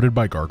 each guarded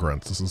by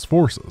Gargarensis'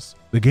 forces.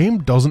 The game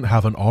doesn't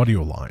have an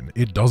audio line,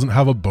 it doesn't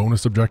have a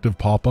bonus objective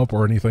pop-up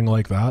or anything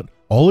like that.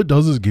 All it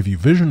does is give you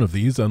vision of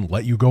these and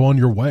let you go on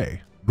your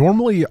way.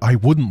 Normally, I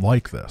wouldn't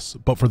like this,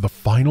 but for the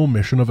final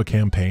mission of a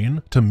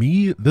campaign, to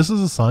me, this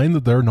is a sign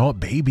that they're not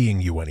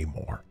babying you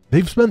anymore.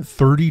 They've spent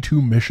 32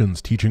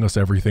 missions teaching us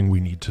everything we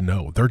need to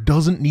know. There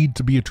doesn't need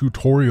to be a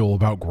tutorial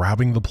about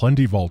grabbing the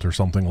Plenty Vault or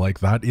something like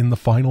that in the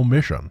final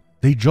mission.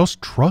 They just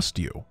trust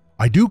you.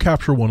 I do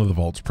capture one of the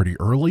vaults pretty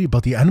early,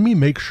 but the enemy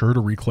makes sure to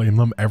reclaim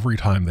them every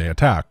time they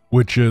attack,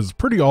 which is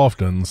pretty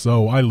often,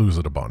 so I lose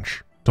it a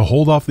bunch. To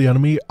hold off the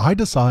enemy, I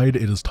decide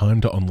it is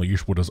time to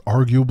unleash what is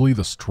arguably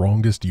the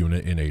strongest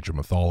unit in Age of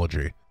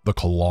Mythology, the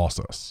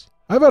Colossus.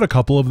 I've had a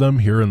couple of them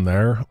here and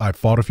there, I've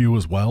fought a few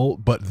as well,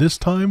 but this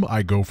time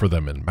I go for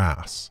them en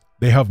masse.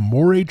 They have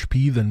more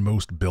HP than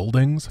most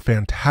buildings,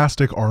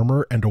 fantastic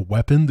armor, and a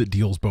weapon that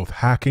deals both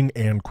hacking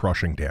and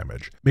crushing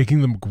damage,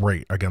 making them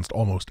great against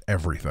almost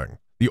everything.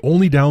 The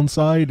only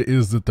downside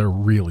is that they're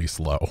really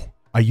slow.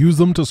 I use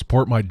them to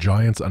support my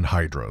giants and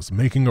hydras,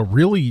 making a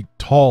really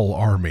tall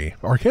army.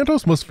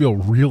 Arcantos must feel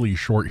really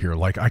short here,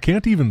 like I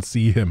can't even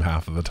see him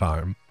half of the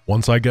time.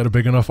 Once I get a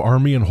big enough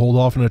army and hold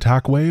off an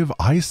attack wave,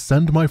 I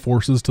send my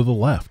forces to the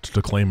left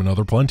to claim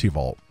another Plenty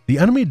Vault. The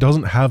enemy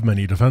doesn't have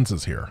many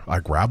defenses here. I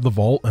grab the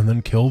vault and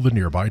then kill the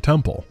nearby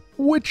temple.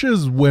 Which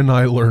is when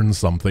I learn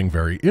something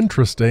very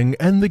interesting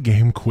and the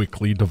game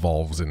quickly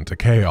devolves into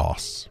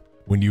chaos.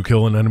 When you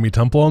kill an enemy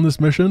temple on this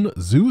mission,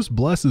 Zeus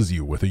blesses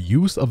you with a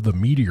use of the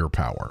meteor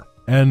power.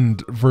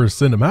 And for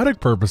cinematic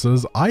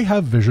purposes, I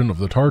have vision of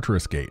the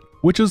Tartarus Gate,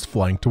 which is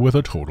flanked with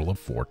a total of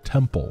 4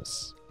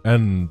 temples.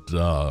 And,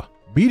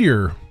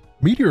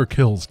 meteor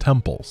kills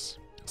temples.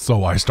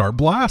 So I start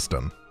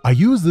blasting. I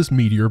use this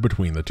meteor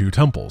between the 2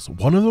 temples.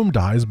 One of them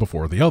dies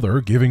before the other,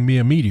 giving me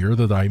a meteor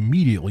that I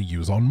immediately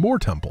use on more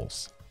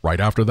temples. Right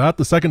after that,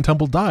 the second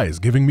temple dies,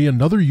 giving me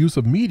another use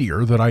of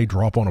meteor that I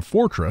drop on a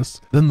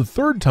fortress. Then the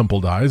third temple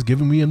dies,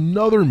 giving me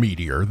another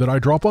meteor that I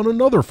drop on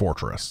another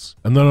fortress.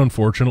 And then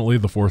unfortunately,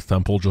 the 4th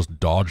temple just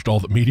dodged all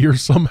the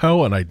meteors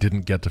somehow, and I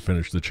didn't get to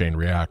finish the chain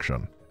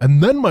reaction.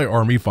 And then my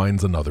army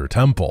finds another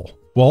temple.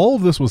 While all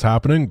of this was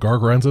happening,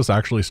 Gargarensis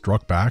actually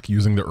struck back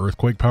using the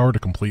earthquake power to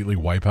completely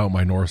wipe out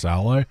my Norse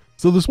ally.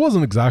 So this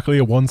wasn't exactly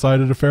a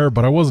one-sided affair,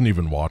 but I wasn't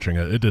even watching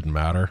it, it didn't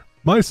matter.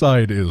 My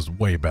side is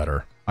way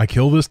better. I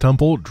kill this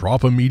temple,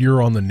 drop a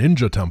meteor on the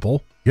ninja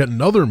temple, Yet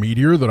another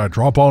meteor that I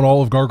drop on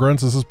all of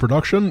Gargarensis'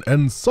 production,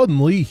 and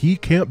suddenly he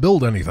can't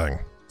build anything.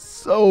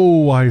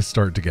 So I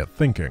start to get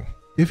thinking.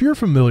 If you're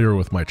familiar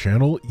with my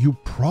channel, you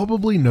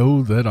probably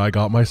know that I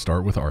got my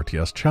start with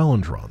RTS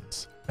challenge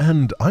runs.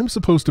 And I'm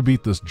supposed to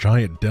beat this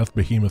giant death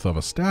behemoth of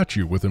a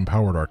statue with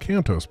empowered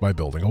Arcantos by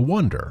building a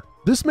wonder.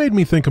 This made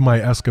me think of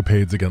my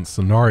escapades against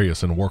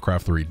Cenarius in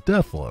Warcraft 3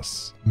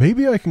 Deathless.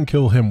 Maybe I can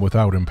kill him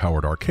without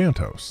empowered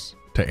Arcantos.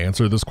 To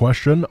answer this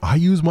question, I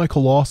use my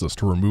Colossus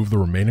to remove the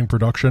remaining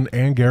production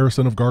and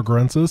garrison of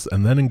Gargarensis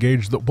and then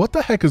engage the— what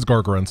the heck is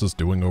Gargarensis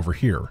doing over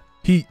here?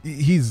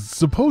 He's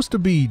supposed to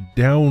be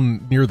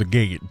down near the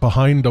gate,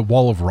 behind a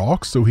wall of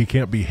rocks so he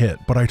can't be hit,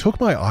 but I took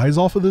my eyes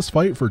off of this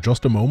fight for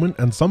just a moment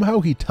and somehow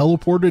he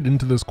teleported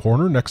into this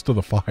corner next to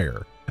the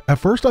fire. At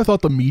first I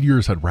thought the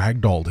meteors had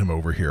ragdolled him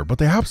over here, but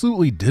they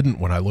absolutely didn't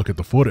when I look at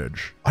the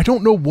footage. I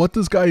don't know what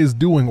this guy is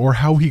doing or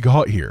how he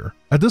got here.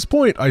 At this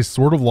point, I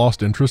sort of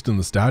lost interest in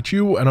the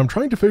statue, and I'm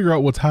trying to figure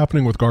out what's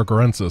happening with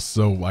Gargarensis,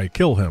 so I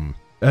kill him.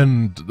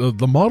 And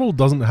the model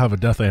doesn't have a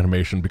death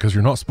animation because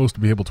you're not supposed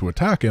to be able to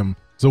attack him,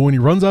 so when he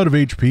runs out of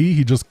HP,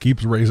 he just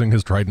keeps raising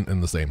his trident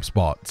in the same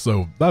spot,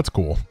 so that's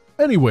cool.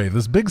 Anyway,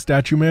 this big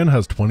statue man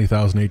has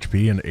 20,000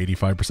 HP and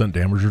 85%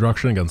 damage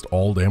reduction against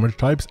all damage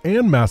types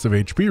and massive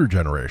HP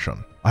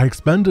regeneration. I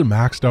expend a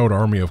maxed out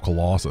army of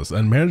Colossus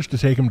and managed to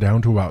take him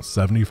down to about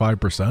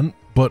 75%,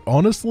 but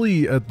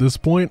honestly, at this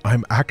point,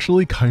 I'm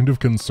actually kind of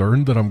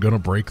concerned that I'm gonna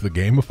break the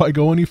game if I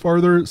go any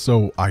farther,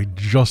 so I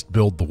just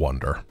build the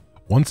wonder.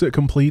 Once it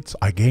completes,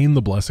 I gain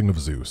the Blessing of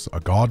Zeus, a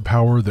god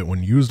power that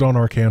when used on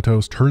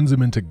Arcantos turns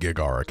him into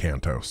Gigar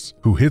Arcantos,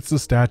 who hits the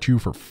statue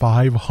for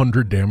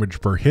 500 damage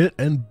per hit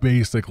and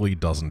basically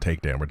doesn't take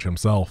damage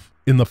himself.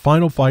 In the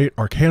final fight,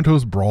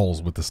 Arcantos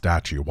brawls with the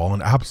statue while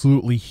an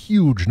absolutely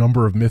huge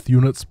number of myth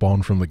units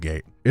spawn from the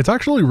gate. It's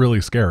actually really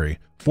scary.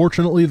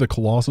 Fortunately, the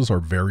Colossus are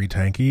very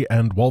tanky,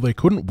 and while they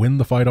couldn't win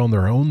the fight on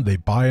their own, they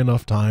buy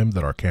enough time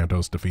that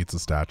Arcantos defeats the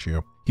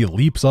statue. He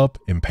leaps up,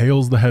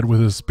 impales the head with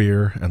his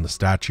spear, and the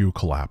statue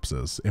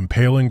collapses,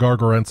 impaling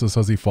Gargarensis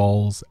as he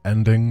falls,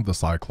 ending the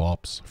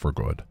Cyclops for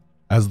good.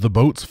 As the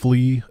boats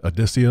flee,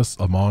 Odysseus,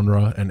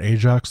 Amonra, and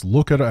Ajax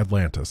look at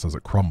Atlantis as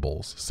it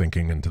crumbles,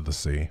 sinking into the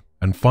sea.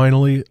 And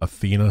finally,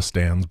 Athena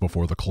stands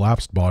before the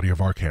collapsed body of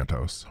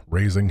Arcantos,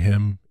 raising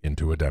him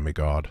into a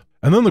demigod.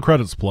 And then the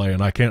credits play,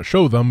 and I can't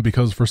show them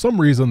because for some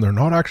reason they're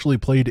not actually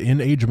played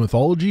in Age of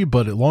Mythology,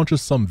 but it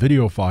launches some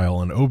video file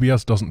and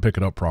OBS doesn't pick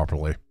it up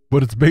properly.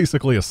 But it's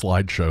basically a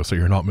slideshow, so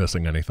you're not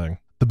missing anything.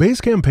 The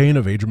base campaign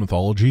of Age of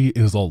Mythology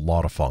is a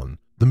lot of fun.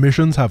 The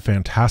missions have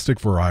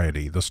fantastic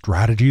variety, the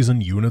strategies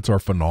and units are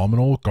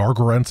phenomenal,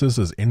 Gargarensis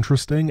is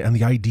interesting, and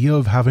the idea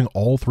of having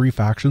all three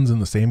factions in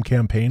the same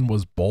campaign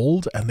was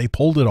bold, and they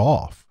pulled it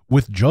off.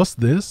 With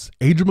just this,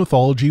 Age of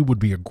Mythology would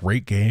be a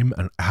great game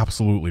and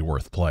absolutely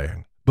worth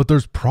playing. But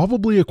there's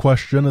probably a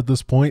question at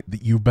this point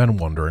that you've been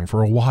wondering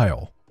for a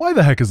while. Why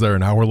the heck is there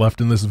an hour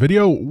left in this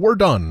video? We're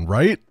done,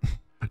 right?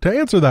 To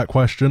answer that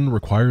question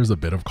requires a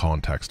bit of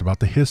context about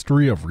the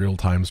history of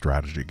real-time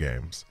strategy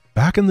games.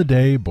 Back in the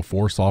day,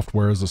 before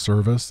software as a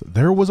service,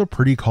 there was a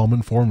pretty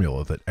common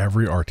formula that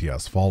every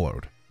RTS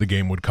followed. The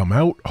game would come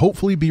out,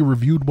 hopefully be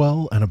reviewed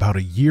well, and about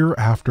a year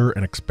after,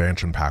 an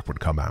expansion pack would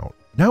come out.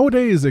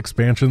 Nowadays,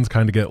 expansions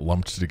kind of get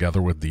lumped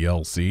together with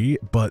DLC,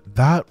 but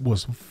that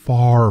was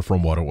far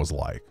from what it was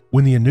like.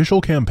 When the initial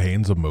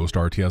campaigns of most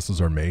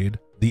RTSs are made,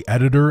 the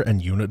editor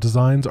and unit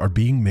designs are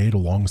being made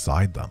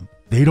alongside them.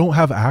 They don't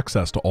have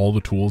access to all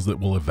the tools that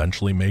will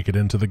eventually make it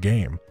into the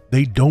game.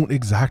 They don't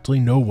exactly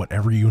know what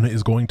every unit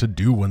is going to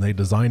do when they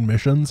design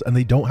missions, and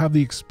they don't have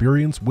the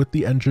experience with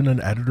the engine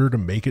and editor to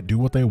make it do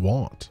what they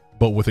want.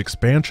 But with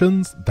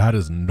expansions, that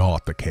is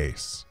not the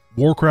case.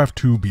 Warcraft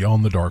 2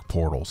 Beyond the Dark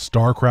Portal,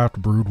 StarCraft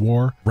Brood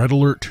War, Red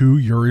Alert 2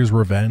 Yuri's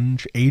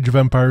Revenge, Age of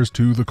Empires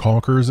 2 The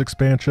Conqueror's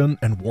expansion,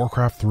 and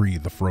Warcraft 3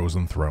 The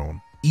Frozen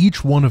Throne.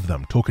 Each one of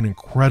them took an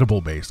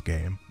incredible base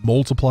game,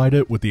 multiplied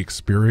it with the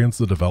experience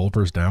the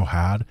developers now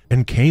had,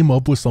 and came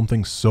up with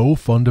something so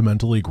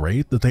fundamentally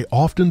great that they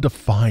often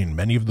define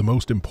many of the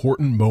most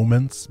important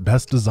moments,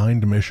 best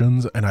designed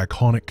missions, and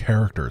iconic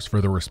characters for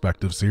their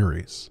respective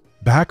series.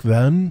 Back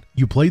then,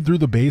 you played through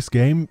the base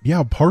game,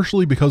 yeah,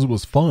 partially because it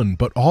was fun,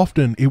 but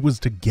often it was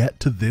to get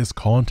to this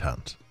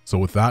content. So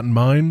with that in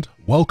mind,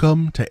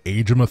 welcome to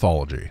Age of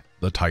Mythology,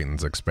 the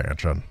Titans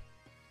expansion.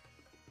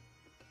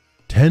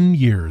 10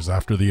 years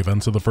after the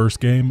events of the first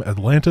game,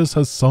 Atlantis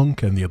has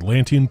sunk and the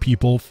Atlantean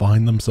people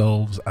find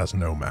themselves as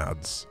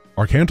nomads.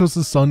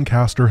 Arcantos' son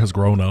Castor has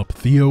grown up,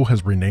 Theo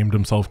has renamed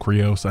himself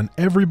Krios, and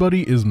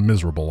everybody is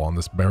miserable on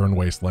this barren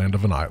wasteland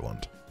of an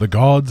island. The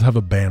gods have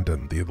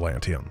abandoned the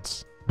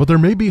Atlanteans. But there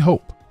may be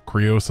hope.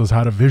 Krios has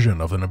had a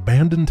vision of an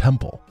abandoned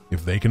temple.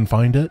 If they can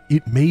find it,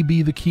 it may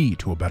be the key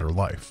to a better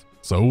life.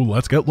 So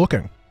let's get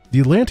looking.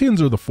 The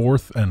Atlanteans are the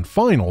fourth and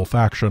final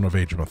faction of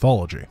Age of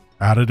Mythology.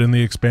 Added in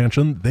the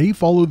expansion, they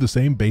follow the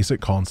same basic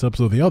concepts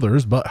of the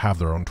others, but have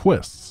their own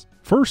twists.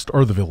 First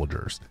are the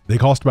villagers. They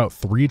cost about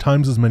 3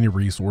 times as many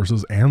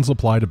resources and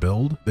supply to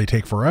build, they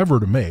take forever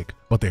to make,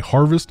 but they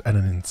harvest at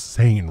an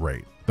insane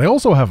rate. They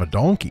also have a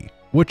donkey.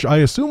 which I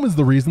assume is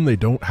the reason they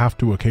don't have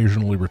to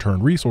occasionally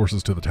return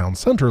resources to the town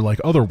center like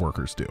other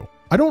workers do.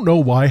 I don't know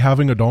why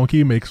having a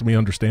donkey makes me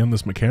understand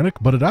this mechanic,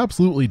 but it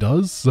absolutely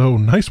does, so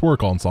nice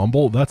work,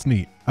 Ensemble, that's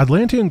neat.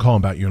 Atlantean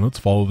combat units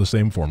follow the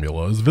same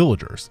formula as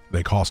villagers.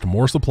 They cost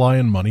more supply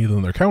and money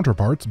than their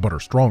counterparts, but are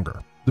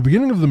stronger. The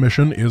beginning of the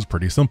mission is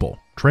pretty simple.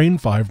 Train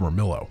 5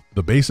 Murmillo,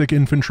 the basic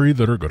infantry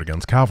that are good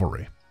against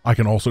cavalry. I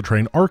can also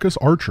train Arcus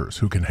archers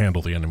who can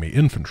handle the enemy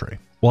infantry.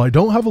 While I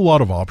don't have a lot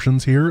of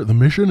options here, the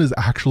mission is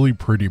actually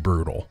pretty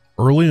brutal.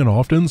 Early and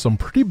often, some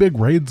pretty big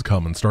raids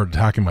come and start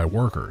attacking my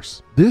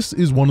workers. This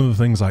is one of the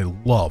things I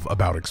love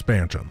about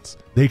expansions.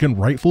 They can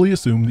rightfully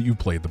assume that you've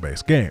played the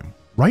base game.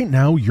 Right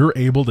now, you're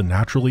able to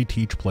naturally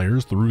teach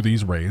players through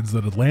these raids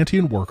that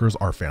Atlantean workers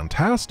are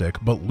fantastic,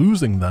 but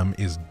losing them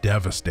is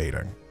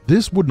devastating.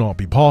 This would not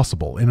be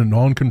possible in a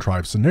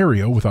non-contrived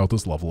scenario without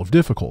this level of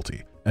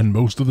difficulty, and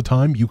most of the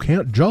time you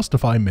can't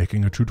justify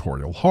making a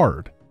tutorial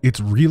hard. It's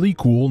really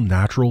cool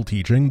natural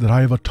teaching that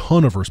I have a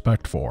ton of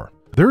respect for.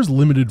 There's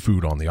limited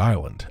food on the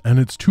island, and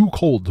it's too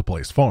cold to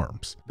place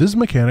farms. This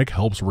mechanic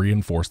helps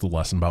reinforce the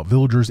lesson about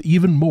villagers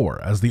even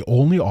more, as the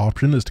only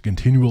option is to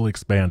continually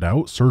expand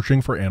out,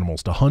 searching for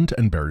animals to hunt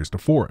and berries to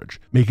forage,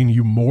 making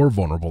you more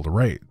vulnerable to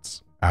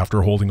raids.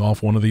 After holding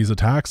off one of these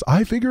attacks,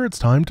 I figure it's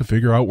time to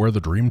figure out where the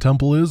Dream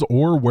Temple is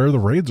or where the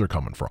raids are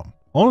coming from.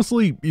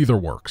 Honestly, either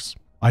works.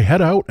 I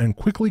head out and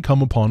quickly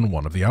come upon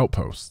one of the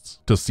outposts.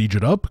 To siege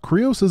it up,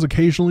 Krios has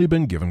occasionally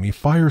been giving me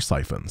fire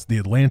siphons, the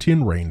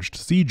Atlantean ranged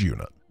siege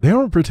unit. They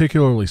aren't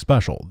particularly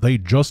special, they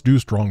just do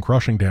strong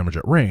crushing damage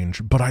at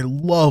range, but I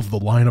love the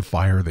line of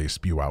fire they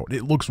spew out.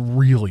 It looks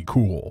really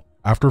cool.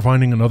 After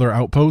finding another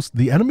outpost,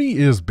 the enemy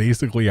is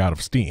basically out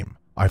of steam.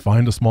 I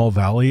find a small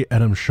valley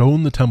and am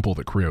shown the temple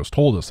that Krios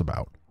told us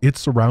about. It's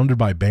surrounded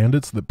by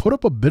bandits that put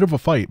up a bit of a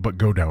fight but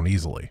go down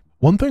easily.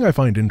 One thing I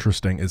find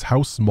interesting is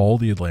how small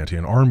the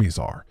Atlantean armies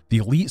are. The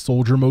elite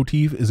soldier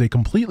motif is a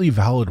completely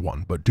valid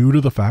one, but due to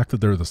the fact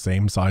that they're the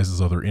same size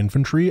as other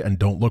infantry and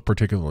don't look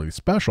particularly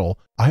special,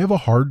 I have a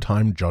hard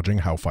time judging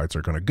how fights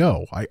are going to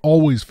go. I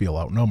always feel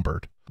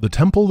outnumbered. The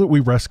temple that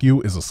we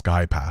rescue is a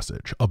sky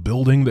passage, a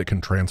building that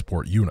can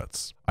transport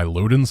units. I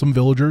load in some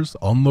villagers,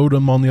 unload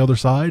them on the other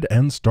side,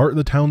 and start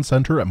the town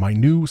center at my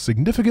new,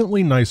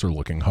 significantly nicer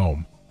looking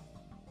home.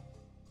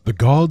 The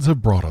gods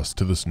have brought us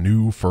to this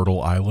new,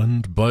 fertile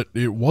island, but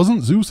it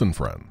wasn't Zeus and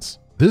friends.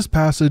 This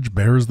passage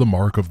bears the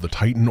mark of the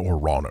Titan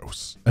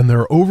Oranos, and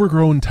there are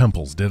overgrown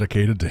temples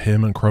dedicated to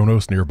him and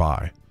Kronos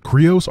nearby.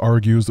 Krios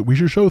argues that we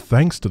should show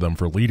thanks to them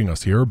for leading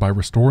us here by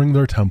restoring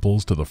their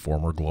temples to the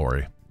former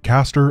glory.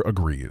 Castor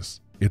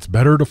agrees. It's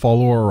better to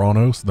follow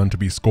Oranos than to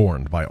be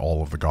scorned by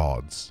all of the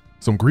gods.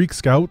 Some Greek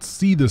scouts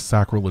see this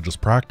sacrilegious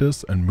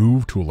practice and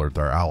move to alert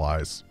their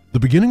allies. The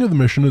beginning of the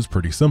mission is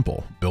pretty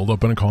simple. Build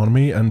up an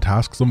economy and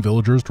task some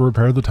villagers to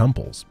repair the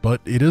temples,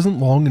 but it isn't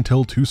long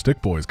until two stick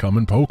boys come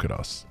and poke at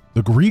us.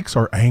 The Greeks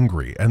are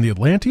angry, and the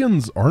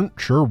Atlanteans aren't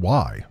sure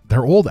why.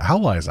 They're old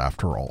allies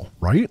after all,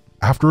 right?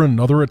 After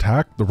another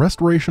attack, the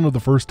restoration of the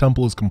first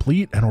temple is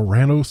complete, and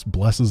Oranos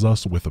blesses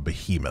us with a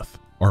behemoth,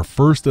 our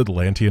first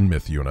Atlantean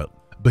myth unit.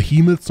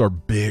 Behemoths are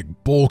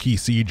big, bulky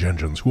siege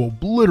engines who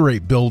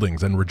obliterate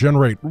buildings and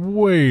regenerate.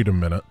 Wait a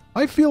minute.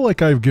 I feel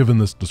like I've given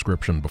this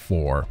description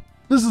before.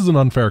 This is an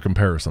unfair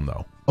comparison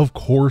though. Of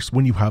course,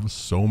 when you have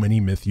so many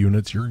myth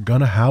units, you're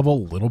gonna have a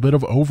little bit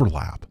of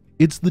overlap.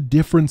 It's the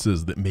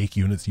differences that make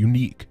units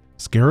unique.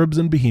 Scarabs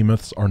and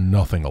behemoths are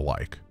nothing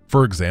alike.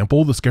 For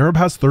example, the scarab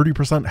has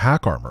 30%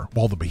 hack armor,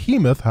 while the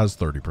behemoth has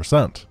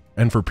 30%.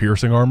 And for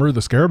piercing armor,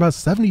 the scarab has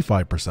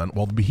 75%,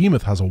 while the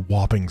behemoth has a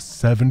whopping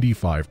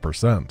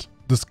 75%.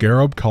 The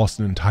scarab costs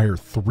an entire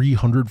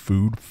 300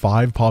 food,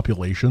 5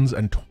 populations,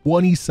 and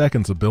 20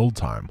 seconds of build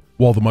time,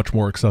 while the much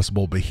more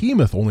accessible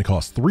behemoth only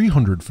costs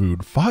 300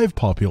 food, 5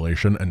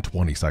 population, and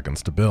 20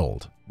 seconds to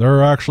build. There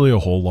are actually a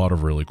whole lot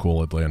of really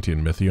cool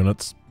Atlantean myth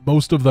units.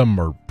 Most of them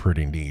are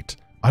pretty neat.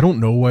 I don't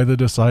know why they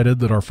decided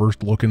that our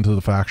first look into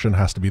the faction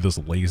has to be this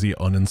lazy,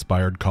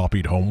 uninspired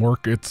copied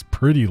homework. It's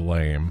pretty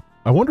lame.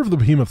 I wonder if the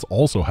behemoths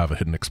also have a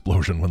hidden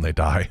explosion when they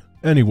die.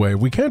 Anyway,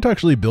 we can't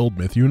actually build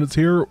myth units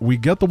here. We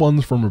get the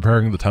ones from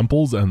repairing the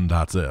temples, and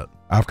that's it.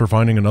 After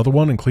finding another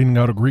one and cleaning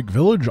out a Greek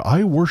village,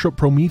 I worship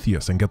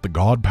Prometheus and get the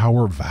god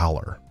power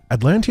Valor.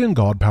 Atlantean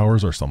god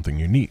powers are something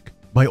unique.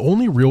 My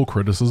only real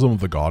criticism of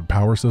the god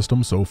power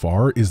system so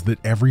far is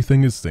that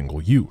everything is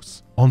single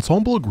use.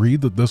 Ensemble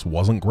agreed that this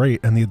wasn't great,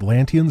 and the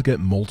Atlanteans get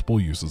multiple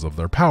uses of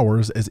their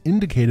powers as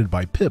indicated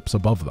by pips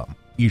above them.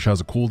 Each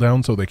has a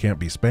cooldown so they can't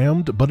be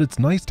spammed, but it's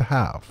nice to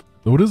have.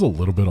 Though it is a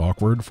little bit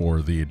awkward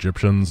for the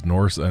Egyptians,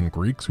 Norse, and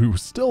Greeks who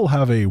still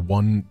have a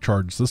one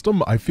charge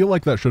system, I feel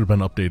like that should have been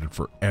updated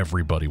for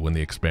everybody when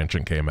the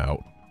expansion came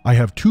out. I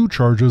have 2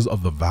 charges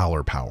of the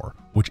Valor power,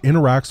 which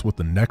interacts with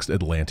the next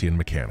Atlantean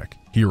mechanic,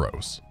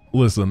 Heroes.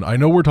 Listen, I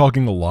know we're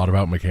talking a lot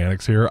about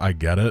mechanics here, I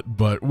get it,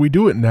 but we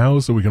do it now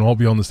so we can all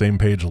be on the same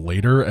page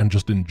later and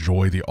just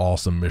enjoy the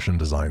awesome mission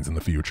designs in the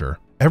future.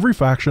 Every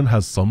faction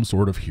has some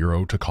sort of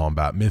hero to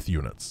combat myth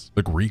units.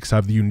 The Greeks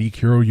have the unique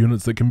hero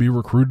units that can be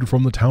recruited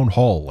from the town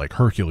hall like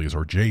Hercules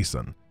or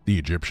Jason. The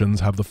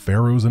Egyptians have the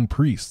pharaohs and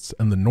priests,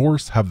 and the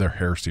Norse have their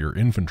hairseer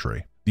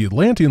infantry. The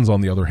Atlanteans,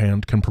 on the other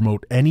hand, can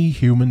promote any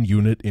human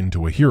unit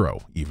into a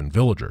hero, even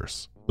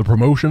villagers. The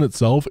promotion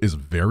itself is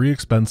very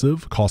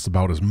expensive, costs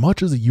about as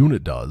much as a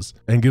unit does,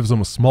 and gives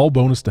them a small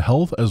bonus to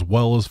health as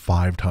well as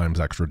 5 times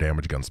extra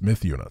damage against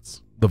myth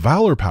units. The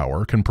Valor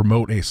power can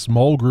promote a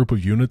small group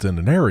of units in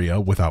an area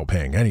without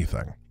paying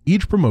anything.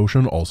 Each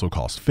promotion also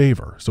costs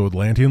favor, so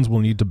Atlanteans will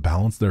need to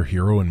balance their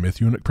hero and myth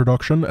unit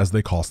production as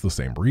they cost the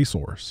same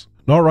resource.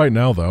 Not right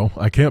now though,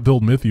 I can't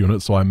build myth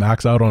units, so I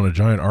max out on a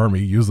giant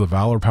army, use the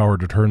Valor power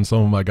to turn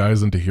some of my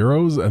guys into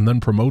heroes, and then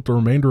promote the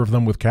remainder of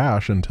them with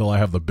cash until I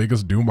have the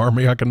biggest Doom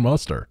army I can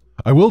muster.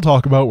 I will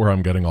talk about where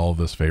I'm getting all of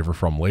this favor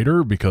from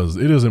later, because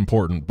it is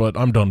important, but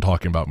I'm done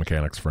talking about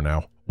mechanics for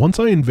now. Once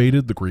I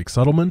invaded the Greek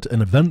settlement,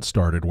 an event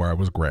started where I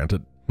was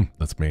granted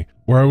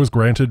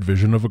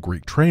vision of a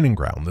Greek training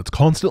ground that's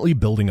constantly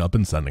building up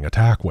and sending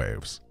attack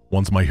waves.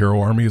 Once my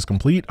hero army is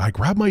complete, I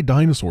grab my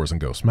dinosaurs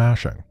and go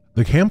smashing.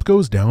 The camp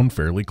goes down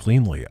fairly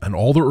cleanly, and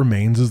all that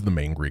remains is the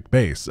main Greek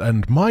base,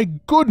 and my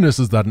goodness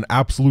is that an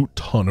absolute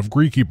ton of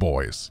Greeky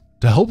boys.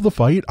 To help the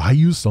fight, I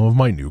use some of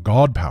my new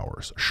god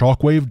powers.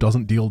 Shockwave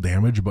doesn't deal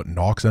damage but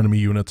knocks enemy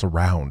units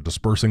around,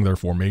 dispersing their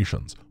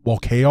formations, while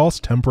Chaos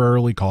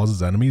temporarily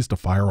causes enemies to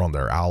fire on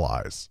their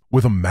allies.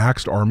 With a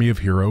maxed army of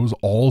heroes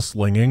all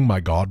slinging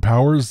my god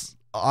powers,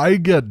 I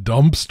get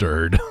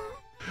dumpstered.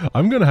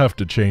 I'm gonna have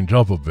to change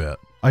up a bit.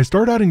 I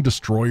start adding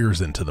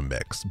destroyers into the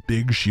mix,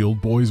 big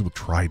shield boys with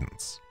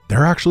tridents.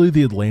 They're actually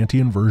the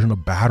Atlantean version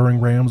of battering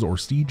rams or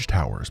siege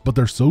towers, but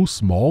they're so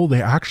small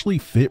they actually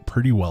fit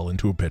pretty well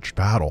into a pitched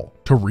battle.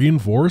 To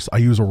reinforce, I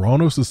use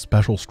Uranus'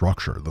 special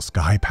structure, the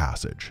Sky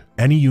Passage.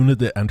 Any unit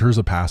that enters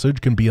a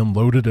passage can be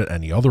unloaded at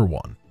any other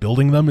one.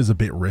 Building them is a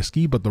bit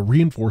risky, but the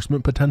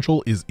reinforcement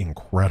potential is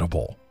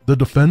incredible. The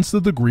defense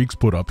that the Greeks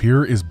put up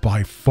here is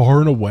by far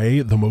and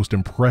away the most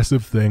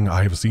impressive thing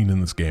I have seen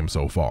in this game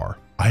so far.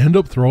 I end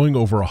up throwing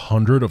over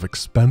 100 of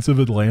expensive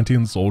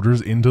Atlantean soldiers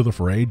into the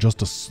fray just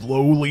to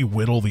slowly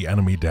whittle the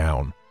enemy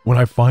down. When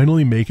I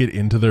finally make it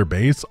into their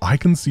base, I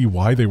can see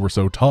why they were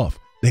so tough.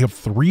 They have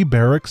 3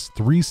 barracks,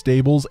 3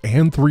 stables,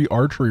 and 3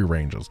 archery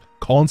ranges,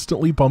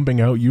 constantly pumping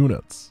out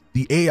units.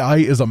 The AI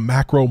is a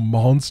macro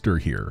monster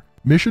here.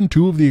 Mission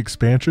 2 of the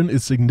expansion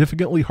is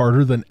significantly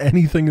harder than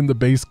anything in the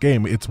base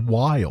game. It's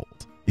wild.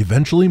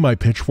 Eventually, my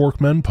pitchfork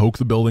men poke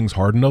the buildings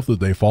hard enough that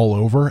they fall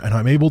over, and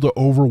I'm able to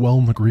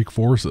overwhelm the Greek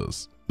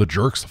forces. The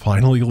jerks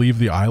finally leave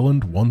the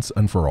island once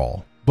and for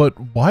all. But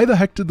why the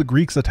heck did the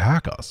Greeks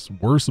attack us?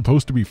 We're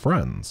supposed to be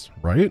friends,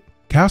 right?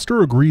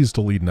 Castor agrees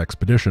to lead an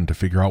expedition to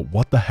figure out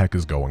what the heck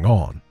is going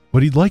on,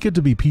 but he'd like it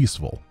to be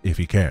peaceful, if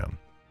he can.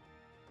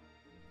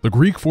 The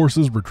Greek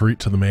forces retreat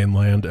to the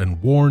mainland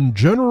and warn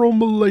General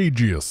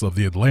Pelagius of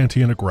the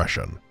Atlantean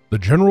aggression. The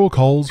general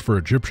calls for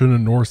Egyptian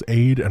and Norse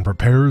aid and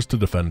prepares to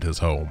defend his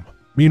home.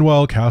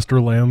 Meanwhile,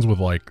 Castor lands with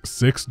like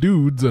 6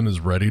 dudes and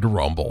is ready to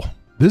rumble.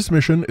 This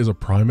mission is a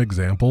prime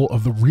example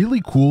of the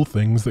really cool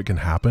things that can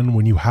happen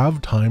when you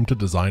have time to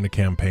design a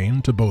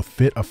campaign to both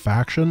fit a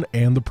faction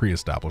and the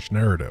pre-established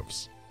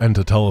narratives. And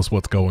to tell us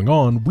what's going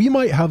on, we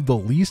might have the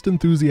least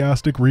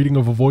enthusiastic reading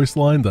of a voice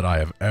line that I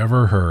have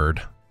ever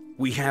heard.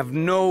 We have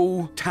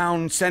no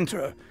town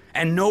center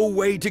and no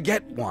way to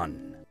get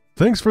one.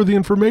 Thanks for the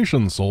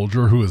information,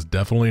 soldier who is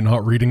definitely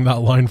not reading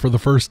that line for the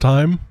first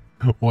time.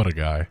 What a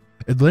guy.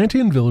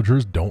 Atlantean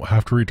villagers don't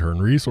have to return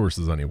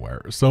resources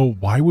anywhere, so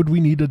why would we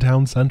need a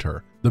town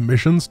center? The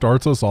mission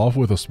starts us off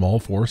with a small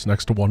force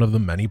next to one of the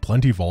many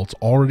plenty vaults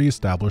already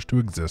established to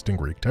exist in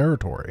Greek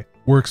territory.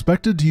 We're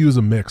expected to use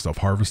a mix of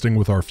harvesting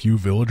with our few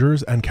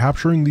villagers and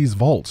capturing these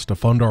vaults to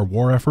fund our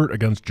war effort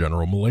against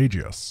General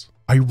Pelagius.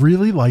 I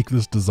really like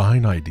this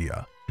design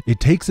idea. It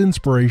takes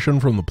inspiration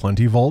from the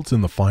plenty vaults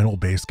in the final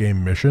base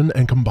game mission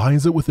and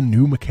combines it with a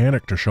new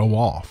mechanic to show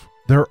off.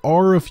 There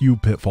are a few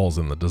pitfalls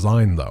in the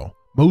design though.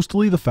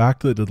 Mostly the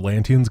fact that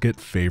Atlanteans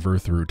get favor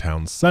through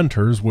town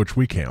centers, which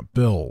we can't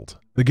build.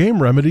 The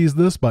game remedies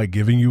this by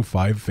giving you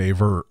 5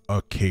 favor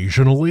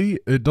occasionally.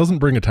 It doesn't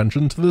bring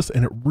attention to this,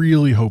 and it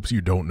really hopes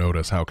you don't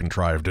notice how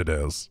contrived it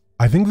is.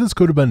 I think this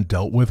could have been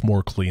dealt with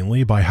more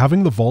cleanly by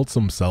having the vaults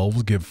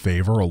themselves give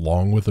favor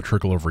along with a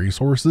trickle of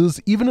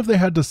resources, even if they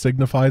had to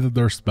signify that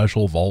they're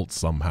special vaults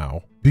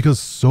somehow. Because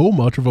so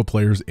much of a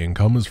player's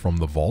income is from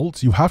the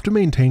vaults, you have to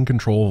maintain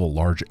control of a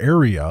large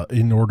area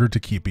in order to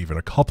keep even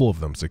a couple of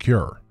them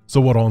secure. So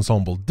what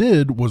Ensemble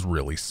did was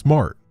really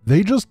smart.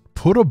 They just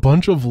put a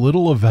bunch of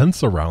little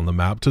events around the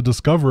map to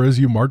discover as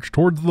you march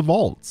towards the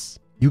vaults.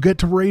 You get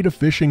to raid a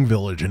fishing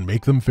village and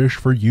make them fish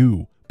for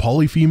you.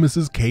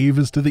 Polyphemus's cave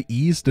is to the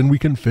east and we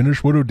can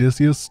finish what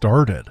Odysseus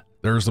started.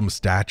 There are some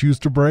statues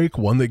to break,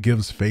 one that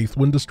gives faith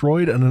when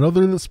destroyed and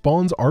another that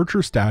spawns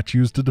archer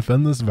statues to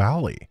defend this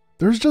valley.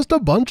 There's just a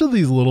bunch of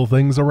these little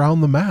things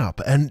around the map,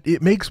 and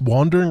it makes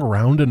wandering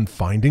around and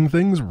finding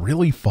things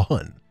really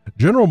fun.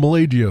 General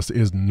Pelagius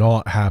is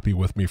not happy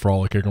with me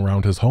frolicking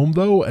around his home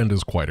though, and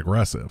is quite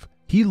aggressive.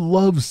 He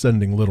loves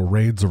sending little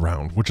raids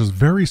around, which is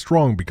very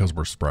strong because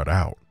we're spread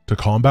out. To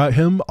combat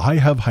him, I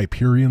have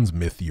Hyperion's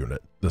myth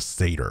unit, the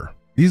Satyr.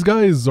 These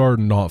guys are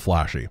not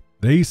flashy.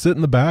 They sit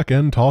in the back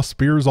and toss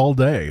spears all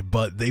day,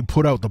 but they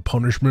put out the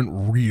punishment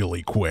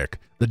really quick.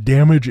 The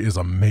damage is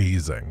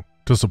amazing.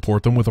 To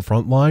support them with a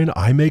front line,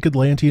 I make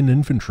Atlantean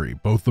infantry,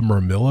 both the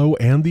Murmillo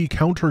and the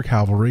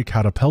counter-cavalry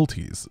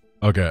catapeltes.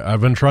 Okay,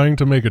 I've been trying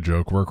to make a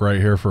joke work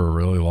right here for a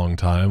really long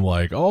time,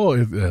 like, oh,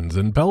 it ends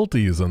in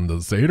pelties and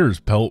the satyrs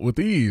pelt with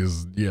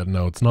ease. Yeah,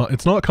 no, it's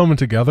not coming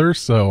together,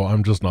 so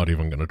I'm just not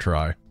even gonna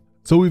try.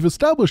 So we've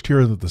established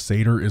here that the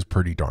satyr is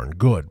pretty darn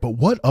good, but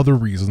what other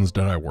reasons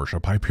did I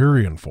worship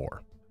Hyperion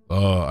for?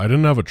 I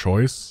didn't have a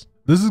choice.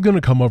 This is going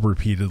to come up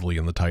repeatedly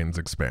in the Titans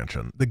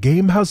expansion. The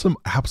game has some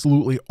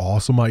absolutely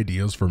awesome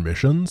ideas for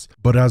missions,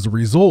 but as a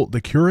result, the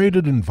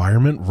curated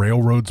environment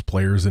railroads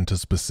players into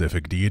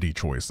specific deity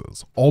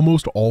choices.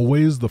 Almost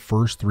always, the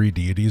first 3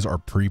 deities are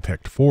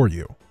pre-picked for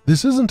you.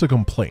 This isn't a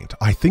complaint.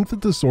 I think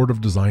that this sort of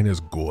design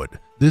is good.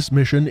 This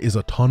mission is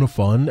a ton of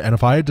fun, and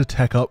if I had to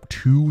tech up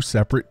 2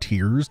 separate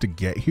tiers to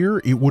get here,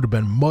 it would have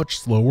been much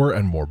slower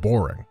and more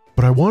boring.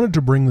 But I wanted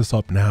to bring this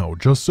up now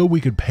just so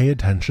we could pay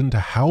attention to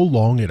how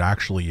long it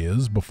actually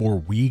is before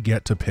we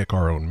get to pick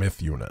our own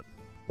myth unit.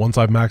 Once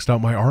I've maxed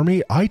out my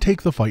army, I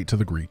take the fight to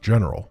the Greek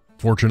general.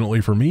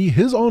 Fortunately for me,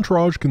 his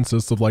entourage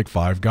consists of like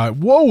 5 guys.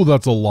 Whoa,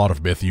 that's a lot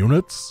of myth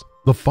units!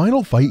 The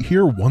final fight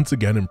here once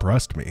again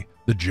impressed me.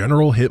 The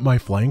general hit my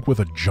flank with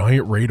a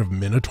giant raid of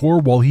Minotaur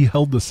while he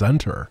held the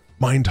center.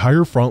 My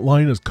entire front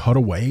line is cut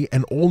away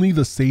and only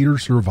the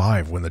satyrs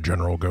survive when the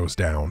general goes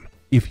down.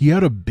 If he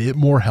had a bit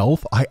more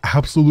health, I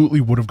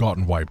absolutely would have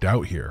gotten wiped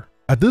out here.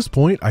 At this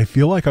point, I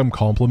feel like I'm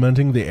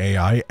complimenting the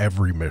AI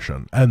every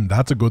mission, and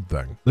that's a good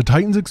thing. The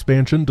Titans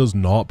expansion does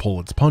not pull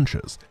its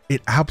punches.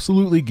 It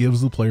absolutely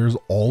gives the players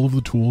all of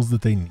the tools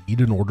that they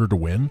need in order to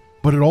win,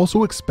 but it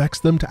also expects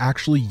them to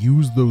actually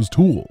use those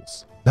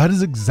tools. That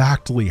is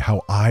exactly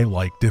how I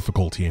like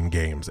difficulty in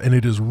games, and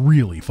it is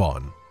really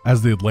fun.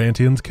 As the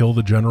Atlanteans kill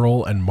the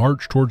general and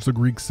march towards the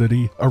Greek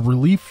city, a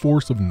relief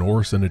force of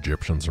Norse and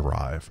Egyptians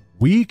arrive.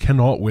 We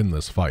cannot win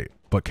this fight,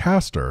 but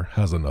Castor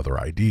has another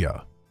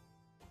idea.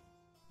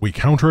 We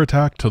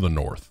counterattack to the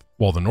north.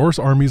 While the Norse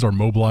armies are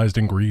mobilized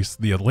in Greece,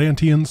 the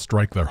Atlanteans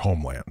strike their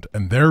homeland,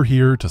 and they're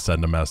here to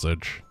send a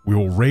message. We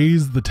will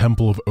raise the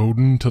Temple of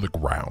Odin to the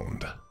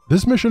ground.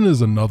 This mission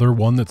is another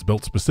one that's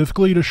built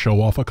specifically to show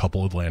off a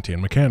couple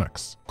Atlantean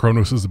mechanics: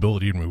 Kronos'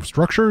 ability to move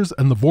structures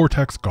and the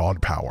Vortex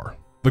god power.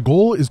 The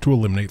goal is to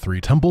eliminate 3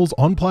 temples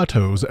on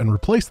plateaus and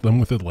replace them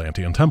with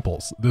Atlantean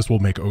temples. This will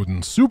make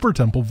Odin's super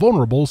temple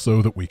vulnerable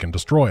so that we can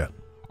destroy it.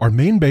 Our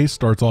main base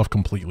starts off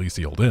completely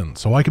sealed in,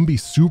 so I can be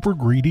super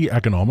greedy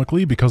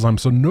economically because I'm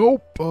so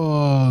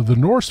the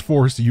Norse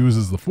force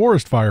uses the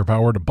forest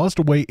firepower to bust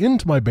a way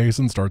into my base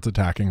and starts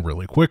attacking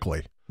really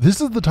quickly. This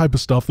is the type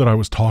of stuff that I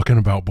was talking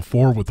about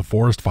before with the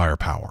forest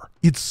firepower.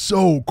 It's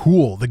so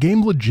cool. The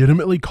game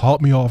legitimately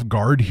caught me off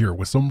guard here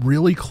with some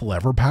really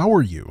clever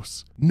power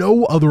use.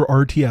 No other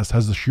RTS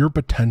has the sheer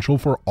potential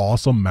for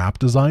awesome map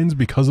designs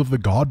because of the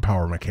god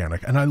power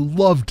mechanic, and I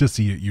love to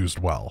see it used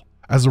well.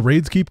 As the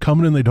raids keep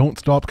coming and they don't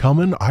stop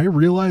coming, I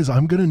realize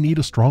I'm gonna need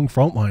a strong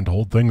frontline to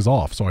hold things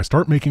off, so I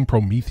start making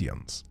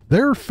Prometheans.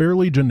 They're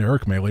fairly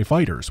generic melee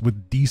fighters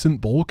with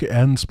decent bulk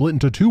and split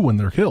into 2 when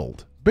they're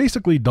killed,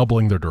 basically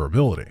doubling their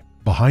durability.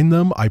 Behind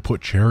them, I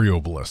put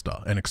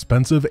Charioballista, an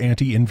expensive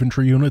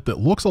anti-infantry unit that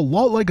looks a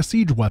lot like a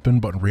siege weapon,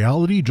 but in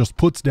reality just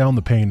puts down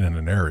the pain in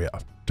an area.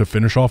 To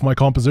finish off my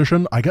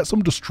composition, I get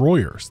some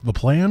destroyers. The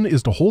plan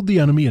is to hold the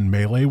enemy in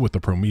melee with the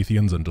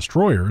Prometheans and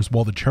destroyers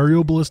while the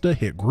Charioballista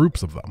hit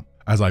groups of them.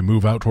 As I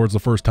move out towards the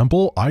first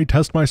temple, I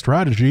test my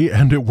strategy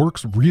and it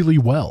works really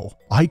well.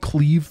 I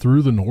cleave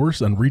through the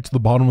Norse and reach the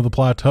bottom of the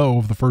plateau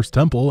of the first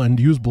temple and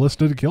use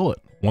Ballista to kill it.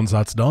 Once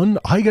that's done,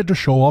 I get to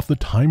show off the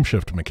time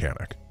shift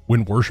mechanic.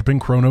 When worshipping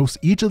Kronos,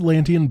 each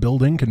Atlantean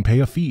building can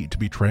pay a fee to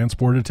be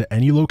transported to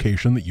any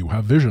location that you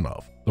have vision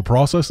of. The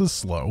process is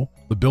slow,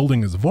 the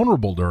building is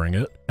vulnerable during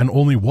it, and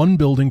only 1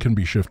 building can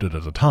be shifted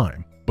at a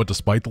time. But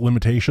despite the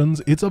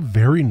limitations, it's a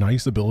very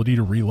nice ability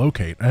to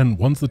relocate, and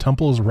once the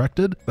temple is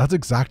erected, that's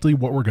exactly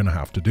what we're gonna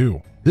have to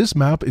do. This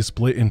map is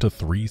split into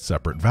 3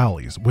 separate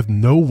valleys, with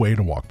no way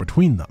to walk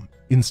between them.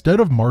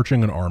 Instead of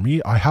marching an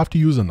army, I have to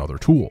use another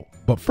tool.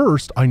 But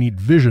first, I need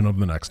vision of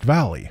the next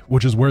valley,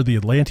 which is where the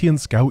Atlantean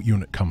scout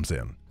unit comes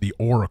in, the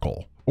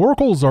Oracle.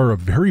 Oracles are a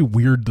very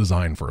weird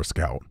design for a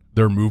scout.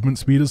 Their movement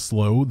speed is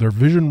slow, their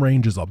vision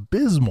range is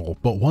abysmal,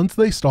 but once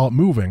they stop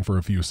moving for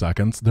a few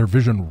seconds, their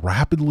vision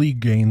rapidly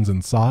gains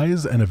in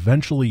size and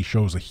eventually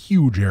shows a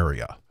huge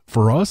area.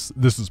 For us,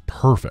 this is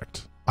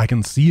perfect. I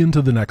can see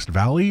into the next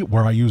valley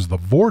where I use the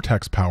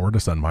Vortex power to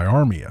send my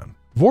army in.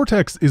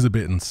 Vortex is a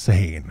bit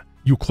insane.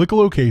 You click a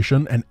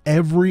location and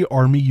every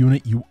army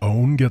unit you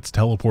own gets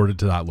teleported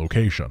to that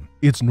location.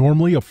 It's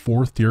normally a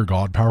 4th tier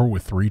god power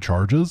with 3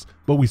 charges,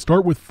 but we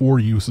start with 4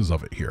 uses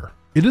of it here.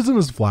 It isn't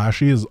as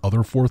flashy as other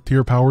 4th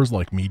tier powers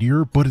like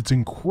Meteor, but it's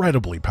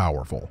incredibly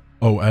powerful.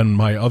 Oh, and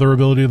my other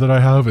ability that I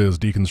have is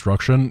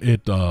Deconstruction.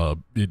 It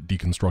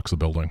deconstructs a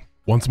building.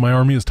 Once my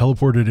army is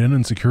teleported in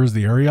and secures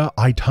the area,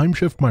 I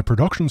timeshift my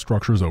production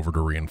structures over to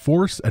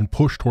reinforce and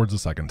push towards the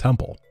second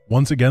temple.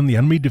 Once again, the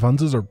enemy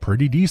defenses are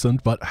pretty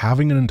decent, but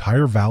having an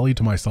entire valley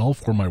to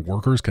myself where my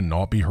workers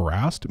cannot be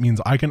harassed means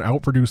I can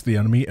outproduce the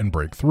enemy and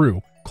break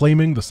through,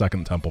 claiming the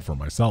second temple for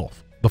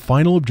myself. The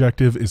final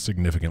objective is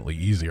significantly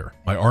easier.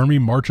 My army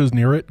marches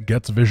near it,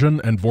 gets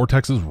vision, and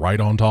vortexes right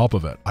on top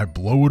of it. I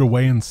blow it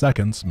away in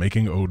seconds,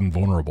 making Odin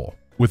vulnerable.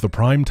 With the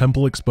prime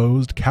temple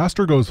exposed,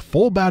 Caster goes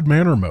full bad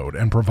manner mode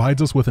and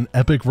provides us with an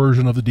epic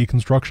version of the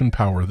deconstruction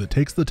power that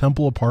takes the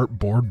temple apart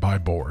board by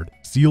board,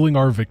 sealing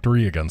our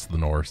victory against the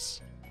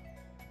Norse.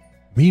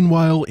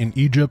 Meanwhile, in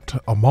Egypt,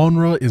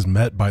 Amon-Ra is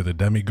met by the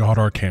demigod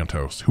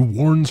Arkantos, who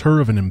warns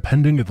her of an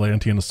impending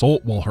Atlantean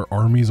assault while her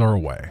armies are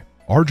away.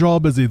 Our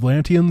job as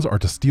Atlanteans are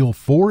to steal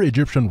 4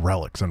 Egyptian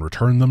relics and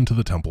return them to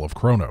the Temple of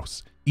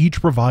Kronos.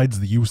 Each provides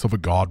the use of a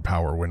god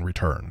power when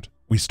returned.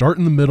 We start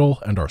in the middle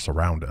and are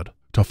surrounded.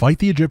 To fight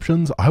the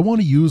Egyptians, I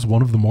want to use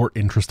one of the more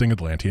interesting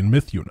Atlantean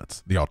myth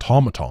units, the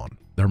Automaton.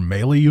 They're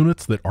melee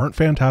units that aren't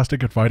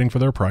fantastic at fighting for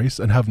their price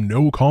and have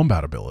no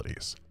combat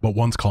abilities. But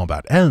once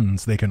combat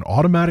ends, they can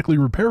automatically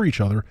repair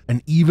each other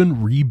and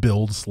even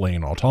rebuild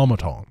slain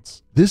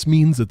automatons. This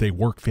means that they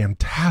work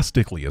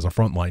fantastically as a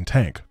frontline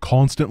tank,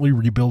 constantly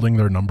rebuilding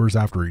their numbers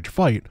after each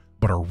fight,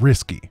 but are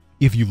risky.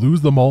 If you lose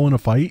them all in a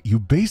fight, you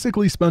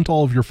basically spent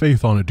all of your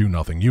faith on a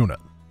do-nothing unit.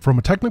 From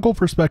a technical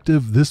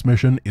perspective, this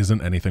mission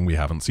isn't anything we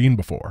haven't seen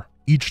before.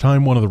 Each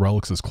time one of the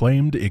relics is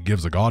claimed, it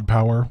gives a god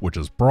power, which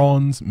is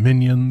bronze,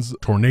 minions,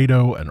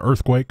 tornado, and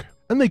earthquake,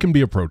 and they can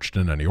be approached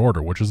in any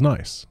order, which is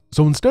nice.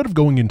 So instead of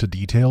going into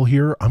detail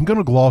here, I'm going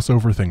to gloss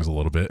over things a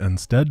little bit and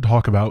instead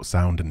talk about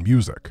sound and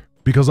music.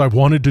 Because I've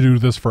wanted to do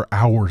this for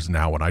hours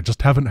now and I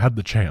just haven't had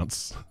the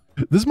chance.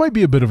 This might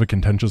be a bit of a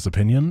contentious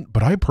opinion,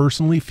 but I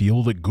personally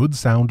feel that good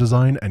sound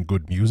design and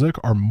good music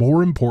are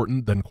more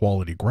important than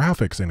quality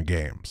graphics in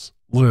games.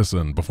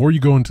 Listen, before you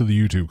go into the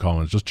YouTube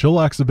comments, just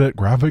chillax a bit.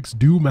 Graphics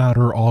do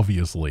matter,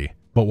 obviously.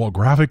 But while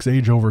graphics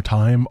age over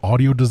time,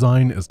 audio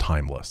design is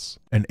timeless.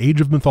 And Age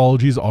of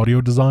Mythology's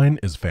audio design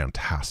is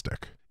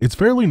fantastic. It's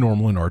fairly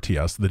normal in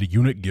RTS that a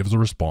unit gives a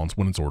response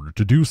when it's ordered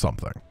to do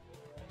something.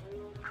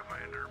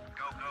 Commander,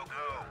 go, go,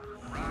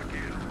 go. Rock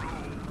and roll.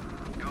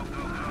 Go,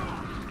 go, go.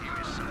 Give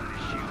me something to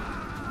shoot.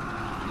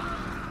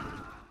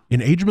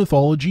 In Age of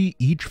Mythology,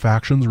 each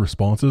faction's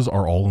responses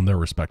are all in their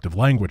respective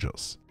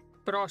languages.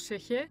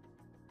 Πρόσεχε,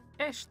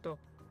 έστω.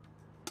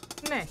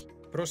 Ναι.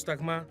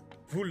 Πρόσταγμα,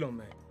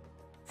 βούλομαι.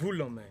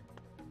 Βούλομαι.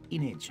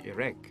 Είναι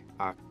γυρεκ,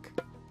 ακ.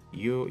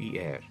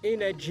 Ιer.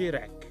 Είναι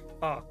γυρεκ,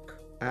 ακ.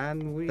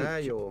 And which?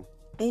 Tayo.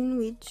 In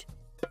which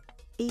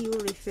you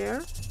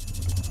refer?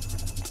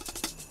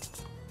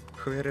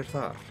 Hver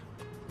þar?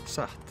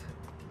 Satt.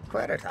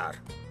 Hver þar?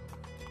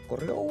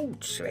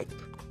 Grjótsveinn.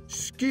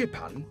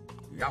 Skipan,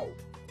 já.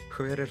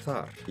 Hver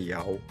þar?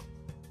 Já.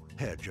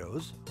 Herr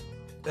Joes,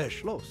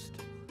 schlost.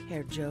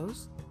 Herr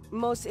Joes,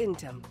 most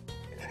intem.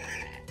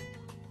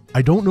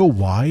 I don't know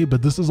why,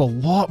 but this is a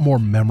lot more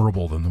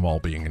memorable than them all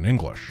being in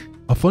English.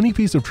 A funny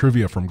piece of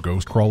trivia from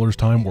Ghostcrawler's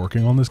time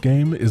working on this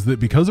game is that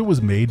because it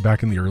was made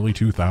back in the early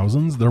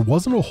 2000s, there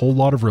wasn't a whole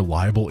lot of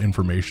reliable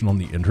information on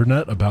the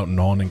internet about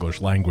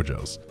non-English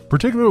languages,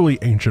 particularly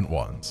ancient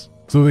ones.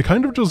 So they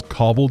kind of just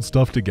cobbled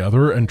stuff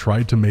together and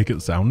tried to make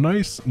it sound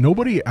nice.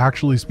 Nobody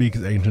actually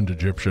speaks ancient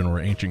Egyptian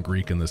or ancient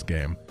Greek in this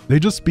game. They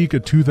just speak a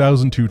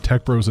 2002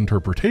 Tech Bros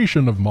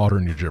interpretation of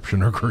modern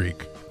Egyptian or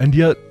Greek. And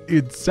yet,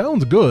 it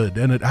sounds good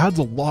and it adds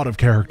a lot of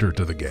character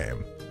to the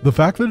game. The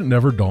fact that it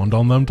never dawned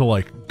on them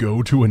to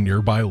go to a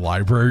nearby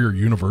library or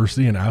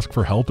university and ask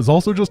for help is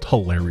also just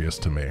hilarious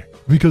to me.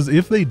 Because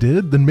if they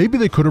did, then maybe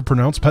they could have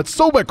pronounced Pet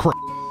Sobek.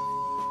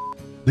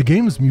 The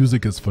game's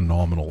music is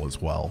phenomenal as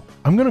well.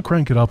 I'm going to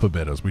crank it up a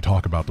bit as we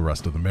talk about the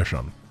rest of the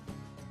mission.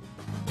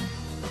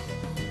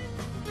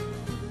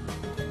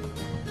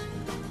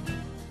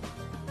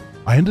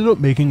 I ended up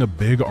making a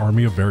big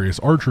army of various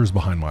archers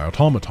behind my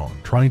automaton,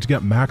 trying to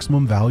get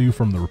maximum value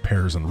from the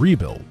repairs and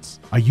rebuilds.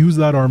 I used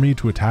that army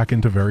to attack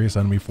into various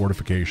enemy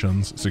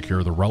fortifications,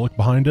 secure the relic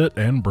behind it,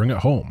 and bring it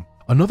home.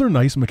 Another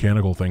nice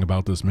mechanical thing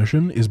about this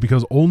mission is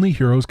because only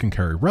heroes can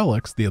carry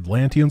relics, the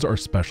Atlanteans are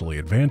specially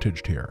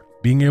advantaged here.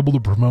 Being able to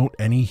promote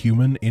any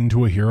human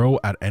into a hero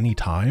at any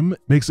time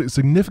makes it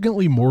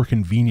significantly more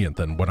convenient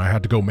than when I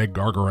had to go make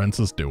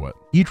Gargarensis do it.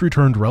 Each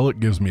returned relic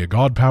gives me a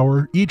god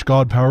power, each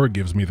god power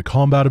gives me the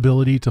combat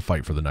ability to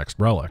fight for the next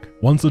relic.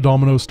 Once the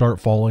dominoes start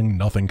falling,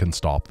 nothing can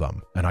stop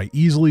them, and I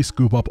easily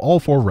scoop up all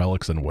 4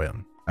 relics and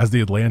win. As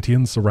the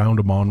Atlanteans surround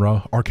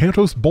Amon-Ra,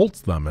 Arkantos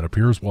bolts them and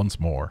appears once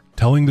more,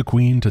 telling the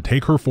queen to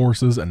take her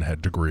forces and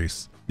head to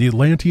Greece. The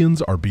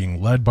Atlanteans are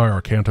being led by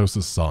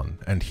Arkantos' son,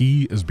 and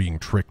he is being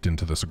tricked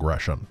into this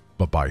aggression.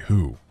 But by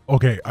who?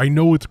 Okay, I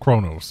know it's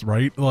Kronos,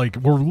 right?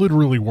 We're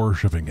literally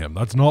worshipping him.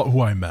 That's not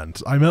who I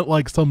meant. I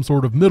meant some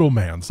sort of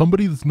middleman,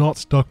 somebody that's not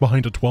stuck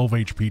behind a 12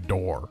 HP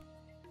door.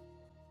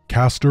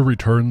 Castor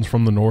returns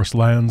from the Norse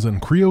lands,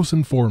 and Krios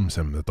informs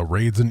him that the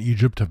raids in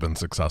Egypt have been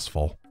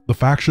successful. The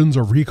factions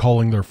are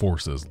recalling their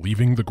forces,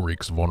 leaving the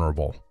Greeks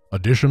vulnerable.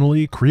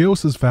 Additionally,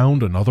 Krios has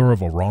found another of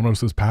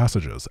Oranos'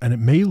 passages, and it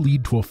may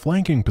lead to a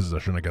flanking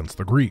position against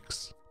the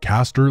Greeks.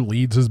 Castor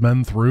leads his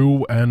men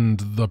through, and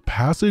the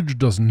passage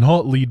does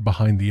not lead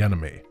behind the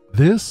enemy.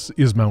 This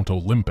is Mount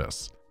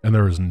Olympus, and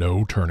there is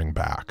no turning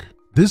back.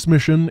 This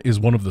mission is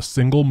one of the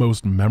single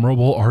most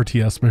memorable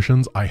RTS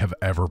missions I have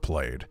ever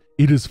played.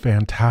 It is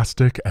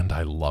fantastic, and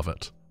I love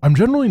it. I'm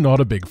generally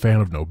not a big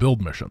fan of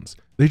no-build missions.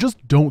 They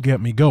just don't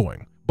get me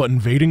going. But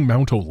invading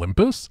Mount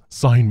Olympus?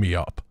 Sign me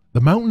up.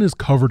 The mountain is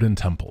covered in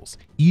temples,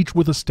 each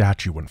with a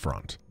statue in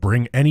front.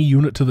 Bring any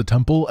unit to the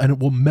temple and it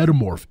will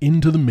metamorph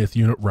into the myth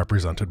unit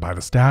represented by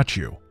the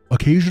statue.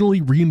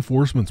 Occasionally,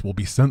 reinforcements will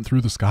be sent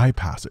through the sky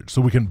passage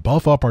so we can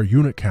buff up our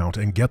unit count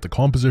and get the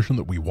composition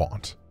that we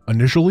want.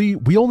 Initially,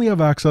 we only have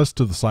access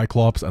to the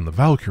Cyclops and the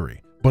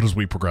Valkyrie, but as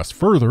we progress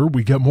further,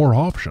 we get more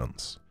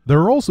options.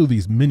 There are also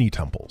these mini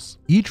temples.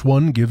 Each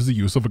one gives the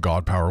use of a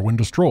god power when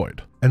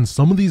destroyed, and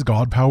some of these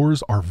god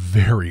powers are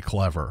very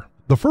clever.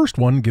 The first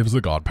one gives the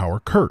god power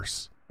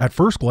Curse. At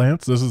first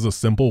glance, this is a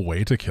simple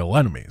way to kill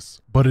enemies,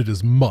 but it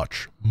is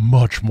much,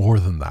 much more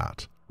than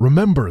that.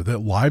 Remember that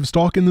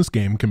livestock in this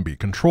game can be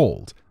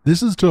controlled.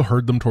 This is to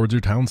herd them towards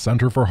your town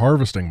center for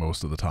harvesting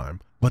most of the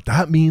time, but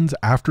that means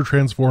after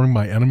transforming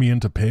my enemy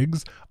into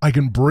pigs, I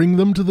can bring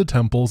them to the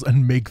temples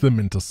and make them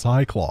into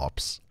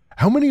Cyclops.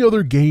 How many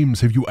other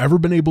games have you ever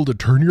been able to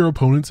turn your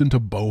opponents into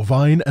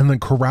bovine and then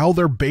corral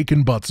their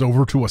bacon butts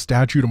over to a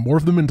statue to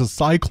morph them into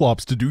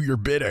Cyclops to do your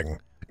bidding?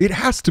 It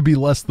has to be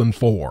less than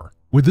 4.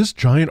 With this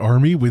giant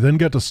army, we then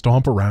get to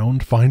stomp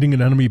around, finding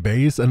an enemy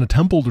base and a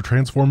temple to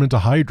transform into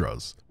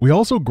hydras. We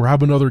also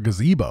grab another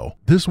gazebo,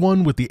 this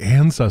one with the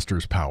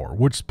Ancestors power,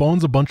 which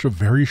spawns a bunch of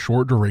very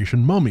short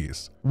duration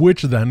mummies,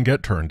 which then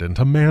get turned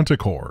into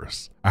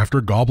manticores.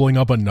 After gobbling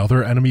up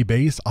another enemy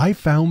base, I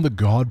found the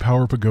God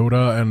Power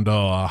Pagoda and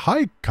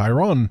hi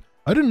Chiron,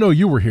 I didn't know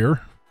you were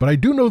here, but I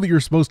do know that you're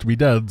supposed to be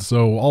dead,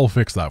 so I'll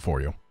fix that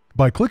for you.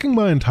 By clicking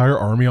my entire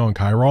army on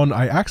Chiron,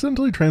 I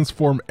accidentally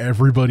transform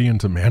everybody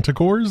into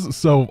manticores,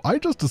 so I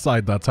just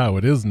decide that's how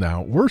it is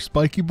now. We're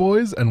spiky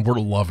boys and we're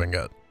loving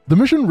it. The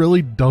mission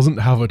really doesn't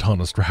have a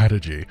ton of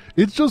strategy.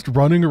 It's just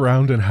running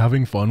around and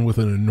having fun with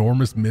an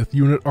enormous myth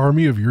unit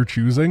army of your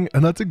choosing,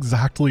 and that's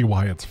exactly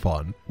why it's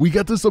fun. We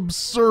get this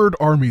absurd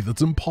army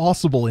that's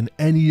impossible in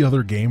any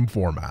other game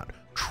format.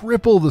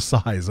 Triple the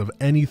size of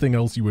anything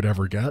else you would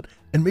ever get,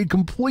 and made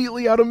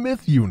completely out of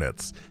myth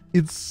units.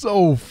 It's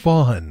so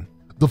fun.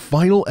 The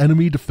final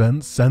enemy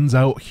defense sends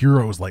out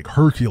heroes like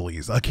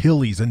Hercules,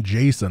 Achilles, and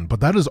Jason, but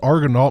that is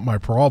not my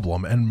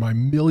problem, and my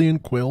million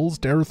quills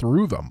tear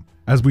through them.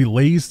 As we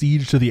lay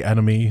siege to the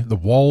enemy, the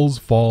walls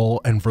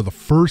fall, and for the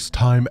first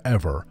time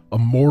ever, a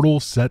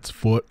mortal sets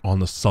foot on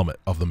the summit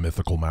of the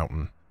mythical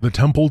mountain. The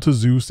temple to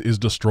Zeus is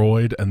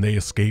destroyed, and they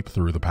escape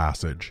through the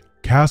passage.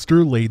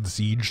 Castor laid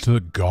siege to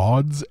the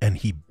gods, and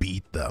he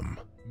beat them.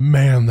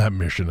 Man, that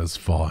mission is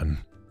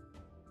fun.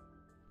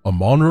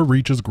 Amonra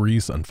reaches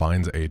Greece and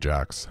finds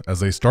Ajax.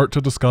 As they start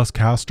to discuss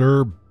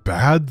Castor,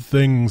 bad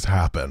things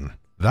happen.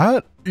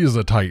 That is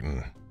a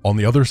Titan. On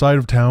the other side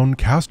of town,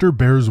 Castor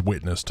bears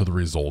witness to the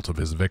result of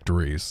his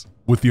victories.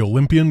 With the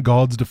Olympian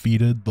gods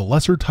defeated, the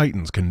lesser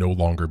Titans can no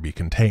longer be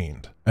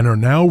contained, and are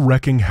now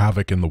wreaking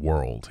havoc in the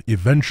world,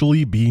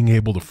 eventually being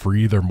able to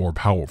free their more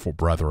powerful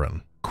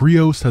brethren.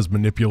 Krios has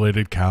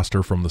manipulated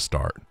Castor from the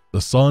start.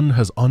 The son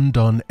has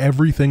undone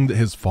everything that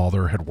his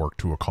father had worked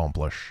to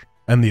accomplish.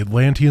 And the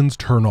Atlanteans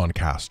turn on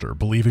Castor,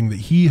 believing that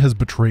he has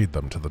betrayed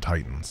them to the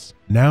Titans.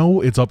 Now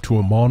it's up to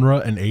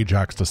Amonra and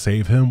Ajax to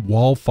save him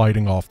while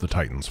fighting off the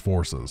Titans'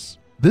 forces.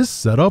 This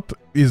setup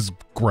is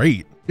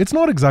great. It's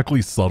not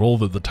exactly subtle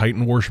that the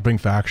Titan-worshipping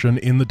faction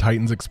in the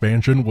Titans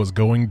expansion was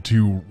going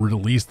to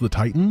release the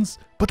Titans,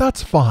 but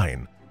that's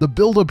fine. The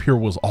build-up here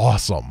was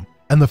awesome.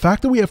 And the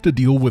fact that we have to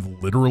deal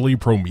with literally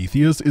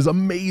Prometheus is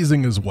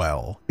amazing as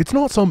well. It's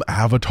not some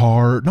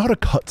avatar, not a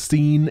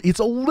cutscene, it's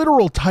a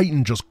literal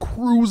Titan just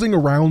cruising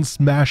around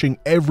smashing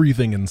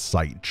everything in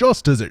sight,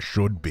 just as it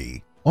should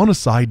be. On a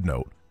side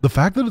note, the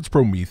fact that it's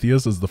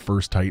Prometheus as the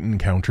first Titan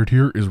encountered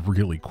here is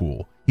really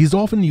cool. He's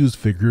often used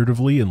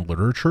figuratively in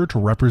literature to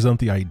represent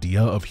the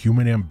idea of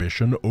human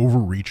ambition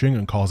overreaching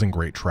and causing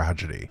great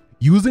tragedy.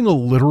 Using a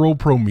literal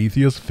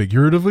Prometheus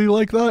figuratively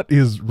like that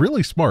is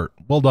really smart.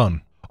 Well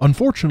done.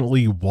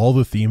 Unfortunately, while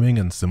the theming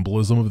and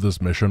symbolism of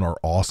this mission are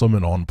awesome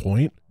and on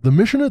point, the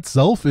mission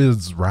itself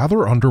is rather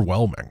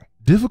underwhelming.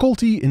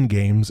 Difficulty in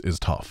games is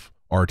tough.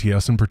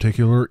 RTS in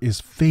particular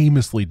is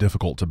famously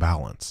difficult to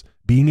balance.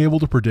 Being able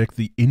to predict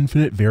the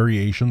infinite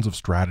variations of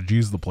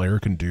strategies the player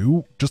can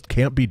do just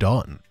can't be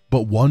done.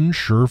 But one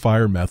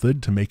surefire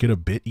method to make it a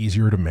bit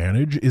easier to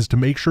manage is to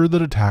make sure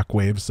that attack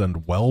waves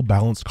send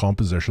well-balanced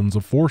compositions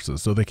of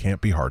forces so they can't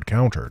be hard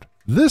countered.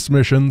 This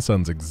mission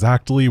sends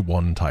exactly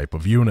one type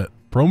of unit.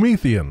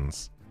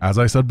 Prometheans. As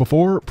I said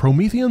before,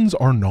 Prometheans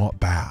are not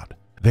bad.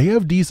 They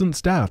have decent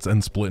stats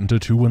and split into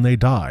 2 when they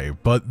die,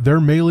 but they're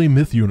melee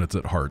myth units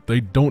at heart. They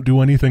don't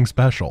do anything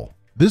special.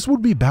 This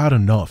would be bad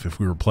enough if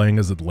we were playing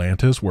as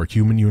Atlantis, where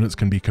human units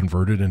can be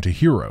converted into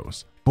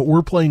heroes, but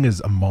we're playing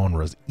as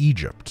Amonra's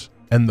Egypt.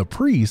 and the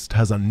Priest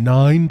has a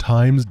 9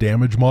 times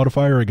damage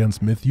modifier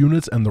against myth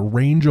units and the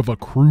range of a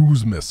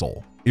cruise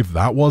missile. If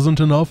that wasn't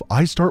enough,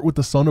 I start with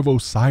the Son of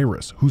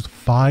Osiris, whose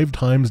 5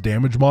 times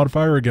damage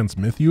modifier against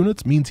myth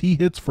units means he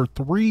hits for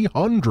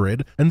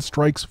 300 and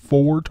strikes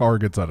 4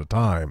 targets at a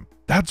time.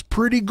 That's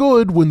pretty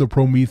good when the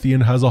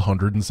Promethean has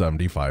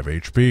 175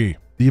 HP.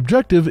 The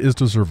objective is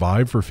to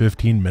survive for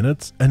 15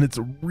 minutes, and it's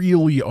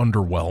really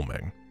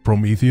underwhelming.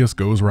 Prometheus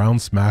goes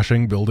around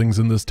smashing buildings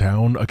in this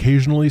town,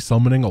 occasionally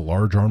summoning a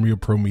large army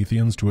of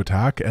Prometheans to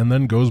attack, and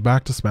then goes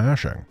back to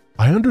smashing.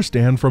 I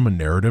understand from a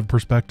narrative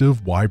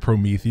perspective why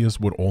Prometheus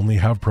would only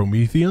have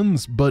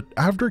Prometheans, but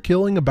after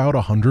killing about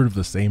 100 of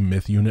the same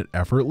myth unit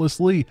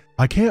effortlessly,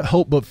 I can't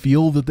help but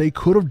feel that they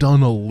could have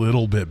done a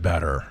little bit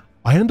better.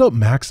 I end up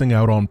maxing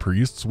out on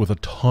priests with a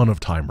ton of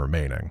time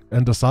remaining,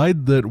 and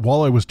decide that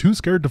while I was too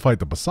scared to fight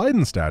the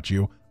Poseidon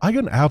statue, I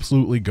can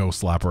absolutely go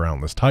slap around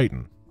this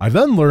Titan. I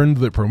then learned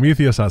that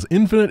Prometheus has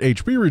infinite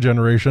HP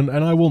regeneration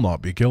and I will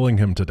not be killing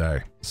him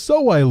today.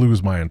 So I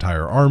lose my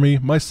entire army,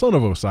 my Son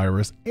of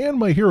Osiris, and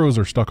my heroes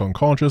are stuck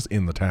unconscious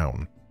in the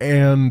town.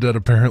 And at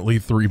apparently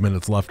 3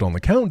 minutes left on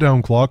the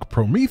countdown clock,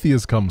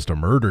 Prometheus comes to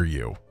murder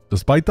you.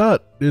 Despite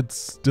that, it's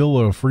still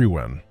a free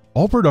win.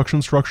 All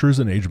production structures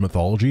in Age of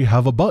Mythology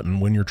have a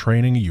button when you're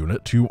training a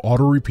unit to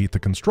auto-repeat the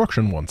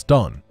construction once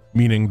done,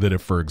 meaning that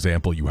if, for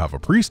example, you have a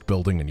priest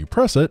building and you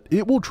press it,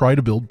 it will try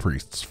to build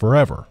priests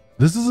forever.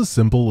 This is a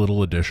simple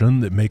little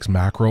addition that makes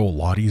macro a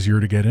lot easier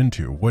to get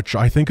into, which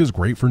I think is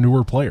great for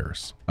newer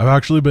players. I've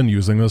actually been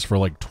using this for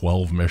like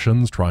 12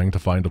 missions trying to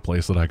find a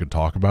place that I could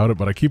talk about it,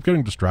 but I keep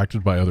getting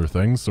distracted by other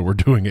things, so we're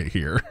doing it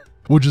here.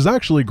 Which is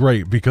actually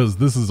great because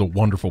this is a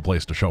wonderful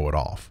place to show it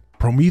off.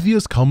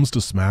 Prometheus comes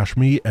to smash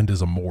me and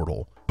is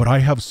immortal, but I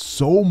have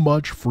so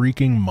much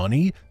freaking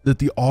money that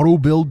the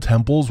auto-build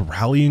temples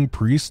rallying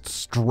priests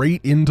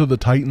straight into the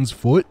Titan's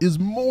foot is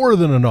more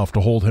than enough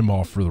to hold him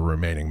off for the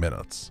remaining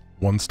minutes.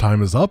 Once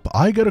time is up,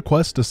 I get a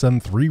quest to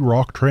send 3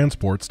 rock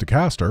transports to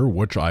Castor,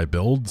 which I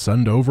build,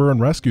 send over,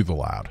 and rescue the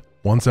lad.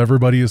 Once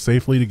everybody is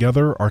safely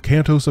together,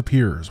 Arcantos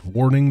appears,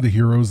 warning the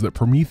heroes that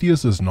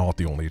Prometheus is not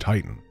the only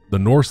Titan. The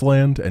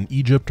Norseland and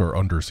Egypt are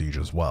under siege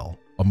as well.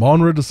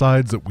 Amonra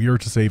decides that we are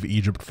to save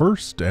Egypt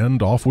first,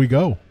 and off we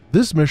go.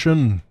 This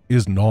mission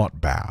is not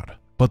bad,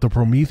 but the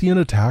Promethean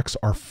attacks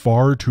are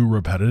far too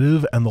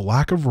repetitive and the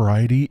lack of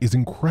variety is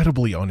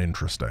incredibly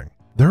uninteresting.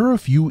 There are a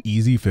few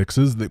easy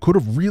fixes that could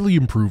have really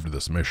improved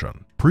this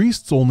mission.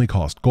 Priests only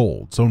cost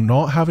gold, so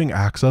not having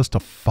access to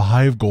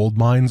 5 gold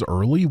mines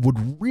early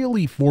would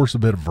really force a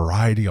bit of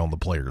variety on the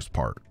player's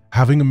part.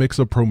 Having a mix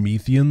of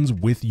Prometheans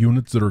with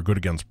units that are good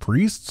against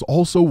priests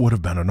also would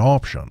have been an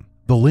option.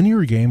 The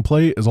linear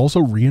gameplay is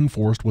also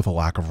reinforced with a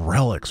lack of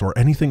relics or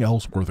anything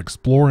else worth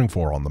exploring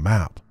for on the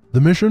map.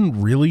 The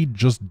mission really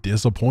just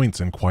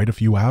disappoints in quite a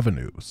few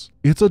avenues.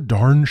 It's a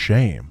darn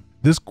shame.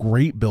 This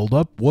great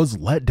buildup was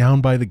let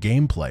down by the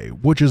gameplay,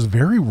 which is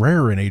very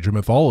rare in Age of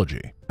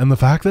Mythology. And the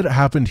fact that it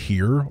happened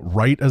here,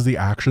 right as the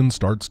action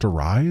starts to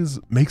rise,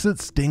 makes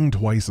it sting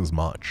twice as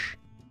much.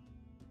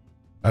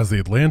 As the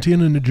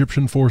Atlantean and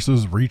Egyptian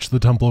forces reach the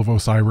Temple of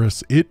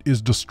Osiris, it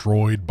is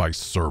destroyed by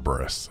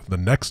Cerberus, the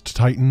next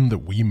Titan that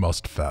we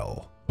must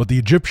fell. But the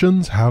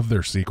Egyptians have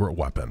their secret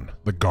weapon,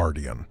 the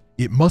Guardian.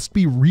 It must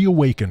be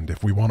reawakened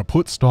if we want to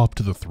put stop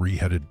to the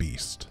 3-headed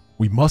beast.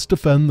 We must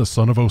defend the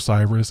Son of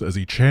Osiris as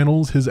he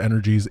channels his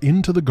energies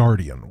into the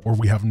Guardian, or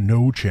we have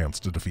no chance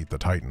to defeat the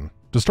Titan.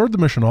 To start the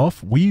mission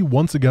off, we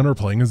once again are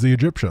playing as the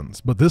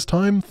Egyptians, but this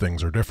time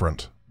things are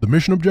different. The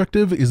mission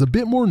objective is a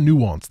bit more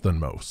nuanced than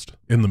most.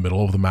 In the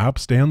middle of the map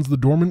stands the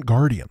dormant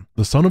Guardian.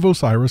 The Son of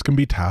Osiris can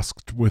be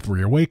tasked with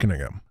reawakening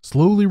him,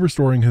 slowly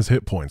restoring his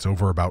hit points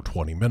over about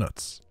 20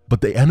 minutes. But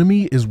the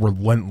enemy is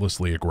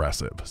relentlessly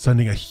aggressive,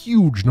 sending a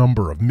huge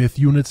number of myth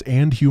units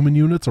and human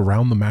units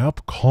around the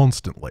map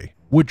constantly.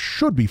 Which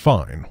should be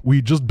fine,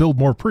 we just build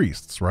more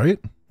priests, right?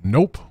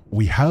 Nope,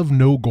 we have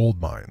no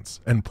gold mines,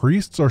 and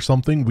priests are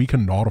something we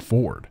cannot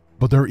afford.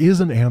 But there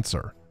is an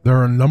answer. There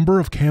are a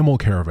number of camel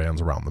caravans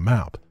around the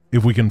map.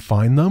 If we can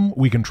find them,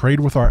 we can trade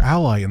with our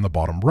ally in the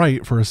bottom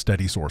right for a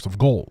steady source of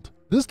gold.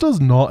 This does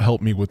not help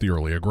me with the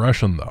early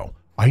aggression though.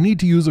 I need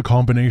to use a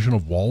combination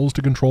of walls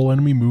to control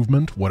enemy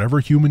movement, whatever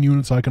human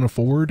units I can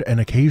afford, and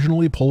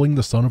occasionally pulling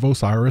the Son of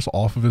Osiris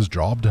off of his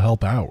job to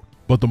help out.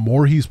 But the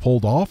more he's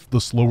pulled off,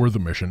 the slower the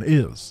mission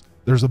is.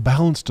 There's a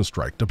balance to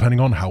strike depending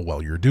on how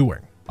well you're doing.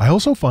 I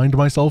also find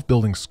myself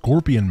building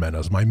scorpion men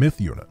as my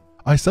myth unit.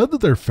 I said that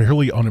they're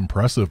fairly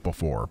unimpressive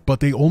before, but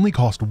they only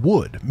cost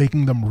wood,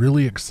 making them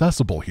really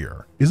accessible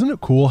here. Isn't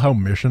it cool how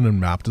mission and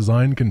map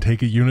design can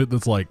take a unit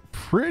that's like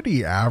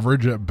pretty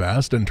average at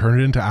best and turn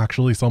it into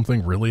actually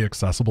something really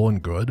accessible and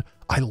good?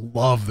 I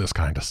love this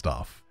kind of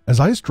stuff.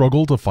 As I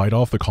struggle to fight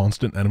off the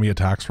constant enemy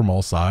attacks from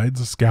all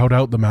sides, scout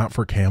out the map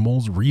for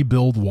camels,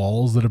 rebuild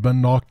walls that have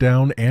been knocked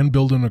down, and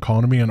build an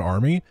economy and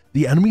army,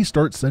 the enemy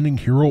starts sending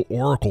hero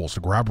oracles to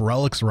grab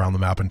relics around the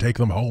map and take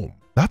them home.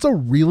 That's a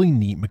really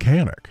neat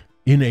mechanic.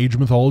 In Age of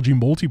Mythology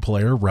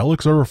multiplayer,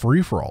 relics are a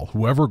free-for-all.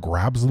 Whoever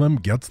grabs them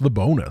gets the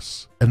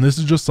bonus. And this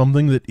is just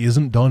something that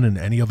isn't done in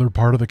any other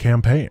part of the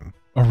campaign.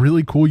 a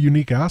really cool,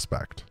 unique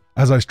aspect.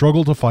 As I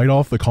struggle to fight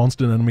off the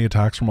constant enemy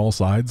attacks from all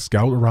sides,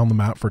 scout around the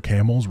map for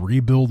camels,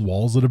 rebuild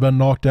walls that have been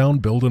knocked down,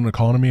 build an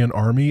economy and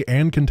army,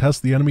 and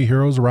contest the enemy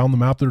heroes around the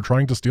map that are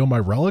trying to steal my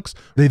relics,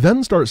 they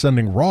then start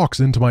sending rocks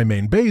into my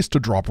main base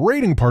to drop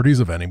raiding parties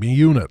of enemy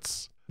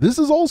units. This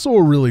is also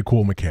a really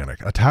cool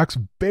mechanic. Attacks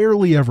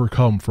barely ever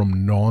come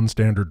from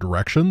non-standard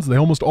directions, they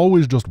almost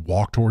always just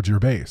walk towards your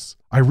base.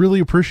 I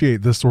really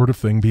appreciate this sort of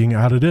thing being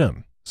added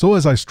in. So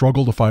as I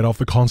struggle to fight off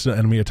the constant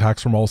enemy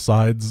attacks from all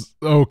sides,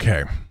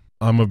 okay,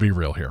 I'm gonna be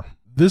real here.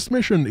 This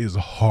mission is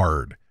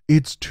hard.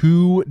 It's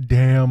too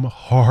damn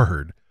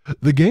hard.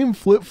 The game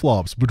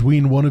flip-flops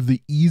between one of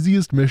the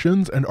easiest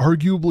missions and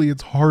arguably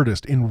its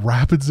hardest in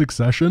rapid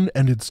succession,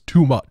 and it's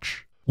too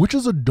much. Which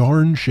is a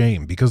darn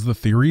shame because the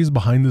theories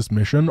behind this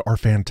mission are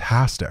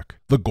fantastic.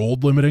 The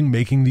gold limiting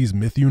making these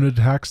myth unit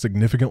attacks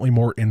significantly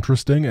more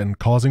interesting and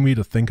causing me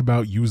to think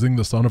about using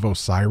the Son of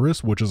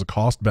Osiris, which is a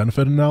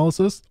cost-benefit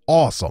analysis,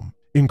 awesome.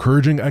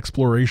 Encouraging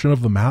exploration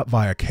of the map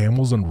via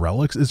camels and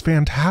relics is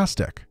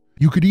fantastic.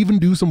 You could even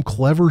do some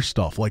clever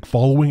stuff like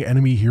following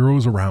enemy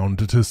heroes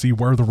around to see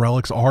where the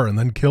relics are and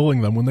then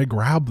killing them when they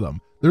grab them.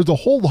 There's a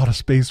whole lot of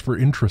space for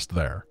interest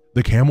there.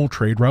 The camel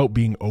trade route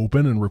being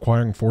open and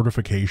requiring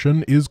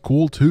fortification is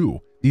cool too.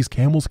 These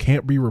camels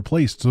can't be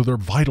replaced, so they're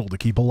vital to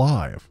keep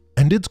alive.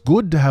 And it's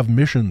good to have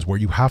missions where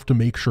you have to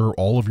make sure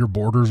all of your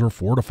borders are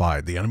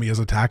fortified, the enemy is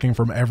attacking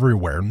from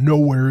everywhere,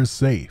 nowhere is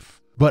safe.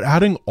 But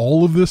adding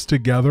all of this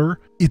together,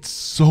 it's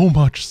so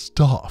much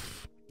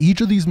stuff.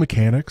 Each of these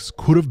mechanics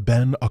could have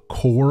been a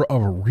core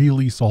of a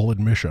really solid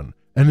mission,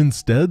 and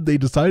instead they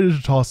decided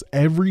to toss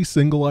every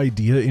single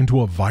idea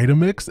into a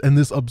Vitamix and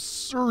this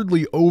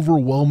absurdly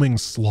overwhelming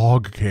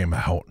slog came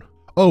out.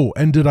 Oh,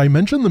 and did I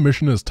mention the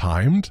mission is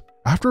timed?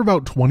 After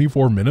about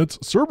 24 minutes,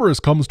 Cerberus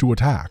comes to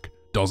attack.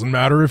 Doesn't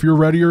matter if you're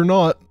ready or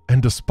not.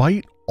 And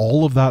despite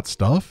all of that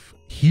stuff,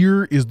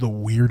 here is the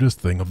weirdest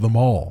thing of them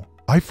all.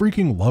 I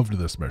freaking loved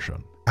this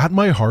mission. At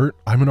my heart,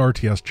 I'm an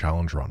RTS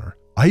challenge runner.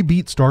 I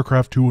beat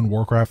StarCraft 2 and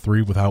Warcraft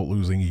 3 without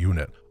losing a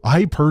unit.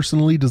 I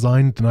personally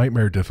designed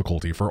Nightmare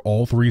difficulty for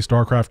all 3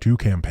 StarCraft 2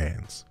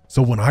 campaigns.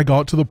 So when I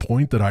got to the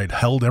point that I'd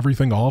held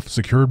everything off,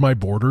 secured my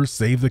borders,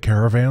 saved the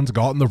caravans,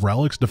 gotten the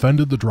relics,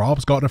 defended the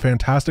drops, gotten a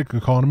fantastic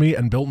economy,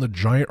 and built a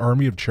giant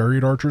army of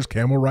chariot archers,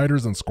 camel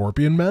riders, and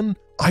scorpion men,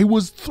 I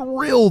was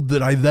thrilled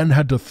that I then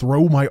had to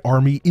throw my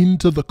army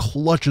into the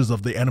clutches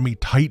of the enemy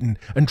Titan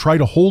and try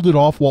to hold it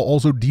off while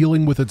also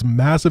dealing with its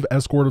massive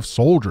escort of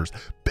soldiers,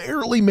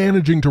 barely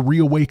managing to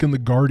reawaken the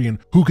Guardian,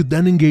 who could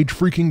then engage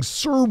freaking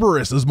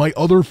Cerberus as my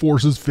other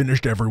forces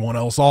finished everyone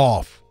else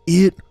off.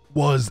 It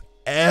was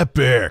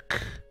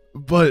epic,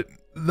 but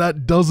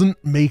that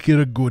doesn't make it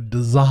a good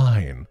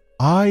design.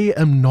 I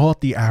am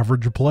not the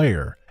average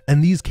player,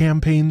 and these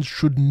campaigns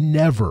should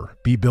never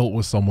be built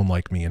with someone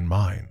like me in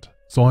mind.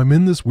 So I'm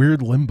in this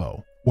weird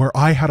limbo where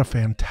I had a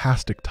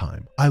fantastic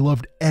time. I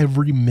loved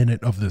every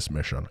minute of this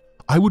mission.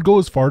 I would go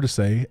as far to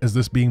say as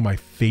this being my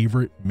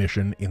favorite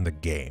mission in the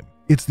game.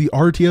 It's the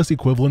RTS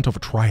equivalent of a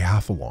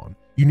triathlon.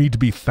 You need to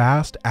be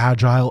fast,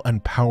 agile,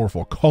 and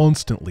powerful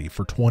constantly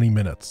for 20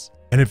 minutes.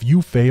 And if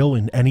you fail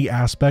in any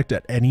aspect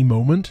at any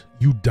moment,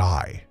 you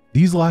die.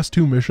 These last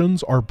 2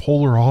 missions are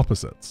polar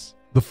opposites.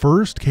 The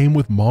first came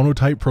with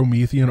monotype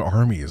Promethean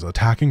armies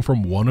attacking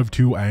from one of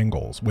 2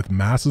 angles, with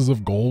masses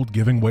of gold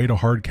giving way to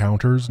hard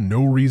counters,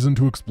 no reason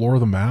to explore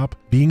the map,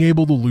 being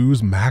able to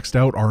lose maxed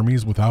out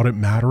armies without it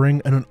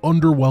mattering, and an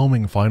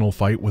underwhelming final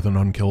fight with an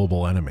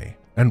unkillable enemy.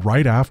 And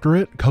right after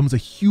it comes a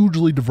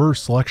hugely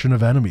diverse selection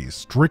of enemies,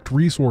 strict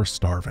resource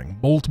starving,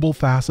 multiple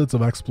facets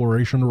of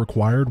exploration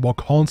required while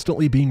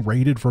constantly being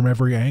raided from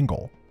every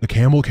angle. The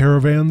camel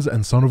caravans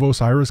and Son of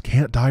Osiris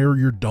can't die or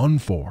you're done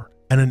for.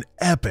 And an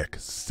epic,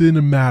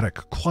 cinematic,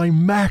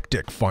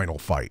 climactic final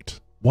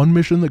fight. One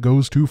mission that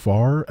goes too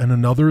far and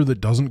another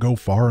that doesn't go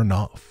far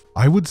enough.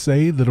 I would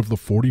say that of the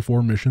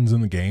 44 missions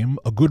in the game,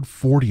 a good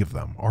 40 of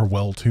them are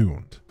well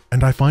tuned.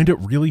 And I find it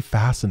really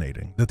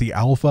fascinating that the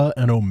alpha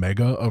and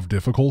omega of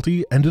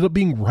difficulty ended up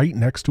being right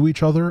next to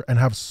each other and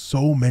have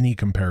so many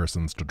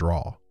comparisons to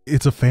draw.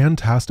 It's a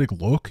fantastic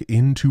look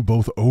into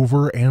both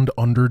over and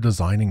under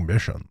designing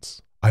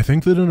missions. I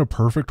think that in a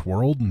perfect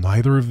world,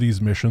 neither of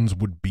these missions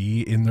would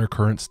be in their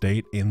current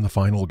state in the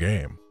final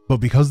game. But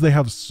because they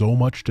have so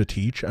much to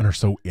teach and are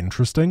so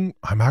interesting,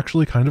 I'm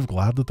actually kind of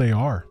glad that they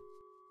are.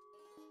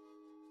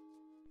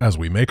 As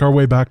we make our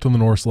way back to the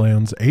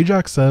Norselands,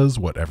 Ajax says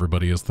what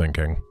everybody is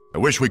thinking. I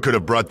wish we could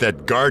have brought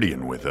that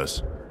Guardian with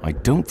us. I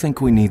don't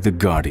think we need the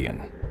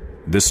Guardian.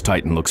 This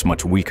Titan looks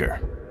much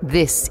weaker.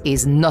 This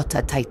is not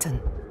a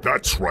Titan.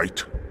 That's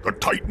right. The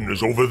Titan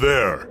is over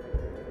there.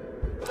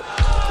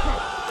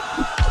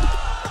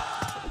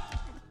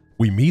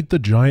 We meet the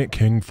giant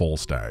king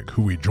Volstagg,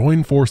 who we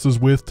join forces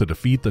with to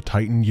defeat the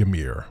Titan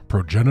Ymir,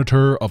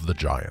 progenitor of the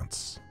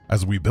giants.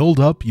 As we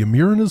build up,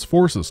 Ymir and his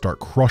forces start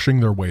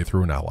crushing their way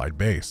through an allied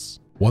base.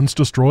 Once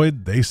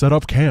destroyed, they set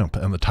up camp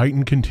and the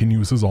Titan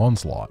continues his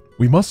onslaught.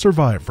 We must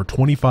survive for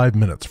 25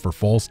 minutes for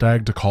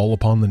Falstag to call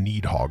upon the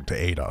Needhog to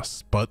aid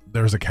us, but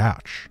there's a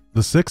catch.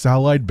 The 6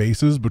 allied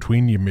bases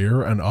between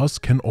Ymir and us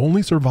can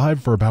only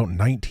survive for about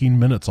 19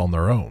 minutes on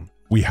their own.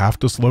 We have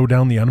to slow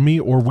down the enemy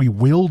or we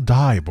will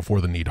die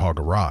before the Needhog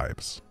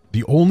arrives.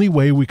 The only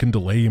way we can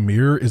delay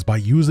Ymir is by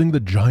using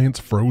the giant's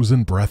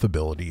frozen breath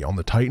ability on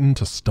the Titan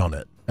to stun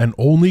it, and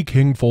only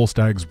King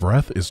Falstag's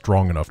breath is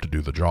strong enough to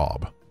do the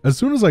job. As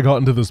soon as I got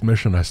into this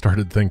mission, I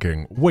started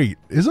thinking, wait,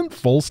 isn't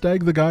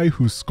Falstag the guy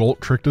who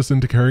Skuld tricked us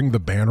into carrying the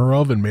banner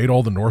of and made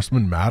all the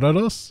Norsemen mad at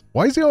us?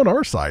 Why is he on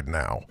our side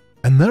now?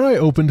 And then I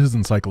opened his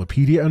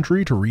encyclopedia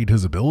entry to read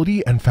his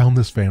ability and found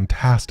this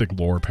fantastic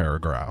lore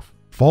paragraph.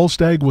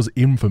 Falstag was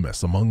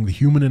infamous among the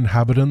human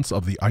inhabitants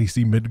of the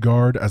icy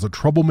Midgard as a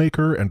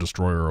troublemaker and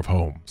destroyer of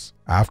homes.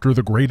 After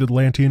the great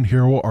Atlantean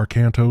hero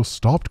Arcantos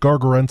stopped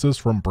Gargarensis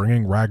from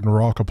bringing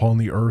Ragnarok upon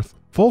the earth,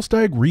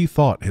 Falstag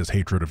rethought his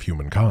hatred of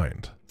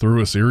humankind.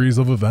 Through a series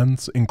of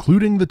events,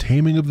 including the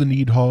taming of the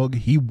Needhog,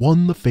 he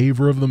won the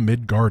favor of the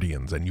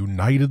Midgardians and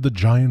united the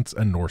giants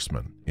and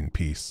Norsemen in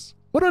peace.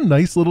 What a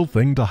nice little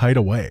thing to hide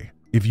away.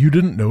 If you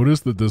didn't notice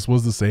that this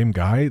was the same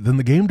guy, then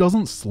the game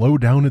doesn't slow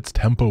down its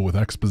tempo with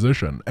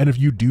exposition, and if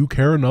you do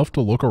care enough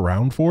to look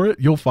around for it,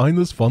 you'll find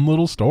this fun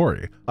little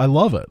story. I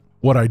love it.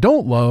 What I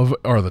don't love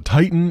are the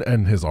Titan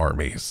and his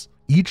armies.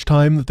 Each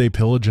time that they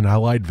pillage an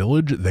allied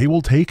village, they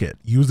will take it,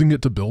 using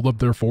it to build up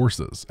their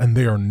forces, and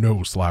they are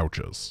no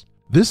slouches.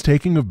 This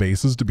taking of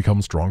bases to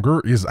become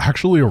stronger is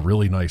actually a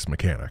really nice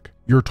mechanic.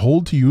 You're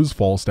told to use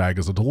Falstag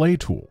as a delay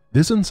tool.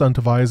 This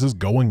incentivizes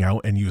going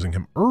out and using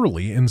him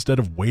early instead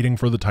of waiting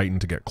for the Titan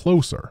to get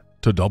closer.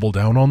 To double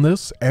down on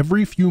this,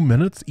 every few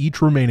minutes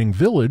each remaining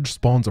village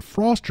spawns a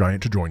frost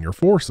giant to join your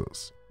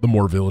forces. The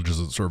more villages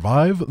that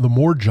survive, the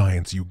more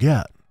giants you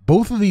get.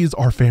 Both of these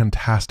are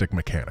fantastic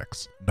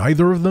mechanics.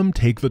 Neither of them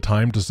take the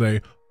time to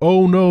say,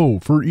 oh no,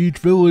 for each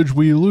village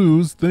we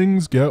lose,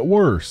 things get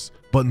worse,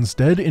 but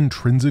instead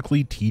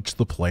intrinsically teach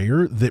the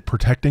player that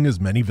protecting as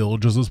many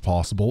villages as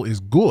possible is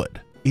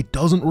good. It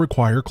doesn't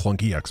require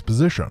clunky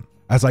exposition.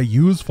 As I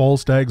use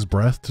Falstag's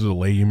breath to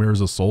delay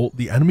Ymir's assault,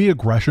 the enemy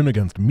aggression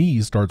against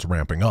me starts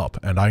ramping up,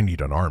 and I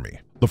need an army.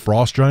 The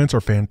Frost Giants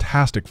are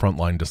fantastic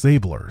frontline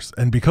disablers,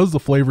 and because the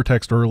flavor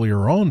text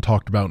earlier on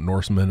talked about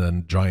Norsemen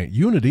and giant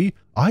unity,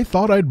 I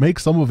thought I'd make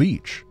some of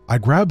each. I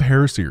grab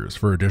Hairseers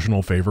for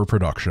additional favor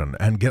production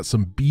and get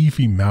some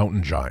beefy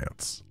mountain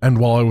giants. And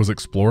while I was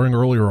exploring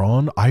earlier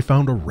on, I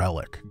found a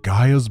relic,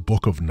 Gaia's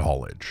Book of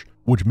Knowledge,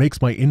 which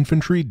makes my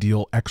infantry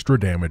deal extra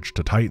damage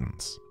to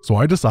titans. So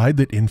I decide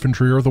that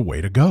infantry are the way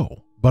to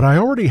go. But I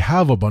already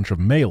have a bunch of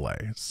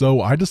melee,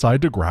 so I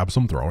decide to grab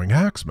some throwing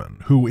axemen,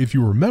 who, if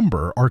you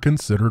remember, are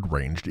considered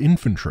ranged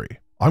infantry.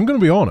 I'm gonna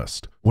be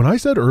honest, when I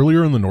said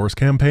earlier in the Norse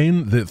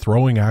campaign that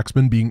throwing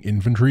axemen being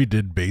infantry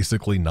did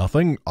basically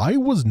nothing, I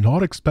was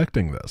not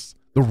expecting this.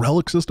 The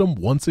relic system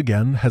once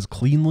again has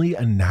cleanly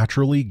and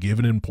naturally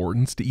given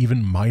importance to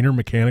even minor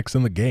mechanics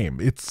in the game.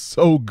 It's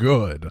so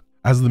good.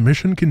 As the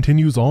mission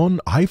continues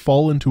on, I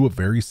fall into a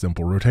very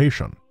simple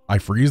rotation. I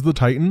freeze the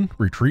Titan,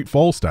 retreat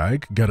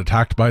Falstag, get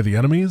attacked by the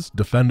enemies,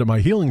 defend at my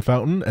healing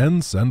fountain,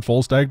 and send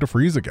Falstag to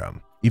freeze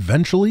again.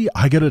 Eventually,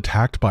 I get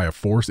attacked by a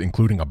force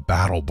including a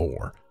battle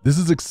boar. This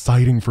is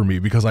exciting for me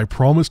because I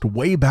promised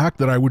way back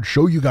that I would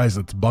show you guys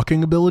its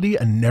bucking ability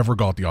and never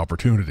got the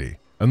opportunity.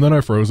 And then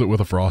I froze it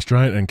with a frost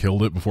giant and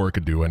killed it before it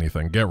could do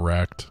anything. Get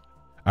wrecked.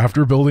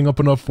 After building up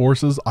enough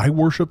forces, I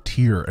worship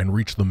Tyr and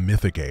reach the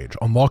Mythic Age,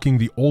 unlocking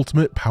the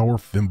ultimate power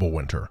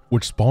Fimbulwinter,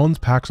 which spawns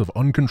packs of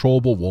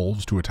uncontrollable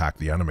wolves to attack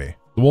the enemy.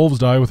 The wolves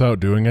die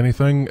without doing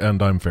anything,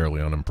 and I'm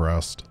fairly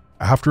unimpressed.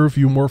 After a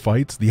few more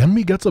fights, the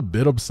enemy gets a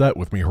bit upset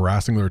with me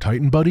harassing their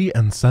Titan buddy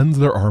and sends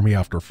their army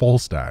after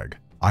Falstag.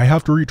 I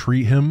have to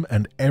retreat him,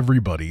 and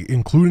everybody,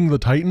 including the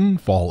Titan,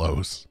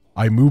 follows.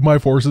 I move my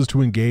forces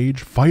to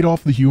engage, fight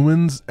off the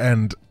humans,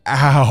 and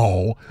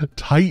ow,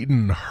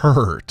 Titan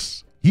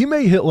hurts. He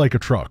may hit like a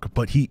truck,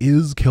 but he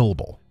is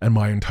killable, and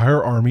my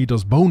entire army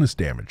does bonus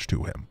damage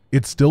to him.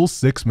 It's still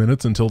 6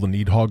 minutes until the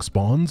Needhog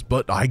spawns,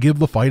 but I give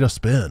the fight a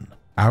spin.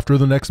 After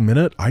the next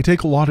minute, I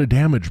take a lot of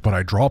damage, but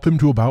I drop him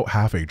to about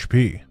half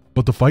HP.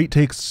 But the fight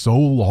takes so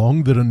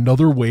long that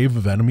another wave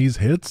of enemies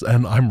hits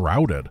and I'm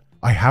routed.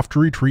 I have to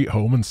retreat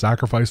home and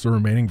sacrifice the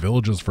remaining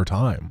villages for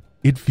time.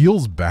 It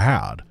feels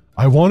bad.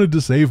 I wanted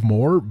to save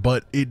more,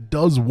 but it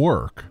does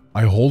work.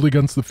 I hold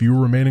against the few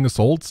remaining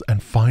assaults,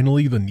 and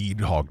finally the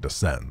Needhog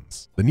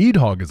descends. The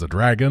Needhog is a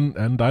dragon,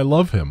 and I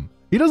love him.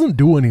 He doesn't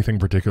do anything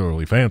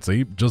particularly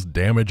fancy, just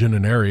damage in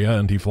an area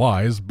and he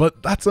flies,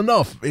 but that's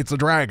enough, it's a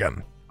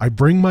dragon. I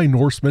bring my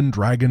Norseman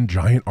dragon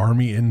giant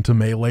army into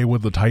melee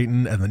with the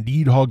Titan, and the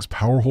Needhog's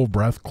powerful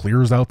breath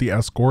clears out the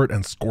escort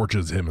and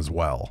scorches him as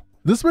well.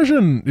 This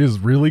mission is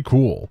really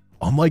cool.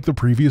 Unlike the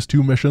previous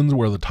two missions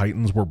where the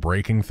Titans were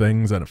breaking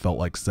things and it felt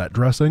like set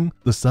dressing,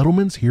 the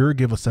settlements here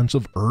give a sense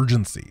of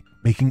urgency,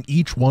 making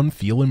each one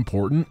feel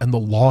important and the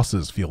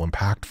losses feel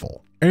impactful.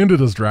 And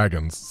it is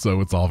dragons,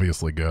 so it's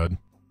obviously good.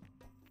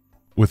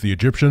 With the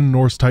Egyptian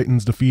Norse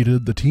Titans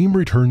defeated, the team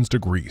returns to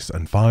Greece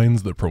and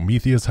finds that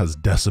Prometheus has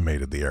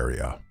decimated the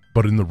area.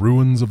 But in the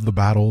ruins of the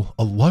battle,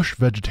 a lush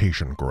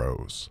vegetation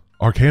grows.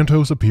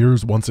 Arkantos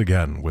appears once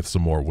again with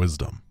some more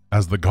wisdom.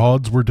 As the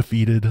gods were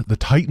defeated, the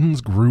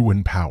Titans grew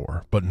in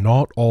power, but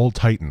not all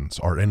Titans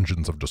are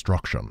engines of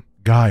destruction.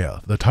 Gaia,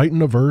 the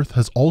Titan of Earth,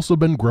 has also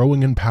been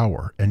growing in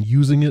power and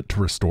using it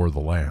to restore the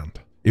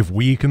land. If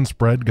we can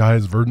spread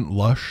Gaia's verdant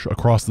lush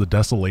across the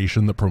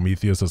desolation that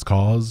Prometheus has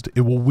caused,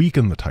 it will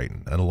weaken the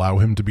Titan and allow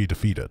him to be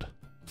defeated.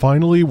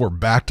 Finally, we're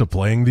back to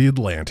playing the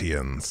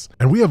Atlanteans,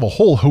 and we have a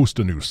whole host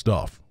of new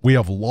stuff. We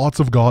have lots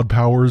of god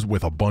powers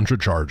with a bunch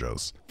of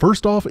charges.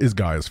 First off is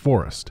Gaia's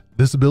Forest.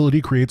 This ability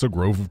creates a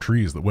grove of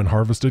trees that when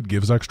harvested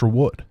gives extra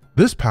wood.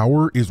 This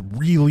power is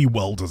really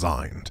well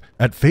designed.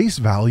 At face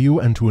value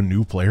and to a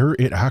new player,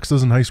 it acts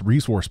as a nice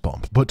resource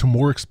pump, but to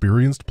more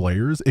experienced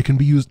players, it can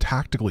be used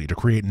tactically to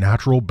create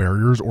natural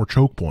barriers or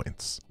choke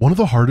points. One of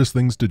the hardest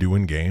things to do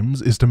in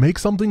games is to make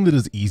something that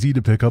is easy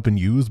to pick up and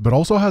use, but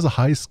also has a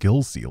high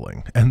skill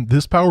ceiling, and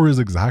this power is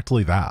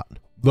exactly that.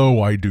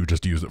 Though I do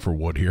just use it for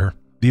wood here.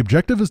 The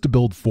objective is to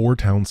build 4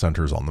 town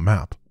centers on the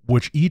map,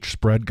 which each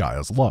spread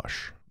Gaia's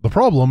lush. The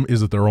problem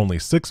is that there are only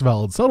 6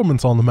 valid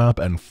settlements on the map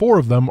and 4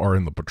 of them are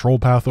in the patrol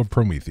path of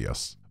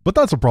Prometheus. But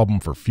that's a problem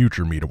for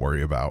future me to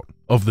worry about.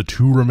 Of the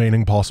 2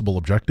 remaining possible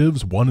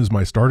objectives, one is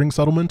my starting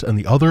settlement and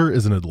the other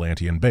is an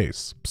Atlantean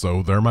base,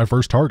 so they're my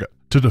first target.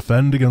 To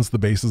defend against the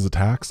base's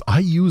attacks, I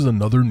use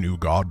another new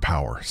god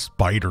power,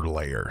 Spider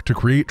Layer, to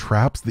create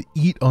traps that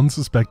eat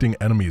unsuspecting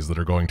enemies that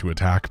are going to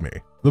attack me.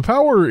 The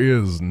power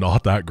is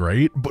not that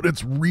great, but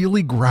it's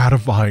really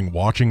gratifying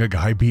watching a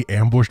guy be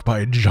ambushed by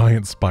a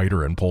giant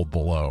spider and pulled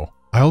below.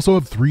 I also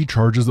have 3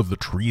 charges of the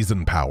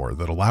Treason power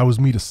that allows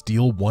me to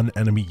steal 1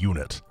 enemy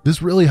unit.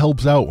 This really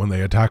helps out when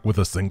they attack with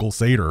a single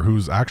satyr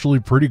who's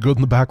actually pretty good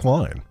in the back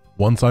line.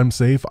 Once I'm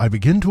safe, I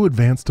begin to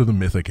advance to the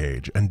Mythic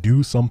Age and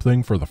do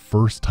something for the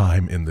first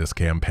time in this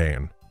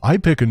campaign. I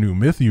pick a new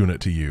myth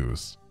unit to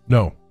use.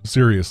 No,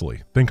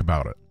 seriously, think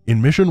about it.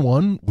 In Mission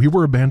 1, we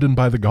were abandoned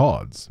by the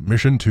gods.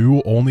 Mission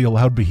 2 only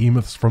allowed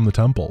behemoths from the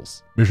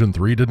temples. Mission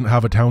 3 didn't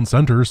have a town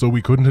center, so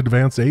we couldn't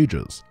advance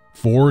ages.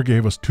 4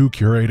 gave us 2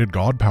 curated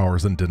god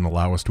powers and didn't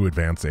allow us to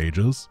advance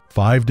ages.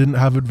 5 didn't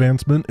have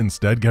advancement,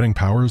 instead getting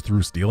powers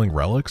through stealing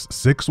relics.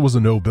 6 was a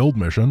no-build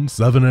mission,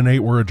 7 and 8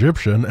 were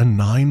Egyptian, and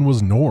 9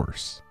 was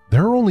Norse.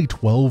 There are only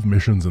 12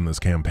 missions in this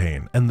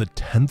campaign, and the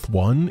 10th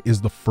one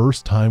is the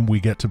first time we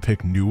get to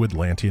pick new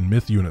Atlantean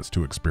myth units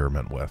to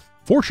experiment with.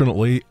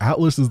 Fortunately,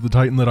 Atlas is the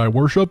Titan that I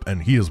worship,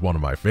 and he is one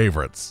of my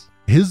favorites.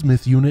 His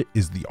myth unit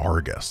is the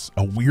Argus,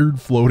 a weird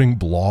floating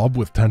blob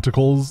with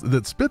tentacles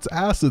that spits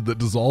acid that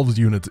dissolves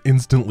units,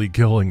 instantly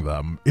killing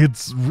them.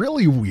 It's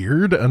really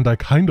weird, and I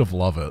kind of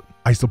love it.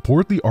 I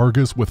support the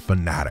Argus with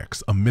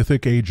Fanatics, a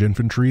Mythic Age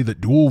infantry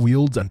that dual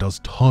wields and does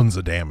tons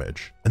of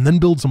damage, and then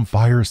build some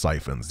Fire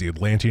Siphons, the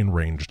Atlantean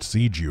ranged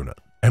siege unit.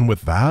 And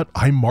with that,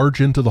 I march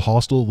into the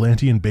hostile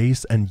Atlantean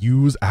base and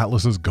use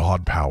Atlas's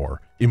god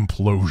power,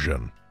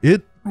 Implosion.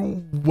 It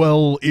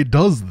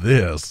does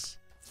this.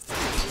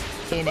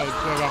 In a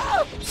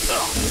direct.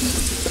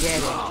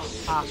 Get it.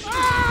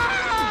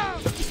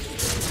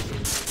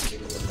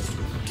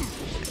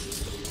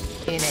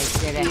 In a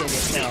direct.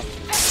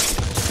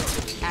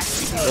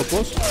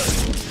 Lopos?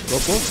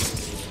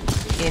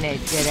 In a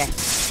direct.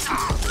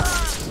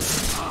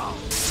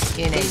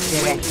 In a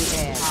direct.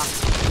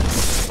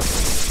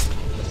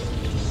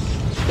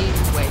 In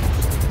way.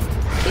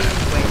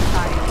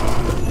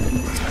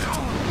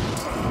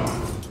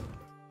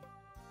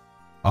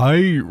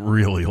 I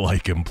really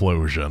like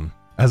Implosion.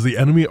 As the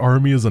enemy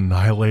army is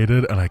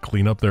annihilated and I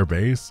clean up their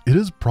base, it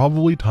is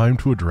probably time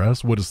to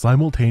address what is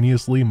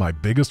simultaneously my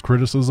biggest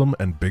criticism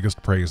and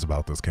biggest praise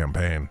about this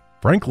campaign.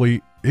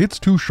 Frankly, it's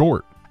too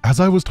short. As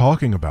I was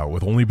talking about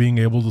with only being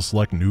able to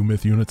select new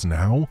myth units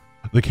now,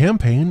 the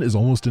campaign is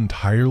almost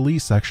entirely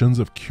sections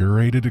of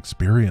curated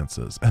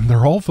experiences, and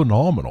they're all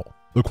phenomenal.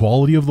 The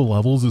quality of the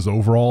levels is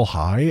overall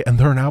high, and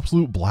they're an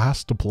absolute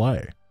blast to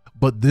play.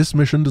 But this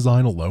mission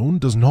design alone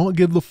does not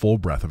give the full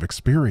breadth of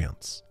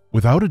experience.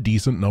 Without a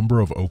decent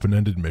number of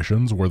open-ended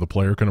missions where the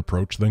player can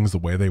approach things the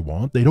way they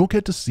want, they don't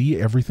get to see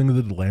everything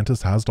that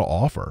Atlantis has to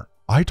offer.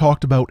 I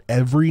talked about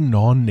every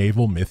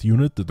non-naval myth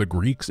unit that the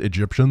Greeks,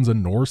 Egyptians,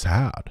 and Norse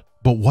had.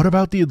 But what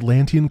about the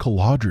Atlantean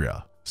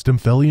Caladria,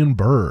 Stymphalian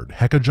Bird,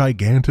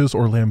 Hecagigantus,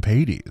 or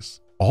Lampades?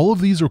 All of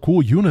these are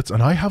cool units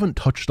and I haven't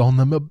touched on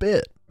them a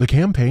bit. The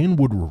campaign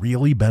would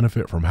really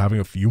benefit from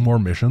having a few more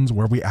missions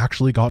where we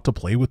actually got to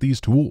play with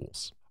these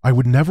tools. I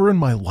would never in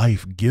my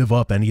life give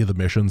up any of the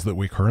missions that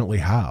we currently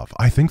have.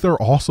 I think they're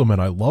awesome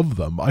and I love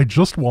them. I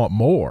just want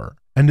more.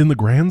 And in the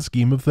grand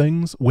scheme of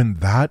things, when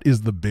that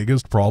is the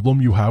biggest problem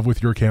you have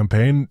with your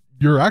campaign,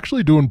 you're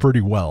actually doing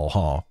pretty well,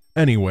 huh?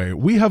 Anyway,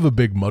 we have a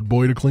big mud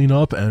boy to clean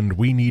up and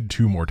we need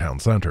 2 more town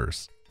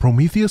centers.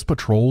 Prometheus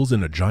patrols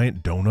in a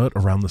giant donut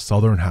around the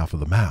southern half of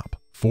the map.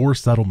 4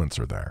 settlements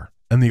are there.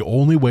 And the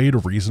only way to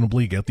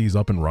reasonably get these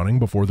up and running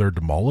before they're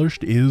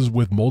demolished is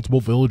with multiple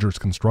villagers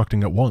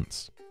constructing at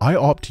once. I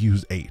opt to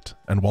use 8,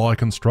 and while I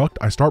construct,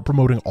 I start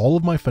promoting all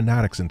of my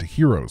fanatics into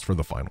heroes for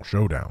the final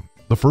showdown.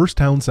 The first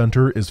town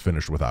center is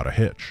finished without a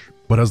hitch,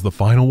 but as the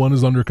final one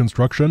is under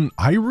construction,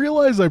 I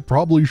realize I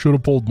probably should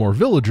have pulled more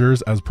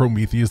villagers as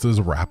Prometheus is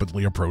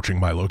rapidly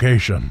approaching my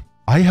location.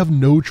 I have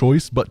no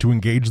choice but to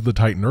engage the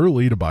Titan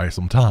early to buy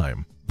some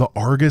time. The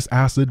Argus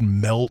acid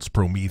melts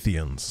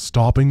Prometheans,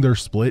 stopping their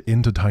split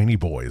into tiny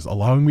boys,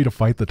 allowing me to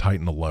fight the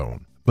Titan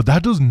alone. But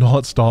that does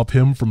not stop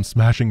him from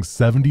smashing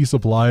 70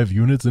 supply of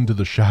units into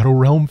the Shadow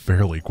Realm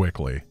fairly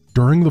quickly.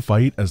 During the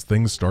fight, as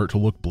things start to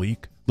look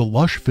bleak, the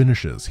Lush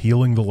finishes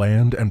healing the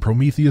land and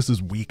Prometheus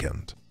is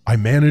weakened. I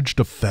managed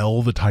to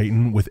fell the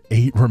Titan with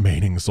 8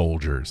 remaining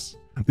soldiers.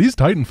 These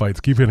Titan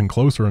fights keep getting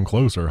closer and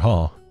closer,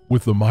 huh?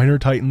 With the minor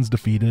Titans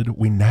defeated,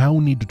 we now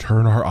need to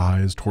turn our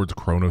eyes towards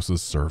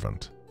Kronos'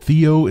 servant.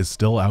 Theo is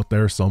still out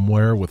there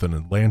somewhere with an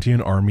Atlantean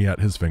army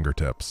at his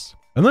fingertips.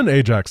 And then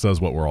Ajax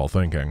says what we're all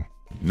thinking.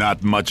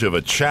 Not much of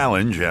a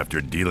challenge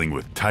after dealing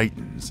with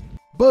Titans.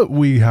 But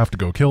we have to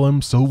go kill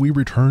him, so we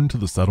return to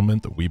the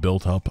settlement that we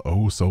built up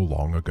oh so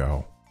long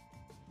ago.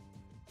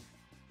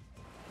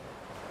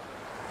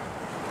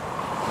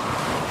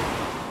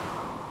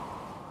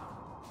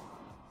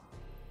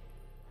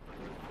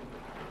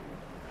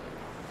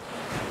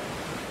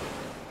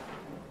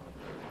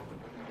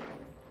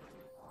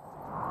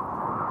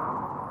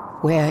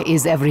 Where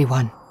is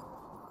everyone?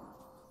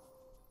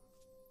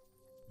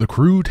 The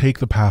crew take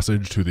the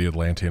passage to the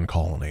Atlantean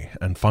colony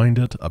and find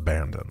it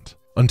abandoned,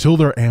 until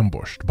they're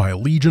ambushed by a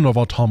legion of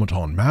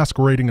automaton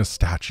masquerading as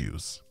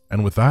statues.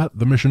 And with that,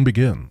 the mission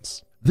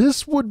begins.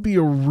 This would be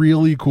a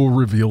really cool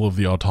reveal of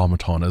the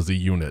automaton as a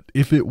unit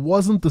if it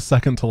wasn't the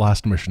second to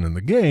last mission in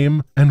the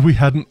game and we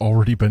hadn't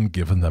already been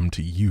given them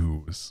to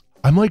use.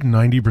 I'm like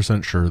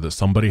 90% sure that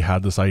somebody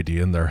had this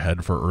idea in their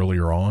head for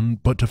earlier on,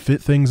 but to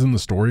fit things in the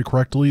story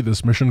correctly,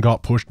 this mission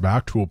got pushed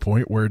back to a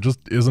point where it just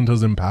isn't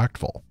as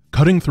impactful.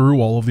 Cutting through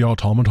all of the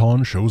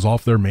automaton shows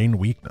off their main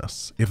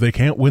weakness. If they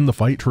can't win the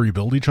fight to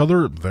rebuild each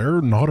other,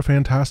 they're not a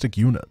fantastic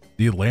unit.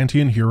 The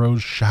Atlantean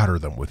heroes shatter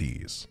them with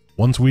ease.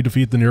 Once we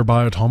defeat the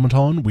nearby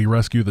automaton, we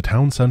rescue the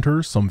town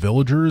center, some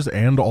villagers,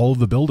 and all of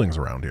the buildings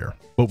around here.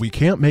 But we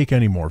can't make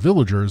any more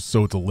villagers,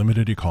 so it's a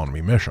limited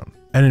economy mission.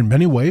 And in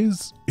many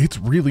ways, it's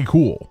really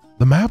cool.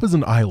 The map is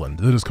an island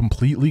that is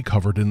completely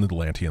covered in the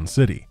Atlantean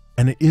city.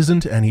 And it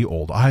isn't any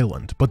old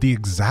island, but the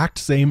exact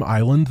same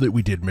island that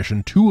we did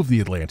mission 2 of the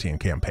Atlantean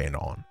campaign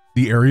on.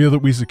 The area that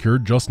we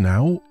secured just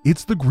now,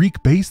 it's the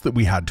Greek base that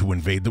we had to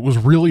invade that was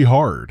really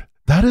hard.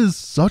 That is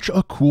such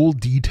a cool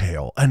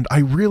detail, and I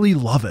really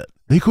love it.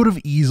 They could have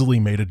easily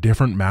made a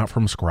different map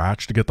from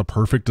scratch to get the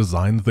perfect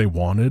design that they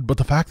wanted, but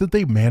the fact that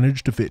they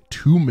managed to fit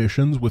 2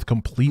 missions with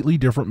completely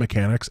different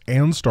mechanics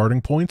and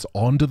starting points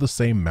onto the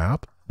same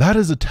map, that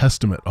is a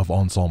testament of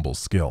Ensemble's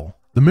skill.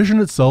 The mission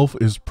itself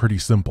is pretty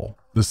simple.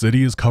 The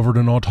city is covered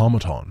in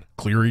automaton.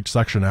 Clear each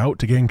section out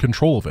to gain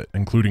control of it,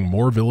 including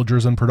more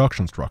villagers and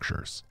production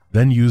structures.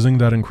 Then using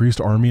that increased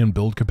army and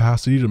build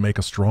capacity to make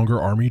a stronger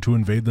army to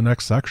invade the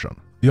next section.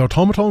 The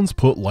automatons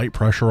put light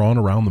pressure on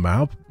around the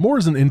map, more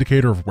as an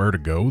indicator of where to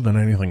go than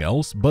anything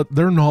else, but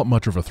they're not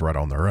much of a threat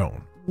on their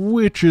own.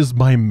 Which is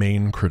my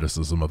main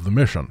criticism of the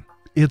mission.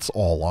 It's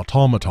all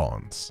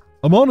automatons.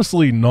 I'm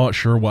honestly not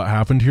sure what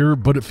happened here,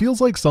 but it feels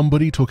like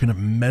somebody took an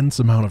immense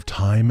amount of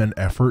time and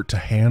effort to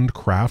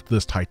handcraft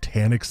this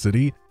titanic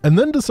city, and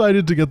then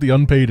decided to get the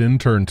unpaid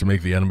intern to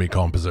make the enemy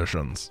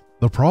compositions.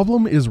 The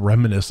problem is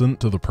reminiscent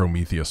to the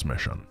Prometheus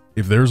mission.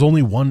 If there's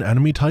only one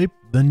enemy type,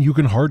 then you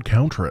can hard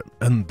counter it,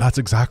 and that's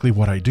exactly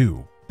what I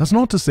do. That's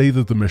not to say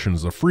that the mission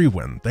is a free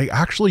win. They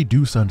actually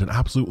do send an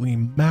absolutely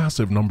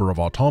massive number of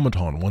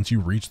automaton once you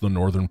reach the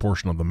northern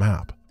portion of the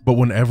map. But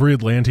when every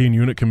Atlantean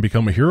unit can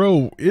become a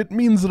hero, it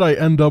means that I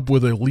end up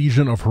with a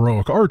legion of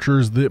heroic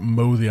archers that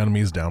mow the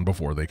enemies down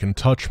before they can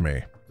touch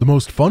me. The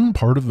most fun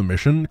part of the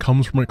mission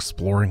comes from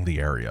exploring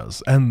the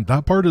areas, and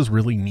that part is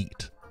really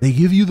neat. They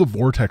give you the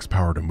vortex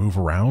power to move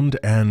around,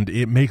 and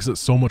it makes it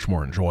so much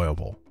more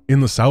enjoyable. In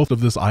the south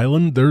of this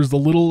island, there's the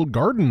little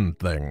garden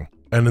thing,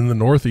 and in the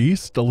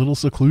northeast, a little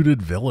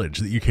secluded village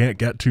that you can't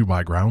get to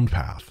by ground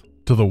path.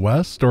 To the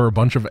west are a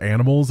bunch of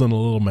animals and a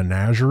little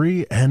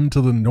menagerie, and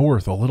to the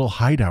north a little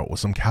hideout with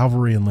some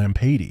cavalry and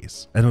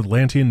Lampades, an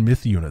Atlantean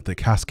myth unit that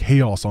casts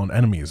chaos on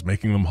enemies,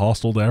 making them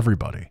hostile to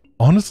everybody.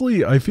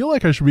 Honestly, I feel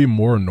like I should be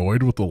more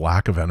annoyed with the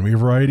lack of enemy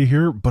variety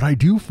here, but I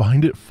do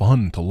find it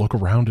fun to look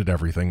around at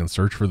everything and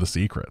search for the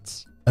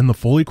secrets. And the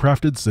fully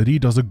crafted city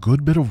does a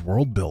good bit of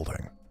world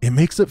building. It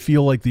makes it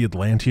feel like the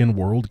Atlantean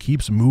world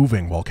keeps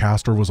moving while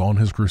Castor was on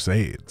his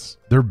crusades.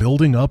 They're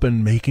building up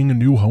and making a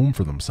new home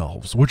for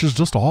themselves, which is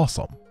just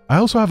awesome. I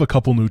also have a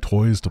couple new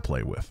toys to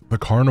play with. The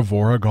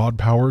Carnivora god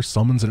power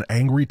summons an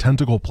angry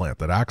tentacle plant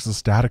that acts as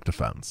static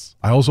defense.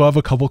 I also have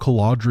a couple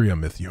Caladria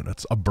myth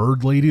units, a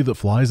bird lady that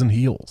flies and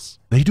heals.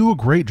 They do a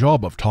great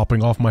job of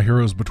topping off my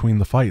heroes between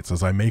the fights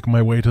as I make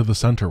my way to the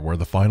center where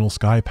the final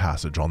sky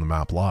passage on the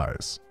map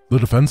lies. The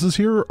defenses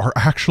here are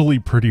actually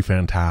pretty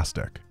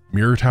fantastic.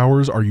 Mirror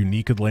towers are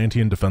unique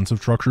Atlantean defensive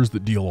structures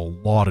that deal a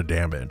lot of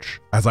damage.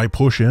 As I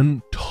push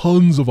in,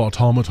 tons of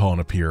automaton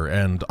appear,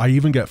 and I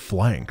even get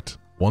flanked.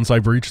 Once I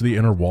breach the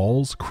inner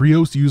walls,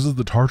 Krios uses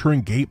the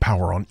Tartaran gate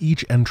power on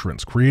each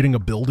entrance, creating a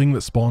building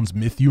that spawns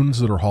myth units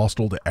that are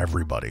hostile to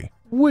everybody,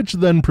 which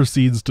then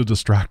proceeds to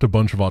distract a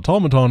bunch of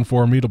automaton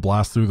for me to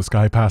blast through the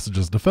Sky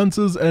Passage's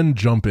defenses and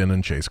jump in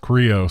and chase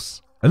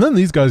Krios. And then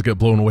these guys get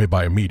blown away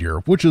by a meteor,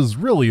 which is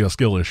really a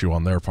skill issue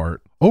on their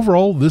part.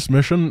 Overall, this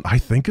mission I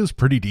think is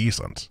pretty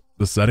decent.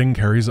 The setting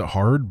carries it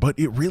hard, but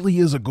it really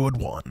is a good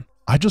one.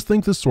 I just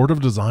think this sort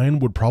of design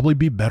would probably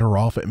be better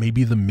off at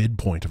maybe the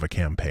midpoint of a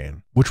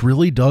campaign, which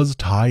really does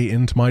tie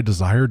into my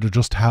desire to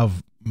just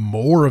have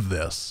more of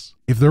this.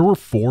 If there were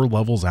 4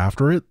 levels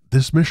after it,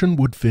 this mission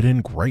would fit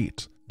in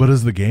great, but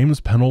as the game's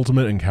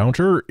penultimate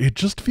encounter, it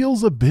just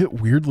feels a bit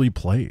weirdly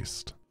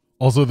placed.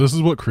 Also, this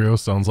is what Krios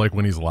sounds like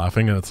when he's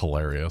laughing, and it's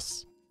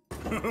hilarious.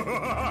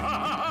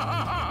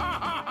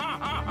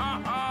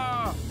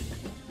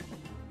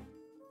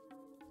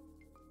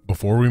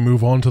 Before we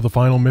move on to the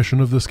final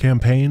mission of this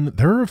campaign,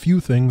 there are a few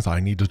things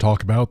I need to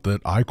talk about that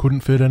I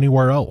couldn't fit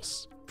anywhere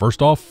else.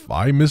 First off,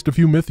 I missed a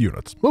few myth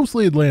units,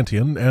 mostly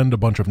Atlantean, and a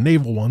bunch of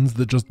naval ones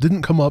that just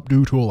didn't come up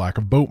due to a lack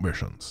of boat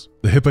missions.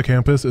 The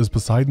Hippocampus is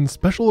Poseidon's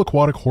special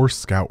aquatic horse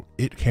scout.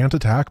 It can't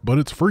attack, but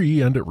it's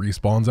free and it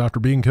respawns after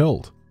being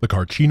killed. The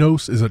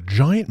Karchinos is a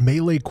giant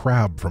melee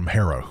crab from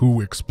Hera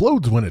who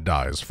explodes when it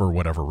dies for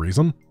whatever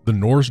reason. The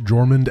Norse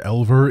Jormund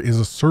Elver is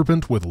a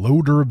serpent with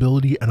low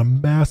durability and a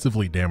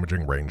massively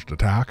damaging ranged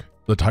attack.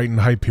 The Titan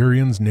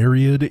Hyperion's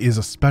Nereid is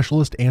a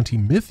specialist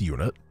anti-myth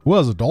unit who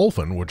has a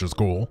dolphin, which is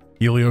cool.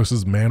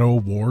 Helios's Man-O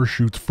War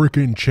shoots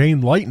frickin'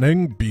 chain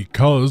lightning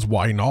because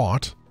why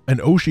not? And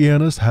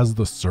Oceanus has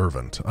the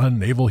Servant, a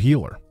naval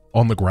healer.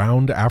 On the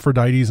ground,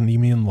 Aphrodite's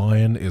Nemean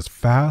Lion is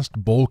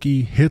fast,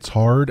 bulky, hits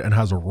hard, and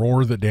has a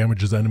roar that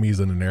damages enemies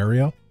in an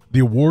area.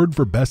 The award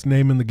for best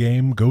name in the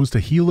game goes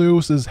to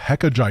Helios's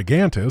Hecka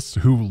Gigantus,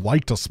 who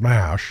like to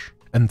smash.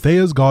 And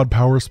Thea's god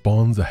power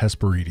spawns the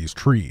Hesperides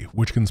tree,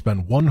 which can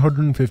spend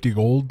 150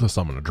 gold to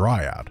summon a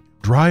Dryad.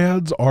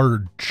 Dryads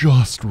are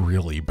just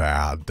really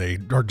bad. They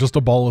are just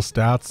a ball of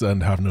stats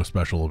and have no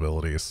special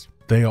abilities.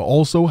 Thea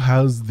also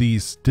has the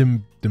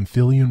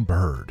Stymphalian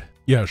bird.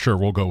 Yeah, sure,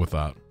 we'll go with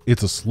that.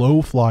 It's a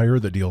slow flyer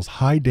that deals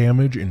high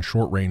damage in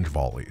short-range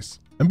volleys.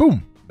 And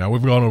boom! Now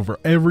we've gone over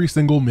every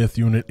single myth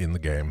unit in the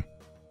game.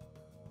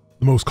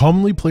 The most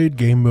commonly played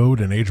game mode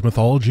in Age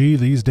Mythology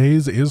these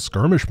days is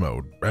Skirmish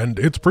mode, and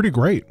it's pretty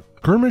great.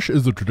 Skirmish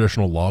is the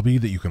traditional lobby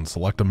that you can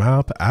select a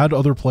map, add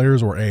other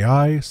players or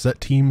AI, set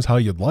teams how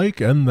you'd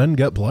like, and then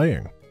get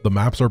playing. The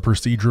maps are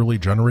procedurally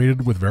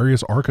generated with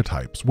various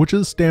archetypes, which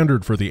is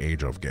standard for the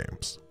Age of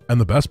games. And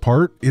the best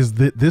part is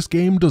that this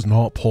game does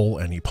not pull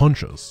any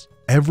punches.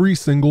 Every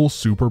single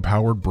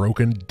super-powered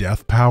broken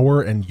death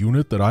power and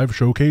unit that I've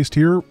showcased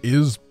here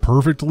is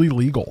perfectly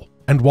legal.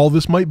 And while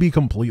this might be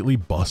completely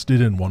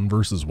busted in 1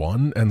 vs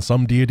 1, and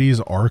some deities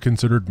are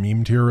considered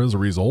meme tier as a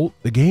result,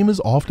 the game is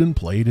often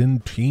played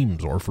in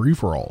teams or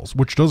free-for-alls,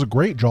 which does a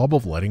great job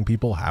of letting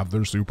people have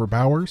their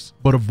superpowers,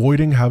 but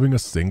avoiding having a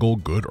single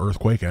good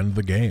earthquake end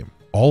the game.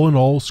 All in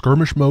all,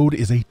 Skirmish mode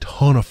is a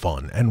ton of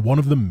fun, and one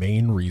of the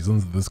main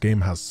reasons this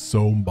game has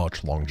so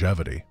much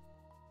longevity.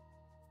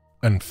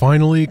 And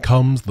finally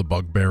comes the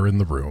bugbear in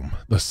the room,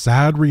 the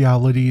sad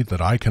reality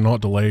that I cannot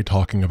delay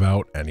talking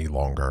about any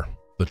longer.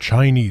 The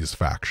Chinese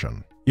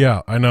faction.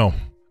 Yeah, I know.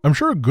 I'm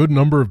sure a good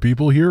number of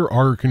people here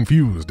are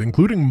confused,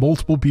 including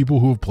multiple people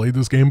who have played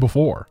this game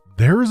before.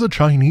 There is a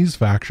Chinese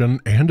faction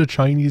and a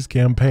Chinese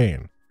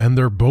campaign, and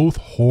they're both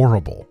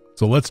horrible.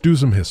 So let's do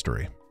some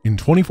history. In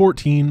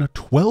 2014,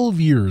 12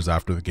 years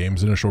after the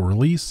game's initial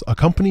release, a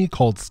company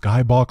called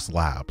Skybox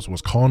Labs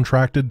was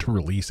contracted to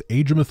release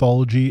Age of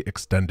Mythology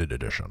Extended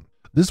Edition.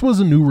 This was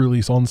a new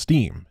release on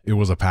Steam. It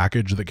was a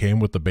package that came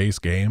with the base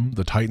game,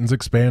 the Titans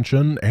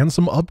expansion, and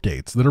some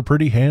updates that are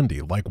pretty handy,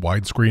 like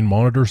widescreen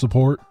monitor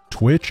support,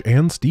 Twitch,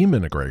 and Steam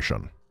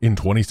integration. In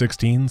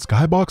 2016,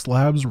 Skybox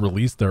Labs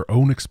released their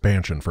own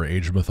expansion for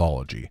Age of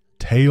Mythology,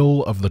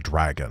 Tale of the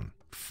Dragon,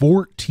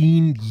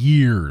 14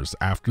 years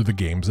after the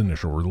game's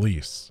initial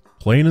release.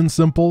 Plain and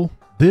simple,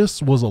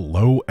 this was a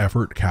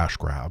low-effort cash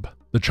grab.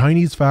 The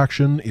Chinese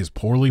faction is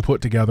poorly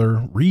put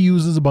together,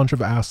 reuses a bunch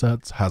of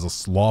assets, has a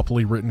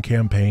sloppily written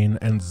campaign,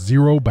 and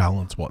zero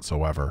balance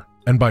whatsoever.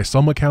 And by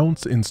some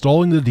accounts,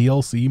 installing the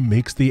DLC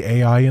makes the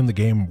AI in the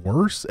game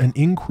worse and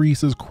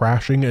increases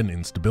crashing and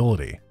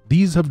instability.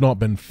 These have not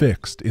been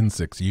fixed in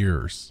 6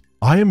 years.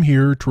 I am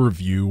here to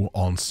review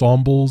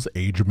Ensemble's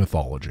Age of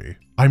Mythology.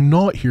 I'm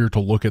not here to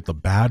look at the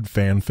bad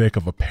fanfic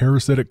of a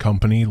parasitic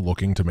company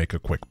looking to make a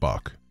quick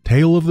buck.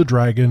 Tale of the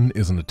Dragon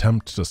is an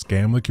attempt to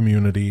scam the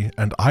community,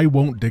 and I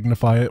won't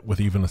dignify it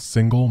with even a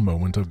single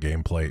moment of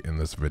gameplay in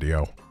this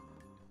video.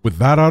 With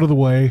that out of the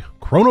way,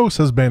 Kronos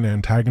has been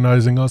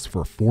antagonizing us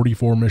for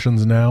 44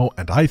 missions now,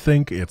 and I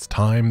think it's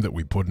time that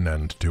we put an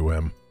end to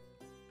him.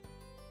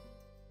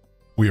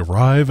 We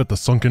arrive at the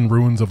sunken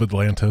ruins of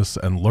Atlantis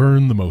and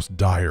learn the most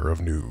dire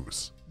of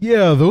news.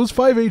 Yeah, those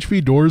 5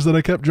 HP doors that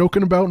I kept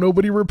joking about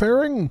nobody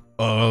repairing?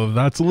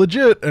 That's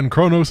legit, and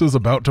Kronos is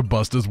about to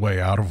bust his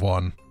way out of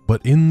one.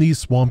 But in these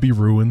swampy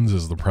ruins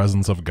is the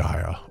presence of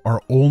Gaia,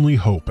 our only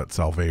hope at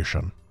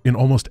salvation. In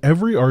almost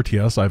every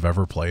RTS I've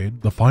ever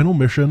played, the final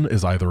mission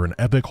is either an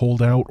epic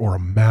holdout or a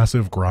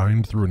massive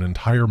grind through an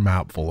entire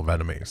map full of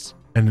enemies.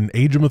 And in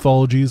Age of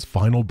Mythology's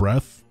Final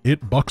Breath,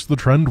 it bucks the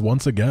trend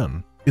once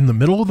again. In the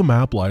middle of the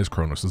map lies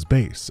Kronos'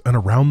 base, and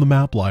around the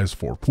map lies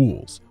 4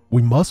 pools.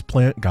 We must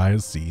plant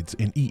Gaia's seeds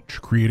in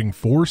each, creating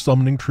 4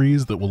 summoning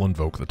trees that will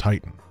invoke the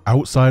Titan.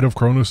 Outside of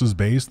Kronos'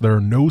 base, there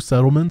are no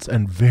settlements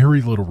and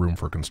very little room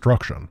for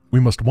construction. We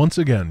must once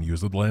again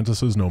use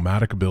Atlantis'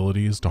 nomadic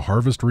abilities to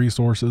harvest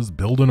resources,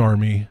 build an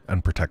army,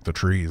 and protect the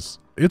trees.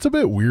 It's a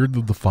bit weird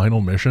that the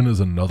final mission is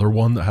another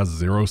one that has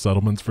 0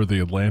 settlements for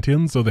the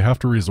Atlanteans, so they have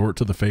to resort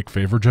to the fake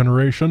favor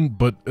generation,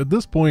 but at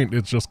this point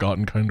it's just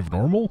gotten kind of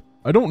normal.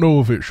 I don't know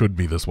if it should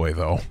be this way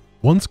though.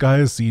 Once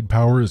Gaia's seed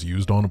power is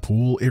used on a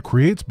pool, it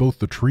creates both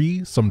the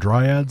tree, some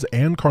dryads,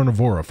 and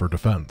carnivora for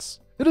defense.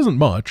 It isn't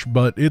much,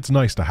 but it's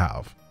nice to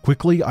have.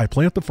 Quickly, I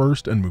plant the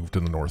first and move to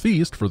the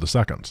northeast for the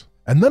second.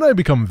 And then I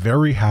become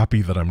very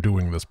happy that I'm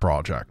doing this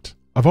project.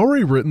 I've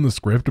already written the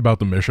script about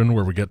the mission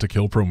where we get to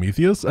kill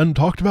Prometheus and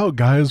talked about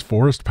Gaia's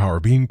forest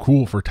power being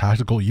cool for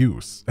tactical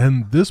use,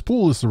 and this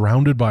pool is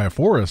surrounded by a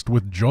forest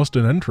with just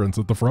an entrance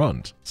at the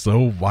front.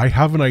 So I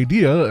have an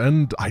idea,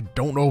 and I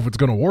don't know if it's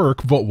gonna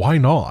work, but why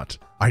not?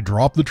 I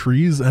drop the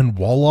trees and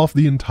wall off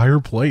the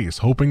entire place,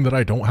 hoping that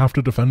I don't have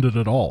to defend it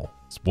at all.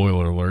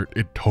 Spoiler alert,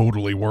 it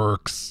totally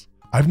works.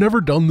 I've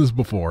never done this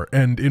before,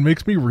 and it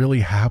makes me really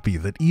happy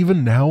that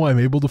even now I'm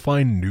able to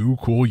find new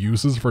cool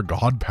uses for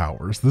god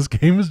powers. This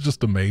game is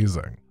just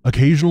amazing.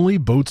 Occasionally,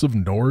 boats of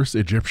Norse,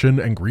 Egyptian,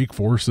 and Greek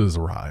forces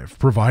arrive,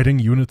 providing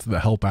units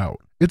that help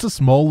out. It's a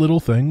small little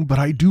thing, but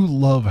I do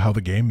love how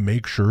the game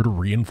makes sure to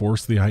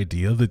reinforce the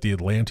idea that the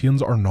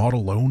Atlanteans are not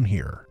alone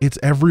here. It's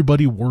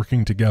everybody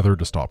working together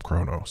to stop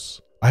Kronos.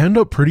 I end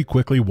up pretty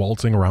quickly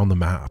waltzing around the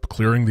map,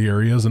 clearing the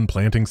areas and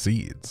planting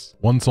seeds.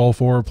 Once all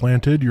 4 are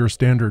planted, your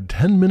standard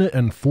 10-minute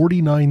and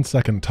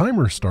 49-second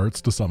timer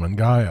starts to summon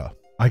Gaia.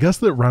 I guess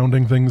that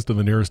rounding things to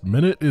the nearest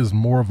minute is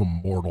more of a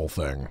mortal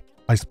thing.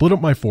 I split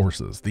up my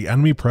forces. The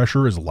enemy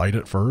pressure is light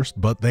at first,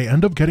 but they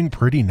end up getting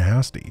pretty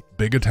nasty.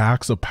 Big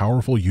attacks of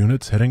powerful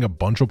units hitting a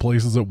bunch of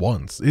places at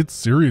once. It's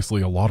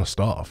seriously a lot of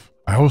stuff.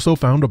 I also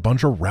found a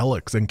bunch of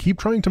relics and keep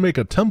trying to make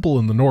a temple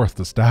in the north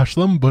to stash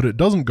them, but it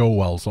doesn't go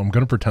well, so I'm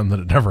gonna pretend that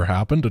it never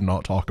happened and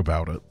not talk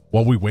about it.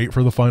 While we wait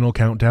for the final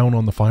countdown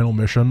on the final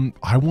mission,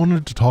 I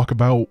wanted to talk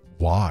about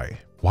why.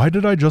 Why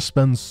did I just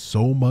spend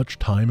so much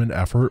time and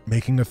effort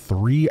making a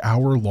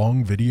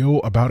 3-hour-long video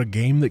about a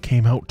game that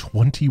came out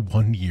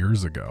 21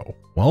 years ago?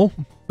 Well,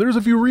 there's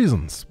a few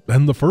reasons,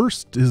 and the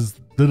first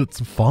is that it's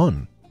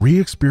fun.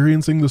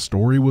 Re-experiencing the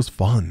story was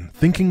fun,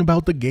 thinking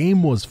about the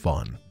game was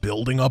fun,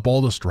 building up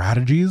all the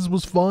strategies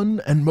was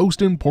fun, and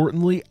most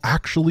importantly,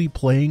 actually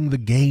playing the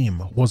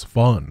game was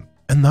fun.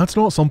 And that's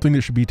not something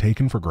that should be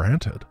taken for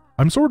granted.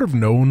 I'm sort of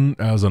known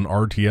as an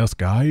RTS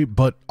guy,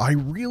 but I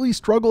really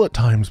struggle at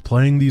times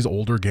playing these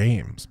older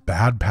games.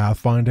 Bad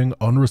pathfinding,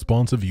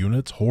 unresponsive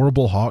units,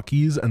 horrible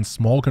hotkeys, and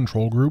small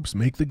control groups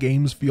make the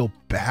games feel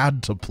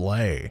bad to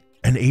play.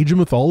 And Age of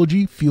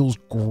Mythology feels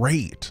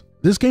great.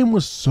 This game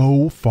was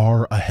so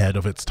far ahead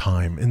of its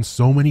time in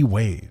so many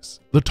ways.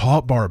 The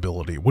top bar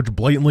ability, which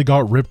blatantly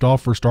got ripped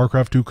off for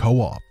StarCraft 2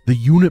 co-op. The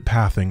unit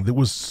pathing that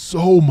was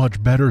so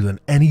much better than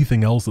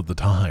anything else at the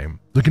time.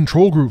 The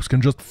control groups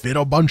can just fit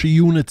a bunch of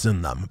units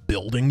in them.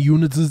 Building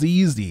units is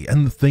easy,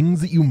 and the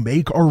things that you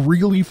make are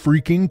really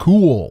freaking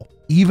cool.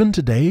 Even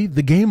today,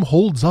 the game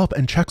holds up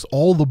and checks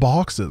all the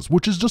boxes,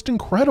 which is just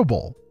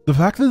incredible. The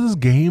fact that this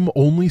game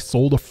only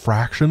sold a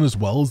fraction as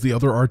well as the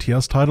other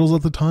RTS titles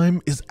at the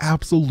time is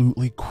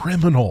absolutely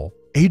criminal.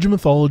 Age of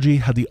Mythology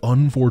had the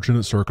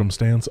unfortunate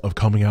circumstance of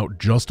coming out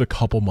just a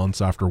couple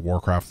months after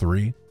Warcraft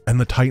 3, and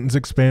the Titans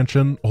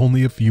expansion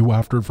only a few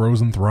after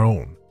Frozen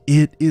Throne.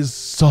 It is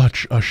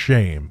such a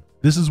shame.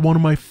 This is one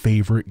of my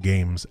favorite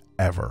games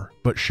ever,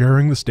 but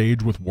sharing the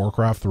stage with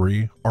Warcraft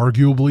 3,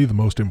 arguably the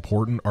most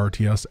important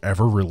RTS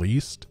ever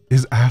released,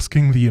 is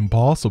asking the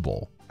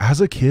impossible. As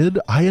a kid,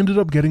 I ended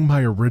up getting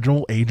my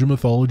original Age of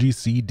Mythology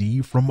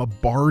CD from a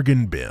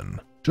bargain bin.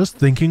 Just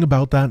thinking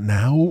about that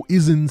now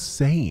is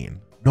insane.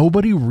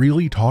 Nobody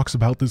really talks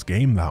about this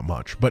game that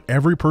much, but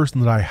every person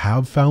that I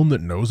have found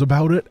that knows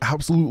about it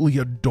absolutely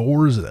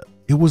adores it.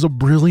 It was a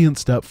brilliant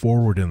step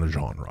forward in the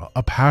genre,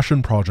 a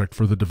passion project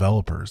for the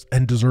developers,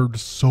 and deserved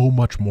so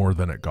much more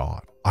than it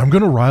got. I'm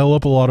gonna rile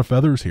up a lot of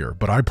feathers here,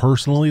 but I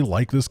personally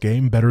like this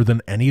game better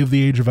than any of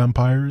the Age of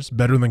Empires,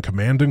 better than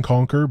Command &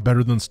 Conquer,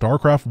 better than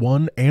StarCraft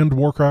 1 and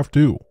Warcraft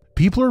 2.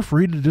 People are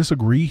free to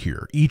disagree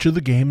here. Each of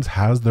the games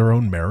has their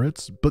own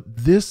merits, but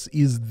this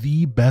is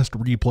the best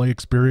replay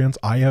experience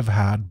I have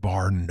had,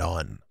 bar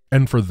none.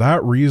 And for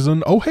that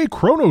reason, oh hey,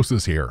 Kronos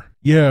is here.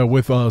 Yeah,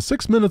 with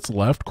 6 minutes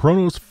left,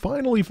 Kronos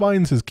finally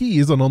finds his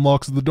keys and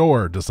unlocks the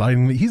door,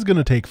 deciding that he's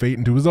gonna take fate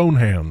into his own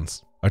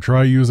hands. I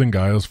try using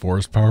Gaia's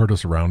forest power to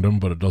surround him,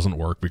 but it doesn't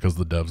work because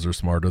the devs are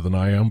smarter than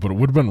I am, but it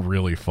would have been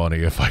really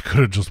funny if I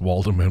could have just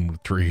walled him in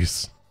with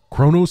trees.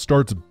 Kronos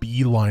starts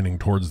beelining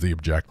towards the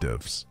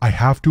objectives. I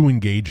have to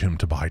engage him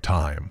to buy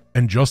time.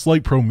 And just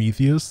like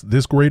Prometheus,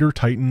 this greater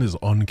titan is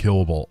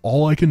unkillable.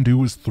 All I can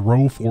do is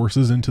throw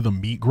forces into the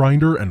meat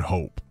grinder and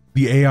hope.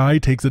 The AI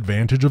takes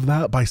advantage of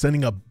that by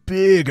sending a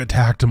big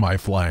attack to my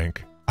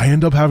flank. I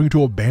end up having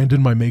to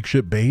abandon my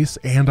makeshift base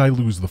and I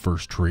lose the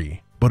first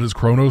tree. But as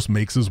Kronos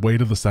makes his way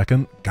to the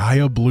second,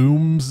 Gaia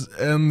blooms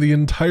and the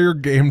entire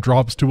game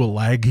drops to a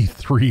laggy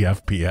 3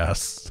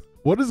 FPS.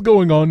 What is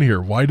going on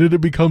here? Why did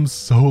it become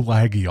so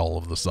laggy all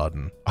of a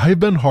sudden? I've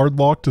been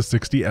hardlocked to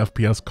 60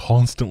 FPS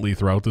constantly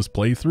throughout this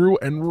playthrough,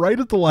 and right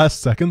at the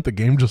last second, the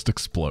game just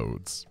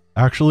explodes.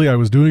 Actually, I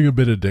was doing a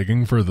bit of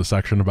digging for the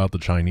section about the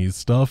Chinese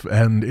stuff,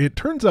 and it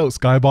turns out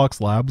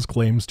Skybox Labs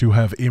claims to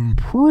have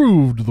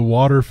improved the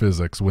water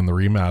physics when the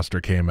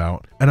remaster came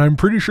out, and I'm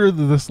pretty sure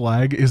that this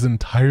lag is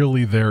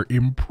entirely their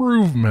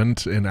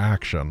improvement in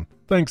action.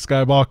 Thanks,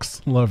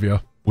 Skybox. Love ya.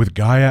 With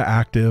Gaia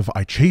active,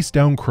 I chase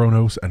down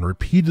Kronos and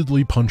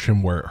repeatedly punch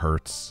him where it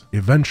hurts,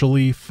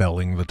 eventually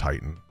felling the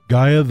Titan.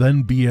 Gaia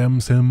then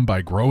BMs him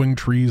by growing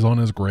trees on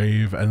his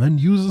grave and then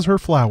uses her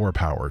flower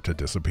power to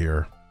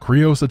disappear.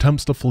 Krios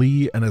attempts to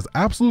flee and is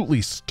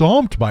absolutely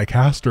stomped by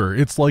Castor.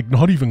 It's like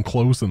not even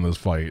close in this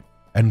fight.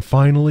 And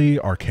finally,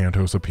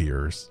 Arcantos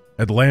appears.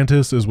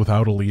 Atlantis is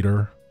without a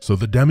leader, so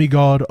the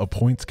demigod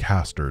appoints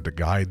Castor to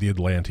guide the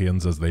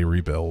Atlanteans as they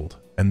rebuild.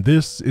 And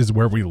this is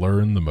where we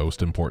learn the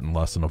most important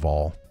lesson of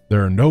all.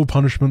 There are no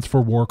punishments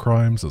for war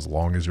crimes as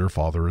long as your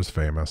father is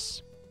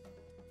famous.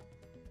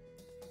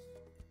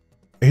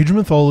 Age of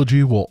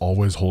Mythology will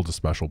always hold a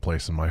special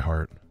place in my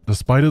heart.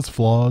 Despite its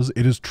flaws,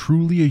 it is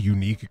truly a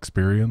unique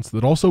experience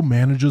that also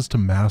manages to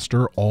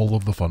master all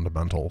of the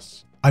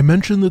fundamentals. I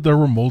mentioned that there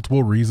were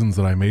multiple reasons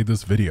that I made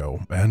this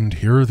video, and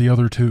here are the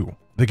other two.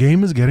 The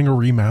game is getting a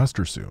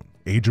remaster soon,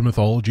 Age of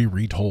Mythology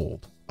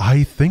Retold.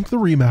 I think the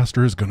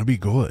remaster is going to be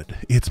good.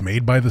 It's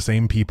made by the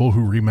same people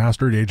who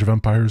remastered Age of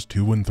Empires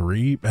 2 and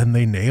 3, and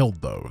they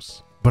nailed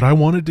those. But I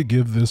wanted to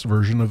give this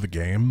version of the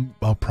game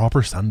a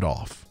proper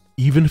send-off.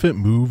 Even if it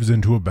moves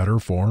into a better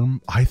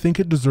form, I think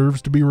it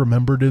deserves to be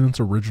remembered in its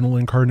original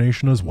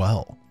incarnation as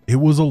well. It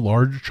was a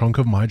large chunk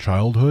of my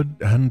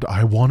childhood, and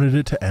I wanted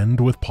it to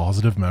end with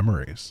positive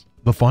memories.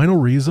 The final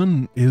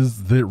reason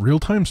is that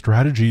real-time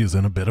strategy is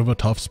in a bit of a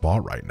tough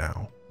spot right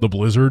now. The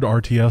Blizzard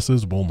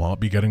RTSs will not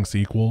be getting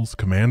sequels,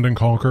 Command &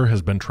 Conquer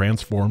has been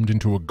transformed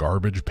into a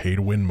garbage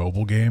pay-to-win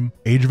mobile game,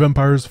 Age of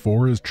Empires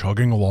 4 is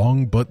chugging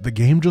along, but the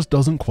game just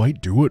doesn't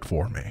quite do it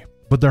for me.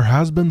 But there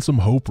has been some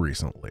hope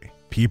recently.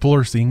 People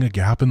are seeing a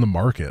gap in the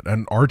market,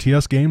 and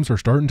RTS games are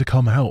starting to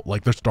come out,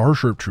 like the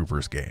Starship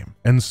Troopers game,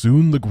 and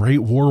soon the Great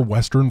War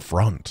Western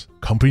Front.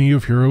 Company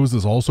of Heroes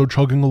is also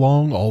chugging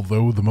along,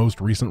 although the most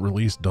recent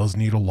release does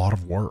need a lot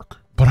of work.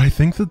 But I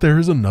think that there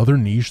is another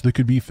niche that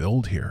could be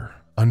filled here.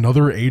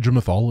 Another Age of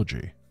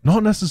Mythology.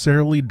 Not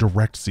necessarily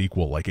direct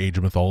sequel like Age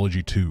of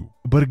Mythology 2,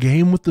 but a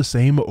game with the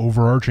same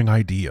overarching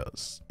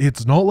ideas.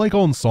 It's not like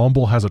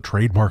Ensemble has a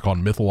trademark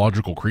on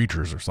mythological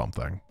creatures or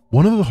something.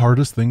 One of the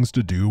hardest things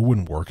to do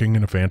when working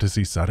in a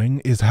fantasy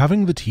setting is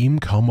having the team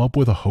come up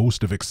with a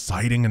host of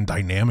exciting and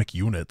dynamic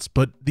units,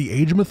 but the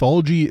Age of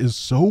Mythology is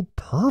so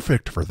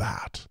perfect for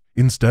that.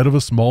 Instead of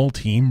a small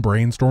team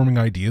brainstorming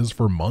ideas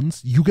for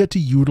months, you get to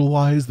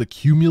utilize the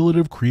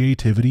cumulative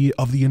creativity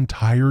of the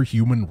entire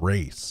human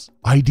race.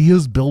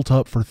 Ideas built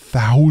up for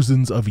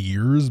thousands of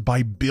years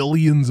by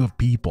billions of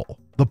people.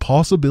 The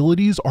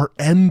possibilities are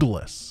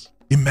endless.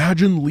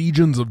 Imagine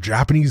legions of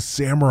Japanese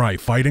samurai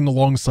fighting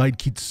alongside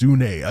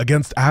Kitsune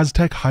against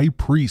Aztec high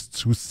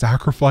priests who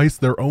sacrificed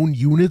their own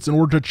units in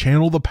order to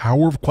channel the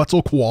power of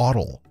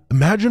Quetzalcoatl.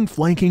 Imagine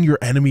flanking your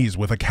enemies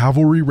with a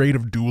cavalry raid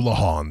of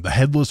Dullahan, the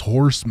Headless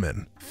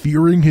Horseman,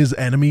 fearing his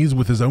enemies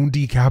with his own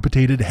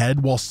decapitated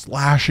head while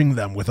slashing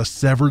them with a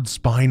severed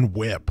spine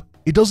whip.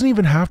 It doesn't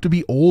even have to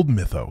be old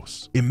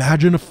mythos.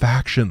 Imagine a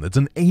faction that's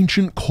an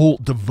ancient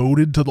cult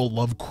devoted to the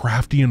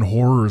Lovecraftian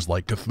horrors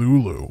like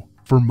Cthulhu.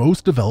 For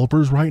most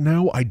developers right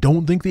now, I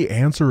don't think the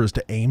answer is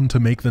to aim to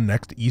make the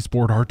next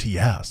esport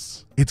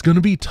RTS. It's going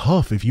to be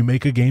tough if you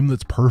make a game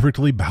that's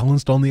perfectly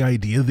balanced on the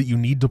idea that you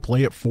need to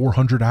play at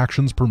 400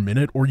 actions per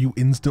minute or you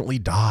instantly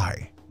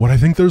die. What I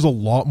think there's a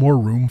lot more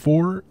room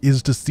for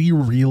is to see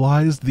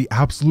realized the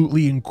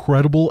absolutely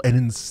incredible and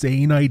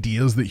insane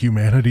ideas that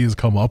humanity has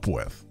come up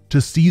with.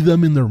 To see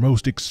them in their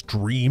most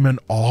extreme and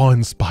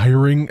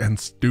awe-inspiring and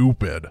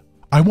stupid.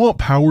 I want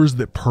powers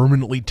that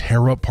permanently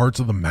tear up parts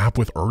of the map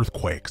with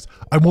earthquakes.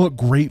 I want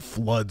great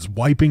floods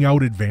wiping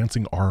out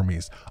advancing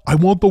armies. I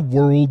want the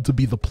world to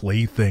be the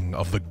plaything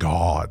of the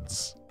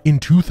gods. In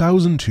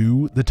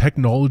 2002, the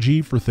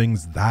technology for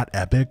things that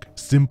epic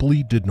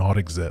simply did not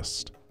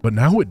exist. But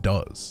now it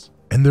does.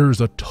 And there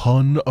is a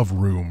ton of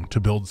room to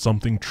build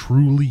something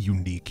truly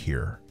unique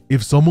here.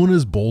 If someone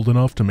is bold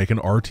enough to make an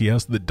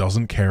RTS that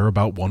doesn't care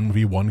about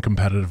 1v1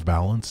 competitive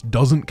balance,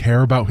 doesn't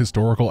care about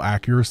historical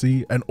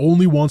accuracy, and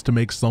only wants to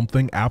make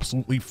something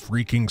absolutely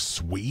freaking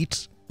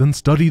sweet, then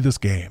study this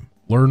game.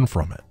 Learn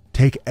from it.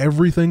 Take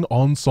everything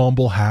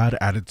Ensemble had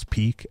at its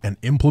peak and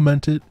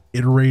implement it,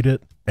 iterate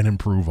it, and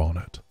improve on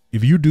it.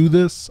 If you do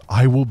this,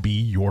 I will be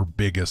your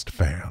biggest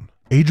fan.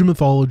 Age of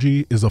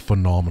Mythology is a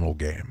phenomenal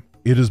game.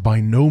 It is by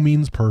no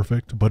means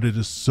perfect, but it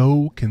is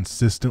so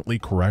consistently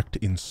correct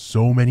in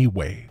so many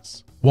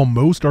ways. While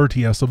most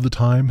RTS of the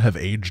time have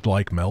aged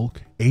like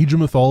milk, Age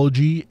of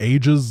Mythology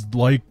ages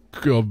like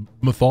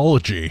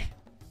mythology.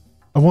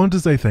 I wanted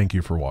to say thank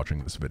you for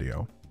watching this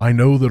video. I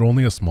know that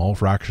only a small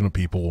fraction of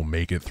people will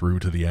make it through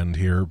to the end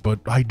here, but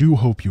I do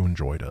hope you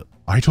enjoyed it.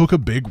 I took a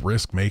big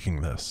risk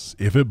making this.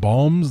 If it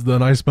bombs,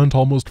 then I spent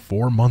almost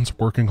 4 months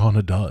working on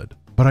a dud.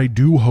 But I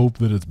do hope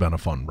that it's been a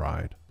fun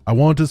ride. I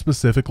want to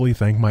specifically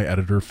thank my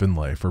editor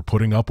Finlay for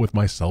putting up with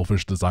my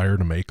selfish desire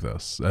to make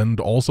this, and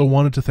also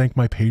wanted to thank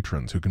my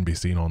patrons who can be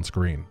seen on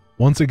screen.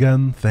 Once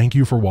again, thank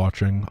you for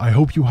watching. I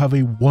hope you have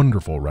a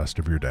wonderful rest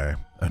of your day,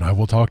 and I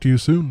will talk to you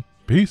soon.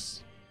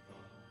 Peace.